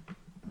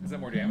 Is that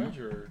more damage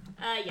or?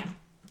 Yeah.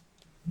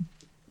 No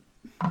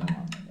armor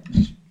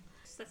damage.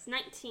 So that's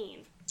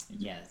 19.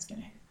 Yeah, that's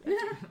gonna hit.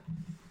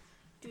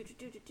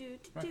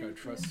 I'm not gonna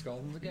trust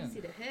skeletons again.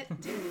 Easy to hit.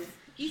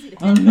 Easy to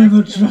hit. I'll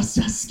never trust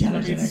a I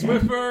skeleton mean, again.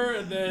 Swiffer,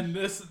 and then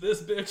this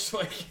bitch,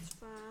 like.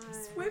 5,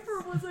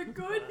 Swiffer was a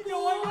good That's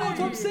what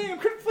I'm saying. I'm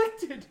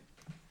conflicted.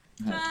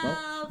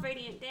 12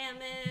 radiant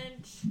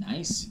damage.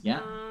 Nice,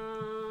 yeah.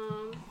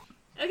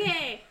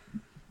 Okay.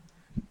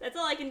 That's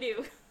all I can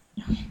do.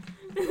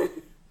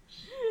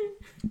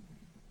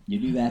 You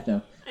do that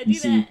though. I You do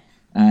see,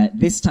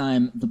 this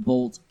time the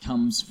bolt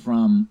comes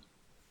from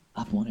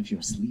up one of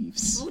your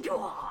sleeves.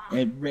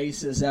 It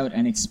races out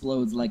and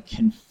explodes like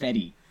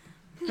confetti,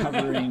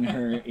 covering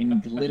her in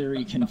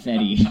glittery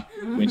confetti,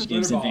 which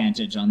gives Glitter bomb.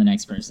 advantage on the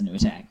next person to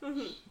attack.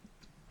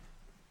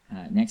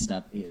 Next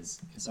up is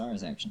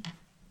Kasara's action.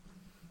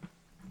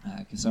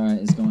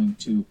 Kasara is going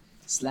to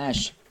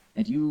slash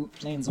at you,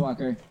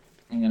 Planeswalker.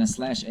 I'm going to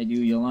slash at you,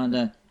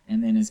 Yolanda,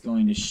 and then is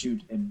going to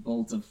shoot a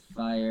bolt of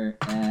fire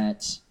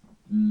at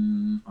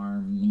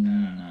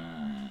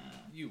Armina.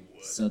 You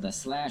would. So the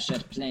slash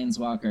at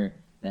Planeswalker,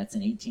 that's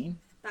an 18.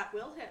 That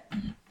will hit.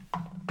 I'm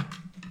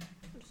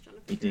just trying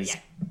to It figure is.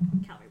 Yeah.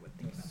 Calvary would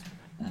think about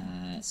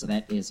that. So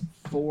that is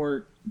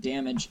 4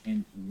 damage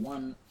and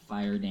 1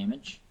 fire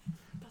damage.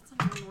 That's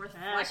not even worth She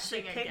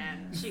flexing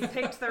again.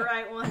 picked the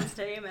right ones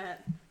to aim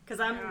at. Because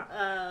I'm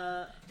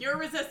You're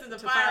resistant to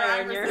to fire. fire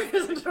I'm and you're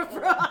resistant to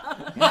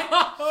frost.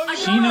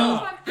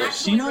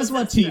 She knows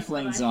what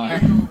tieflings are.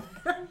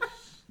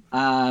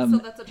 So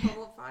that's a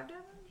total of 5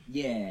 damage?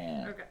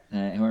 Yeah. Okay.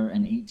 Or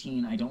an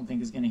 18, I don't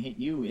is going to hit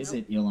you, is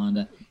it,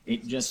 Yolanda?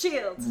 It just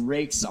Shields.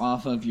 rakes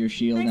off of your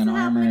shield Thanks and for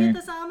helping me armor. get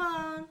this armor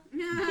on.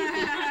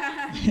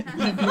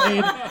 The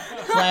blade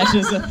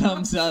flashes a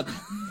thumbs up,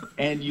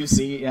 and you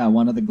see,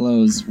 one of the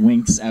glows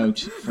winks out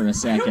for a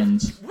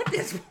second. What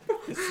is?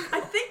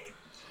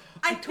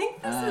 I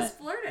think this is The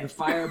flirting.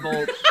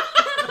 firebolt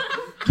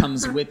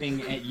comes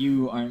whipping at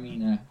you,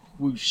 Armina,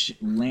 whoosh,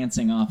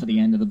 lancing off of the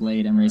end of the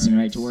blade and racing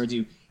right towards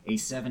you. A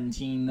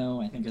 17,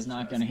 though, I think is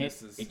not going to hit.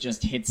 Misses. It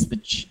just hits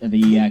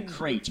the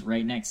crate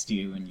right next to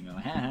you, and you go,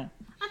 ha.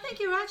 I think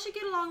you're right. She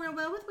get along real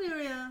well with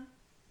Wiria.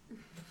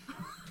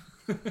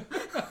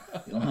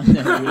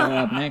 Yolanda, you are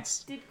up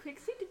next. Did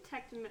Qixi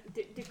detect?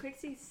 Did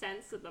Qixi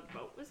sense that the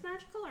boat was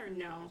magical or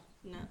no?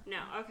 No. No.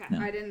 Okay. No.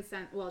 I didn't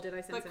sense. Well, did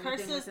I sense But anything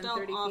curses within don't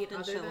 30 feet often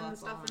other show than up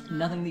stuff on- in the...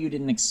 Nothing that you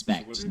didn't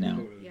expect, no.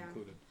 Included, Yeah.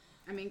 included.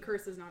 I mean,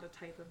 curse is not a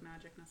type of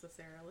magic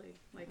necessarily.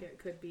 Like, it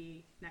could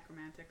be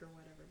necromantic or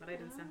whatever, but I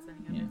didn't sense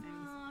any other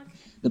things.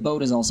 The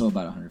boat is also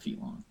about 100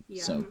 feet long,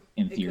 Yeah. so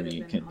in It theory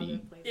it been could be. other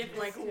places. If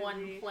like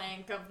one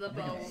plank of the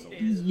boat so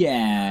is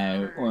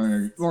Yeah,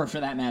 cursed. or for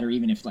that matter,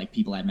 even if like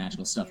people had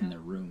magical stuff in their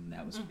room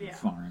that was Yeah.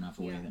 far enough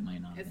away Yeah. that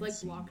might not have It's been like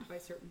seen. blocked by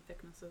certain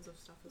thicknesses of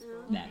stuff as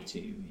well. That too,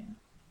 yeah.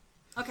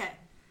 Okay.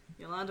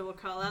 Yolanda will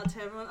call out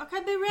to everyone, okay,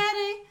 be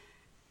ready.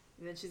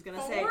 And then she's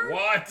gonna say,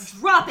 What?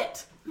 drop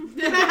it.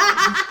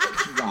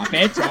 Drop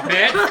it. Drop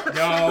it.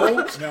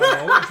 No,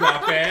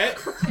 drop it.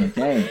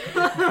 Okay.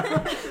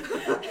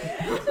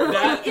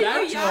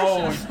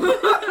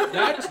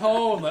 That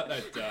tone,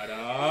 that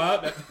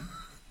da-da, that...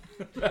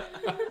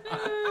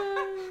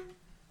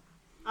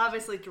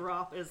 Obviously,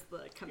 drop is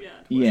the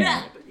command.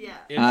 Yeah. But yeah.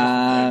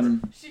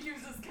 It's just She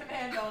uses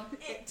command on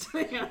it.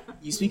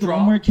 You speak a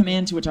one-word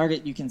command to a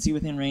target you can see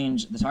within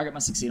range. The target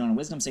must succeed on a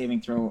wisdom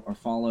saving throw or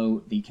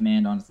follow the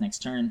command on its next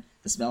turn.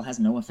 The spell has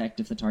no effect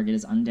if the target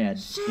is undead,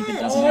 if it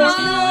doesn't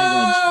understand your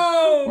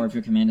language, or if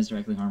your command is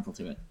directly harmful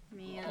to it.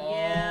 Man.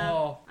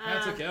 Oh,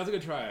 that's okay. That's a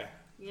good try.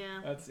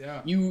 Yeah. That's,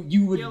 yeah.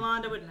 You would...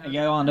 Yolanda would know.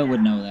 Yolanda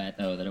would know that,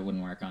 though, that it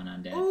wouldn't work on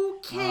undead.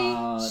 Okay.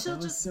 Oh, She'll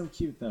that was just... so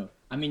cute, though.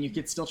 I mean, you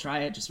could still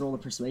try it. Just roll a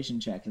persuasion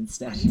check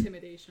instead.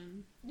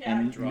 Intimidation. Yeah.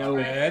 And Drop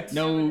it.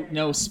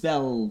 no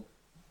spell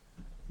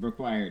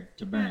required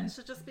to burn. Yeah,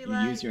 she'll just be You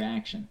like... use your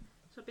action.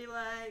 She'll be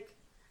like,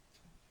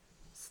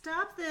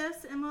 stop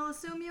this, and we'll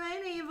assume you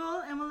ain't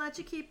evil, and we'll let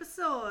you keep the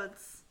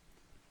swords.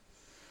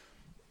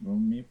 Roll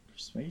me a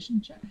persuasion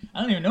check.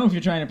 I don't even know if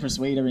you're trying to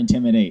persuade or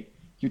intimidate.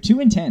 You're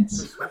too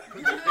intense.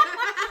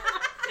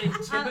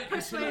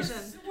 Persuasion.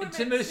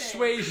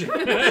 Intimidation.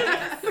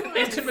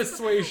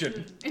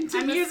 Intimidation.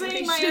 I'm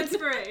using my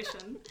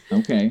inspiration.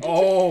 Okay.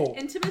 Oh, come on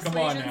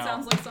Intimidation now.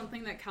 sounds like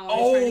something that Cal is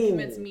trying to Oh.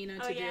 convince Mina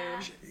to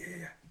yeah.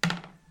 do.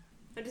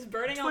 I'm just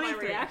burning all my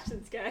 23.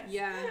 reactions, guys.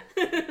 Yeah.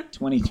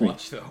 23.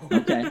 Clutch, though.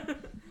 Okay.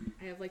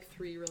 I have like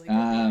 3 really good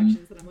Um,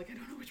 reactions that I'm like, I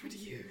don't know which one to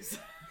use.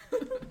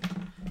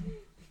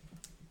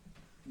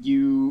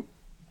 The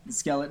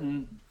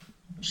skeleton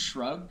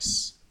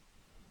shrugs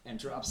and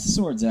drops the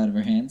swords out of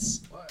her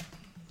hands. What?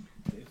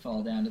 They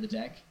fall down to the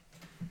deck.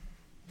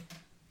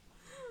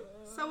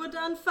 So we're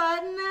done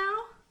fighting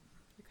now?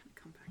 They're gonna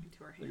come back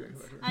into our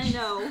hands. I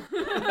know.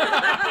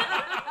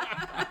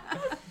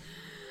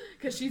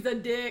 Because she's a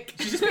dick.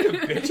 She's just being a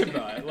bitch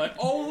about it. Like,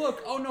 oh,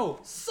 look. Oh, no.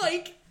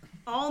 Psych.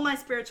 All my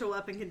spiritual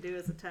weapon can do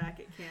is attack.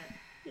 It can't.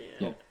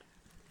 Yeah.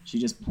 She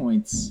just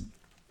points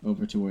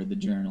over toward the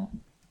journal.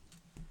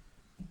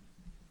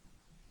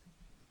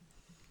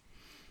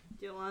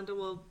 Yolanda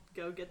will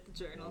go get the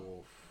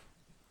journal.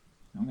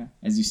 Okay.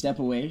 As you step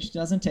away, she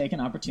doesn't take an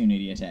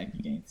opportunity attack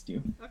against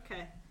you.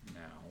 Okay.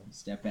 Now.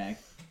 Step back,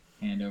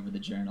 hand over the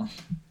journal.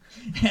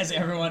 As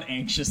everyone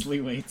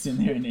anxiously waits in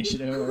their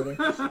initiative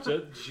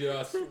order.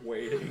 Just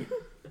waiting.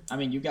 I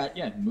mean, you got,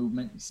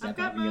 movement. You I've step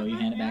got up, you go, you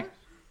hand it back.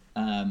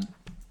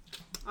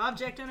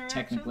 Object interaction.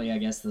 Technically, I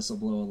guess this will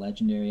blow a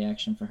legendary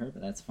action for her,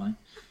 but that's fine.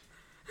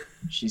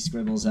 She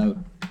scribbles out,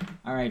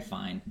 alright,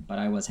 fine, but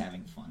I was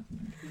having fun.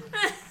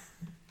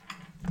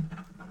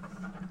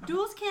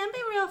 Duels can be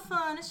real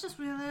fun. It's just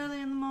real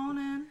early in the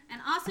morning.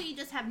 And also, you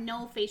just have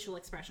no facial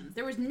expressions.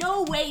 There was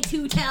no way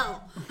to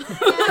tell.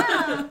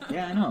 Yeah.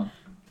 Yeah, I know.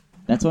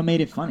 That's what made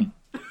it funny.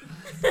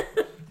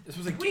 This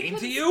was a We game can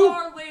to you?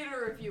 spar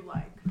later if you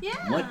like.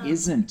 Yeah. What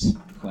isn't?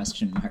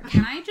 Question mark.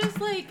 Can I just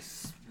like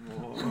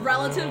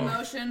relative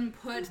motion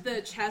put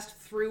the chest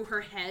through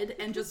her head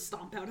and just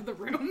stomp out of the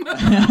room?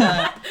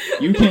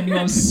 You can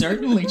most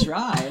certainly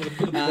try.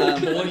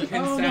 Bowling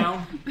pin Oh,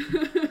 no.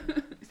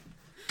 sound.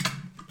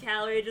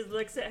 Calorie just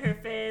looks at her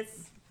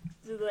face.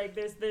 Just like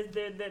there's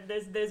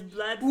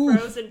blood Ooh.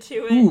 frozen to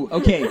it. Ooh,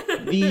 okay.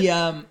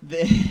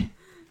 The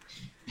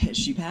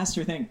she passed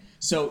her thing.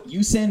 So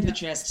you send the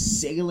chest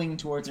sailing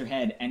towards her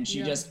head, and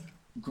she just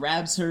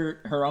grabs her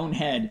own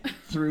head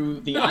through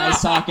the eye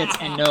sockets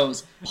and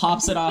nose,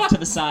 pops it off to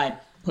the side,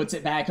 puts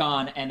it back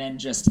on, and then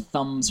just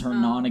thumbs her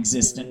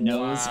non-existent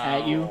nose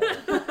at you.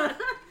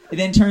 It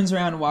then turns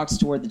around and walks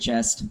toward the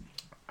chest.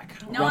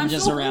 No, I'm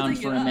Rummages still around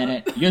holding for it a up.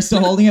 minute. You're still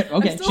holding it?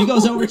 Okay. still She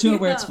goes over holding to it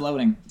it where it's up.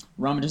 floating.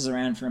 Rummages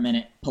around for a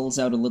minute, pulls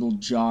out a little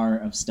jar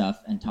of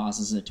stuff, and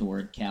tosses it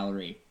toward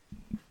Calorie.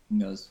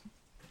 And goes,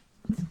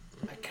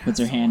 puts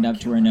her hand up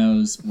to her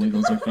nose,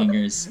 wiggles her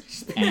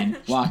fingers, and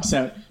walks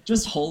out,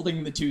 just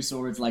holding the 2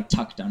 swords like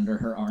tucked under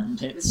her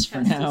armpits for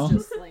Chest now. is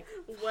just like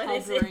What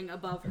is it? hovering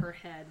above her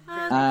head.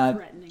 Very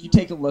threatening. You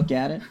take a look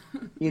at it.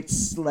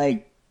 It's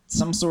like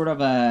some sort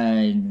of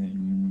a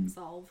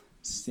Solve.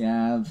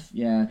 salve,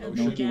 yeah,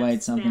 Ocean milky gas,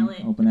 white something. smell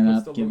it. Open it Puts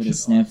up, the give it a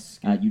lotion on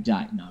sniff. You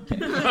die. No, I'm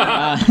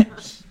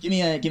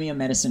kidding. Give me a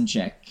medicine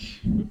check.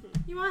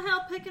 You want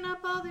help picking up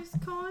all these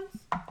coins?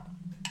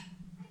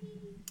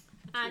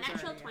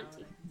 Natural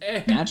 20.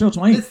 Natural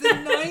 20. It's the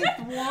 9th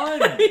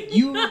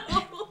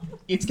one.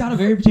 It's got a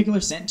very particular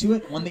scent to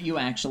it, one that you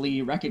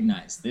actually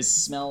recognize. This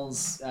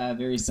smells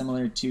very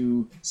similar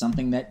to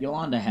something that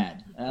Yolanda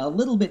had. A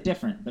little bit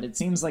different, but it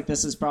seems like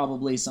this is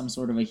probably some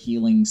sort of a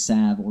healing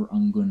salve or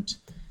unguent.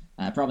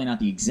 Probably not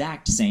the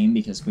exact same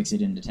because Qixi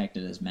didn't detect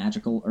it as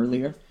magical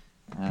earlier.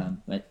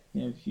 But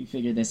if you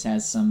figure this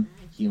has some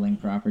healing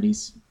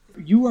properties.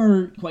 You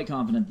are quite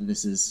confident that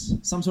this is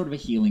some sort of a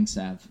healing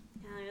salve.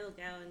 I'll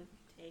go and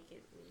take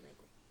it and like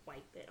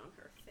wipe it on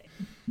her face.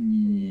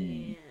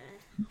 Yeah.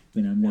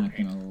 But I'm not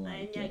gonna like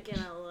I'm it. not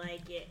gonna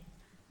like it.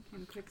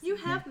 You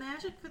have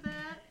magic for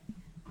that?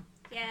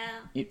 Yeah.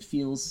 It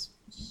feels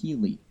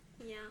healy.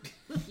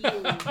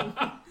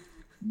 Yeah.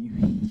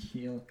 You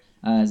heal.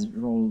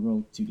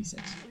 Roll 2d6.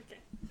 Okay.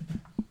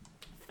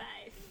 5.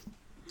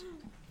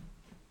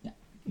 Yeah,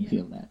 you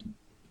feel that.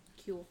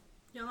 Cool.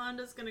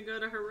 Yolanda's gonna go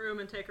to her room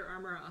and take her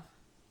armor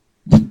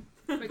off.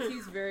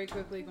 Quixi's very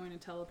quickly going to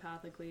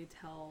telepathically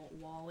tell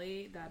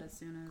Wally that as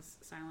soon as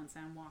Silent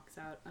Sam walks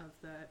out of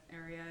the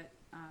area,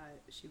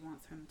 she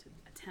wants him to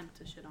attempt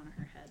to shit on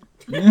her head.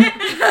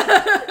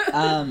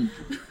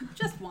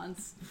 Just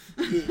once.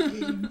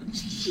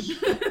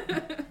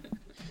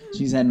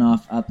 She's heading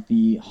off up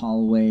the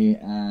hallway.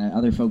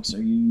 Other folks,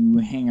 are you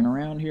hanging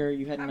around here? Are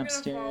you heading I'm gonna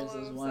upstairs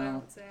follow as well?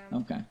 Silent Sam.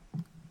 Okay.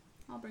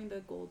 I'll bring the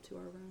gold to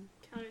our room.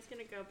 Connor's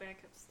gonna go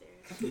back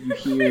upstairs. You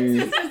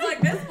hear It's like,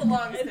 this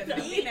belongs to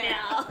me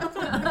now.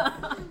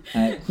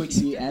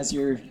 Qixi, as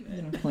you're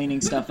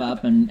cleaning stuff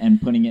up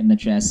and putting it in the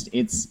chest,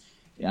 it's,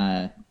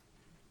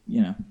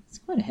 it's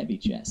quite a heavy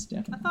chest, I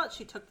definitely. thought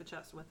she took the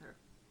chest with her.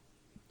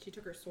 She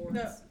took her swords.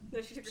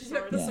 No, She took she her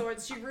took the Yeah.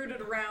 swords, she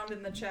rooted around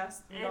in the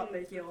chest and got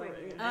the healing.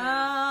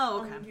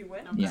 Oh, okay. You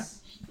went? Yeah.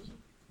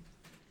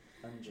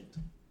 Ungent.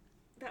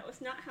 That was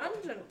not how.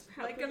 Ungent.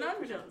 How Like people an ungent.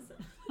 pronounce it.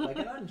 Like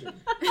an ungent.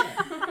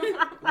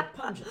 Yeah. Like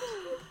pungent.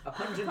 A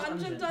pungent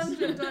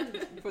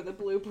ungent. For the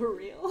blooper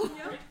reel.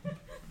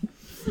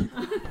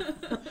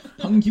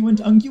 Unguent.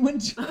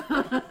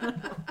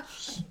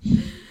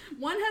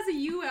 One has a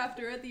U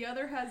after it, the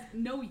other has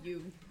no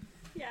U.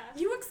 Yeah.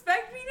 You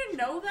expect me to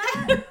know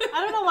that?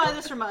 I don't know why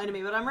this reminded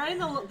me, but I'm writing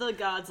the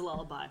God's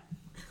Lullaby.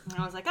 And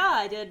I was like,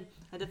 I did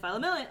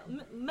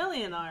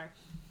Philomelianar.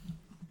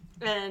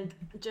 And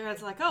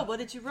Jared's like, oh, what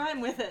did you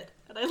rhyme with it?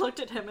 And I looked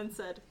at him and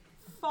said,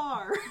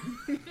 far.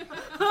 Yeah,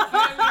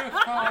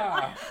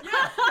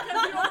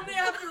 because you only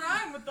have to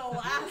rhyme with the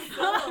last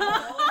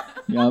syllable.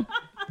 Yep.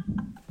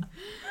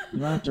 You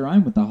don't have to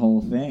rhyme with the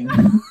whole thing.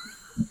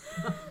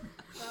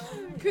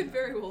 Could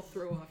very well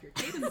throw off your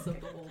cadence of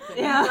the whole thing.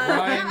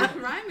 Yeah.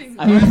 Rhyming.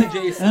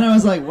 And I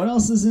was like, what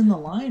else is in the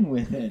line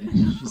with it?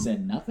 She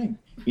said, nothing.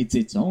 It's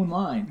its own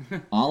line.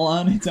 All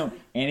on its own.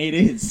 And it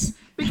is.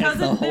 Because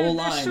the they're whole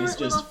line is short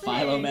just little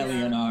things.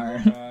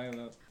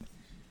 Philomelianar.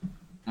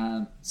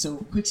 So,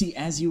 Qixi,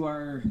 as you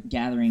are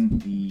gathering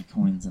the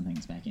coins and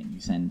things back in, you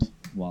send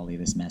Wally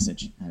this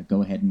message.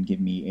 Go ahead and give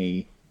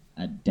me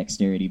a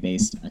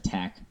dexterity-based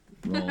attack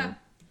roll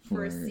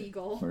For a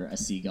seagull. For a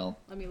seagull.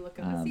 Let me look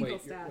up the seagull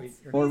stats.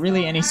 Or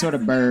really any sort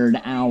of bird,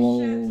 owl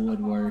would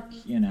work,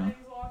 you know.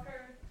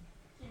 Walker,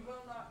 he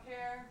will not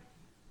care.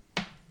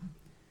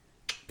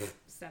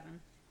 7.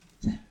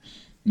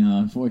 No,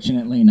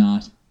 unfortunately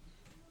not.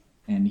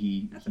 And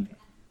he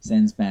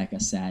sends back a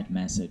sad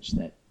message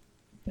that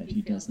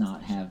he does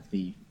not have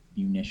the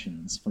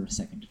munitions for a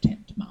second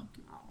attempt, Mom.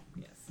 Oh,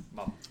 yes.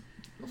 Mom.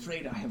 I'm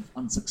afraid I have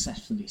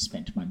unsuccessfully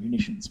spent my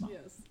munitions, Mom.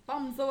 Yes.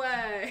 Bombs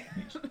away.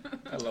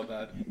 I love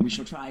that. We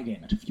shall try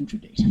again at a future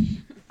date.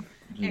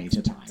 At a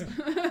later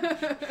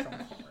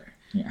time.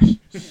 Yeah.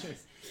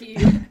 He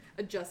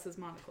adjusts his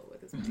monocle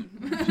with his wing.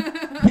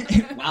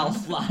 While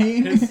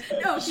flying?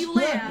 No, he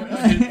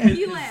lands.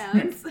 He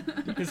lands.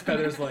 His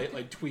feathers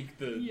like tweak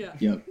the. Yeah.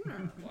 Yep.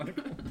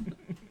 monocle.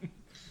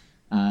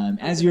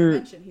 As you're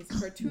He's a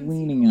cartoon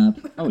cleaning up...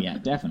 Oh, yeah,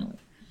 definitely.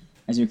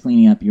 As you're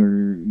cleaning up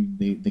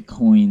the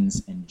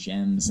coins and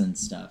gems and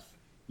stuff,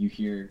 you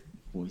hear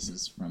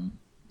voices from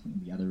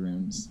the other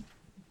rooms.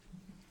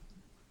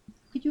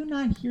 Could you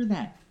not hear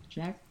that,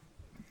 Jack?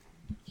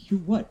 Hear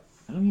what?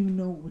 I don't even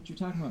know what you're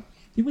talking about.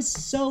 It was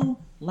so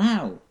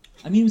loud.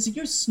 I mean, was it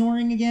your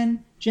snoring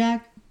again,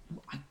 Jack?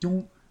 I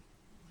don't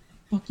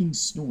fucking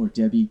snore,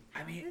 Debbie.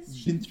 I mean,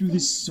 I've been through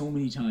this so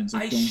many times.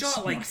 I don't shot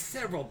snore. like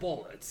several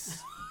bullets.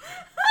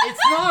 It's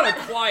not a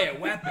quiet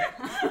weapon.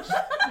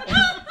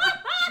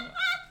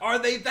 Are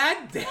they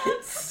that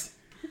dense?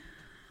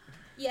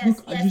 Yes,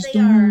 Look, I yes, just they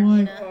don't are. know why.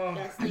 Nina.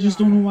 Yes, I they just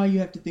are. don't know why you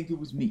have to think it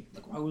was me.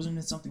 Like, why wasn't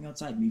it something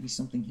outside? Maybe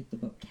something hit the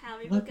boat.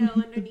 Callie What will would go hit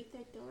the- underneath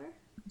that door.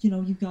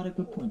 You've got a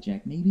good point,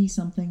 Jack. Maybe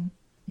something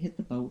hit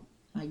the boat.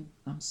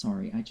 I'm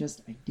sorry. I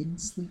didn't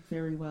sleep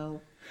very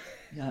well.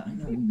 Yeah, I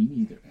know. Me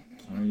neither.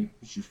 All right,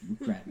 it's just look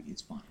crabby.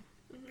 It's fine.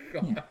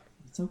 Yeah,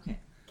 it's okay.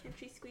 Can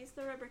she squeeze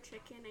the rubber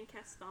chicken and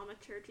cast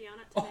thaumaturgy on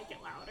it to make it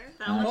louder?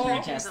 Can I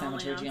Thaumaturgy's cast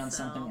only thaumaturgy on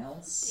self. something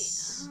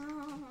else?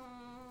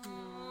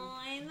 Oh,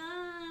 I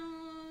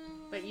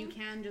know. But you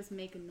can just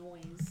make a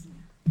noise.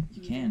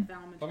 You can.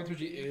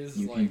 Thaumaturgy is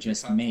You like can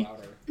just becomes make-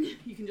 louder.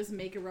 You can just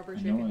make a rubber A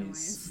chicken noise.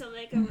 noise. She'll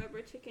make a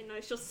rubber chicken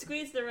noise. She'll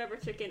squeeze the rubber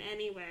chicken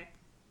anyway.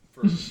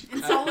 For In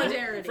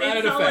solidarity. For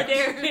added In effect.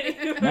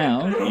 solidarity.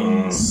 Now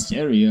in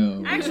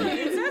stereo. Actually,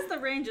 it says the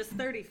range is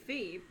 30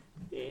 feet.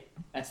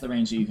 That's the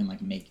range that you can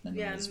like make the noise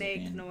Yeah, make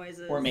within.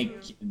 noises. Or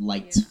make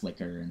lights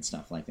flicker and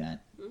stuff like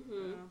that.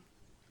 Mm-hmm.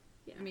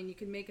 Yeah, I mean, you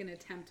can make an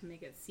attempt to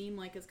make it seem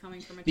like it's coming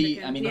from a The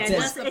chicken. I mean, Yeah, it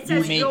it says says you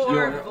make your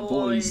your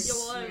voice.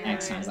 voice Your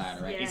X times voice.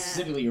 louder, right? Yeah. It's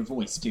specifically your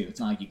voice too. It's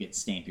not like you could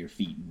stamp your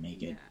feet and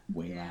make it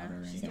way Yeah.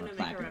 louder or She's anything, or gonna make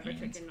clap a your rubber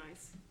hands. chicken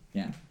noise.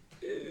 Yeah.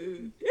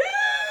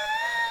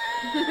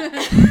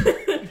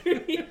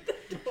 Underneath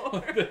the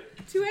door.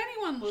 To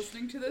anyone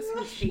listening to this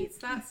who hates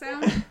that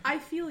sound, I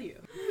feel you.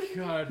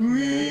 God.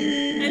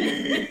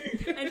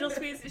 And she'll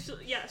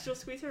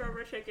squeeze her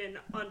rubber chicken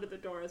onto the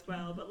door as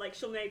well. But like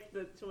she'll make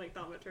the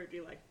thaumaturgy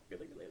like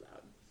really really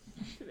loud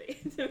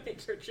to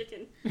make her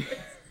chicken.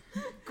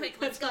 Quick,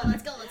 let's go,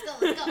 let's go, let's go,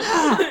 let's go.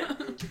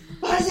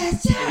 What is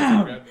that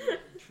sound? Grab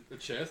the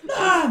chest. Mom!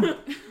 I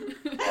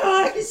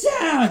don't like the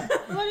sound!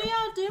 What are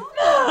y'all doing?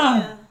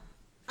 Mom!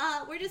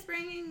 We're just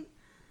bringing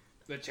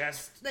The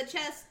chest. the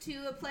chest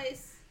to a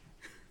place.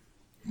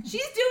 She's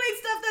doing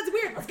stuff that's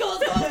weird. Let's go,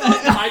 let's go,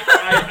 let's go.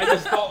 I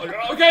just thought,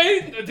 like,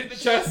 okay, I take the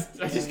chest.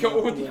 I just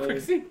go with the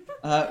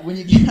Qixi. When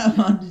you get up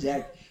onto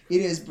deck,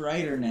 it is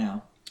brighter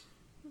now.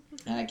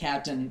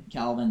 Captain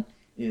Calvin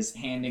is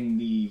handing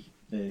the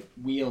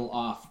wheel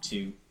off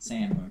to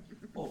Sandmoon.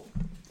 Oh,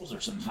 those are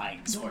some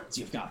fine swords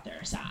you've got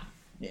there, son.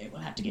 Yeah,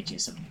 we'll have to get you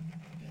some...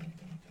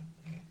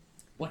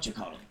 What you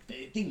call them?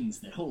 The things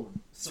that hold...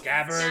 swords.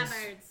 Scabbards.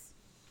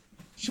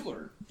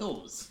 Sure,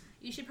 those.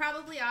 You should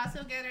probably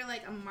also get her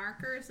like a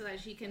marker so that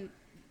she can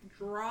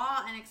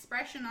draw an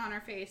expression on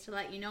her face to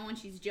let you know when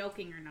she's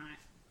joking or not.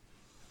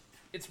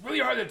 It's really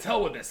hard to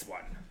tell with this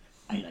one.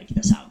 I like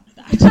the sound of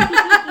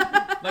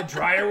that. Like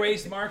dry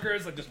erase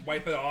markers, like just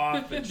wipe it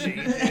off and change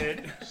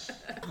it.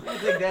 I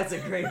think that's a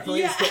great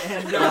place to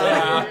end on.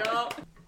 Yeah.